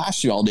that's going to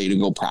last you all day to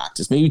go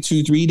practice, maybe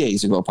 2-3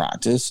 days to go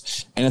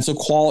practice. And it's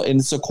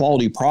a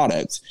quality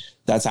product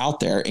that's out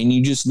there. And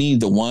you just need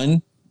the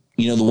one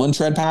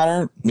tread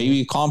pattern,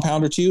 maybe a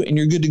compound or 2, and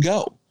you're good to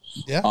go.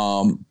 Yeah.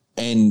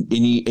 And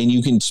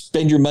you can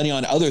spend your money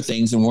on other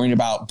things and worrying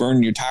about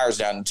burning your tires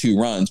down in 2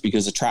 runs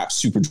because the track's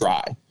super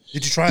dry.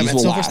 Did you try them at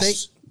Silver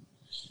State?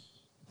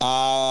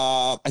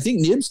 I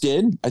think Nibs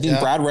did. I think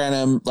Brad ran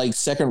him like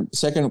second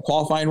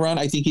qualifying run.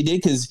 I think he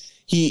did, because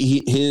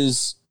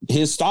his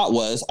thought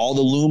was all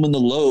the loom and the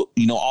low,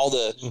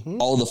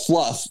 all the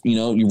fluff,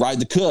 you ride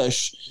the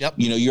cush,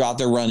 you're out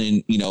there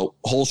running,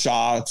 whole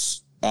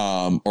shots,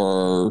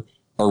 or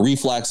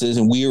reflexes.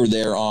 And we were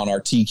there on our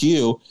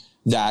TQ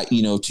that,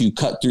 to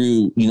cut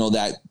through,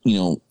 that,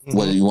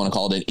 whether you want to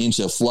call it an inch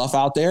of fluff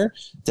out there,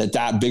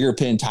 that bigger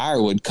pin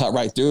tire would cut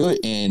right through it.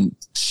 And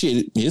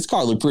shit, his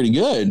car looked pretty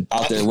good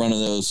out there running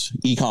those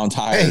Econ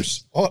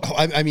tires.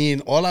 Hey,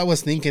 all I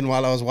was thinking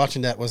while I was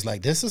watching that was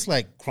like, this is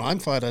like Crime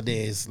Fighter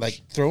days,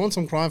 like throwing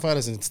some Crime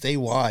Fighters and stay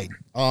wide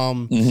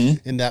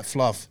in that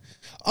fluff.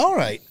 All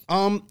right.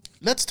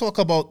 Let's talk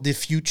about the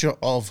future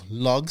of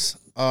Lugz.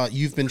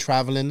 You've been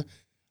traveling.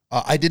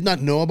 I did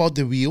not know about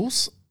the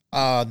wheels.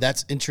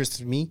 That's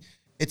interested me.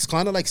 It's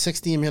kind of like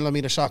 16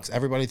 millimeter shocks.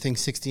 Everybody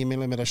thinks 16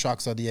 millimeter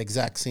shocks are the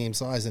exact same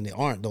size, and they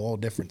aren't. They're all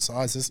different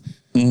sizes.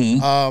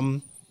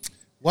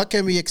 What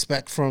can we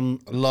expect from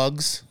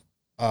Lugz?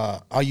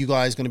 Are you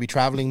guys going to be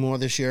traveling more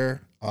this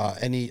year? I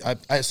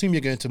assume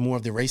you're going to more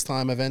of the race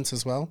time events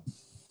as well.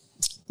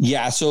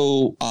 Yeah,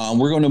 so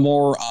we're going to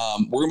more.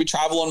 We're going to be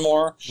traveling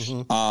more.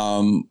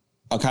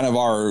 kind of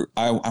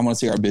I want to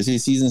say our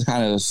busiest season is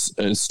kind of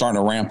is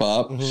starting to ramp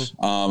up.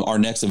 Our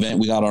next event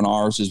we got on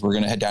ours is we're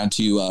going to head down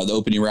to the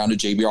opening round of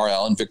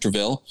JBRL in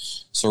Victorville.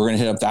 So we're going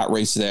to hit up that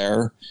race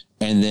there.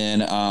 And then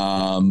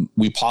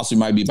we possibly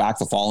might be back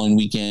the following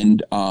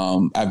weekend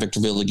at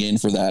Victorville again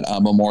for that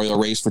memorial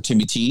race for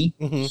Timmy T.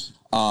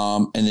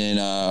 And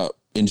then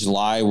in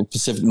July, we're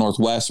Pacific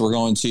Northwest. We're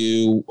going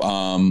to,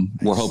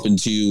 we're hoping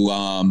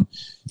to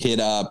hit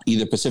up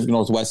either Pacific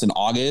Northwest in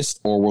August,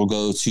 or we'll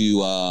go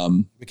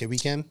to Wicked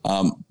Weekend.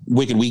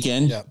 Wicked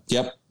Weekend.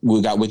 Yep. We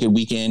got Wicked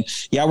Weekend.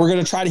 Yeah, we're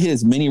going to try to hit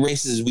as many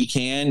races as we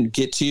can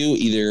get to.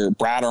 Either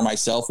Brad or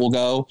myself will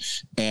go.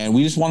 And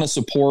we just want to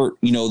support,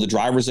 the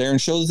drivers there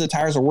and show that the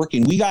tires are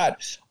working. We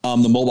got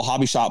the mobile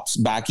hobby shops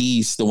back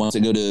east, the ones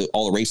that go to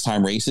all the race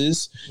time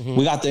races.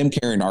 We got them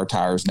carrying our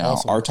tires now.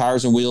 Awesome. Our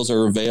tires and wheels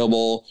are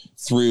available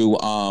through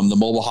the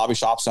mobile hobby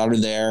shops out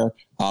of there.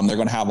 They're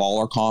going to have all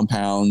our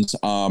compounds.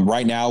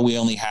 Right now, we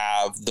only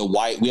have the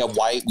white. We have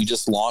white. We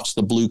just launched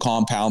the blue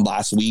compound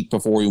last week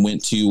before we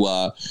went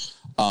to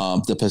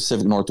the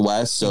Pacific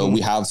Northwest. So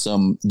we have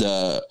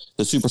the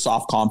super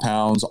soft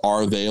compounds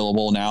are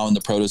available now in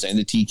the Protos and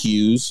the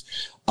TQs.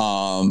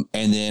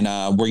 And then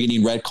we're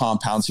getting red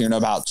compounds here in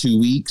about 2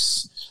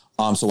 weeks.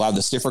 So we'll have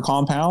the stiffer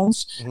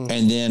compounds,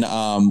 and then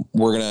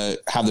we're gonna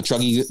have the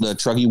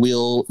truggy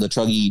wheel, the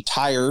truggy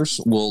tires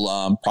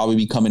will probably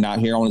be coming out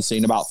here. I want to say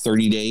in about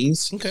 30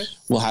 days. Okay,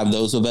 we'll have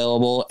those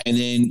available, and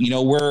then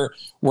we're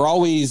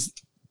always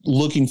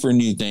looking for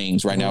new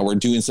things. Right now, we're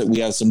doing we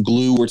have some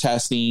glue we're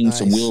testing,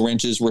 some wheel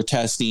wrenches we're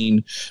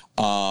testing,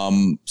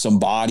 some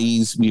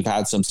bodies. We've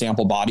had some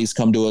sample bodies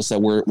come to us that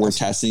we're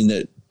testing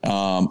that.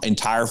 And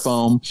tire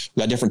foam. We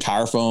got different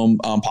tire foam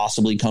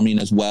possibly coming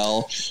as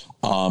well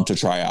to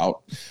try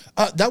out.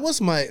 That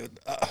was my.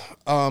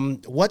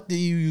 What do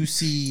you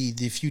see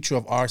the future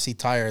of RC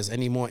tires?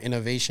 Any more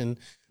innovation?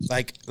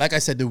 Like I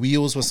said, the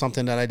wheels was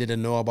something that I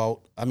didn't know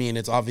about. I mean,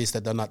 it's obvious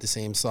that they're not the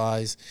same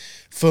size.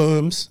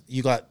 Foams,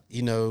 you got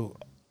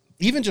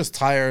even just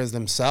tires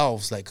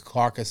themselves, like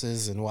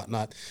carcasses and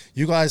whatnot.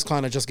 You guys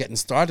kind of just getting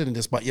started in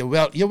this, but you're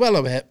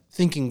well ahead,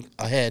 thinking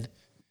ahead.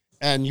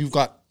 And you've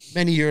got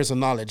many years of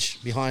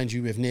knowledge behind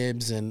you with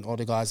Nibs and all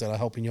the guys that are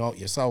helping you out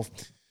yourself.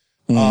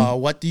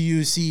 What do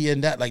you see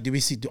in that? Like,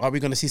 are we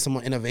going to see some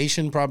more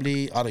innovation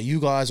probably out of you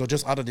guys or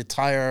just out of the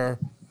tire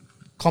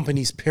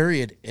companies,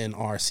 period, in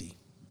RC?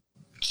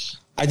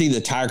 I think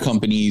the tire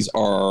companies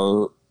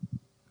are,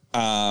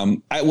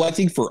 I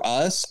think for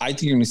us, I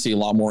think you're going to see a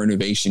lot more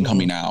innovation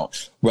coming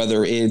out,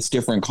 whether it's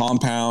different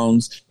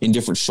compounds in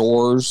different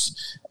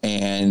shores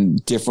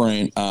and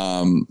different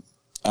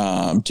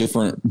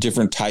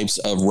types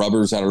of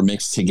rubbers that are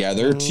mixed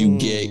together to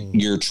get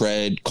your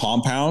tread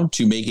compound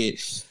to make it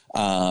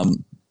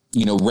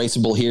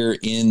raceable here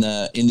in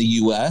the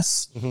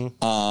US.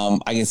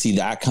 I can see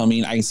that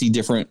coming. I can see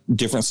different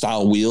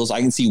style wheels.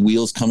 I can see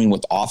wheels coming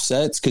with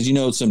offsets because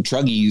some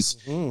truggies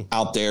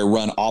out there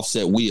run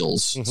offset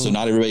wheels, so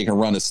not everybody can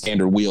run a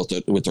standard wheel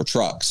with their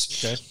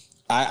trucks. Okay.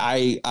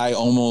 I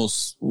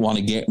almost want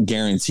to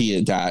guarantee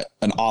it that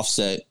an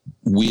offset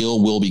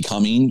wheel will be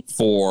coming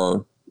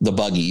for the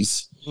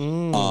buggies,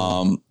 and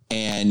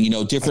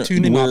different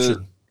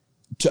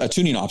a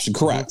tuning option,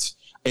 correct?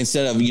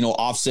 Instead of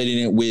offsetting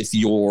it with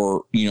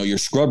your your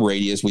scrub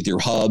radius with your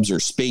hubs or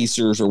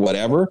spacers or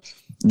whatever,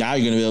 now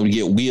you're going to be able to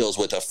get wheels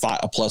with a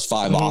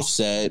 +5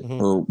 offset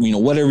or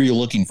whatever you're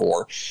looking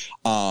for.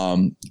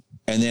 And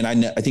then I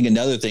think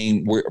another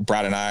thing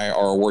Brad and I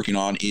are working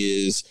on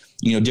is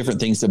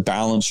different things to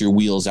balance your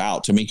wheels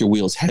out, to make your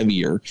wheels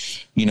heavier.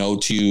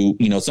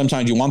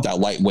 Sometimes you want that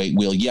lightweight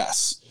wheel,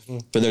 yes.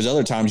 But there's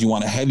other times you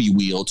want a heavy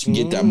wheel to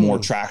get that more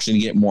traction, to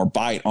get more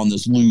bite on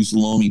those loose,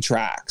 loamy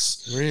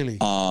tracks. Really?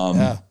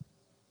 And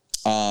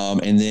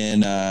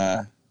then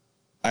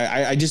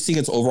I just think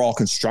it's overall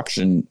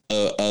construction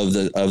of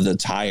the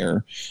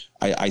tire.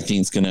 I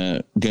think it's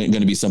gonna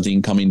be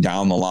something coming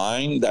down the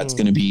line. That's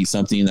gonna be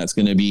something that's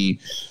gonna be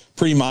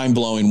pretty mind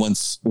blowing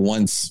once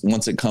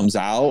it comes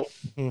out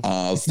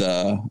of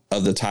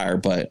the tire,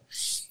 but.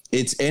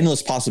 It's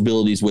endless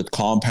possibilities with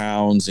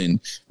compounds and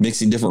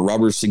mixing different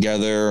rubbers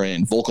together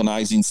and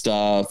vulcanizing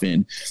stuff.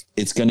 And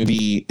it's going to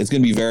be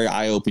very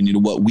eye opening to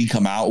what we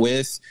come out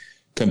with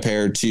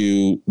compared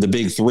to the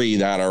big three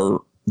that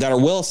are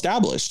well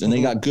established and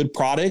they got good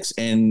products.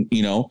 And,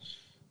 we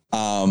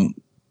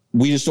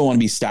just don't want to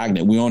be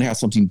stagnant. We want to have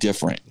something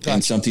different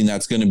and something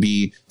that's going to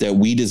be that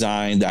we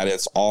design, that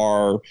it's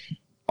our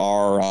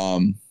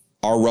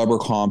rubber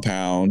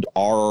compound,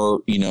 our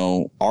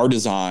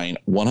design,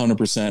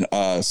 100%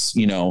 us,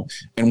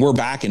 and we're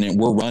backing it,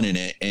 we're running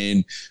it,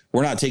 and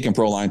we're not taking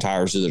Proline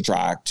tires to the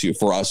track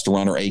for us to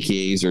run our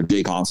AKAs or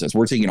J concepts.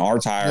 We're taking our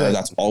tire. Yeah.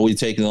 That's all we've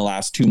taken the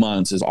last 2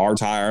 months is our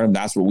tire, and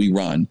that's what we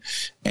run.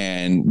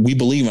 And we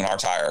believe in our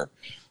tire.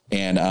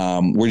 And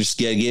we're just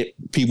going to get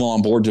people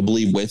on board to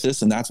believe with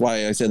us. And that's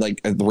why I said,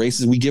 like, at the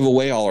races, we give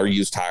away all our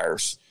used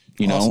tires.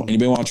 Awesome.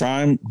 Anybody want to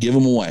try them, give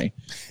them away.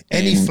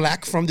 Any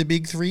flack from the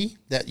big three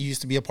that you used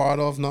to be a part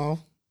of now?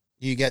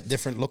 You get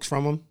different looks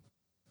from them?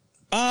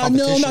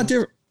 No, not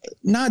different.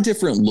 not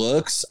different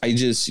looks. I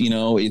just,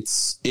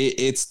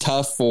 it's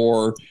tough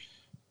for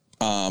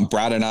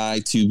Brad and I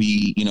to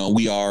be,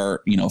 we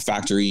are,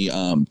 factory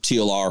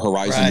TLR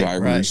Horizon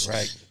drivers.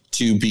 Right.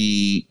 To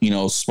be,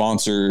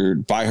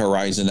 sponsored by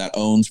Horizon that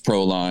owns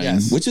Proline,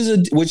 yes.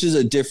 which is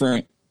a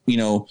different,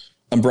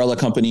 umbrella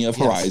company of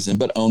Horizon, yes.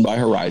 but owned by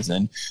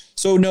Horizon.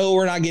 So no,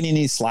 we're not getting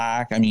any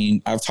slack. I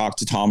mean, I've talked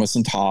to Thomas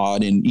and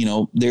Todd, and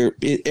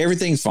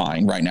everything's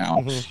fine right now.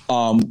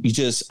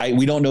 Mm-hmm.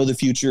 We don't know the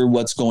future,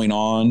 what's going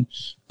on,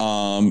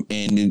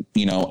 and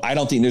I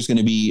don't think there's going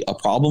to be a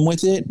problem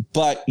with it.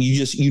 But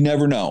you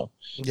never know.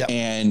 Yep.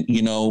 And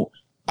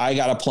I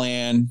got a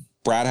plan.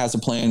 Brad has a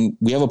plan.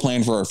 We have a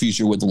plan for our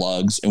future with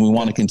Lugz, and we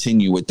want to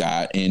continue with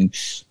that and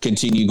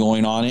continue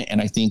going on it.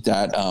 And I think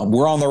that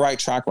we're on the right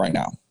track right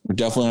now. We're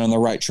definitely on the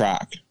right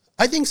track.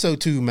 I think so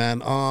too,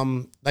 man.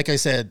 Like I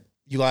said,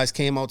 you guys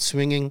came out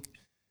swinging.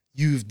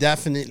 You've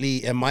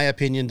definitely, in my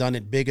opinion, done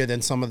it bigger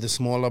than some of the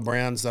smaller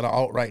brands that are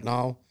out right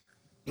now.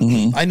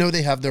 Mm-hmm. I know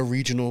they have their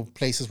regional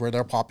places where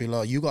they're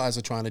popular. You guys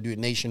are trying to do it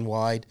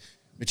nationwide,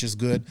 which is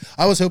good.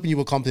 I was hoping you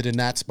would come to the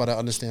Nats, but I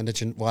understand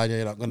why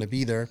they're not going to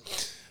be there.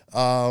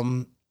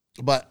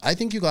 But I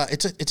think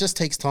it just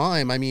takes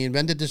time. I mean,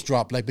 when did this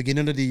drop? Like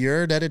beginning of the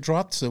year that it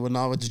dropped. So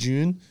now it's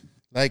June,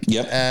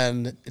 yep.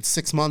 And it's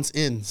 6 months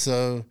in.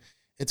 So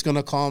it's going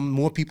to come.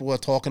 More people are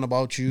talking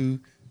about you.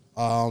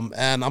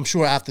 And I'm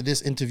sure after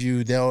this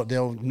interview,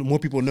 they'll more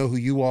people know who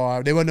you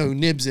are. They won't know who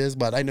Nibs is,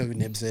 but I know who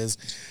Nibs is.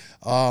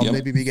 Yep.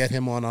 Maybe we get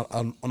him on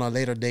a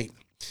later date.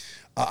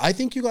 I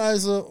think you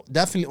guys are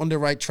definitely on the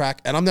right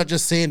track. And I'm not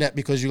just saying that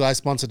because you guys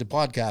sponsored the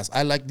podcast.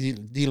 I like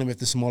dealing with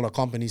the smaller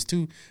companies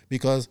too,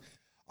 because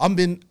I'm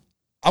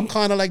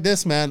kind of like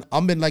this, man.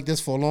 I've been like this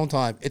for a long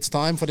time. It's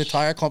time for the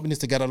tire companies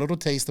to get a little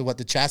taste of what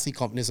the chassis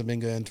companies have been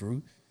going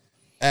through.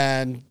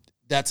 And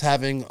that's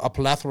having a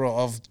plethora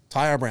of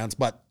tire brands.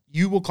 But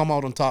you will come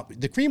out on top.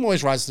 The cream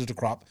always rises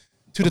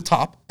to the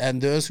top,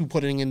 and those who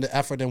putting in the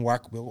effort and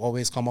work will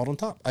always come out on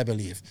top, I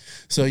believe.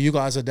 So you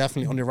guys are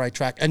definitely on the right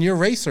track. And you're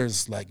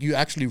racers. Like, you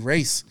actually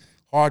race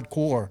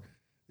hardcore.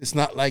 It's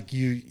not like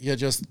you're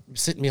just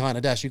sitting behind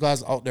a desk. You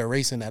guys are out there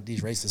racing at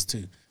these races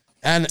too.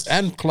 And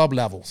club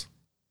levels.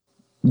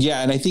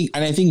 Yeah, and I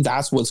think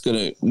that's what's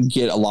going to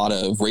get a lot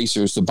of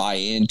racers to buy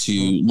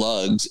into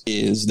Lugz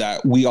is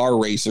that we are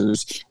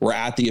racers. We're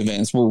at the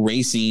events. We're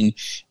racing,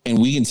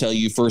 and we can tell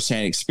you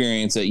firsthand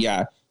experience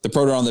that, the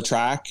Proto on the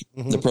track,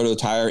 the Proto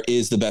tire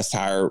is the best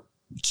tire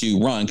to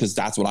run because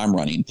that's what I'm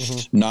running.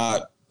 Mm-hmm.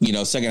 Not,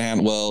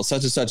 secondhand, well,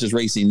 such and such is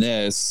racing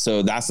this,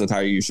 so that's the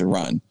tire you should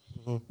run.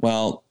 Mm-hmm.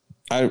 Well,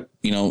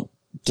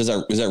 is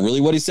that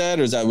really what he said,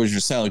 or is that what you're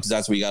saying? Because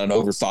that's where you got an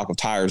overstock of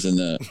tires in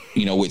the,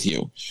 with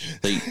you.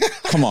 Like,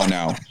 come on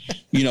now,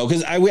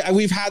 because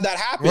we've had that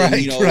happen,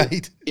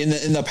 right.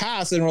 in the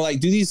past, and we're like,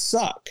 do these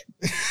suck?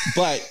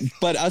 But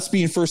us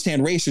being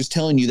firsthand racers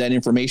telling you that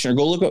information, or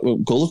go look at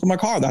my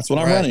car. That's what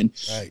I'm running,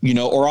 right.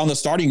 Or on the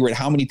starting grid,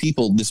 how many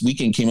people this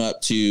weekend came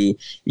up to,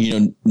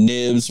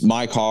 Nibs,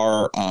 my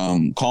car,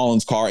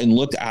 Colin's car, and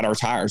looked at our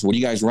tires. What are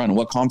you guys running?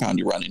 What compound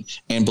you running?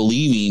 And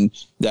believing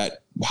that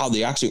how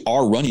they actually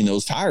are running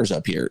those tires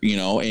up here,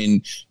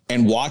 and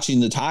watching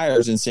the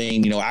tires and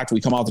saying, after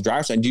we come off the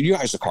driver's side, dude, you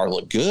guys, the car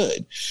look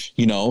good,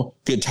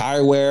 good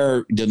tire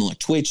wear, didn't look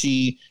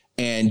twitchy.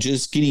 And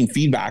just getting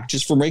feedback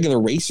just from regular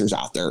racers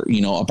out there,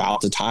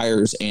 about the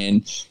tires.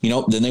 And,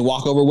 then they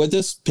walk over with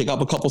us, pick up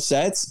a couple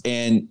sets,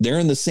 and they're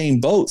in the same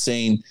boat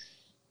saying,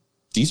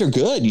 these are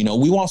good.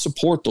 We want to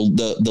support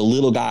the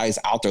little guys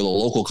out there, the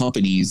local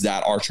companies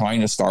that are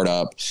trying to start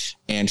up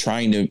and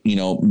trying to,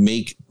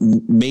 make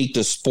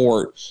the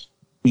sport,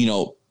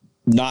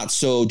 not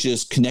so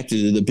just connected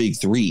to the big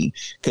three,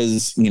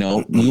 because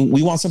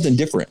we want something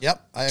different.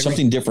 Yep, I agree.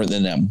 Something different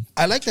than them.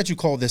 I like that you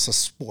call this a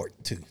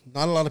sport too.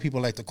 Not a lot of people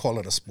like to call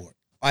it a sport.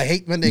 I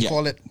hate when they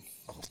call it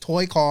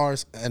toy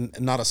cars and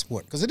not a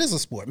sport, because it is a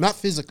sport, not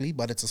physically,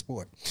 but it's a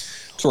sport.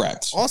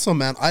 Correct. Also,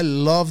 man, I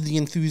love the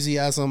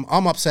enthusiasm.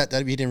 I'm upset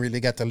that we didn't really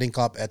get to link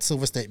up at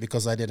Silver State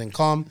because I didn't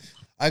come.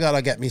 I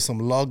gotta get me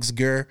some Lugz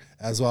gear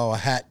as well, a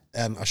hat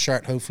and a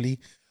shirt, hopefully.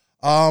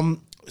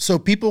 So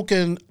people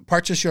can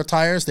purchase your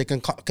tires. They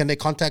can they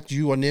contact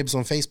you or Nibs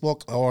on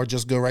Facebook, or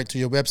just go right to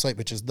your website,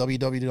 which is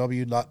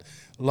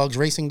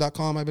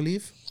www.lugzracing.com, I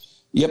believe.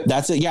 Yep,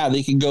 that's it. Yeah,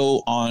 they can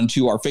go on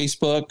to our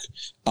Facebook.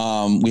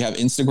 We have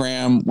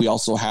Instagram. We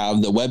also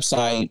have the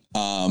website.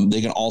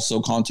 They can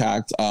also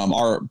contact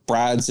our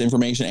Brad's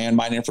information and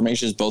mine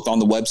information is both on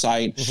the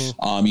website.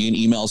 Mm-hmm. You can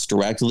email us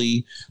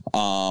directly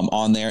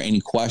on there.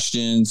 Any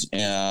questions?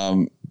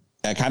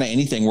 Kind of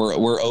anything,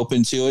 we're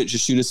open to it.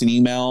 Just shoot us an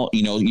email.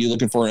 You're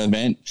looking for an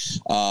event,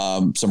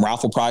 some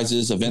raffle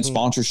prizes, event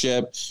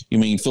sponsorship.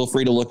 Feel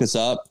free to look us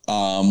up.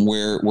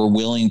 We're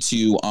willing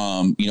to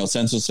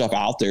send some stuff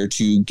out there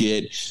to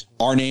get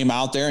our name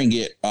out there and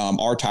get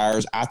our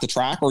tires at the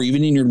track or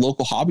even in your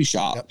local hobby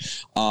shop. Yep.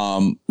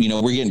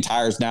 We're getting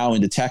tires now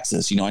into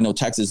Texas. I know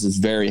Texas is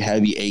very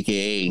heavy,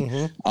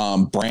 AKA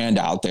brand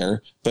out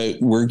there, but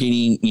we're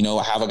getting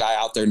have a guy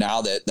out there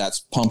now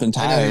that's pumping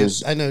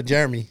tires. I know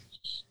Jeremy.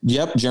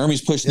 Yep,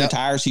 Jeremy's pushing the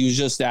tires. He was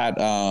just at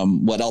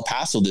El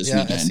Paso this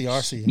weekend.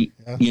 SCRC.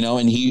 You know,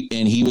 and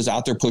he was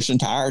out there pushing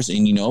tires,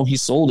 and you know, he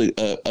sold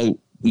a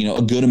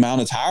good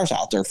amount of tires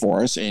out there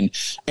for us, and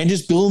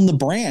just building the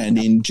brand,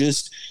 and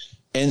just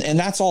and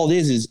that's all it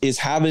is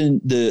having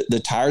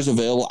the tires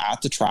available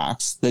at the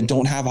tracks that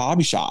don't have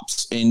hobby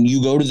shops. And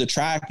you go to the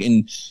track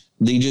and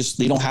they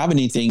don't have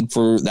anything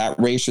for that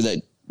racer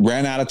that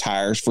ran out of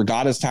tires,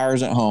 forgot his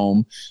tires at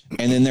home,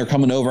 and then they're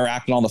coming over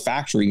acting on the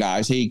factory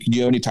guys. Hey, could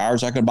you have any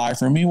tires I could buy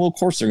from me? Well, of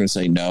course they're going to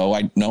say no.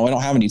 I don't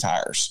have any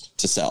tires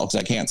to sell because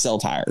I can't sell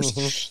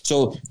tires.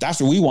 So that's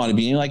where we want to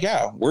be. And like,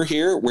 yeah, we're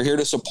here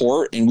to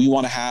support, and we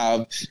want to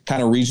have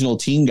kind of regional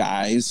team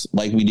guys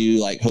like we do,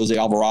 like Jose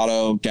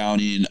Alvarado down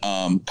in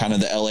kind of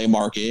the LA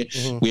market.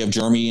 We have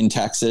Jeremy in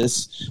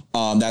Texas.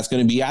 That's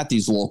going to be at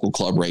these local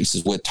club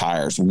races with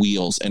tires,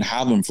 wheels, and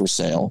have them for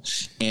sale,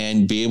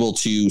 and be able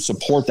to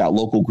support that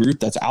local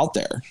group that's out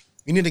there.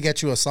 We need to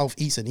get you a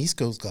Southeast and East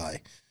Coast guy.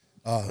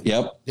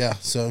 Yep. Yeah.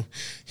 So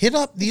hit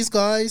up these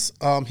guys,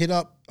 hit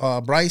up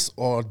Bryce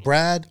or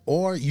Brad,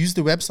 or use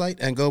the website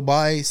and go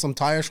buy some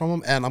tires from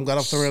them. And I'm going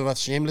to throw in a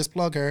shameless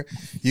plug here.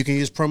 You can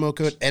use promo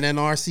code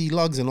NNRC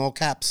Lugz in all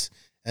caps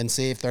and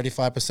save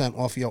 35%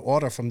 off your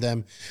order from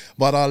them.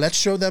 But let's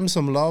show them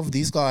some love.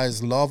 These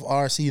guys love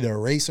RC. They're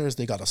racers.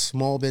 They got a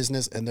small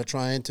business and they're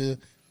trying to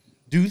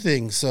do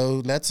things.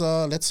 So let's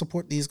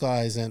support these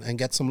guys and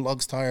get some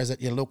Lugz tires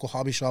at your local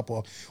hobby shop,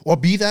 or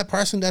be that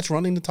person that's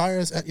running the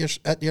tires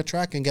at your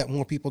track and get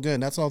more people going.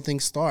 That's how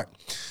things start.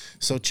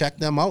 So check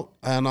them out.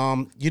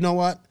 And you know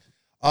what,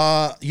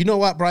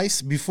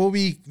 Bryce, before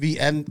we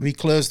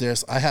close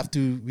this,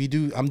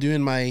 I'm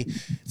doing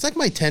it's like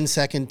my 10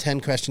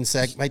 question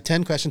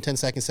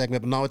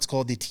segment, but now it's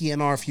called the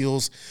TNR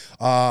Fuels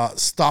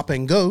Stop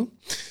and Go.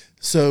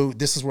 So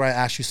this is where I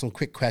ask you some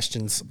quick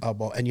questions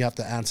about, and you have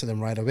to answer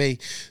them right away.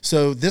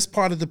 So this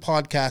part of the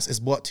podcast is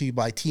brought to you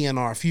by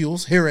TNR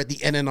Fuels. Here at the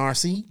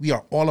NNRC, we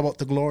are all about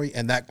the glory,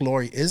 and that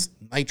glory is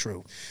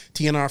nitro.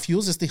 TNR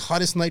Fuels is the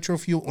hottest nitro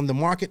fuel on the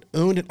market,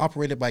 owned and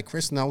operated by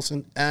Chris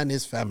Nelson and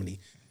his family.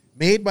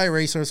 Made by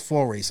racers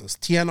for racers,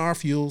 TNR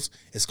Fuels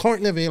is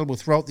currently available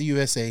throughout the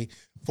USA.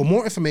 For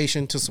more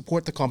information to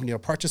support the company or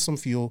purchase some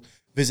fuel,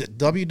 visit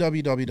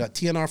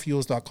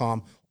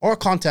www.tnrfuels.com or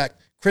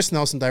contact Chris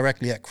Nelson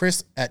directly at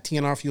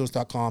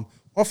chris@tnrfuels.com,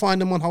 or find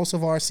them on House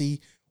of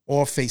RC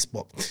or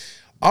Facebook.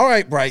 All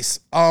right, Bryce.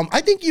 I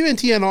think you and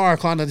TNR are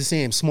kind of the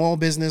same. Small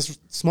business,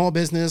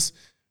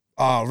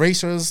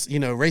 racers,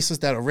 racers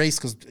that are race,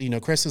 because,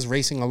 Chris is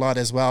racing a lot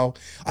as well.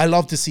 I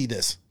love to see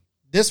this.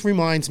 This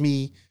reminds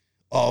me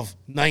of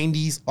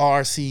 90s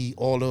RC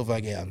all over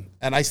again.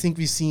 And I think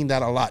we've seen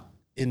that a lot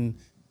in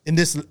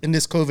this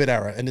COVID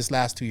era, in this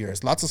last 2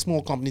 years. Lots of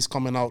small companies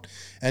coming out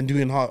and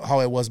doing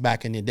how it was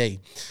back in the day.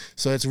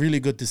 So it's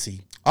really good to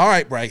see. All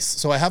right, Bryce.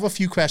 So I have a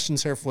few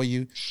questions here for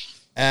you,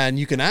 and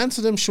you can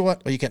answer them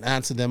short or you can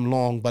answer them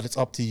long, but it's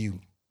up to you.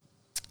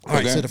 All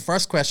right. So the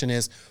first question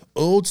is,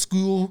 old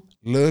school,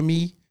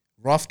 Lermy,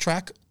 rough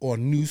track, or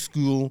new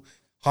school,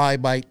 high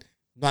bite,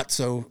 not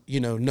so,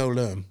 no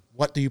Lerm?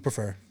 What do you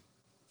prefer?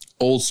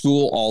 Old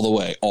school all the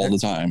way, all the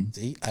time.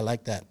 See, I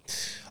like that.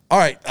 All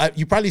right,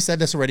 you probably said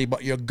this already,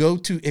 but your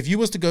go-to, if you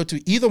was to go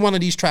to either one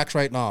of these tracks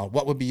right now,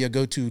 what would be your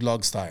go-to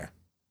Lugz tire?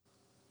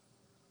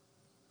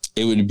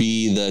 It would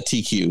be the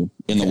TQ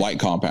in the white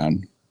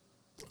compound.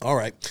 All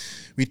right.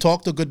 We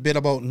talked a good bit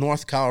about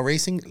North Cal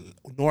Racing.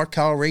 North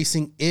Cal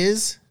Racing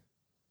is,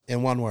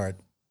 in one word.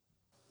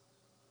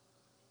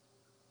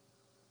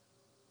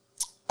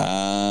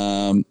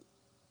 The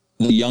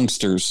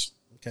youngsters.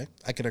 Okay,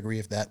 I could agree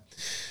with that.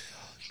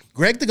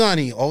 Greg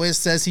Degani always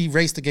says he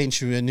raced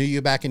against you and knew you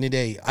back in the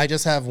day. I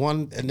just have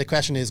one, and the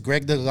question is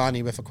Greg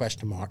Degani with a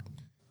question mark.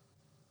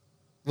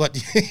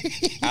 What?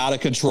 Out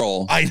of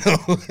control. I know,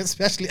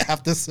 especially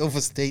after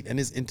Silver State and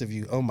his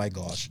interview. Oh my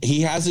gosh.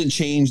 He hasn't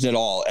changed at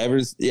all.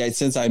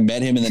 Since I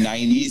met him in the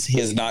 90s, he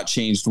has not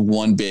changed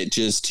one bit,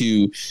 just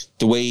to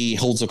the way he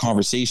holds a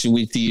conversation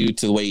with you,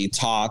 to the way he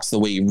talks, the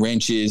way he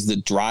wrenches, the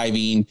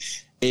driving.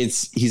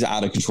 He's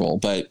out of control,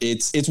 but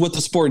it's what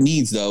the sport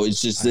needs, though.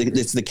 It's just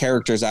it's the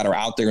characters that are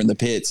out there in the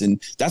pits, and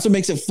that's what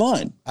makes it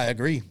fun. I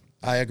agree.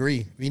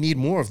 We need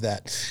more of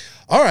that.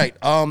 All right.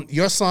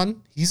 Your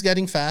son, he's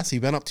getting fast. He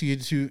went up to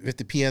you with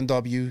the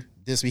PNW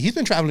this week. He's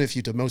been traveling with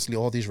you to mostly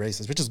all these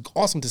races, which is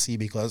awesome to see,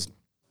 because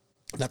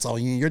that's how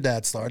you and your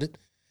dad started,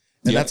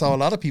 and that's how a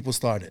lot of people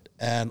started.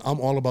 And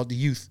I'm all about the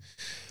youth.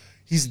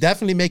 He's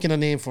definitely making a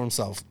name for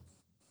himself.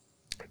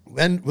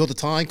 When will the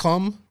time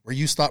come where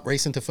you stop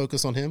racing to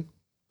focus on him?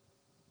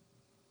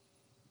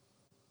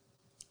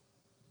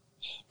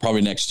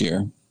 Probably next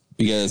year,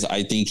 because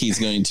I think he's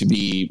going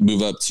to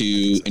move up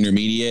to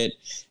intermediate,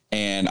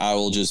 and I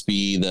will just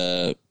be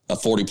a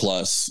 40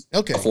 plus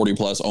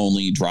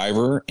only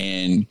driver.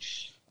 And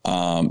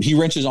he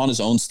wrenches on his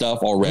own stuff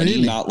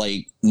already,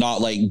 really?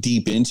 not like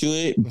deep into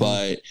it,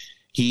 but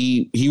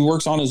he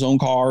works on his own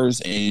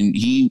cars, and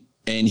he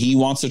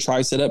wants to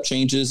try setup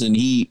changes, and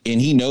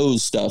he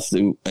knows stuff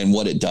and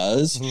what it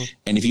does.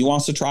 And if he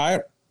wants to try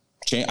it,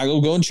 I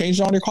go and change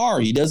it on your car.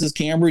 He does his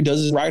camber, he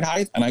does his ride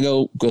height, and I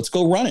go, let's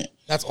go run it.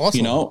 That's awesome.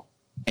 You know,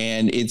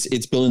 and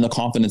it's building the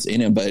confidence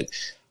in him. But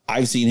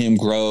I've seen him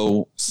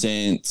grow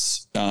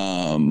since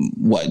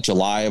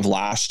July of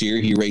last year.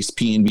 He raced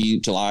P&B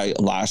July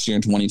last year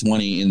in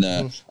 2020 in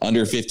the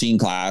under 15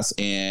 class,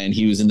 and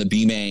he was in the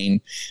B main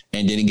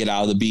and didn't get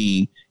out of the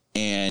B.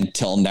 And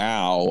till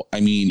now, I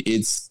mean,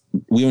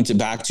 we went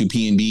back to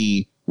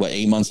P&B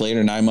 9 months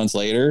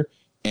later,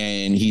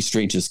 and he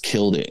straight just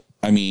killed it.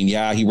 I mean,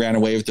 yeah, he ran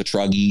away with the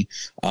truggy.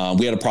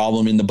 We had a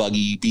problem in the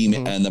buggy B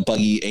and the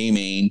buggy A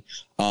main.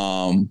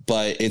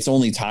 But it's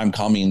only time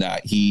coming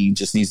that he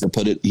just needs to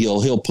put it.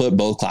 He'll put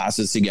both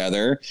classes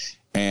together,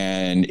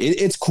 and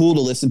it's cool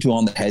to listen to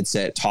on the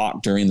headset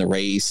talk during the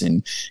race.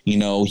 And, you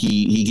know,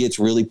 he gets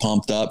really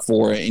pumped up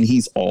for it, and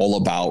he's all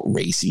about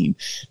racing.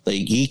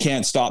 Like, he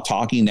can't stop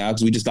talking now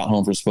because we just got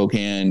home from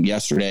Spokane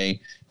yesterday.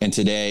 And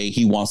today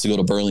he wants to go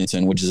to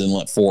Burlington, which is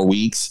in 4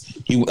 weeks.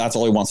 That's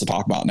all he wants to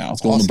talk about now.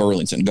 It's going to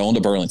Burlington,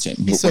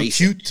 He's so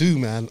cute too,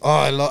 man.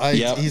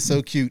 Oh, he's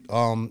so cute.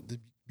 The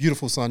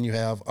beautiful son you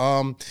have.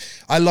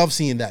 I love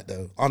seeing that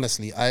though.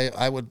 Honestly,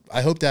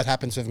 I hope that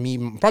happens with me.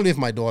 Probably with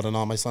my daughter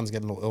now. My son's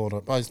getting a little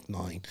older. Probably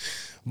 9,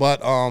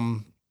 but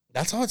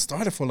that's how it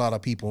started for a lot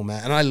of people,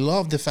 man. And I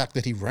love the fact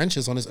that he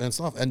wrenches on his own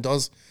stuff and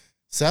does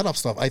setup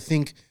stuff. I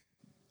think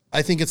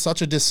it's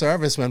such a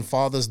disservice when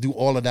fathers do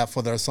all of that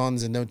for their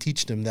sons and don't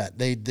teach them that.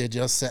 They're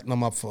just setting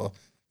them up for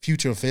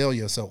future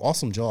failure. So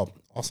awesome job.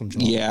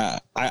 Yeah,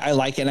 I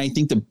like it. And I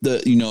think the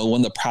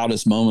one of the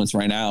proudest moments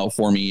right now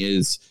for me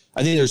is,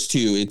 I think there's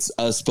 2. It's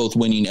us both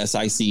winning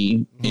SIC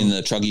in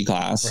the truggy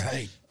class,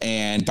 right,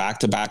 and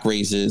back-to-back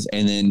races.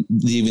 And then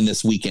even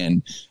this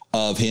weekend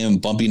of him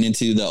bumping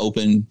into the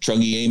open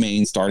truggy A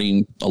main,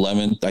 starting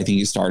 11th. I think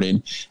he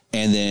started.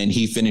 And then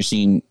he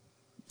finishing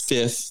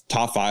 5th,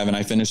 top 5, and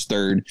I finished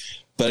 3rd.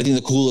 But I think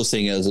the coolest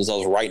thing is I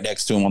was right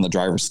next to him on the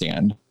driver's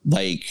stand.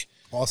 Like,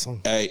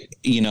 awesome.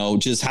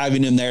 Just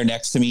having him there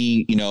next to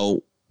me,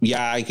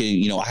 I could,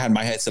 I had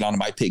my headset on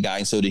my pit guy,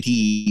 and so did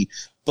he.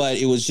 But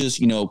it was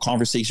just,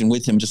 conversation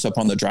with him just up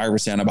on the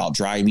driver's stand about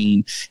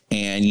driving,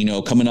 and,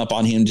 coming up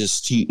on him,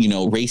 just,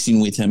 racing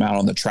with him out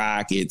on the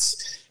track.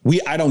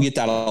 I don't get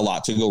that a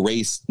lot, to go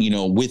race,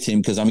 with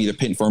him, because I'm either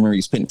pitting for him or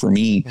he's pitting for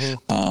me.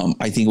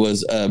 I think it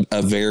was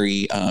a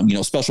very,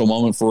 special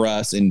moment for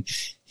us. And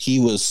he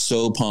was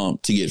so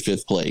pumped to get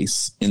 5th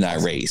place in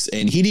that race.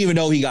 And he didn't even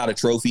know he got a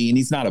trophy, and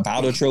he's not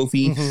about a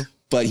trophy,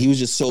 but he was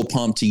just so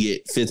pumped to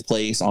get 5th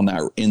place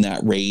in that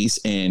race.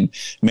 And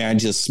man,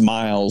 just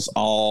smiles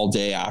all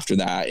day after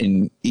that.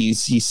 And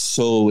he's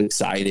so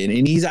excited,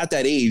 and he's at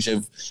that age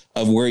of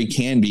where he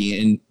can be.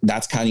 And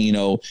that's kind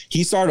of,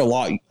 he started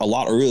a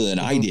lot earlier than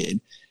I did.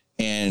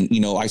 And,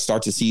 I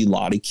start to see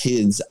more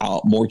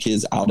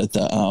kids out at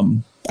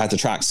the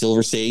track.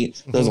 Silver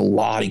State, there's a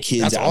lot of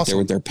kids out there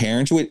with their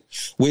parents,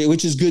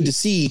 which is good to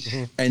see.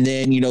 And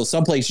then,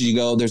 some places you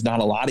go, there's not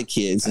a lot of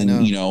kids, and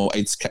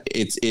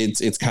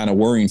it's kind of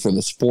worrying for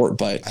the sport.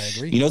 But I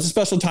agree. It's a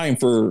special time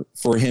for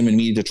him and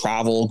me to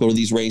travel, go to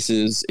these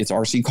races. It's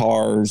RC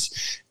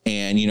cars,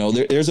 and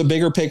there's a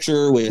bigger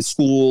picture with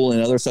school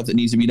and other stuff that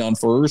needs to be done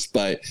first.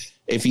 But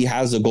if he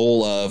has a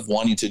goal of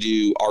wanting to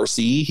do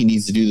RC, he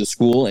needs to do the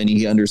school, and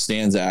he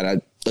understands that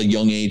at a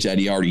young age that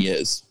he already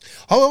is.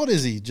 How old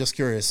is he? Just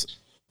curious.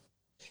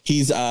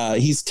 He's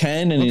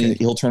 10, and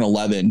he'll turn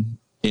 11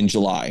 in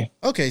July.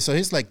 Okay, so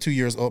he's like 2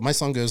 years old. My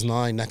son goes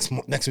 9 next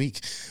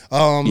week.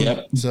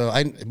 Yep.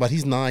 But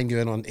he's 9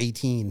 going on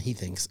 18. He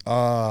thinks.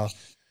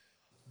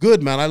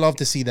 Good, man. I love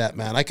to see that,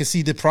 man. I can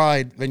see the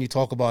pride when you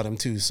talk about him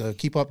too. So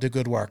keep up the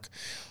good work.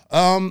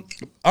 All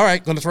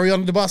right, going to throw you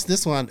under the bus.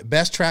 This one,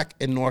 best track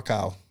in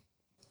NorCal.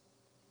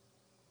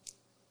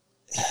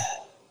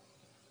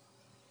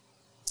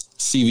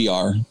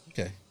 CVR.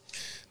 Okay.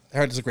 I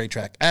heard it's a great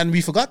track. And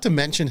we forgot to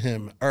mention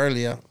him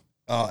earlier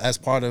as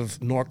part of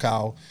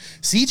NorCal.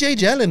 CJ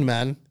Jellin,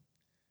 man.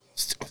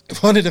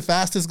 One of the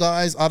fastest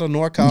guys out of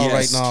NorCal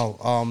right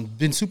now.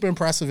 Been super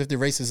impressive with the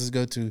races he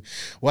go to.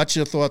 What's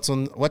your thoughts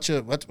on what's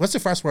the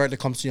first word that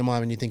comes to your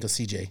mind when you think of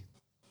CJ?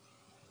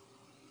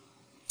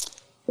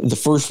 The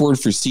first word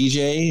for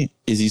CJ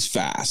is he's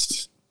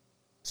fast.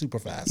 Super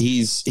fast.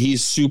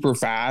 He's super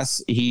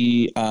fast.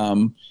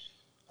 When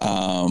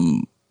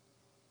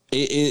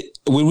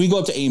we go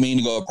up to A-Main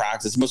to go to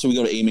practice, mostly we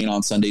go to A-Main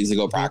on Sundays to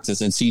go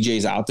practice, and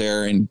CJ's out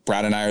there, and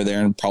Brad and I are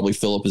there, and probably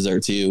Philip is there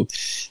too.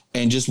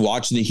 And just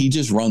watch he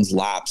just runs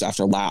laps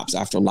after laps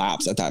after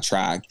laps at that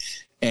track.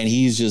 And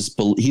he's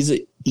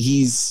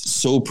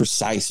so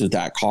precise with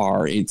that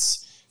car.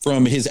 It's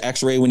from his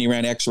X-Ray, when he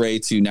ran X-Ray,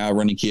 to now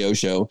running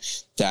Kyosho,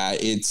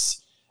 that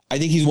I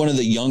think he's one of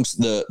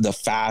the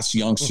fast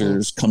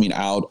youngsters coming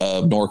out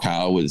of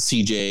NorCal, with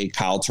CJ,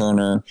 Kyle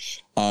Turner.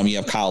 You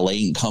have Kyle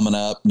Layton coming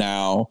up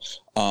now.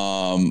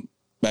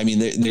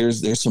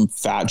 There's some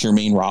fat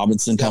Jermaine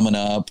Robinson coming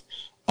up.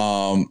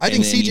 I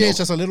think CJ is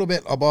just a little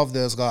bit above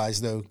those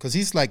guys though, because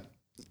he's like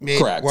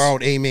made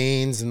world A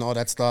mains and all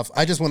that stuff.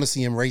 I just want to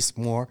see him race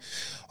more.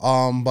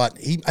 But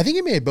I think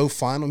he made both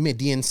final. He made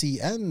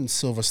DNC and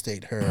Silver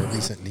State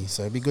recently.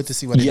 So it'd be good to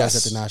see what he does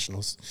at the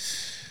Nationals.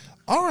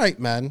 All right,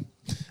 man.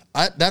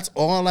 That's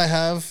all I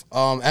have.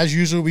 As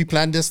usual, we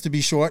planned this to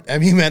be short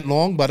and we went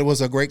long, but it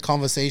was a great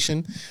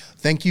conversation.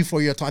 Thank you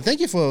for your time. Thank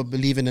you for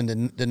believing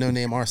in the No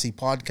Name RC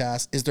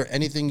podcast. Is there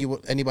anything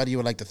anybody you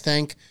would like to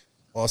thank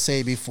or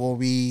say before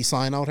we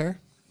sign out here?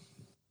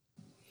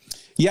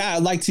 Yeah,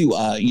 I'd like to,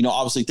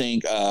 obviously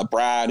thank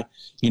Brad.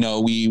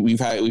 We've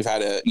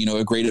had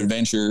a great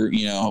adventure.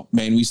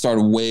 Man, we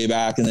started way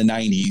back in the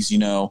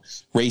 90s.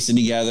 Racing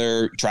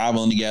together,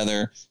 traveling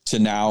together, to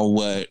now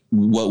what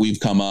we've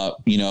come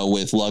up.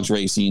 With Lugz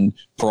Racing,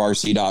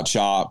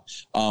 ProRC.shop,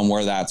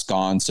 where that's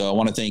gone. So I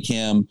want to thank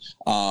him.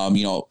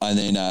 And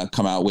then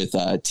come out with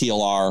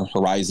TLR,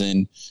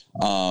 Horizon,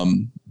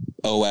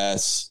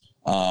 OS,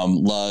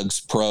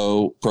 Lugz,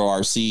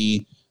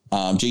 ProRC,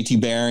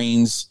 JT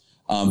Bearings.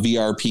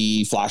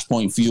 VRP,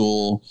 Flashpoint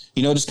Fuel,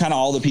 just kind of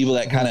all the people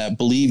that kind of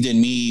believed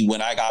in me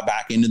when I got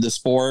back into the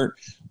sport.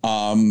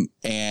 And,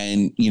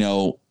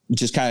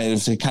 just kind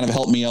of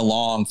helped me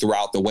along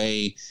throughout the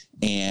way.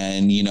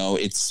 And,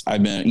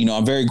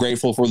 I'm very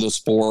grateful for the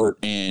sport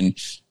and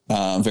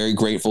very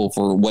grateful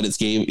for what it's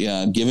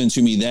given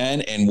to me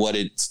then and what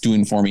it's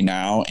doing for me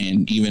now.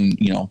 And even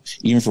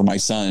for my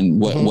son,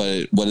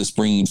 what it's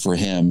bringing for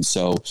him.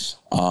 So,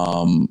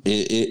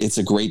 it's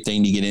a great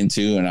thing to get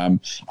into, and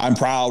I'm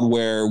proud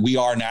where we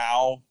are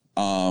now.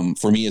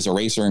 For me as a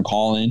racer and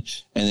Colin,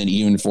 and then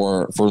even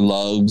for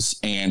Lugz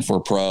and for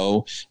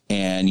Pro,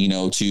 and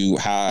to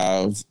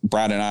have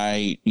Brad and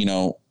I,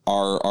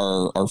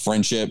 our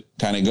friendship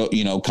kind of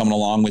go, coming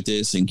along with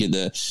this and get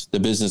the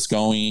business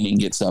going and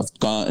get stuff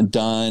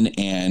done,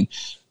 and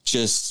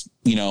just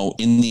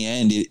in the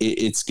end,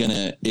 it's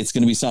gonna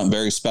be something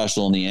very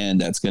special in the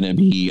end. That's gonna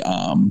be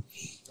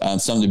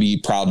something to be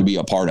proud to be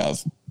a part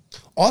of.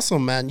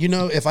 Awesome, man.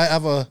 If I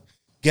ever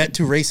get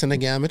to racing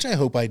again, which I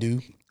hope I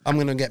do, I'm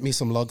going to get me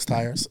some Lugz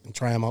tires and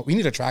try them out. We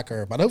need a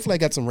tracker, but hopefully I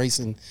get some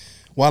racing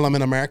while I'm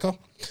in America.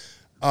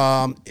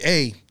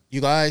 Hey,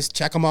 you guys,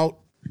 check them out.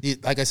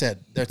 Like I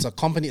said, it's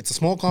a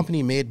small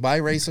company made by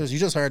racers. You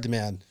just heard the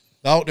man.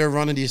 They're out there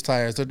running these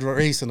tires. They're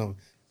racing them.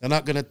 They're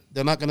not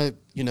gonna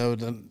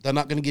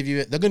give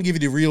you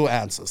the real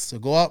answers. So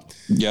go up,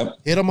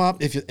 hit them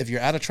up. If you're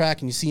at a track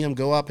and you see him,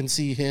 go up and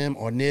see him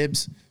or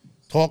Nibs.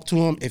 Talk to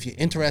him. If you're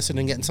interested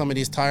in getting some of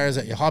these tires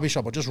at your hobby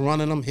shop or just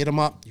running them, hit them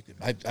up.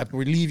 I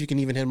believe you can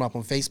even hit them up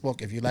on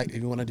Facebook if you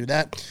want to do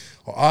that,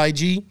 or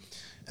IG.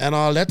 And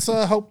let's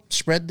help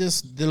spread the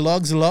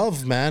Lugz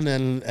love, man.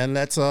 And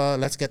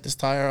let's get this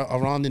tire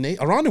around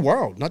the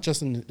world, not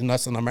just in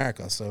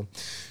America. So,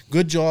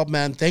 good job,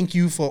 man. Thank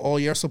you for all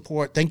your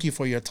support. Thank you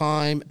for your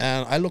time.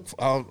 And I look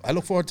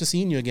forward to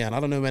seeing you again. I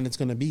don't know when it's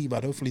going to be,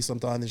 but hopefully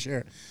sometime this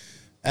year.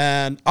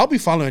 And I'll be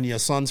following your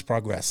son's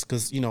progress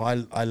because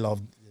I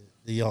love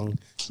the young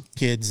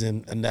kids,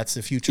 and that's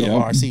the future of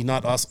RC,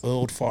 not us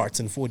old farts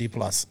and 40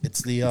 plus.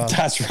 It's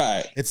that's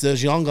right. It's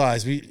those young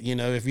guys.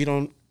 If we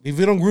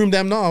don't groom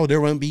them now,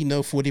 there won't be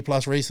no 40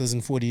 plus races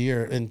in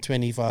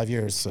 25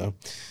 years. So,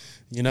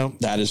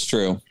 that is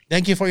true.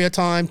 Thank you for your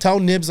time. Tell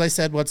Nibs I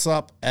said what's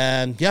up,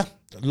 and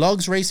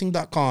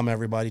lugsracing.com,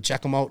 everybody.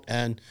 Check them out.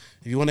 And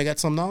if you want to get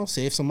some now,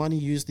 save some money,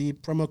 use the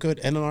promo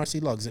code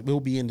NNRC Lugz. It will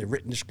be in the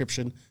written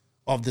description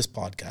of this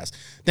podcast.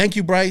 Thank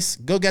you, Bryce.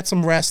 Go get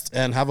some rest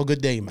and have a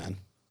good day, man.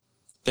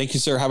 Thank you,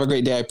 sir. Have a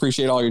great day. I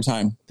appreciate all your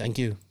time. Thank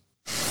you.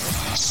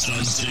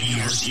 Sun City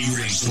RC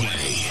Raceway,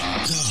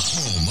 the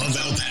home of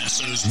El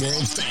Paso's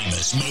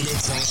world-famous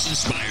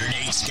motocross-inspired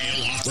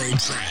 8-scale off-road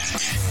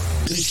track.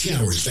 The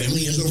Showers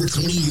family has over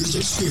 20 years'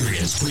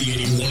 experience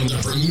creating one of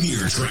the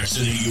premier tracks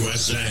in the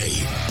USA.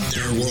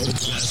 Their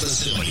world-class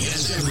facility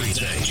has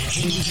everything: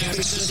 handicap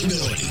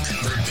accessibility,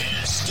 covered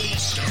beds, skate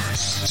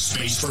starts,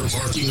 space for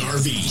parking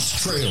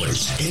RVs,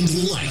 trailers, and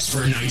lights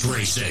for night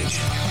racing.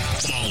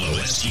 Follow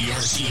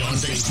SCRC on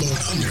Facebook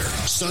under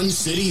Sun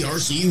City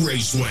RC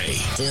Raceway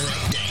for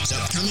updates,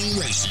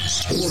 upcoming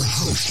races, or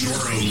host your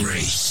own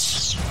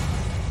race.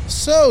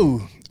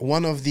 So,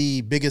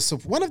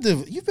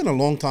 you've been a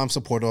long time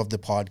supporter of the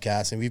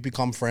podcast, and we've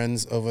become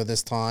friends over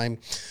this time.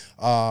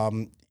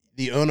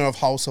 The owner of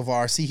House of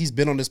RC, he's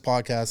been on this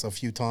podcast a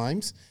few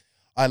times.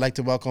 I'd like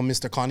to welcome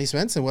Mr. Connie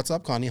Svensson. What's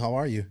up, Connie? How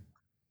are you?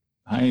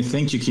 Hi,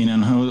 thank you,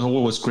 Keenan.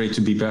 Always great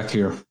to be back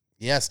here.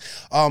 Yes.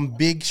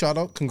 Big shout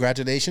out.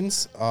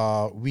 Congratulations.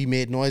 We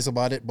made noise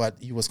about it, but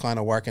he was kind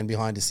of working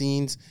behind the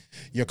scenes.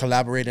 You're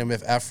collaborating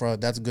with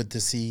EFRA. That's good to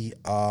see.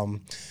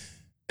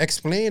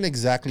 Explain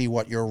exactly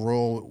what your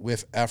role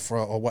with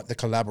EFRA or what the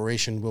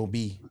collaboration will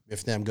be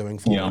with them going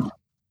forward. Yeah,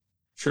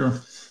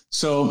 sure.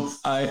 So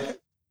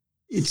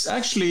it's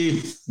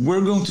actually,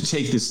 we're going to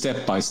take this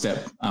step by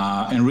step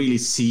and really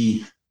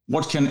see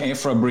what can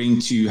EFRA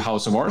bring to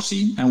House of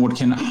RC and what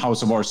can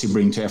House of RC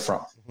bring to EFRA.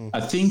 Mm-hmm.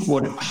 I think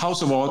what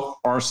House of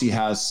RC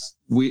has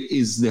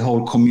is the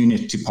whole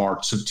community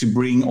part. So to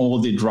bring all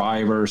the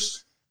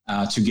drivers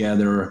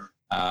together,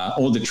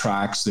 all the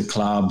tracks, the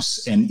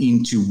clubs, and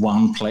into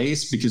one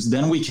place, because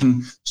then we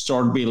can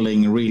start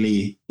building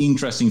really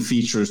interesting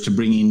features to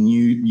bring in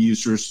new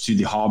users to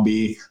the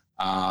hobby,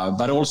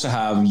 but also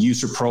have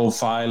user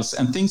profiles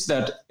and things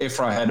that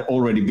EFRA had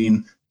already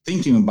been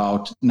thinking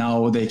about.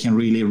 Now they can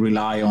really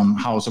rely on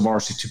House of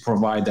RC to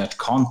provide that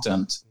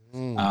content.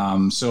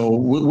 So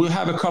we'll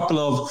have a couple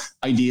of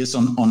ideas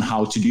on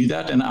how to do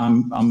that, and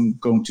I'm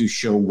going to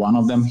show one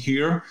of them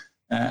here.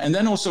 And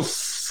then also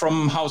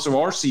from House of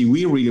RC,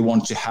 we really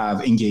want to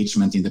have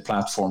engagement in the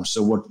platform.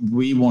 So what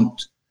we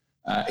want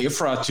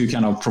EFRA to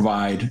kind of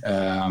provide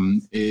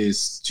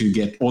is to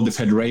get all the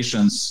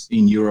federations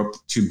in Europe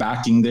to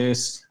backing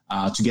this,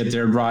 to get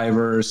their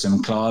drivers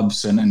and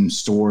clubs and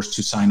stores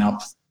to sign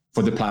up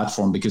for the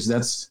platform, because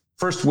that's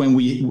first when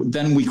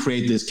we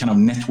create this kind of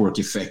network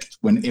effect.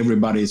 When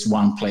everybody is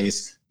one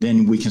place,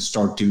 then we can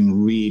start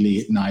doing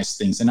really nice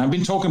things. And I've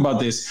been talking about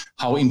this,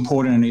 how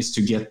important it is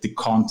to get the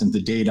content,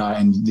 the data,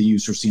 and the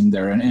users in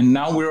there. And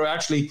now we're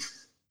actually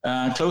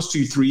close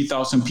to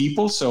 3,000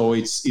 people. So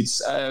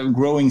it's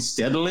growing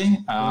steadily.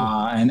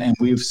 And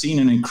we've seen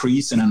an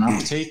increase and an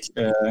uptake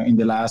in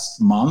the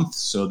last month.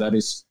 So that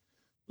is,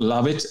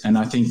 love it. And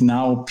I think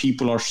now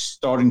people are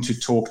starting to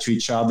talk to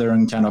each other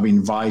and kind of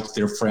invite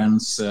their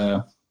friends.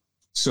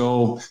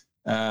 So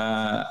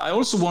I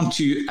also want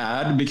to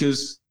add,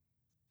 because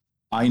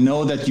I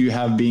know that you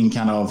have been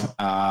kind of,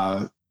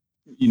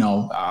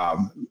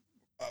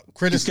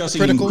 critical.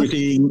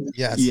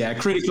 Yes.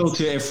 Critical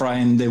to EFRA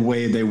and the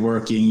way they're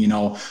working.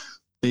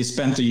 They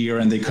spent a year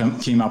and they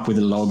came up with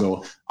a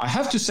logo. I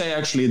have to say,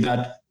 actually,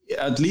 that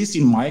at least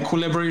in my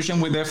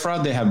collaboration with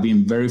EFRA, they have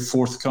been very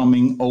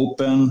forthcoming,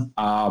 open,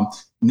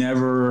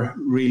 never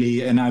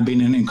really, and I've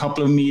been in a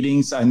couple of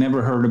meetings, I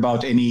never heard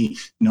about any,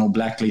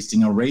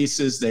 blacklisting of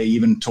races. They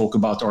even talk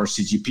about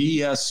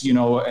RCGP as,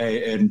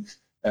 an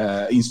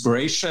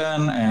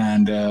inspiration.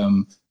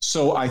 And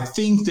so I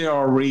think there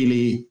are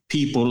really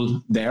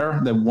people there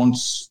that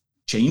wants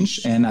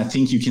change. And I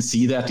think you can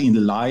see that in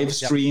the live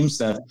streams,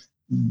 that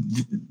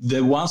the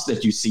ones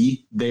that you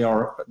see, they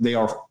are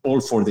all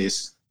for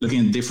this.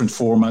 Looking at different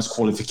formats,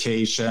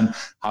 qualification,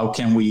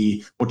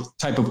 what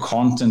type of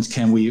content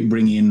can we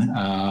bring in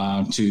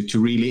to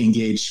really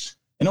engage,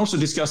 and also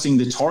discussing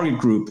the target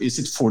group. Is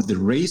it for the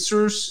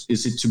racers?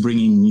 Is it to bring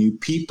in new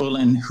people?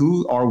 And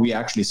who are we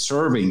actually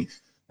serving?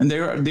 And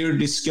they're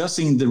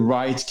discussing the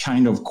right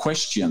kind of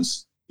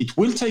questions. It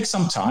will take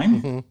some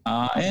time.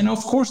 And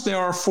of course, there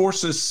are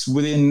forces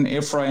within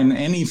EFRA and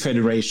any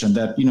federation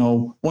that,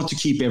 want to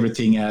keep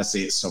everything as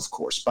is, of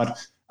course. But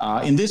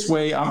in this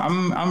way,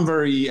 I'm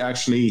very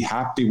actually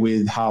happy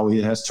with how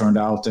it has turned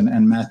out.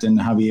 And Matt and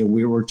Javier,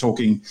 we were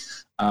talking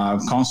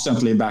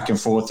constantly back and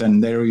forth,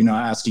 and they're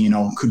asking,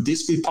 could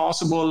this be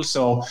possible?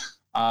 So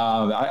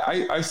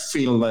I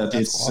feel that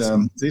That's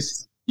awesome.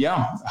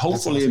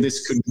 hopefully awesome.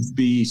 This could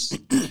be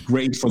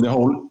great for the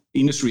whole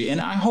industry.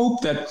 And I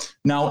hope that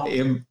now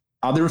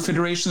other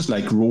federations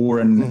like ROAR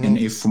and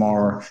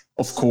IFMAR,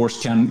 of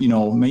course, can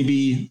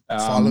maybe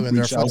follow in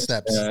their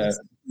footsteps.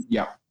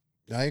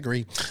 I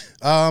agree.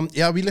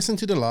 We listened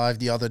to the live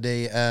the other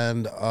day,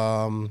 and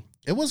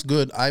it was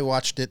good. I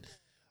watched it.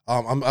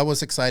 I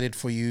was excited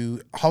for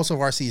you. House of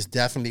RC is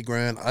definitely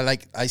growing.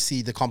 I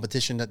see the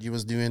competition that you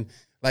was doing.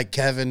 Like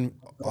Kevin,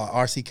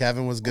 RC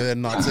Kevin was good.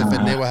 Not if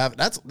and they were having.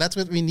 That's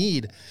what we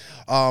need.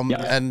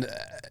 And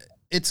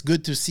it's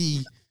good to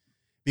see,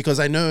 because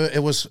I know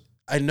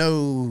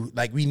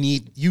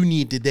you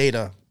need the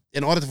data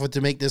in order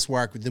to make this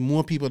work. The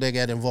more people that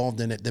get involved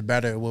in it, the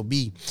better it will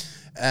be.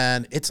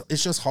 And it's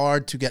just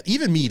hard to get,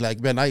 even me, like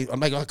when I'm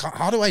like,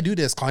 how do I do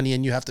this, Connie?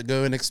 And you have to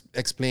go and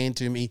explain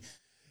to me.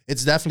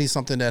 It's definitely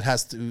something that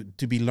has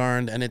to be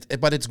learned,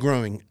 but it's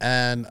growing.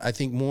 And I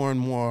think more and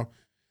more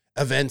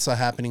events are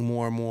happening,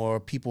 more and more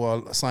people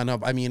are sign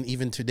up. I mean,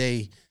 even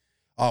today,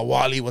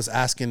 Wally was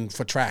asking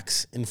for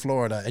tracks in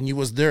Florida, and you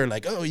was there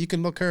like, oh, you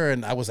can look her.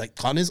 And I was like,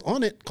 Connie is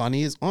on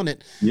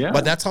it. Yeah.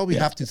 But that's how we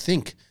have to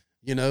think.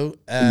 And,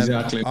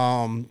 exactly.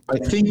 I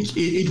think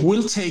it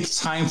will take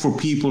time for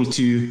people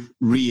to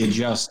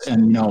readjust.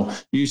 And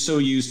you're so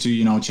used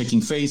to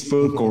checking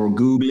Facebook or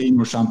Googling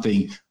or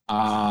something,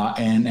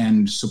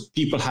 and so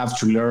people have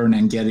to learn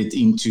and get it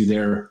into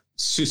their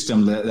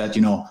system that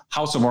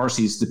House of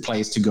RC is the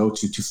place to go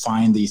to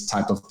find these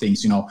type of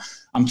things.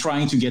 I'm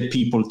trying to get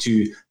people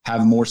to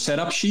have more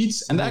setup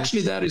sheets, and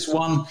actually that is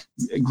one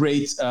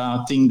great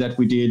thing that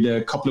we did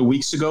a couple of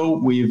weeks ago.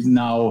 We've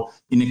now,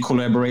 in a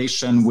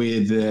collaboration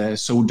with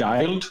So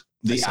Dialed,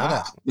 the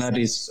app that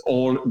is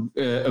all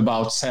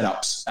about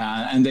setups,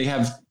 and they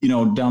have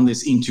done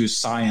this into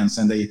science,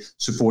 and they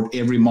support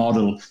every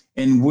model.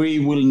 And we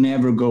will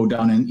never go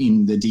down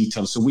in the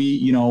details. So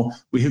we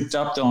hooked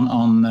up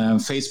on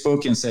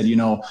Facebook and said,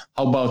 how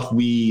about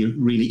we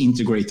really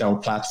integrate our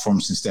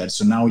platforms instead?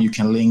 So now you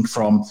can link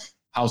from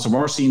House of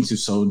RC into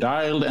So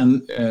Dialed,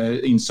 and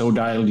in So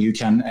Dialed you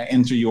can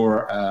enter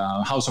your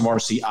House of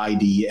RC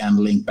ID and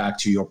link back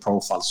to your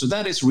profile. So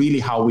that is really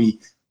how we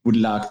would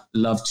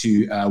love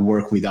to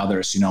work with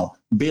others,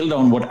 build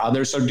on what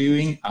others are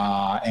doing,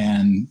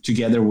 and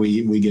together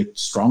we get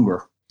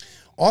stronger.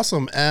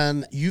 Awesome.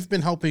 And you've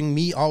been helping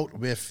me out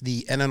with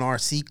the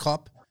NNRC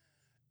Cup,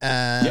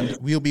 and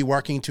we'll be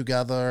working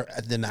together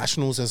at the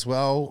Nationals as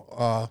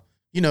well.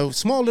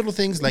 Small little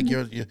things like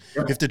you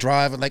have to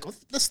drive, like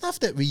the stuff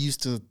that we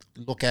used to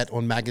look at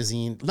on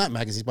not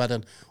magazines, but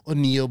on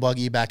Neo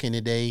Buggy back in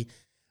the day.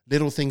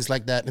 Little things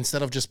like that.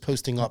 Instead of just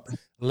posting up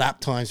lap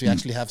times, we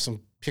actually have some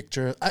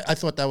picture. I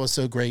thought that was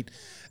so great,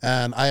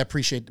 and I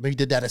appreciate we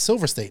did that at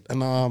Silver State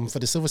and for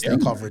the Silver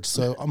State coverage.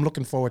 So I'm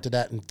looking forward to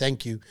that, and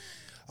thank you.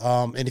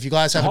 And if you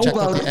guys haven't checked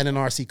out the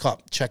NNRC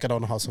Cup, check it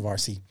out on House of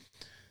RC.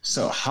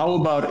 So how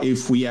about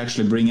if we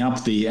actually bring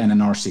up the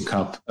NNRC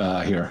Cup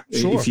here?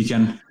 Sure. If you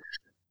can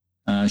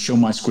show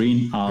my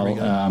screen,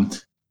 I'll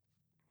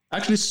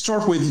actually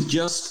start with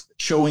just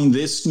showing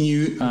this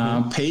new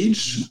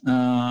page.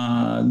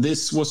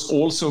 This was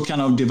also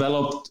kind of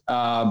developed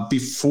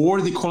before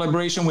the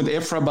collaboration with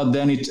EFRA, but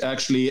then it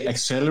actually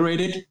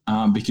accelerated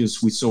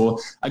because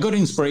I got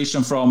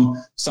inspiration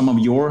from some of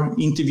your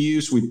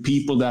interviews with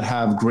people that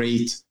have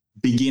great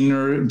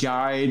beginner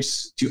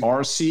guides to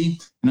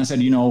RC. And I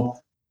said,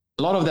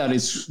 a lot of that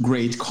is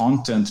great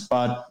content,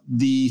 but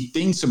the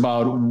things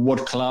about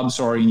what clubs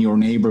are in your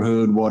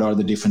neighborhood, what are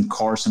the different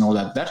cars and all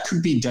that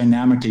could be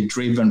dynamically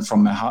driven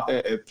from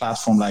a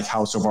platform like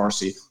House of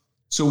RC.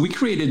 So we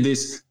created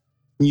this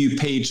new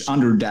page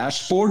under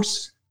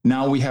dashboards.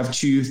 Now we have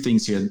two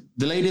things here.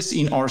 The latest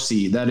in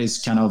RC, that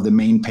is kind of the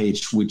main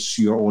page, which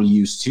you're all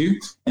used to.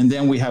 And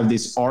then we have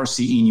this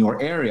RC in your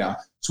area.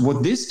 So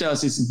what this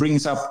does is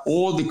brings up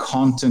all the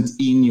content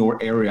in your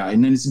area,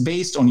 and then it's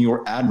based on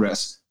your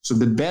address. So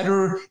the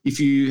better, if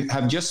you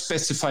have just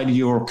specified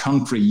your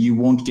country, you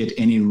won't get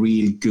any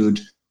real good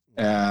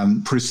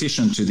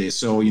precision to this.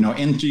 So,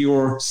 enter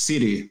your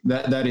city.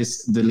 That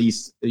is the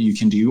least you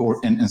can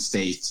do, and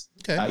state.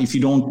 Okay. If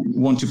you don't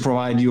want to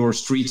provide your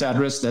street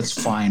address, that's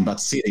fine, but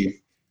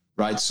city,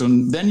 right? So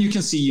then you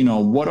can see,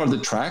 what are the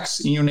tracks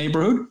in your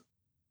neighborhood?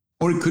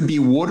 Or it could be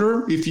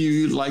water if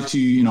you like to,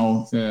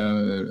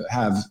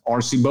 have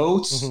RC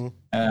boats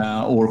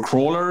or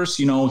crawlers,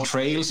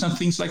 trails and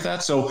things like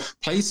that. So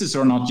places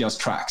are not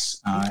just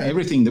tracks.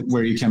 Everything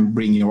where you can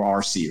bring your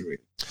RC.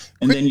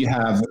 And then you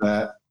have...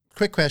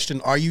 quick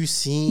question. Are you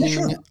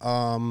seeing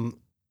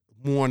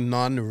more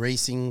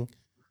non-racing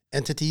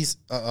entities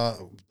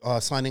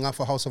signing up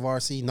for House of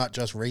RC, not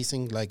just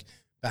racing, like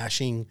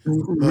bashing?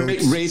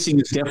 Racing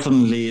is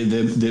definitely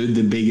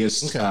the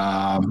biggest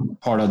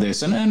part of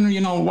this.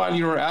 And while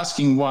you're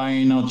asking,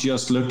 why not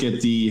just look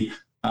at the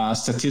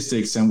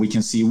statistics, and we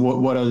can see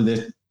what are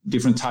the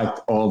different type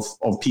of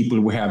people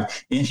we have.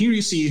 And here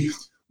you see,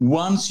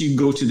 once you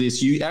go to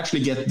this, you actually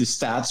get the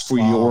stats for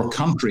your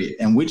country,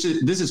 and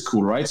this is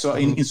cool, right? So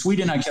in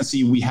Sweden, I can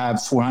see we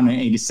have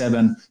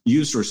 487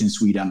 users in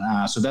Sweden.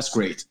 So that's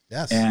great.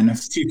 Yes. And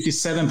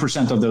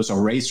 57% of those are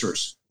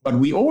racers. But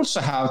we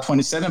also have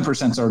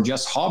 27% are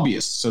just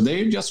hobbyists. So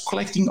they're just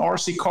collecting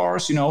RC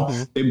cars,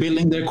 they're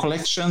building their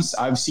collections.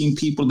 I've seen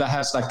people that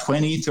has like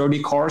 20,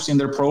 30 cars in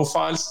their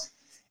profiles.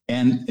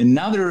 And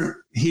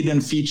another hidden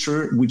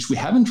feature, which we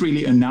haven't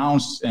really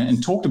announced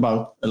and talked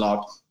about a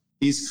lot,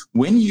 is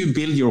when you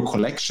build your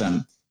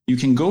collection, you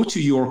can go to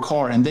your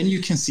car and then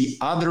you can see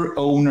other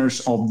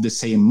owners of the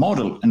same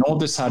model. And all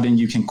of a sudden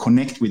you can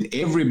connect with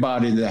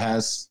everybody that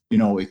has, a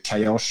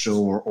Kyosho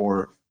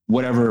or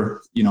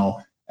whatever,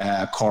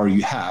 car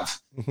you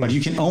have, but you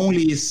can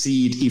only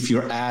see it if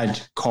you add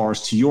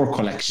cars to your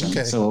collection.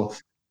 Okay. So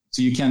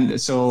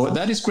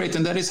that is great.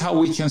 And that is how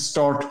we can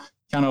start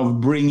kind of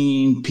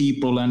bringing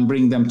people and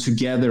bring them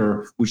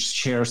together, which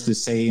shares the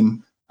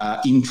same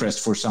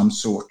interest for some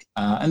sort.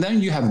 And then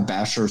you have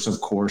bashers,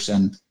 of course,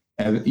 and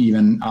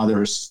even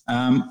others.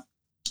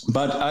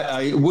 But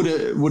I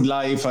would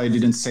lie if I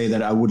didn't say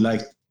that I would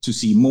like to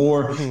see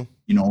more,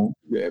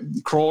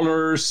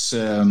 crawlers,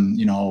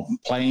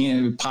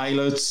 plane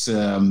pilots,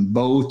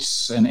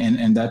 boats,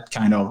 and that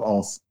kind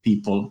of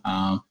people.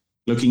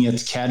 Looking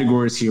at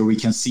categories here, we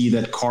can see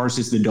that cars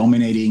is the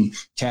dominating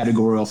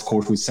category, of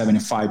course, with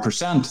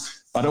 75%.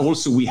 But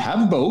also we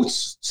have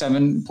boats,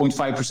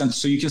 7.5%.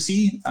 So you can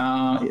see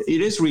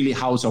it is really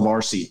House of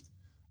RC.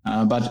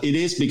 But it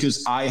is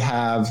because I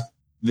have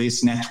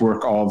this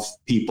network of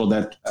people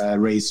that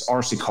race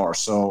RC cars.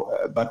 So,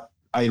 but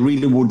I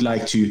really would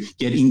like to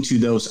get into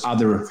those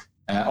other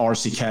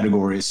RC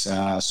categories.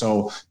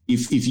 So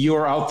if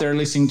you're out there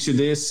listening to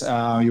this,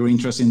 you're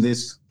interested in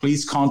this,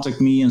 please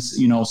contact me and,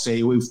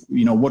 say,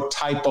 what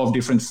type of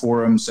different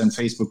forums and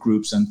Facebook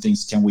groups and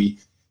things can we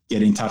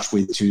get in touch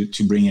with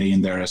to bring it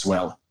in there as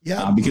well.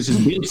 Yeah. Because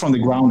it's built from the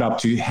ground up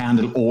to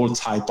handle all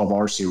type of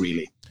RC,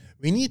 really.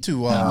 We need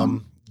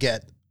to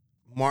get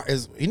Mark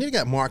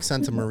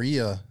Santa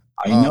Maria.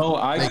 I know.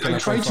 I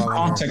tried to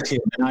contact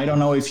him, and I don't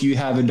know if you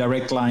have a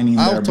direct line in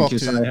there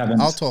because I haven't.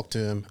 I'll talk to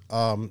him.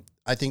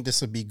 I think this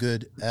would be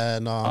good,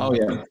 and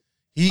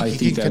he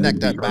can connect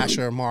that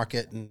basher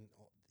market, and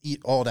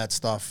eat all that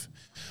stuff,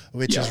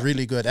 which is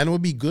really good. And it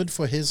would be good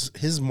for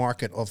his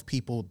market of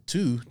people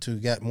too, to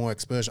get more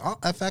exposure.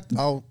 In fact,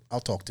 I'll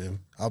talk to him.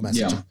 I'll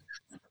message him.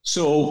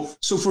 So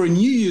for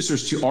new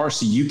users to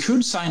RC, you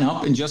could sign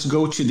up and just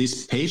go to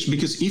this page,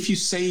 because if you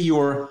say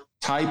your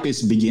type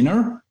is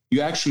beginner,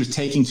 you're actually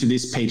taking to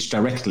this page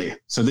directly.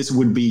 So this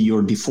would be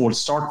your default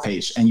start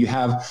page, and you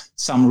have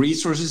some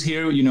resources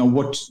here, you know,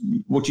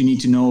 what you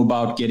need to know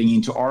about getting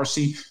into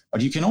RC,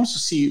 but you can also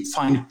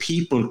find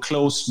people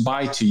close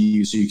by to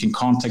you. So you can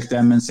contact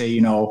them and say, you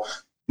know,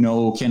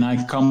 can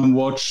I come and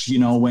watch, you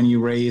know, when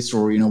you race,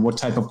 or, you know, what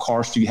type of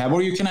cars do you have?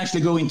 Or you can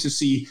actually go in to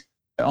see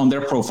on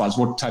their profiles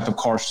what type of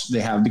cars they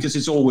have, because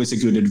it's always a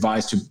good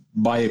advice to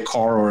buy a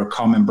car or a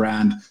common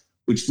brand,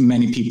 which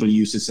many people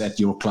use at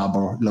your club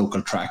or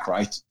local track,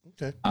 right?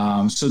 Okay.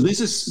 So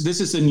this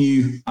is a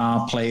new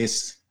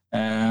place.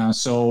 And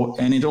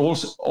it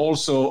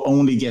also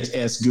only gets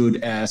as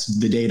good as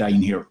the data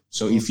in here.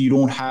 So if you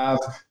don't have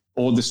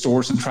all the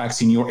stores and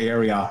tracks in your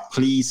area,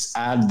 please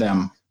add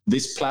them.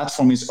 This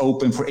platform is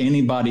open for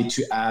anybody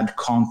to add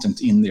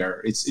content in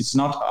there. It's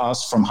not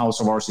us from House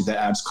of RC that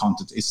adds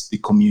content; it's the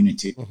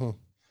community.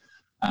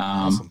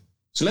 Awesome.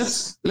 So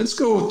let's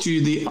go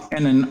to the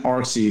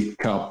NNRC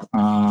Cup,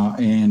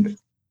 and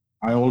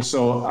I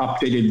also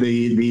updated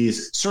the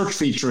search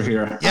feature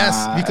here.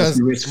 Yes, because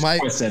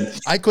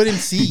I couldn't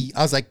see.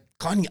 I was like,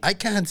 Connie, I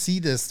can't see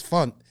this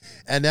font.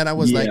 And then I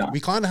was like, we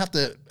kind of have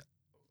to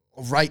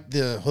write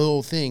the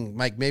whole thing,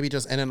 like maybe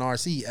just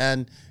NNRC.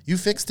 And you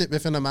fixed it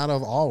within a matter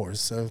of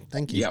hours. So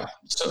thank you. Yeah.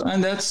 So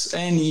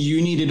and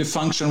you needed a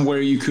function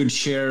where you could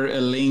share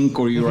a link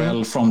or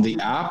URL from the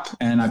app,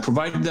 and I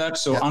provided that.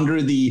 So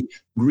under the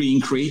green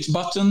create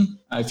button,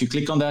 if you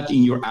click on that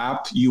in your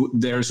app,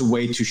 there's a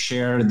way to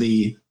share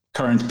the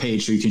current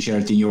page, so you can share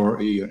it in your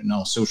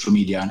social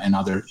media and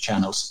other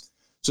channels.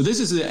 So this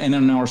is the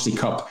NNRC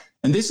Cup,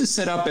 and this is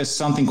set up as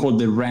something called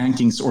the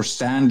rankings or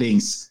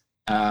standings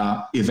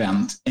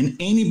event, and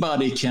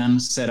anybody can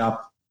set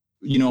up,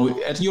 you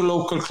know, at your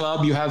local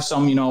club, you have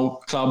some, you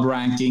know, club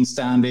ranking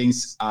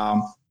standings.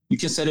 You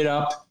can set it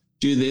up,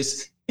 do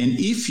this, and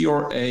if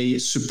you're a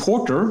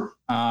supporter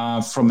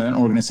from an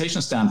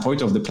organization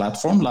standpoint of the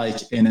platform, like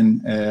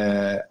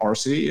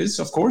NNRC is,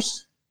 of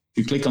course.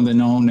 If you click on the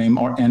no-name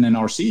or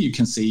NNRC, you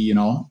can see, you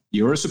know,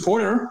 you're a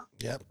supporter.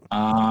 Yep.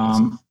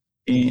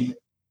 And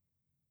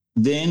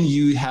then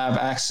you have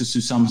access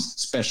to some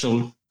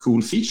special cool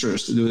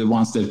features, the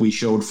ones that we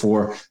showed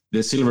for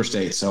the Silver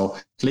State. So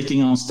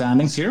clicking on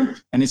standings here,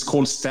 and it's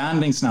called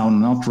standings now,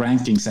 not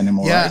rankings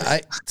anymore. Yeah,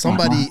 right?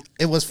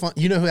 It was fun.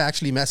 You know who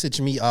actually messaged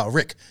me?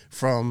 Rick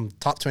from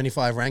Top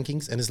 25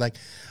 Rankings. And it's like,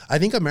 I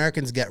think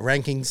Americans get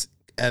rankings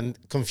and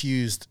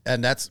confused.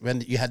 And that's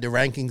when you had the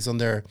rankings on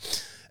there.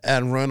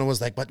 And Rona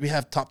was like, but we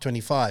have top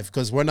 25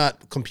 because we're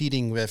not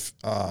competing with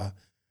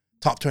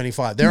top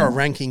 25. They're a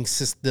ranking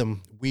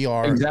system. We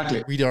are.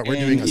 Exactly. We're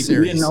doing a series.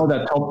 You didn't know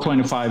that top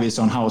 25 is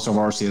on House of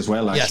RC as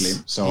well, actually.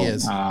 Yes,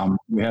 so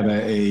we have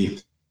a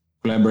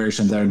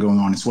collaboration there going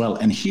on as well.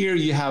 And here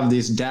you have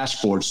this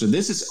dashboard. So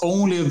this is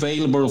only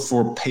available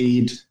for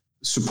paid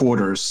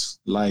supporters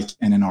like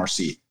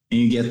NNRC.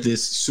 And you get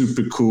this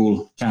super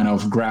cool kind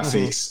of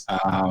graphics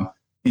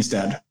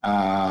instead.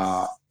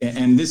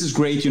 And this is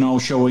great, you know,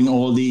 showing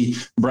all the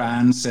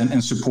brands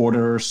and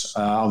supporters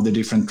of the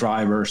different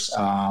drivers.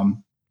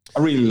 I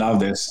really love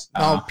this.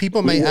 Now,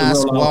 people may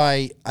ask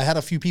why. I had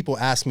a few people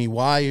ask me,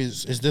 why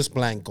is this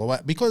blank? Or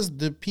what? Because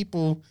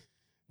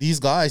these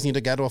guys need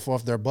to get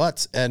off their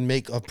butts and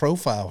make a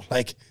profile.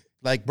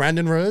 Like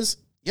Brandon Rose,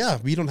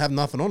 we don't have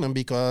nothing on him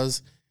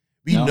because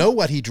we know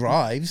what he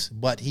drives,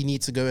 but he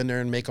needs to go in there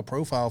and make a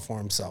profile for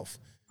himself.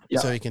 Yeah.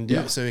 So he can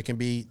do so it can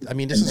be, I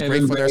mean, this is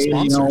great for their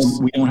sponsors. You know,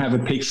 we don't have a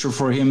picture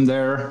for him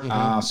there.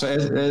 So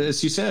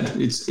as you said,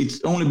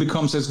 it only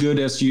becomes as good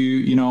as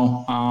you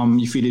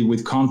feed it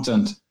with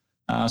content.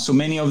 So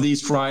many of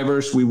these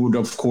drivers, we would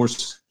of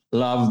course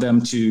love them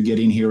to get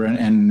in here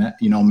and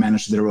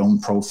manage their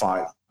own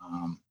profile.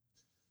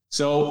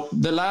 So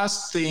the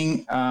last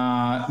thing,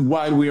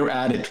 while we're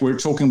at it, we're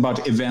talking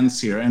about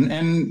events here,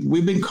 and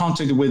we've been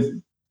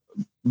contacted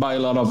by a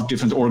lot of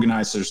different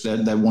organizers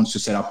that wants to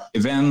set up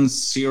events,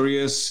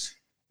 series,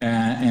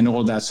 and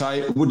all that. So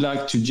I would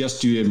like to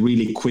just do a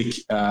really quick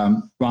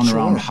run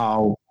around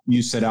how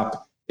you set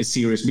up a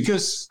series,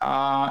 because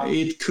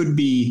it could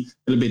be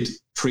a little bit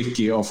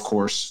tricky, of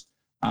course.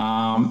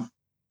 And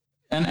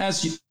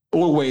as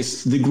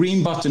always, the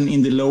green button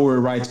in the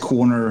lower right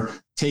corner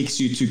takes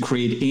you to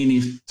create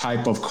any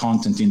type of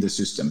content in the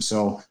system.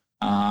 So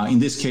in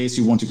this case,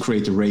 you want to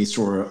create a race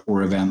or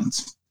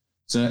event.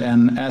 So,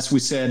 and as we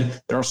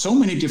said, there are so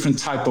many different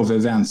type of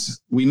events.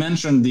 We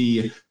mentioned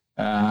the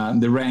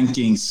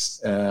rankings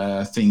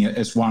thing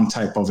as one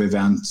type of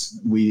event.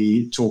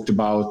 We talked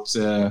about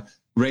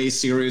race,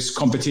 series,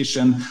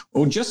 competition,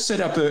 or just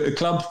set up a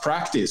club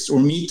practice or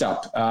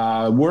meetup,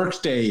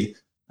 work day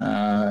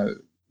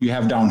you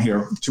have down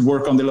here to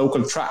work on the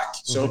local track.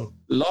 So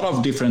a lot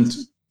of different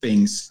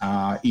things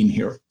in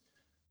here.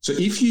 So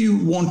if you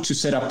want to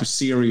set up a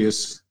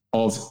series,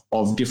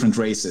 of different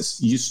races.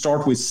 You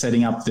start with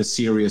setting up the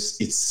series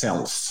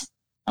itself.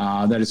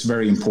 That is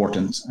very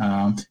important.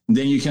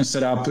 Then you can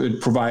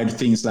provide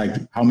things like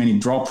how many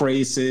drop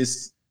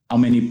races, how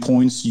many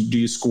points do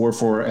you score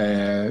for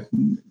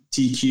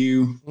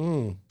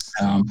TQ.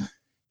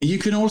 You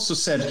can also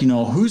set,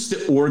 who's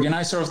the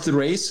organizer of the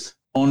race,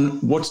 on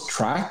what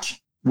track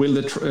will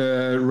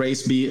the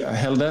race be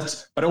held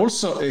at, but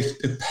also a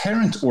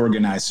parent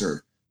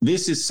organizer.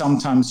 This is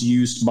sometimes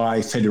used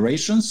by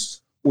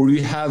federations, or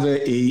you have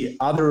a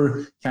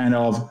other kind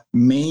of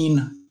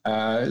main,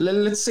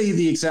 let's say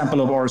the example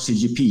of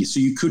RCGP. So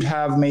you could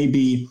have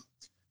maybe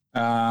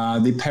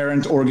the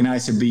parent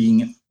organizer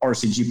being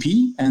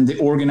RCGP and the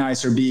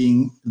organizer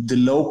being the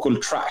local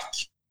track.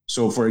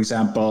 So for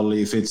example,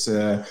 if it's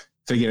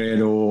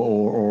Figueredo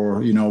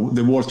or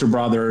the Walter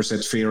brothers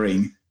at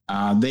Fearing,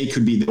 they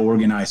could be the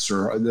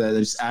organizer that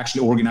is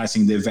actually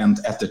organizing the event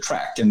at the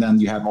track. And then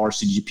you have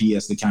RCGP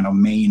as the kind of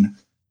main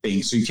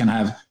thing. So you can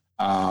have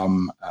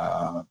kind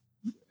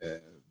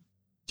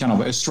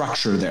of a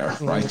structure there,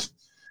 right?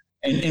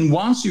 And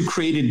once you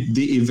created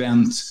the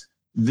event,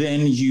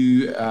 then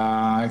you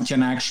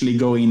can actually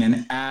go in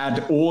and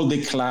add all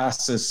the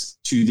classes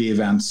to the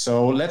event.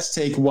 So let's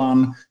take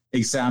one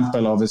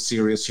example of a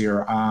series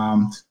here.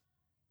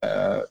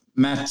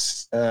 Matt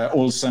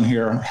Olsen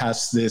here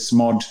has this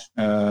mod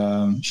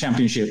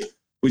championship,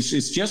 which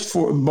is just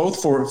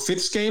both for 5th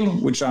scale,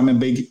 which I'm a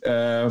big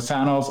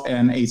fan of,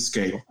 and 8th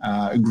scale.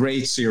 A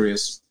great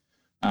series.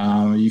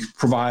 You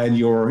provide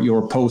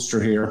your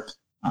poster here,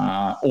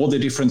 all the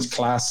different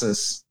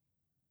classes.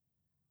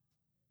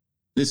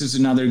 This is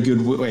another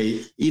good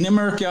way. In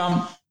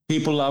America,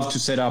 people love to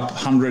set up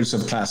hundreds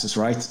of classes,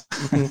 right?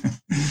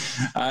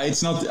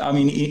 It's not,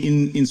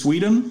 in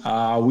Sweden,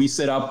 we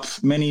set up,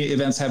 many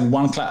events have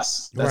one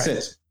class. That's right.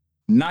 It.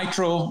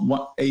 Nitro,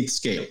 8th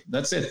scale.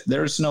 That's it.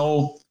 There's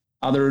no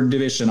other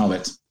division of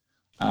it.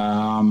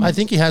 I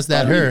think he has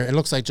that here. It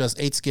looks like just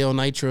 8th scale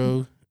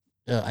Nitro.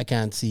 I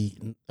can't see.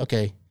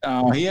 Okay.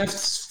 He has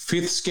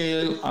 5th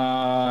scale,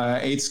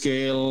 8th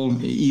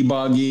scale,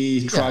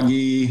 e-buggy,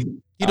 truggy.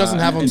 He doesn't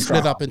have them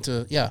split up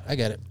into, I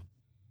get it.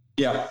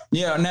 Yeah.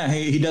 No,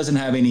 he doesn't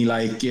have any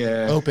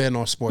open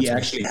or sports. He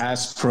actually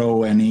has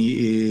pro and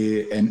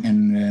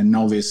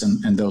novice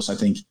and those, I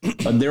think.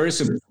 But there is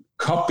a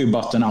copy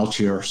button out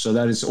here, so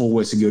that is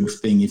always a good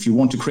thing. If you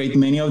want to create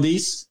many of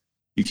these,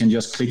 you can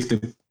just click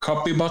the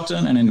copy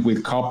button and then it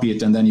will copy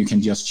it, and then you can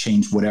just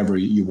change whatever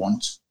you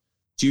want.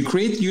 So you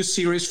create your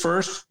series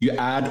first, you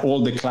add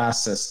all the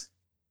classes,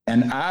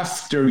 and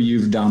after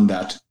you've done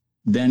that,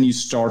 then you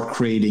start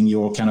creating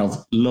your kind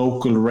of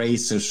local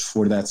races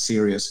for that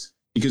series.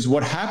 Because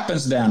what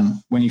happens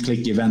then when you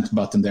click the event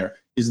button there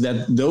is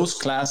that those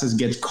classes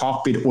get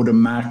copied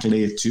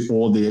automatically to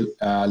all the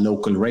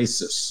local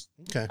races.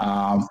 Okay.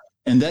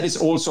 And that is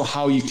also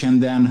how you can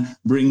then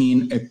bring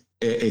in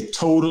a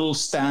total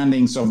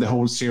standings of the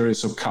whole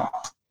series of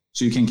cup.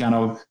 So you can kind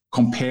of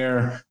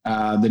compare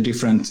the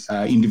different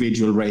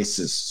individual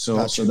races.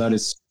 So that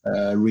is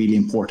really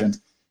important.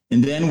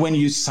 And then when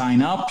you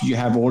sign up, you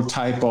have all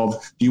type of,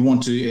 do you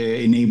want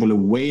to enable a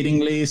waiting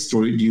list,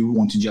 or do you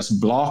want to just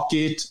block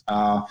it?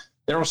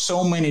 There are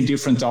so many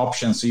different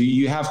options. So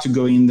you have to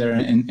go in there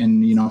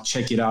and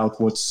check it out,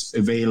 what's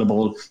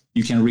available.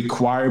 You can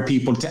require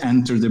people to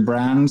enter the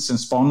brands and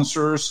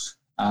sponsors,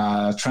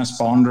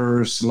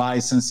 transponders,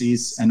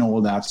 licenses, and all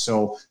that.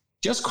 So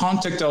just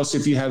contact us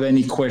if you have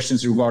any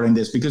questions regarding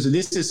this, because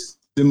this is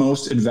the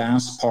most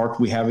advanced part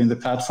we have in the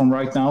platform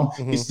right now.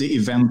 Is the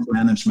event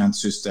management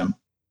system.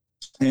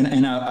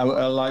 And I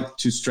like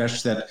to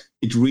stress that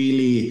it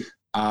really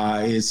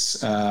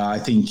is, I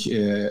think,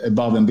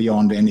 above and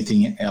beyond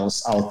anything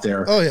else out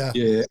there.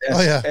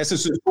 As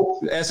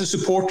a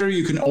supporter,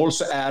 you can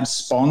also add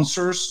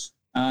sponsors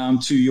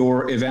to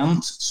your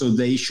event, so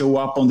they show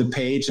up on the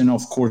page, and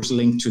of course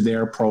link to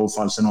their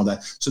profiles and all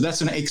that. So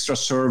that's an extra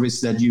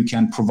service that you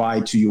can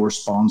provide to your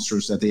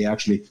sponsors, that they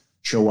actually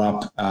show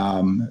up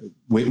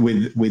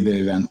with the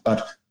event.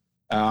 But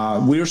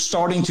we're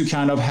starting to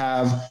kind of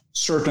have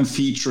certain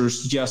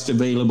features just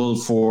available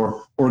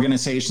for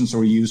organizations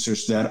or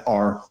users that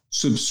are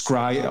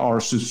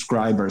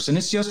subscribers. And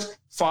it's just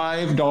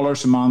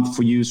 $5 a month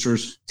for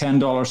users,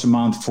 $10 a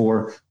month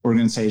for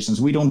organizations.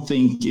 We don't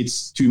think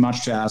it's too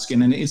much to ask.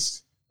 And then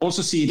it's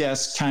also see it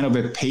as kind of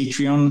a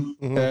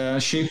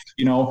Patreon shift.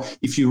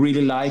 If you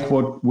really like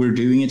what we're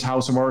doing at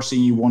House of RC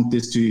and you want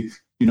this to,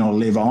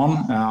 live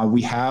on,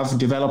 we have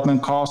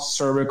development costs,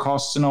 server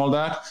costs, and all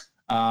that.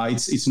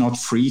 It's not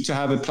free to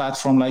have a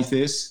platform like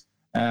this.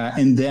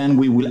 And then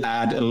we will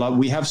add a lot.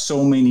 We have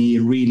so many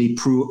really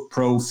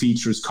pro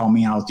features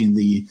coming out in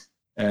the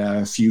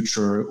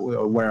future,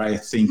 where I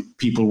think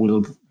people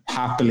will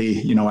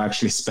happily,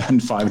 actually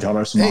spend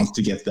 $5 a month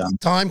to get them.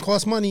 Time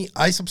costs money.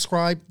 I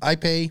subscribe. I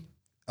pay.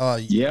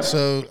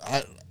 So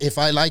if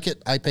I like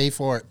it, I pay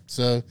for it.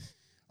 So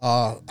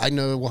I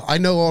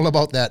know all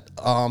about that.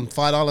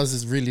 $5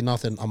 is really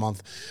nothing a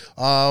month.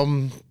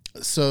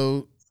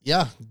 So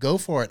yeah, go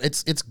for it.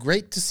 It's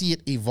great to see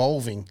it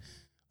evolving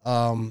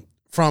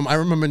I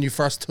remember when you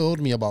first told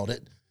me about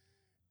it,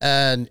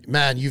 and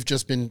man, you've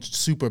just been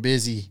super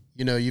busy.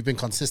 You know, you've been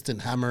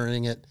consistent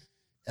hammering it,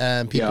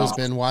 and people's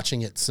been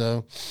watching it.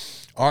 So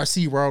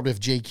RC World with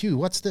JQ,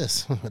 what's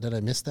this? Did I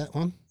miss that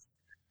one?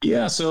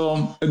 Yeah,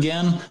 so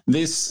again,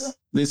 this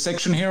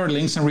section here,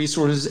 links and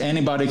resources,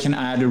 anybody can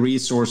add a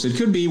resource. It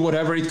could be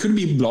whatever. It could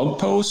be blog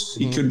post.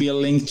 It could be a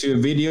link to a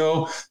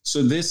video.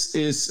 So this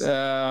is,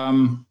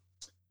 I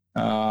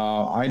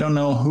don't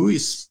know who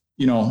is,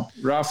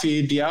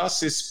 Rafi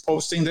Diaz is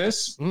posting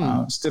this,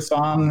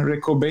 Stefan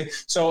Recobe.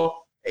 So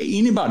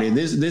anybody,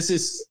 this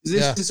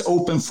is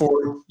open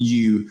for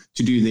you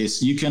to do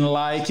this. You can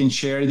like and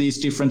share these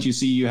different,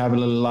 you have a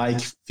little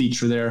like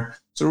feature there.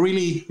 So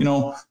really,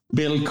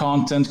 build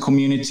content,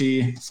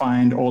 community,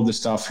 find all the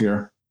stuff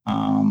here.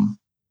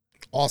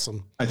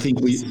 Awesome. I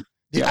think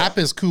the app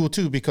is cool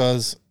too,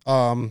 because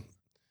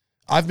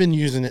I've been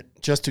using it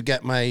just to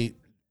get my,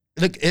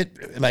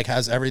 it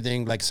has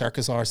everything like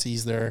Circus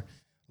RCs there,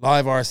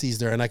 live RCs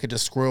there, and I could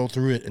just scroll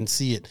through it and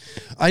see it.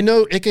 I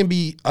know it can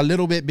be a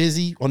little bit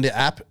busy on the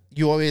app.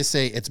 You always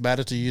say it's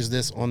better to use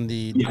this on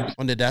the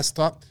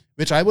desktop,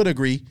 which I would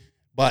agree.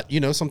 But,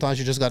 sometimes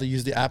you just got to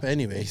use the app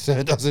anyway, so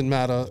it doesn't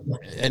matter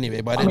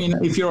anyway. But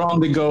if you're on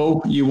the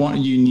go, you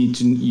need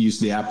to use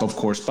the app, of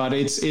course. But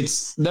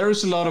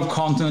there's a lot of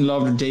content, a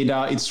lot of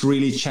data. It's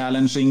really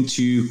challenging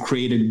to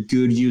create a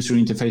good user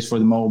interface for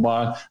the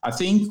mobile. I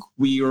think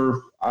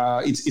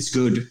it's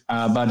good,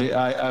 but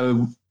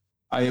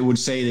I would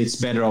say it's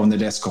better on the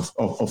desk, of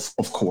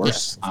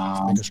course. Yes,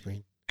 bigger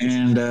screen.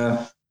 And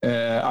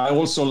I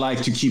also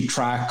like to keep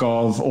track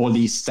of all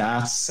these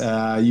stats.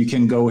 You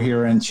can go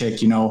here and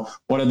check,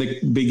 what are the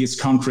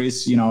biggest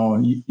countries,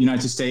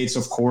 United States,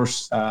 of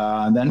course.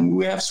 Then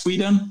we have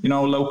Sweden,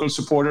 local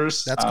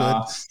supporters. That's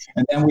good.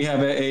 And then we have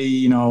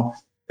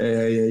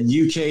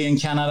UK and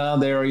Canada.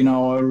 They're,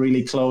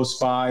 really close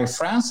by.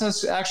 France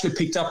has actually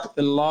picked up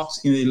a lot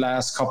in the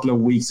last couple of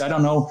weeks. I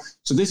don't know.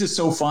 So this is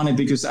so funny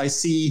because I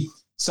see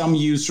some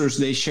users,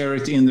 they share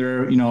it in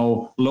their,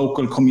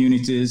 local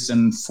communities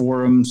and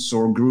forums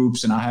or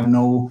groups, and I have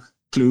no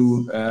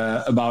clue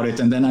about it.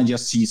 And then I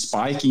just see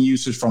spike in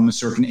users from a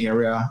certain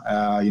area,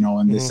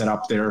 and they set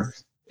up their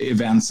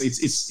events.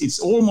 It's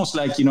almost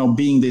like,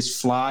 being this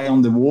fly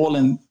on the wall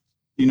and,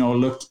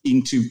 look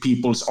into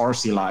people's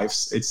RC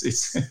lives.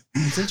 It's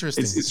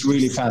interesting. It's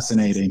really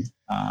fascinating.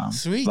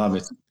 Sweet. Love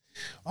it.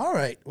 All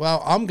right.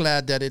 Well, I'm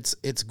glad that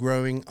it's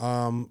growing.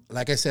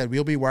 Like I said,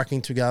 we'll be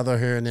working together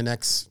here in the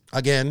next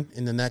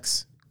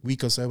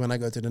week or so when I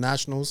go to the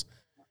Nationals.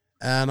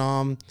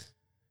 And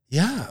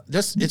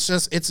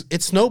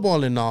it's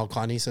snowballing now,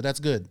 Connie. So that's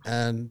good.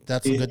 And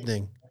that's a good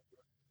thing.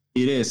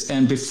 It is.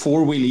 And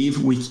before we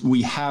leave,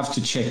 we have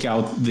to check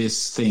out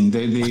this thing.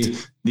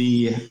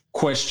 The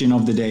question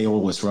of the day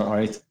always,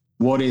 right?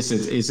 What is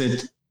it? Is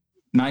it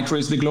Nitro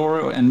is the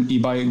glory and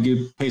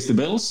eBay pays the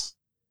bills?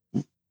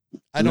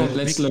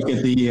 Let's look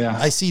at the.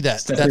 I see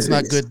that. That's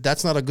not good.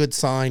 That's not a good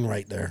sign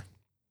right there.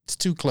 It's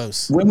too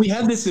close. When we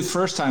had this the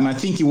first time, I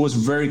think it was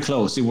very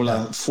close. It was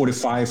like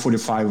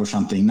 45 or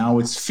something. Now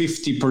it's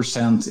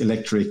 50%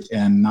 electric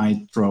and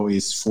Nitro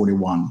is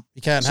 41.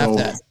 You can't have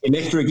that.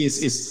 Electric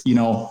is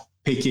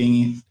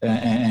picking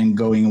and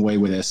going away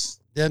with this.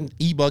 Them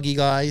e-buggy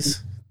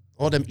guys,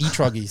 all them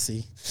e-truggies,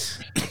 see.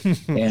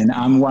 And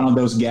I'm one of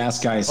those gas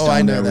guys. Oh,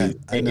 I know that.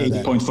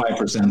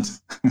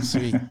 8.5%.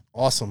 Sweet.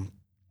 Awesome.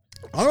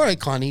 All right,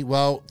 Connie.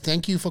 Well,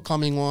 thank you for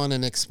coming on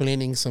and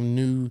explaining some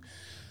new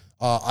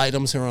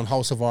items here on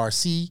House of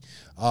RC.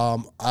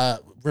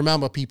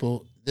 Remember,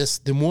 people,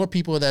 the more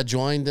people that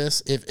join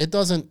this,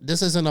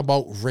 this isn't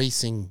about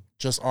racing,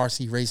 just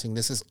RC racing.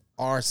 This is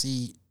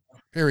RC,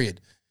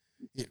 period.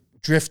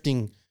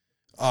 Drifting,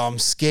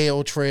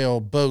 scale trail,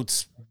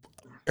 boats,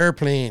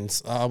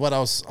 airplanes. What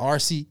else?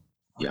 RC.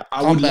 Yeah,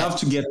 I would love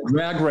to get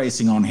drag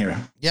racing on here.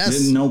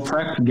 Yes. The no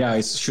practice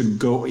guys should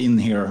go in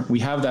here. We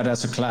have that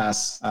as a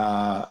class.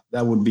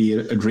 That would be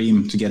a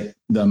dream to get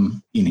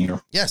them in here.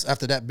 Yes,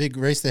 after that big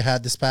race they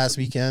had this past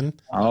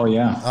weekend. Oh,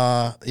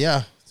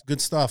 yeah.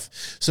 Good stuff.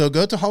 So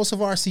go to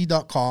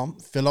houseofrc.com,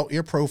 fill out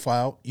your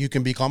profile. You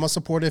can become a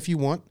supporter if you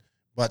want,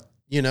 but,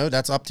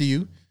 that's up to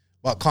you.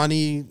 But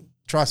Connie,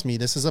 trust me,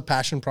 this is a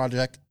passion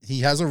project. He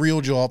has a real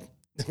job.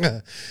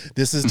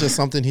 This is just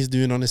something he's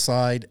doing on his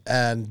side,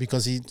 and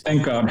because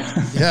thank God.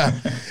 Yeah,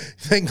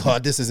 thank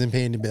God this isn't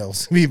paying the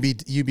bills.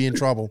 You'd be in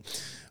trouble.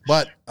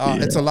 But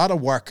it's a lot of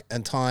work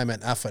and time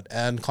and effort,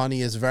 and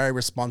Connie is very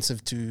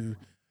responsive to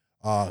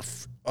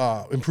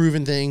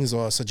improving things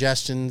or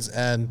suggestions,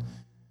 and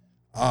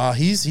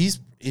he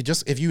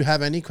just, if you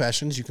have any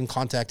questions, you can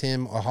contact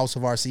him or House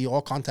of RC,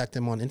 or contact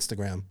him on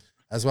Instagram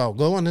as well.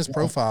 Go on his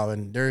profile,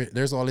 and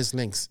there's all his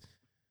links.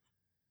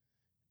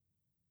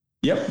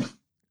 Yep.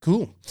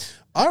 Cool.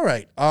 All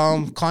right.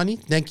 Connie,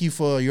 thank you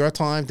for your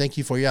time. Thank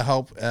you for your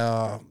help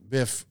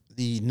with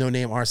the No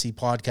Name RC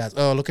podcast.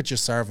 Oh, look at your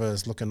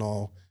servers looking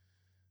all.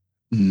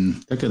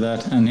 Look at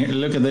that. And here,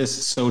 look at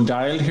this. So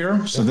dialed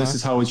here. So this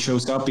is how it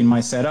shows up in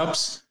my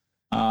setups.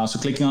 So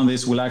clicking on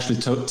this will actually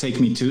take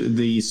me to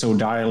the So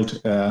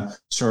Dialed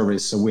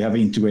service. So we have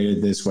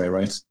integrated this way,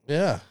 right?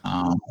 Yeah.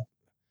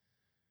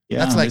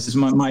 Yeah, that's like, this is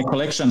my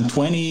collection,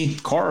 20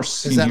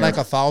 cars. Is that here. Like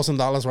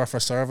 $1,000 worth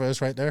of servers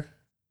right there?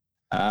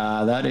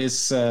 That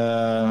is,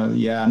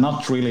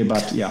 not really,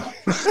 but yeah.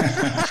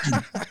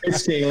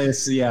 It's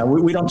scaleless. Yeah,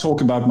 we don't talk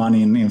about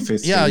money in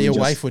Fist. Yeah, your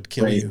wife would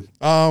kill you.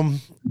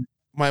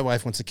 My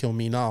wife wants to kill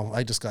me now.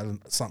 I just got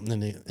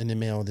something in the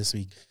mail this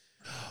week.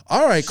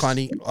 All right,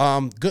 Connie.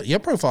 Good. Your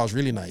profile is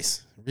really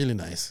nice. Really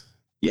nice.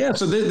 Yeah,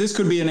 so this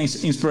could be an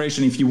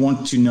inspiration if you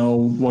want to know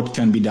what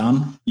can be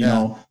done, you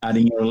know,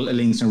 adding your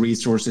links and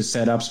resources,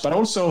 setups, but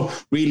also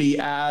really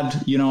add,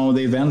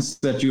 the events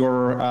that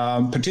you're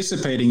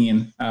participating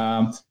in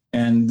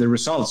and the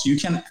results. You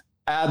can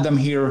add them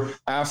here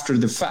after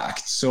the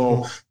fact.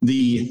 So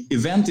the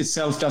event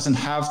itself doesn't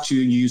have to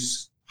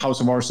use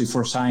House of RC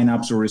for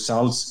signups or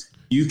results.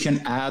 You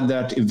can add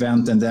that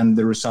event and then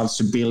the results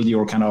to build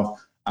your kind of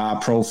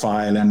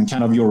profile and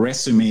kind of your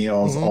resume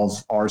of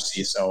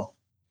RC. So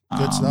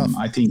good stuff.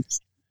 I think,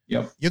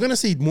 yep. You're going to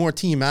see more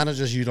team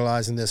managers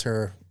utilizing this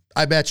here,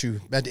 I bet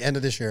you, at the end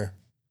of this year.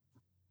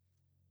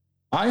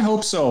 I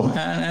hope so.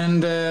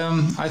 And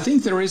I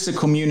think there is a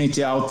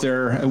community out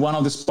there. One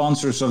of the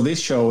sponsors of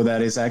this show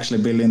that is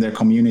actually building their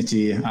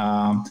community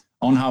on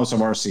House of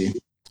RC.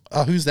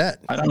 Who's that?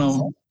 I don't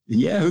know.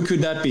 Yeah, who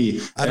could that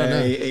be? I don't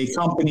know. A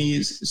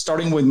company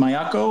starting with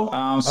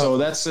Mayako. So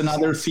that's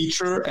another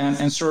feature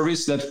and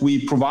service that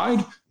we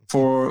provide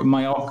for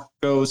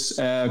Mayako's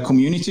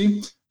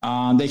community.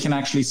 They can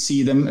actually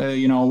see them,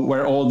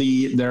 where all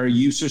their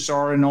users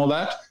are and all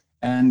that.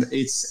 And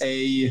it's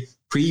a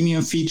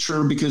premium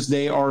feature because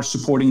they are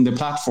supporting the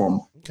platform.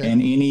 Okay. And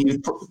any,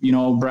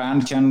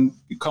 brand can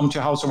come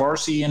to House of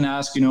RC and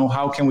ask,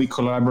 how can we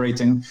collaborate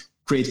and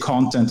create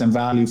content and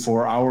value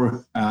for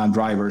our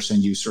drivers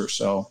and users.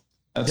 So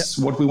that's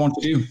what we want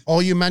to do.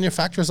 All you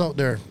manufacturers out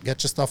there,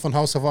 get your stuff on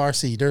House of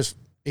RC.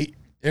 It's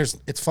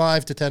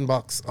 $5 to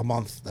 $10 a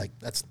month. Like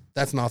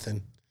that's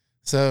nothing.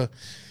 So,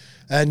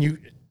 and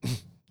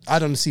I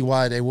don't see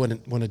why they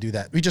wouldn't want to do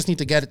that. We just need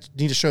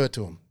to show it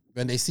to them.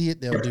 When they see it,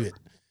 they'll do it.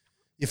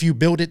 If you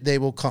build it, they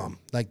will come,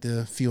 like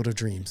the Field of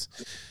Dreams.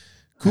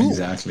 Cool.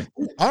 Exactly.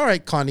 All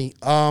right, Connie.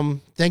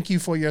 Thank you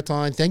for your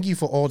time. Thank you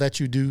for all that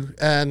you do.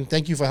 And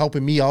thank you for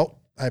helping me out.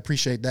 I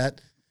appreciate that.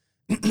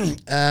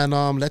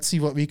 And let's see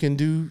what we can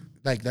do.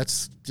 Like,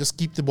 let's just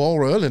keep the ball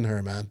rolling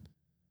here, man.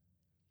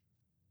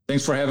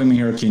 Thanks for having me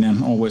here,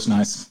 Keenan. Always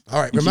nice.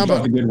 All right. Remember, keep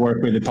up the good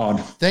work with the pod.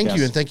 Thank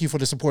you. And thank you for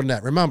the support in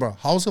that. Remember,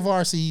 House of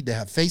RC, they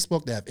have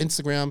Facebook, they have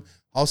Instagram.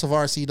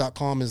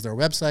 houseofrc.com is their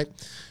website.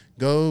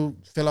 Go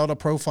fill out a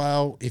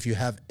profile. If you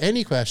have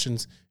any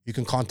questions, you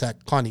can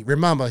contact Connie.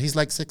 Remember, he's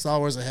like 6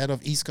 hours ahead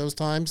of East Coast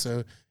time,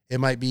 so it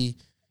might be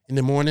in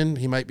the morning.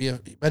 He might be,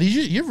 but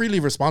you're really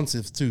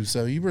responsive too,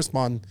 so you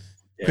respond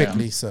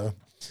quickly. So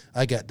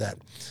I get that.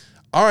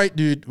 All right,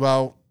 dude.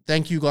 Well,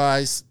 thank you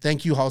guys.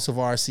 Thank you, House of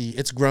RC.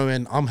 It's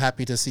growing. I'm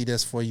happy to see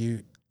this for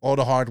you. All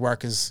the hard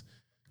work is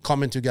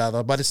coming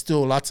together, but it's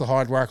still lots of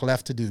hard work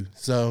left to do.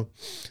 So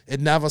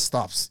it never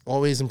stops.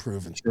 Always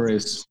improving. Sure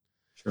is.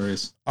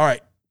 All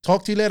right.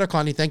 Talk to you later,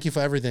 Connie. Thank you for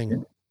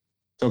everything.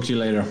 Talk to you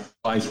later.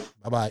 Bye.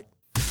 Bye-bye.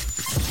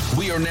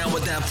 We are now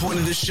at that point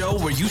of the show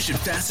where you should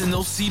fasten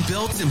those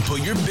seatbelts and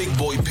put your big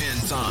boy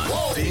pants on.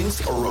 Whoa.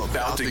 Things are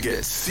about to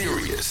get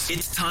serious.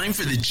 It's time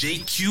for the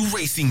JQ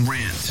Racing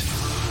Rant.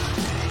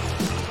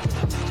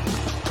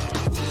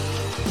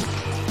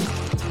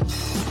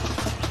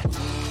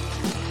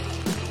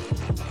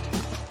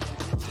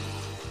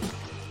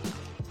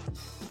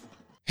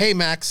 Hey,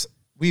 Max,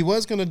 we're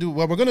going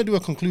to do a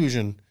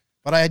conclusion,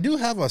 but I do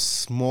have a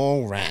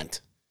small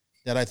rant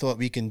that I thought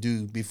we can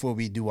do before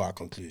we do our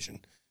conclusion.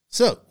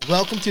 So,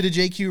 welcome to the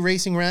JQ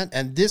Racing Rant,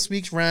 and this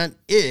week's rant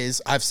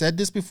is, I've said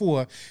this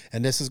before,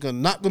 and this is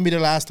not going to be the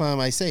last time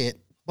I say it,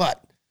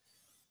 but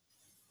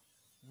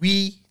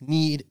we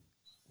need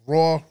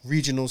Raw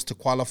Regionals to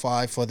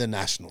qualify for the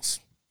Nationals.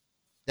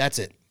 That's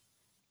it.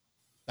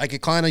 Like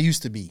it kind of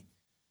used to be.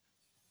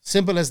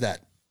 Simple as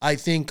that. I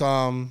think,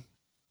 I'm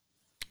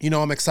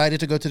excited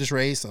to go to this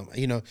race. I've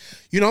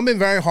been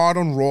very hard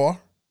on Raw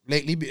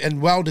lately,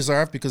 and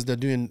well-deserved, because they're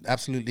doing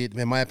absolutely,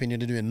 in my opinion,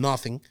 they're doing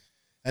nothing.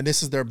 And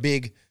this is their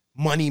big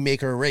money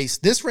maker race.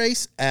 This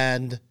race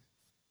and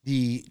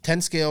the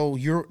 10 scale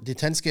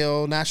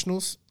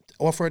nationals,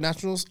 off-road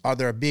nationals, are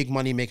their big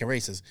money maker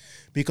races.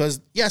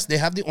 Because yes, they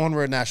have the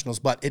on-road nationals,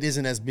 but it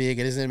isn't as big.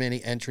 It isn't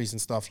many entries and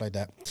stuff like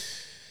that.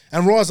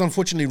 And Raw is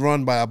unfortunately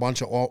run by a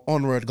bunch of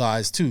on-road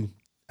guys too,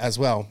 as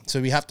well. So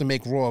we have to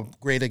make Raw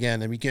great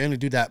again. And we can only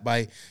do that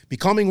by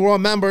becoming Raw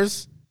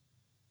members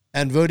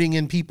and voting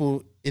in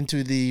people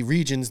into the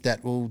regions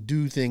that will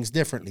do things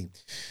differently.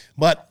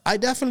 But I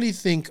definitely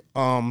think,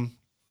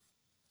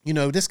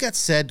 this gets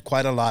said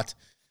quite a lot,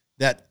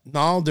 that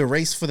now the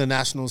race for the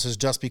Nationals has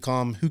just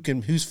become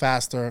who's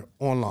faster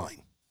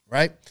online,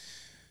 right?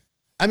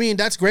 I mean,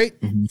 that's great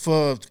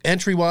for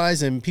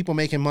entry-wise and people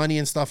making money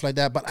and stuff like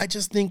that, but I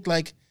just think,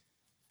 like,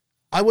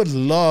 I would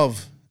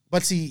love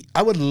But see,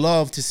 I would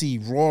love to see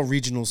Raw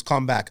regionals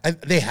come back.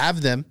 They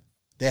have them.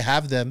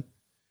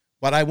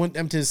 But I want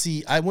them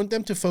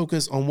to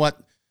focus on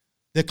what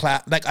the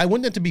class, like I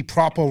want them to be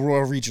proper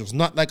Raw regionals,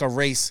 not like a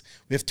race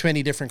with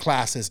 20 different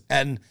classes.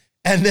 And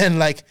then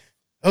like,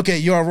 okay,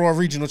 you're a Raw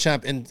regional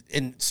champ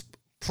in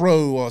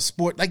pro or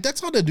sport. Like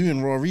that's how they're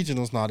doing Raw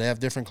regionals now. They have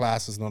different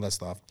classes and all that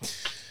stuff.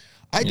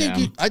 I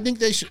think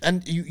they should,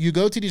 and you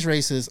go to these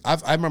races.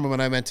 I remember when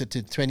I went to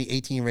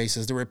 2018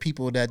 races, there were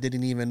people that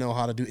didn't even know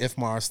how to do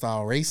IFMAR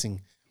style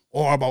racing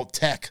or about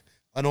tech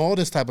and all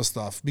this type of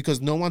stuff because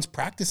no one's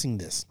practicing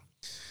this.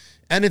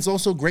 And it's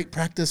also great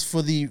practice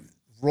for the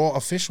Raw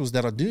officials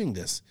that are doing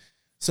this.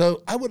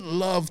 So I would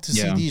love to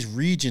see these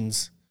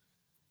regions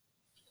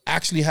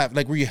actually have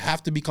like where you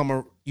have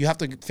to you have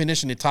to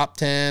finish in the top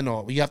 10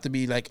 or you have to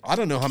be like, I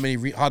don't know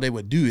how they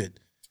would do it,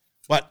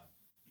 but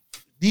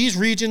these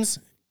regions,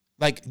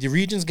 like the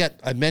regions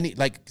get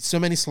so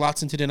many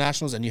slots into the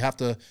nationals and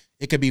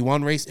it could be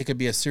one race, it could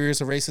be a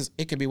series of races,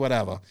 it could be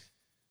whatever.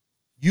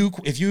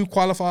 If you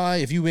qualify,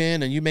 if you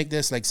win and you make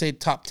this, like say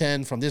top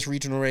 10 from this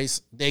regional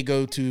race, they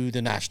go to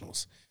the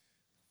nationals.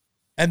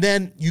 And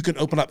then you can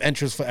open up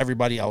entrants for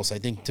everybody else, I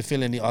think, to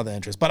fill in the other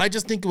entrants. But I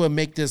just think it would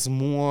make this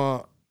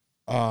more,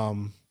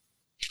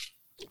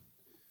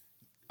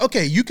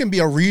 okay, you can be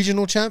a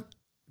regional champ,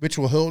 which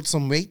will hold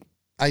some weight,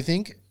 I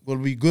think. Will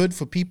be good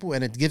for people,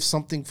 and it gives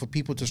something for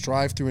people to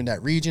strive through in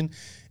that region.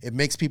 It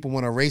makes people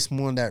want to race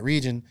more in that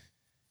region.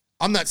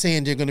 I'm not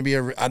saying they're going to be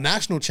a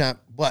national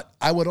champ, but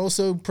I would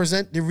also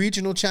present the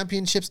regional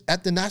championships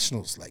at the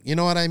nationals. Like, you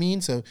know what I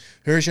mean? So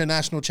here's your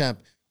national champ,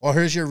 or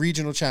here's your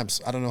regional champs.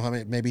 I don't know how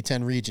many, maybe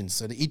 10 regions.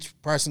 So each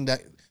person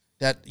that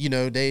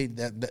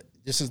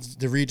this is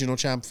the regional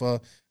champ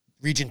for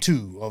region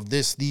 2 of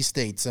these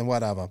states and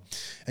whatever.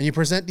 And you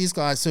present these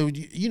guys. So,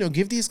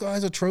 give these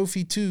guys a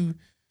trophy too.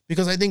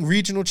 Because I think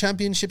regional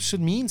championships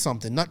should mean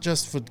something, not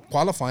just for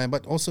qualifying,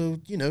 but also,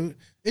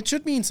 it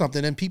should mean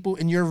something. And people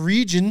in your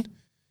region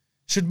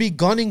should be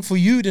gunning for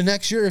you the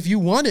next year if you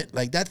want it.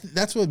 Like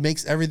that's what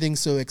makes everything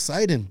so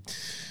exciting.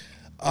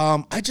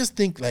 I just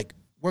think like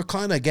we're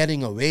kind of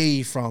getting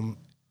away from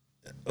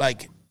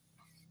like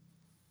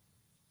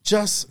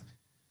just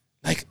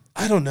like,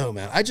 I don't know,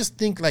 man. I just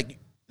think like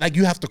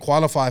you have to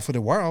qualify for the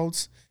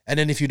Worlds. And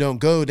then if you don't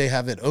go, they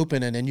have it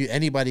open, and then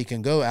anybody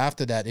can go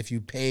after that if you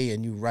pay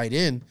and you write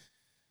in.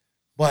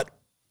 But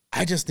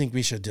I just think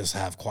we should just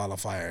have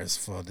qualifiers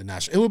for the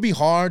national. It would be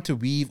hard to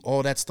weave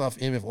all that stuff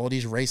in with all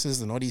these races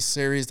and all these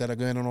series that are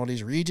going on all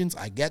these regions.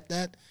 I get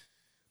that,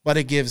 but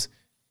it gives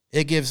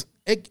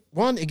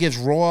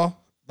Raw,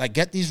 like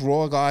get these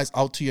Raw guys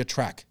out to your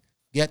track.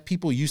 Get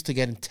people used to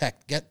getting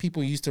tech. Get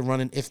people used to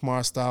running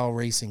IFMAR style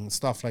racing,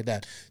 stuff like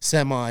that,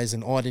 semis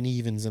and odd and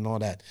evens and all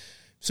that.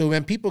 So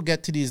when people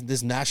get to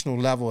this national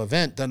level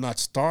event, they're not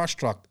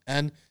starstruck.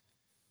 And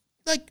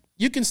like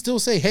you can still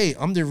say, hey,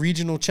 I'm the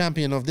regional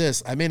champion of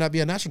this. I may not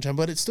be a national champion,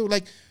 but it's still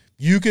like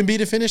you can be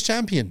the Finnish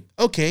champion.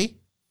 Okay.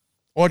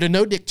 Or the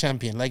no-dick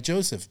champion like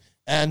Joseph.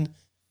 And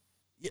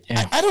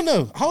I don't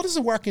know. How does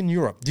it work in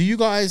Europe? Do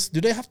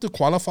they have to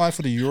qualify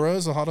for the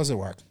Euros or how does it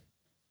work?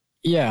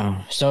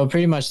 Yeah, so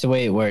pretty much the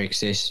way it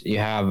works is you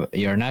have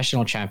your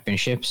national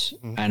championships,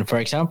 and for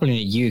example in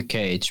the UK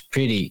it's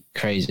pretty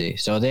crazy.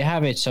 So they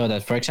have it so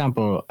that, for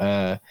example,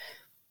 well,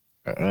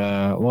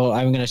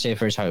 I'm gonna say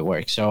first how it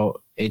works.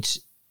 So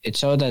it's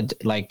so that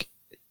like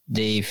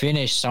they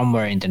finish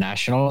somewhere in the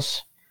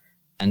nationals,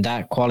 and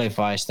that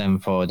qualifies them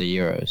for the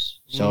Euros.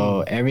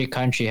 So every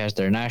country has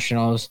their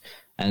nationals,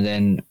 and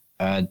then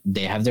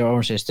they have their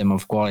own system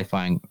of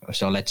qualifying.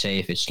 So let's say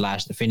if it's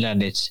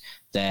Finland, it's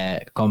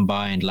the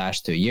combined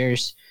last 2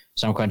 years.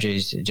 Some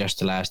countries just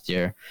the last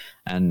year,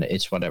 and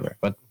it's whatever.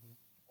 But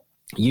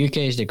UK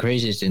is the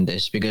craziest in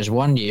this because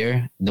 1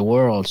 year the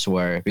Worlds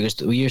were,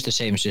 because we use the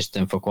same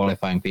system for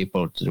qualifying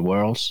people to the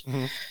Worlds.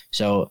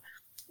 So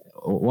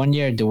 1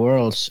 year the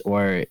Worlds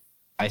were,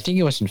 I think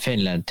it was in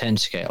Finland, 10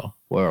 scale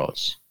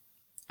Worlds.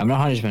 I'm not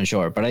 100%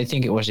 sure, but I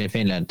think it was in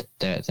Finland,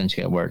 the 10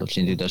 scale Worlds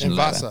in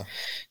 2011.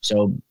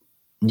 So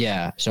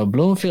yeah, so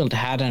Bloomfield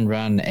hadn't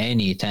run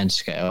any 10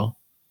 scale.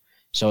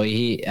 So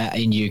he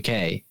in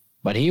UK,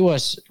 but he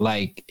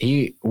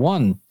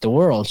won the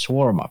World's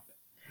warm-up.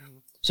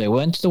 So he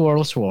went to the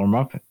World's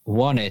warm-up,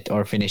 won it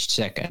or finished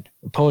second,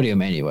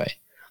 podium anyway.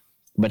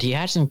 But he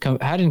hadn't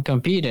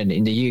competed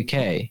in the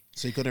UK.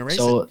 So he couldn't race.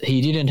 So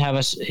he didn't have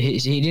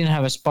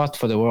a spot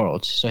for the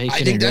Worlds. So he couldn't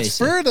race. I think that's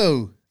fair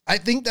though. I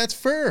think that's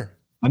fair.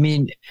 I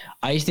mean,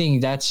 I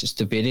think that's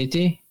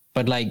stupidity,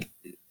 but like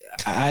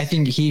I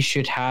think he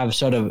should have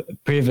sort of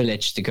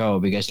privilege to go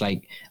because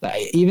like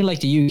even like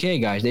the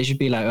UK guys, they should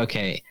be like,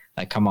 okay,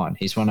 like come on,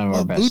 he's one of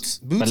our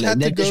best. Boots but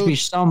there should be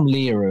some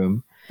leeway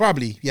room.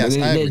 Probably, yes.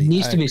 There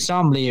needs to be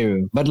some leeway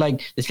room. But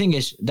like the thing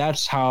is,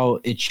 that's how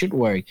it should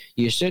work.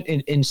 You should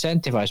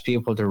incentivize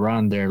people to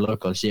run their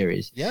local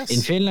series. Yes.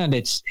 In Finland,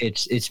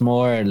 it's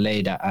more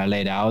laid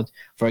out.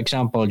 For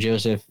example,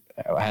 Joseph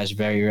has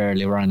very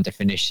rarely run the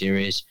Finnish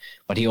series,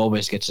 but he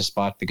always gets a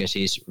spot because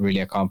he's really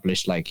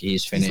accomplished. Like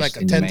he's finished. He's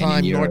like a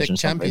 10-time Nordic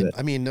champion.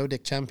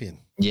 Nordic champion.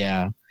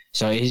 Yeah.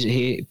 So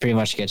he pretty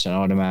much gets an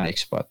automatic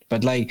spot.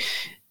 But like,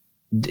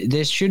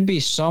 there should be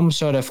some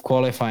sort of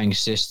qualifying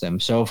system.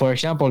 So, for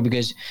example,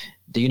 because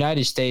the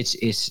United States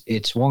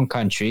it's one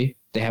country,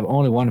 they have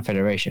only one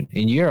federation.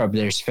 In Europe,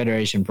 there's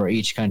federation for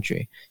each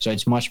country, so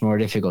it's much more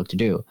difficult to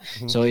do.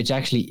 So it's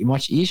actually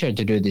much easier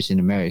to do this in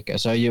America.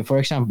 So for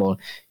example,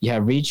 you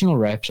have regional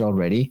reps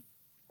already.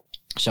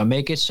 So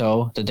make it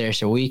so that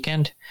there's a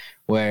weekend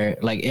where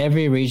like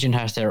every region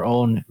has their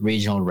own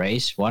regional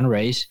race, one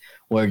race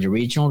where the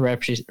regional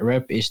rep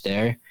is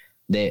there.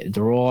 The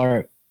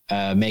roar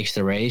makes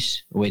the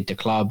race with the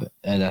club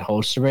that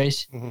holds the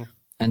race.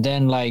 And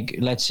then, like,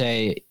 let's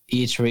say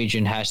each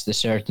region has the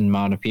certain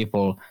amount of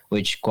people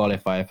which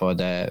qualify for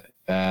the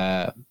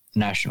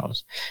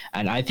nationals.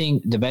 And I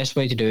think the best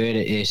way to do it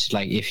is,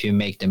 like, if you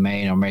make the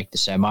main or make the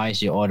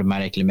semis, you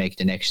automatically make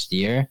the next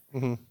year.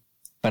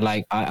 But,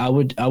 like, I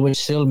would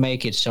still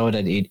make it so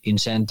that it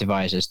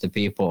incentivizes the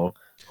people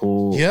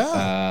who,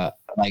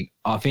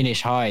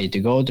 finish high to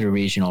go to the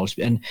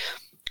regionals. And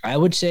I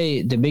would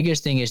say the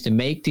biggest thing is to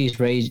make these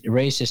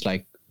races,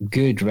 like,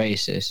 good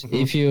races.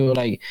 If you,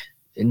 like...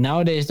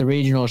 Nowadays, the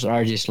regionals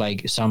are just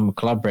like some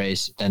club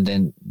race, and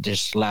then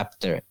just slap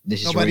there.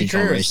 This Nobody is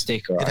regional cares. race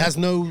sticker. It has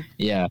no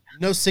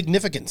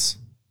significance.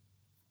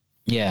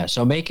 Yeah,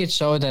 so make it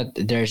so that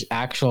there's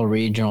actual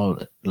regional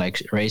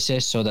like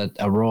races, so that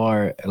a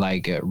roar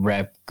like a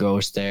rep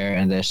goes there,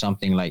 and there's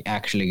something like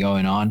actually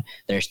going on.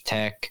 There's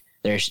tech,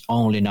 there's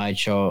only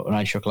nitro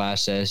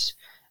classes,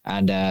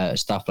 and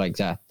stuff like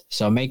that.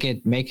 So make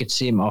it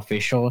seem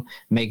official.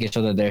 Make it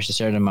so that there's a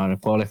certain amount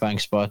of qualifying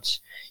spots.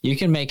 You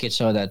can make it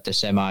so that the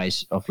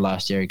semis of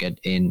last year get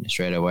in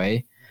straight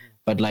away.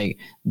 But like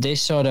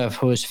this sort of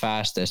who's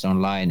fastest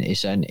online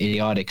is an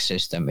idiotic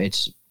system.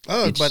 It's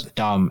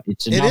dumb.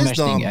 It's the dumbest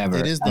thing ever.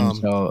 It is dumb.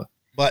 So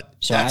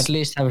at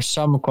least have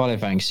some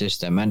qualifying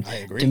system. And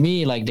to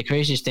me, like the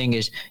craziest thing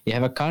is you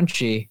have a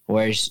country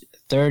where it's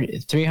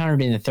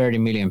 330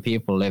 million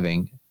people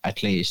living,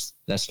 at least.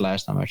 That's the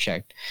last time I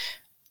checked.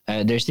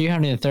 There's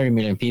 330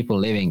 million people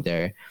living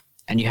there,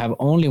 and you have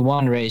only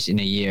one race in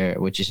a year,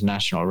 which is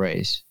national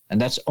race. And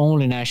that's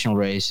only national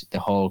race the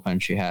whole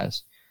country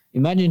has.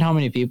 Imagine how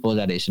many people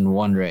that is in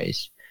one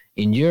race.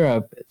 In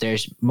Europe,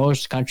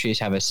 most countries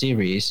have a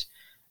series,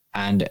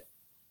 and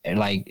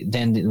like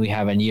then we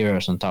have an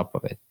Euros on top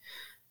of it.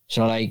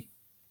 So like,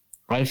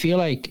 I feel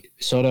like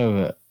sort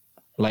of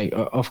like,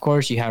 of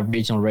course you have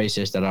regional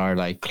races that are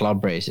like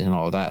club races and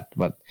all that,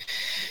 but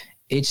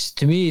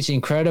to me, it's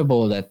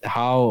incredible that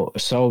how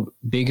so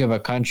big of a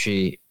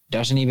country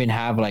doesn't even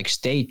have like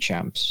state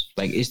champs.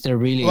 Like, is there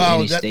really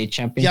any state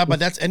championship? Yeah, but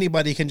that's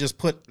anybody can just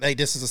put like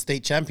this is a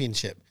state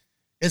championship.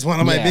 It's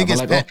one of my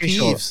biggest pet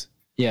peeves.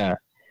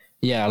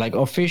 Yeah, like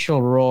official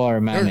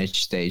Roar managed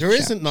state. There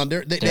isn't none.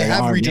 They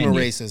have regional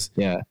races.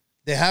 Yeah,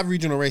 they have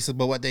regional races,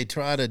 but what they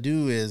try to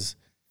do is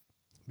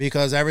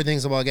because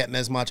everything's about getting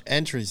as much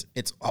entries.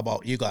 It's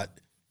about you got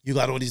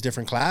all these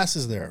different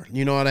classes there.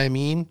 You know what I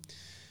mean?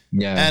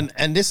 Yeah,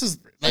 and this is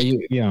like,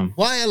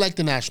 why I like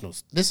the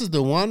Nationals. This is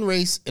the one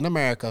race in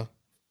America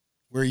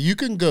where you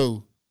can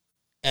go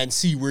and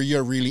see where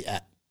you're really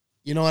at.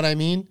 You know what I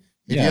mean?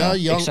 If you're a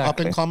young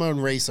up and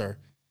coming racer,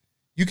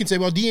 you can say,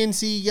 well,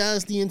 DNC,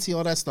 yes, DNC,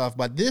 all that stuff.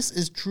 But this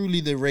is truly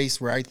the race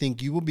where I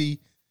think you will be,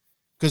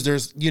 because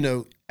there's,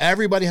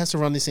 everybody has to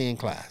run the same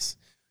class.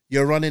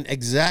 You're running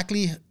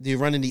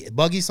the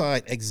buggy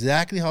side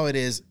exactly how it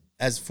is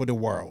as for the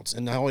Worlds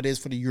and how it is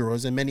for the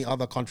Euros and many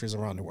other countries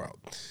around the world.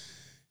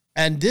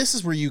 And this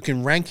is where you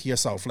can rank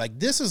yourself. Like,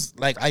 this is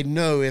like, I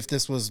know if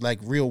this was like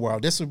real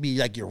world, this would be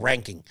like your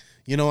ranking.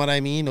 You know what I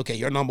mean? Okay,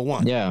 you're number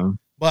one. Yeah.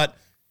 But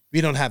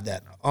we don't have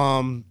that.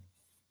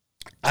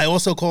 I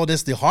also call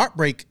this the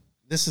heartbreak.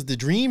 This is the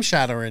dream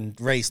shattering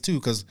race too,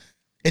 because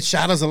it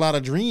shatters a lot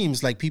of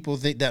dreams. Like people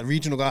think that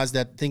regional guys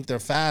that think they're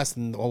fast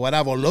or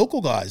whatever, or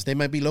local guys, they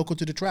might be local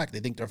to the track. They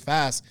think they're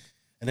fast.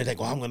 And they think,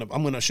 well,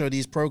 I'm gonna show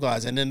these pro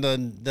guys. And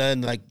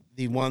then like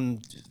the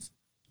one,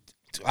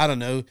 I don't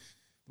know,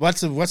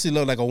 What's it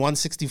look like, a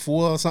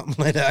 164 or something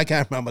like that? I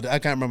can't remember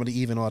the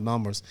even odd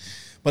numbers,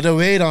 but they're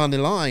way on the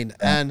line.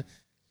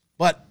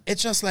 But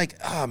it's just like,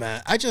 oh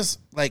man, I just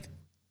like,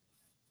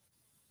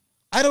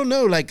 I don't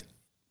know, like,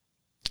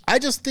 I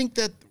just think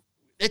that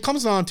it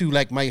comes down to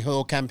like my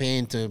whole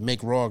campaign to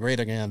make Raw great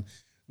again.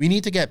 We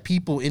need to get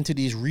people into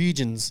these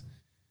regions.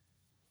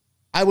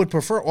 I would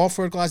prefer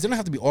off-road guys. They don't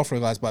have to be off-road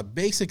guys, but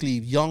basically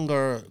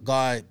younger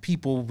guy,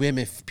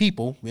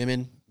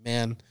 women,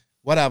 man,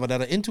 whatever,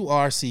 that are into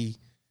RC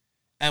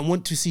and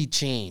want to see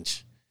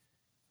change,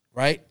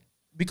 right?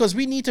 Because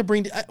we need to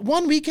bring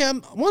one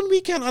weekend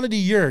out of the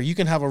year, you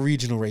can have a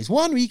regional race.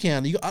 One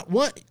weekend,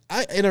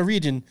 in a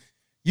region,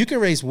 you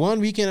can race one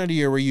weekend out of the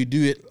year where you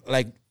do it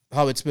like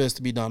how it's supposed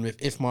to be done with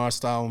IFMAR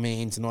style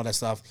mains and all that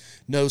stuff.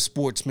 No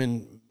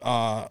sportsman,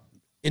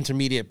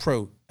 intermediate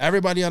pro.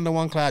 Everybody under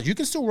one class. You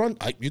can still run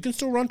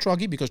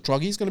Truggy because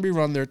Truggy is going to be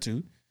run there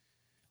too.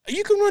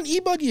 You can run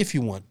e-buggy if you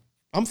want.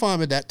 I'm fine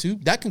with that too.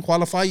 That can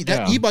qualify you.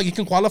 That e-buggy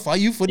can qualify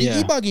you for the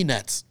e-buggy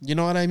nets. You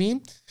know what I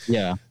mean?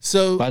 Yeah.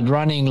 So, but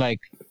running like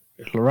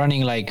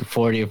running like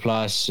 40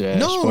 plus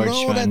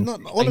sportsman.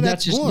 All of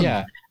that's just gone.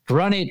 Yeah.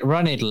 Run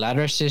it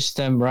ladder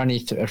system. Run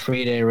it a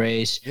 3-day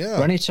race. Yeah.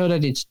 Run it so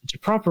that it's a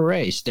proper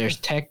race. There's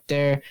tech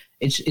there.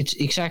 It's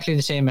exactly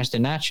the same as the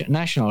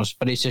nationals,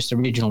 but it's just a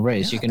regional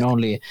race. You can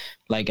only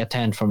like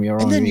attend from your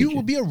own. And then region. you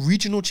will be a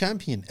regional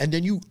champion, and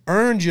then you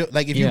earned your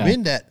if you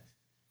win that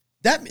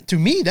to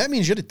me that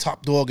means you're the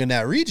top dog in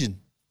that region.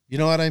 You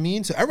know what I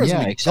mean? So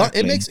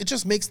exactly. It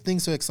just makes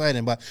things so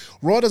exciting. But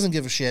Raw doesn't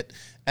give a shit,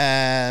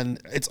 and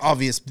it's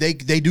obvious they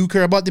do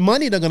care about the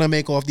money they're gonna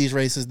make off these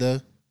races,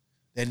 though.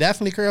 They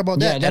definitely care about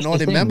that, and all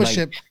the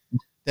membership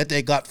that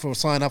they got for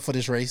sign up for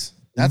this race.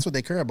 That's what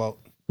they care about.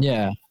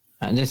 Yeah.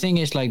 And the thing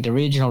is, like, the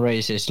regional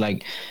races,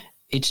 like,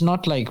 it's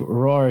not like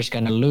Raw is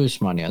going to lose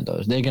money on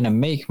those. They're going to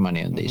make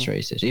money on these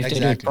races if they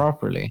do it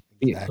properly.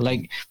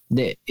 Exactly.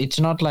 Like, it's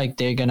not like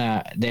they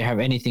have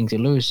anything to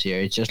lose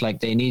here. It's just like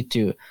they need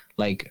to,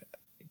 like,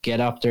 get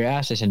up their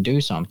asses and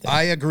do something.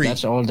 I agree.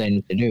 That's all they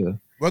need to do.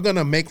 We're going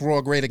to make Raw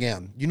great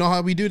again. You know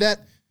how we do that?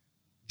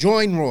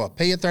 Join Raw.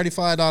 Pay your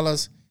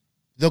 $35.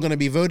 They're going to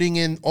be voting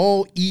in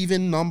all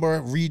even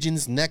number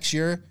regions next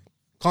year.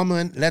 Come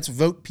on, let's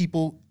vote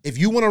people. If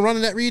you want to run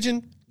in that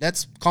region,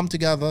 let's come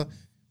together,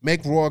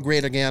 make Raw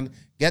great again,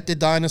 get the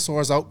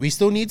dinosaurs out. We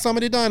still need some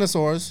of the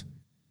dinosaurs,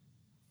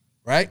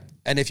 right?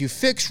 And if you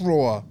fix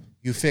Raw,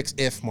 you fix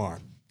IFMAR.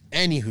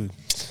 Anywho,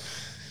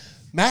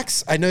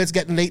 Max, I know it's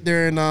getting late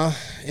there in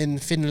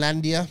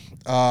Finlandia.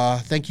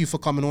 Thank you for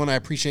coming on. I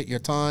appreciate your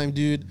time,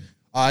 dude.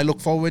 I look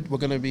forward. We're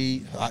going to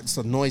be, it's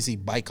a noisy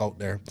bike out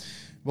there.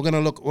 We're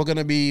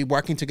gonna be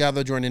working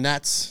together during the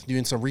Nats,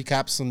 doing some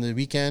recaps on the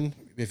weekend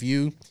with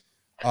you,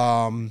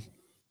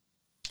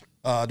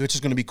 which is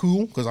gonna be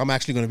cool because I'm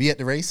actually gonna be at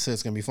the race, so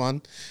it's gonna be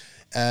fun.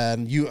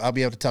 And I'll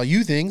be able to tell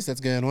you things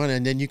that's going on,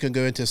 and then you can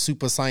go into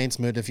super science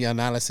mode with your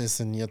analysis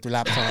and your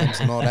lap times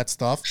and all that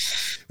stuff,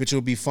 which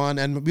will be fun.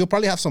 And we'll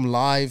probably have some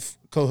live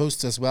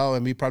co-hosts as well,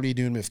 and we're probably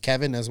doing with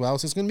Kevin as well.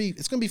 So it's gonna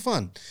be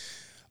fun.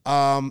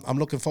 I'm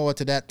looking forward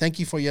to that. Thank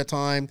you for your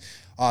time.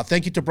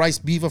 Thank you to Bryce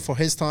Beaver for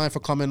his time, for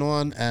coming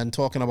on and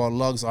talking about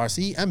Lugz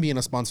RC and being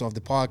a sponsor of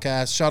the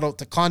podcast. Shout out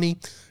to Connie.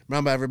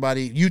 Remember,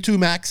 everybody, you too,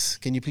 Max.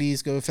 Can you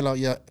please go fill out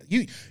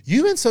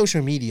you in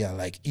social media?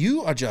 Like,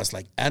 you are just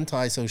like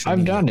anti-social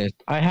media. I've done it.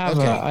 I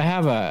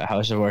have a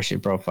House of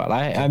Worship profile.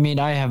 I mean,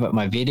 I have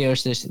my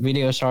videos.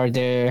 Videos are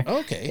there.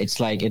 Okay. It's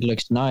like, it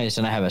looks nice,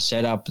 and I have a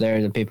setup there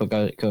that people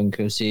can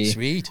go see.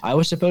 Sweet. I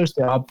was supposed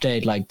to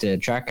update like the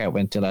track I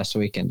went to last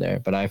weekend there,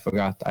 but I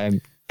forgot.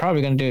 I'm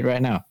probably going to do it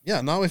right now.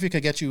 Yeah, now if we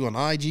could get you on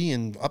IG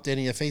and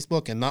updating your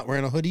Facebook and not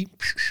wearing a hoodie,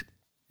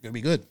 it'll be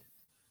good.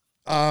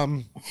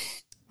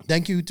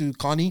 Thank you to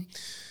Connie,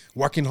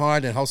 working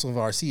hard, and House of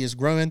RC is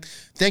growing.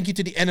 Thank you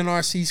to the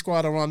NNRC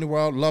squad around the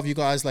world. Love you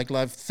guys like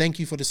life. Thank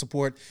you for the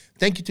support.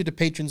 Thank you to the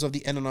patrons of the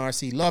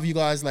NNRC. Love you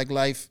guys like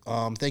life.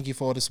 Thank you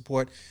for all the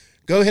support.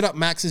 Go hit up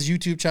Max's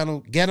YouTube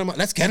channel. Get him.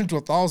 Let's get him to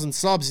 1,000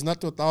 subs. He's not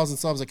to 1,000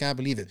 subs. I can't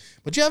believe it.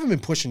 But you haven't been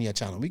pushing your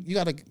channel. You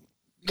gotta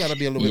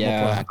be a little bit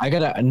more proactive. I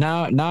gotta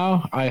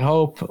now. I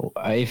hope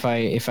if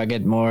I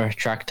get more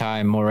track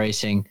time, more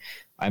racing,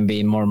 I'm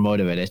being more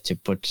motivated to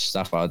put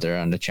stuff out there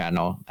on the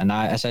channel. And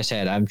as I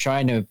said, I'm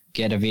trying to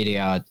get a video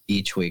out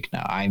each week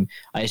now.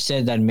 I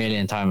said that a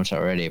million times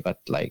already, but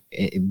like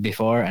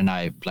before, and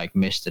I like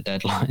missed the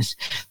deadlines.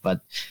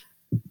 But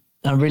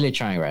I'm really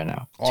trying right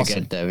now to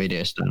get the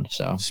videos done.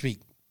 So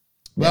sweet.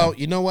 Well,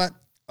 you know what?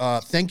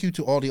 Thank you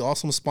to all the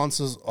awesome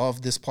sponsors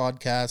of this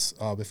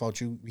podcast. Without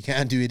you, we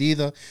can't do it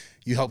either.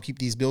 You help keep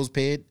these bills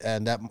paid,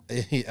 and that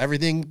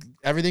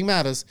everything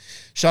matters.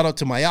 Shout out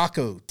to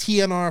Mayako,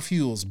 TNR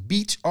Fuels,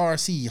 Beach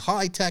RC,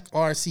 High Tech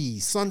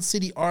RC, Sun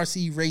City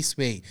RC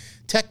Raceway,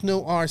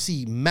 Techno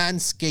RC,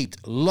 Manscaped,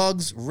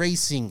 Lugz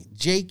Racing,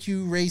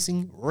 JQ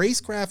Racing,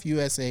 Racecraft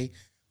USA,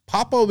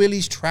 Papa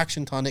Willie's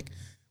Traction Tonic,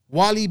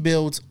 Wally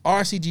Builds,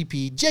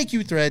 RCGP,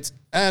 JQ Threads,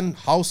 and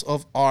House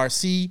of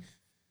RC.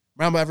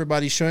 Remember,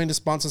 everybody, showing the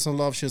sponsors some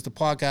love shows the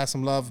podcast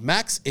some love.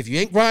 Max, if you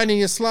ain't grinding,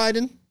 you're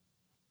sliding.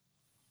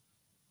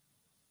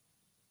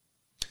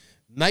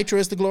 Nitro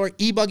is the glory.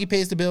 E-Buggy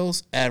pays the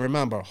bills. And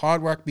remember,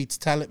 hard work beats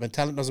talent when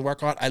talent doesn't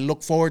work hard. I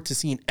look forward to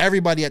seeing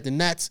everybody at the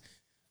Nets.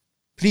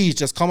 Please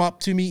just come up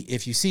to me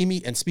if you see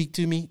me and speak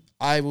to me.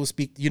 I will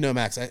speak. You know,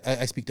 Max,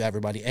 I speak to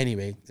everybody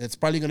anyway. It's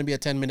probably going to be a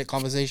 10-minute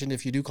conversation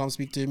if you do come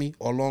speak to me,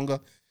 or longer.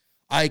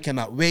 I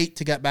cannot wait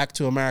to get back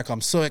to America. I'm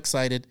so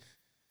excited.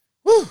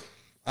 Woo!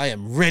 I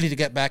am ready to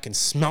get back and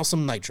smell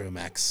some nitro,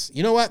 Max.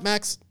 You know what,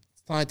 Max?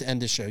 It's time to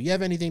end this show. You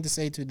have anything to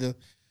say to the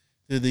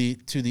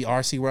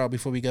RC world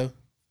before we go?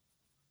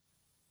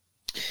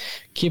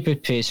 Keep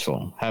it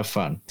peaceful. Have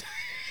fun.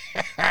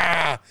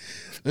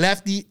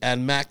 Lefty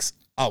and Max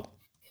out.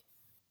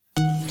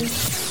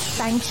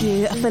 Thank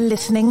you for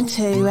listening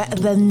to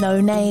the No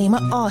Name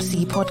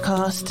RC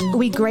podcast.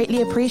 We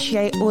greatly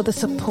appreciate all the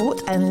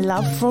support and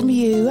love from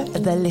you,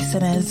 the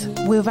listeners.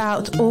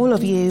 Without all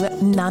of you,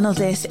 none of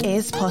this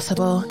is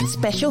possible.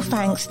 Special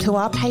thanks to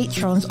our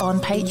patrons on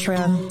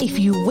Patreon. If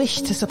you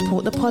wish to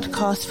support the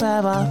podcast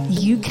further,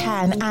 you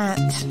can at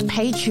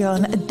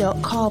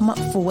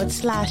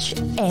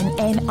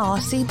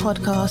patreon.com/NNRC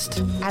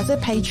podcast. As a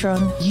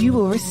patron, you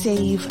will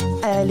receive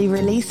early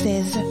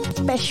releases,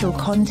 special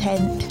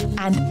content,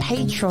 and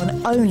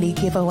patron-only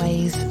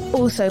giveaways.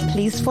 Also,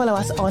 please follow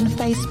us on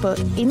Facebook,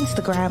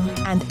 Instagram,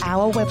 and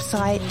our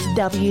website,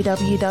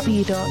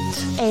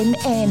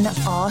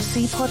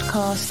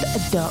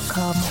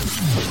 www.nnrcpodcast.com.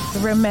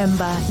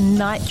 Remember,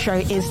 Nitro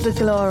is the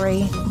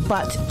glory,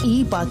 but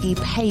e-buggy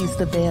pays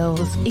the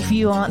bills. If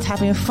you aren't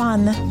having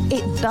fun,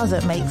 it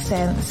doesn't make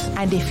sense.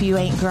 And if you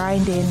ain't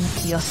grinding,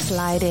 you're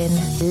sliding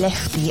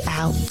lefty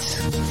out.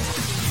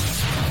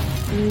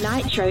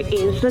 Nitro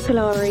is the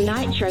glory.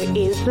 Nitro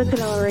is the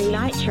glory.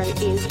 Nitro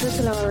is the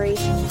glory.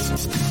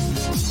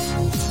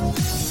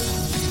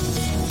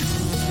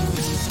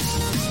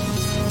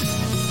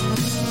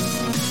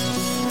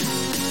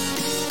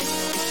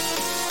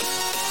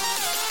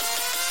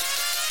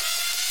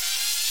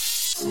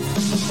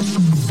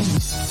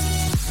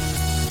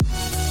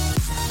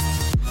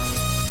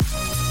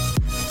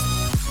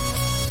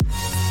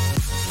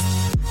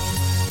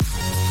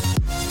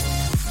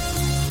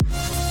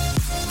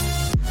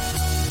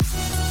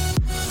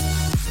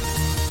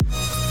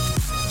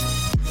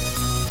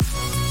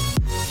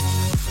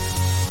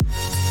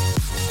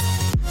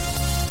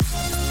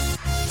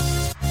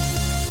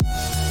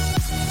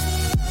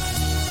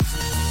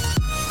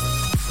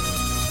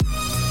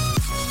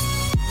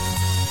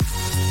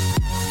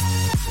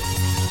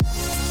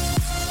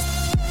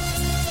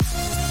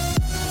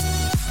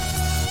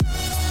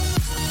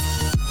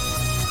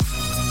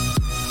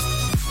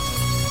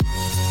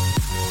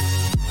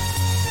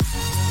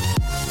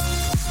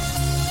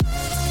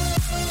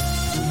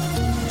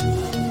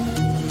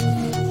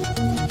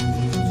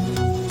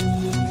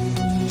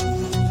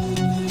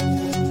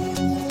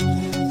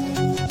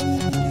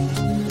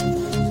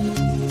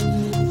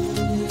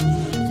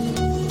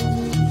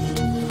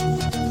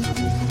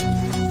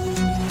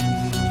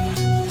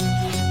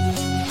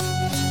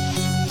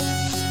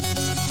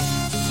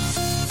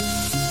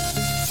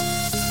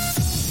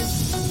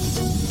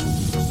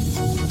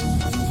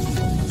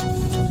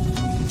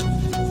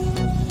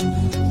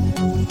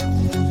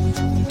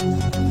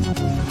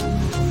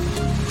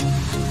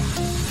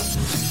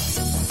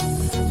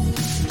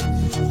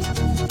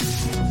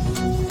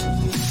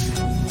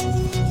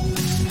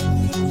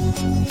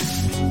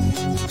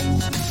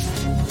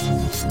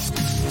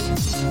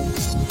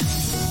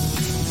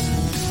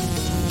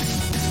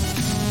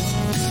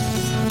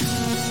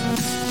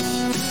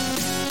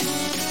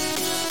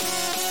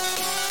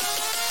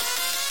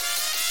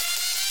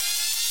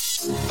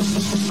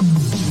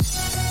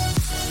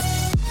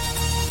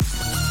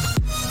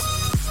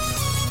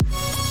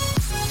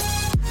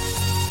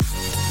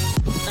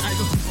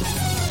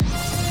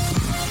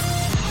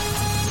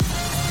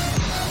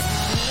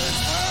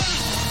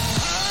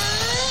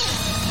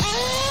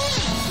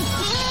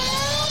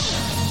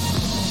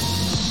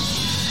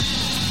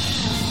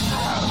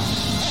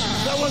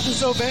 That wasn't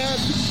so bad.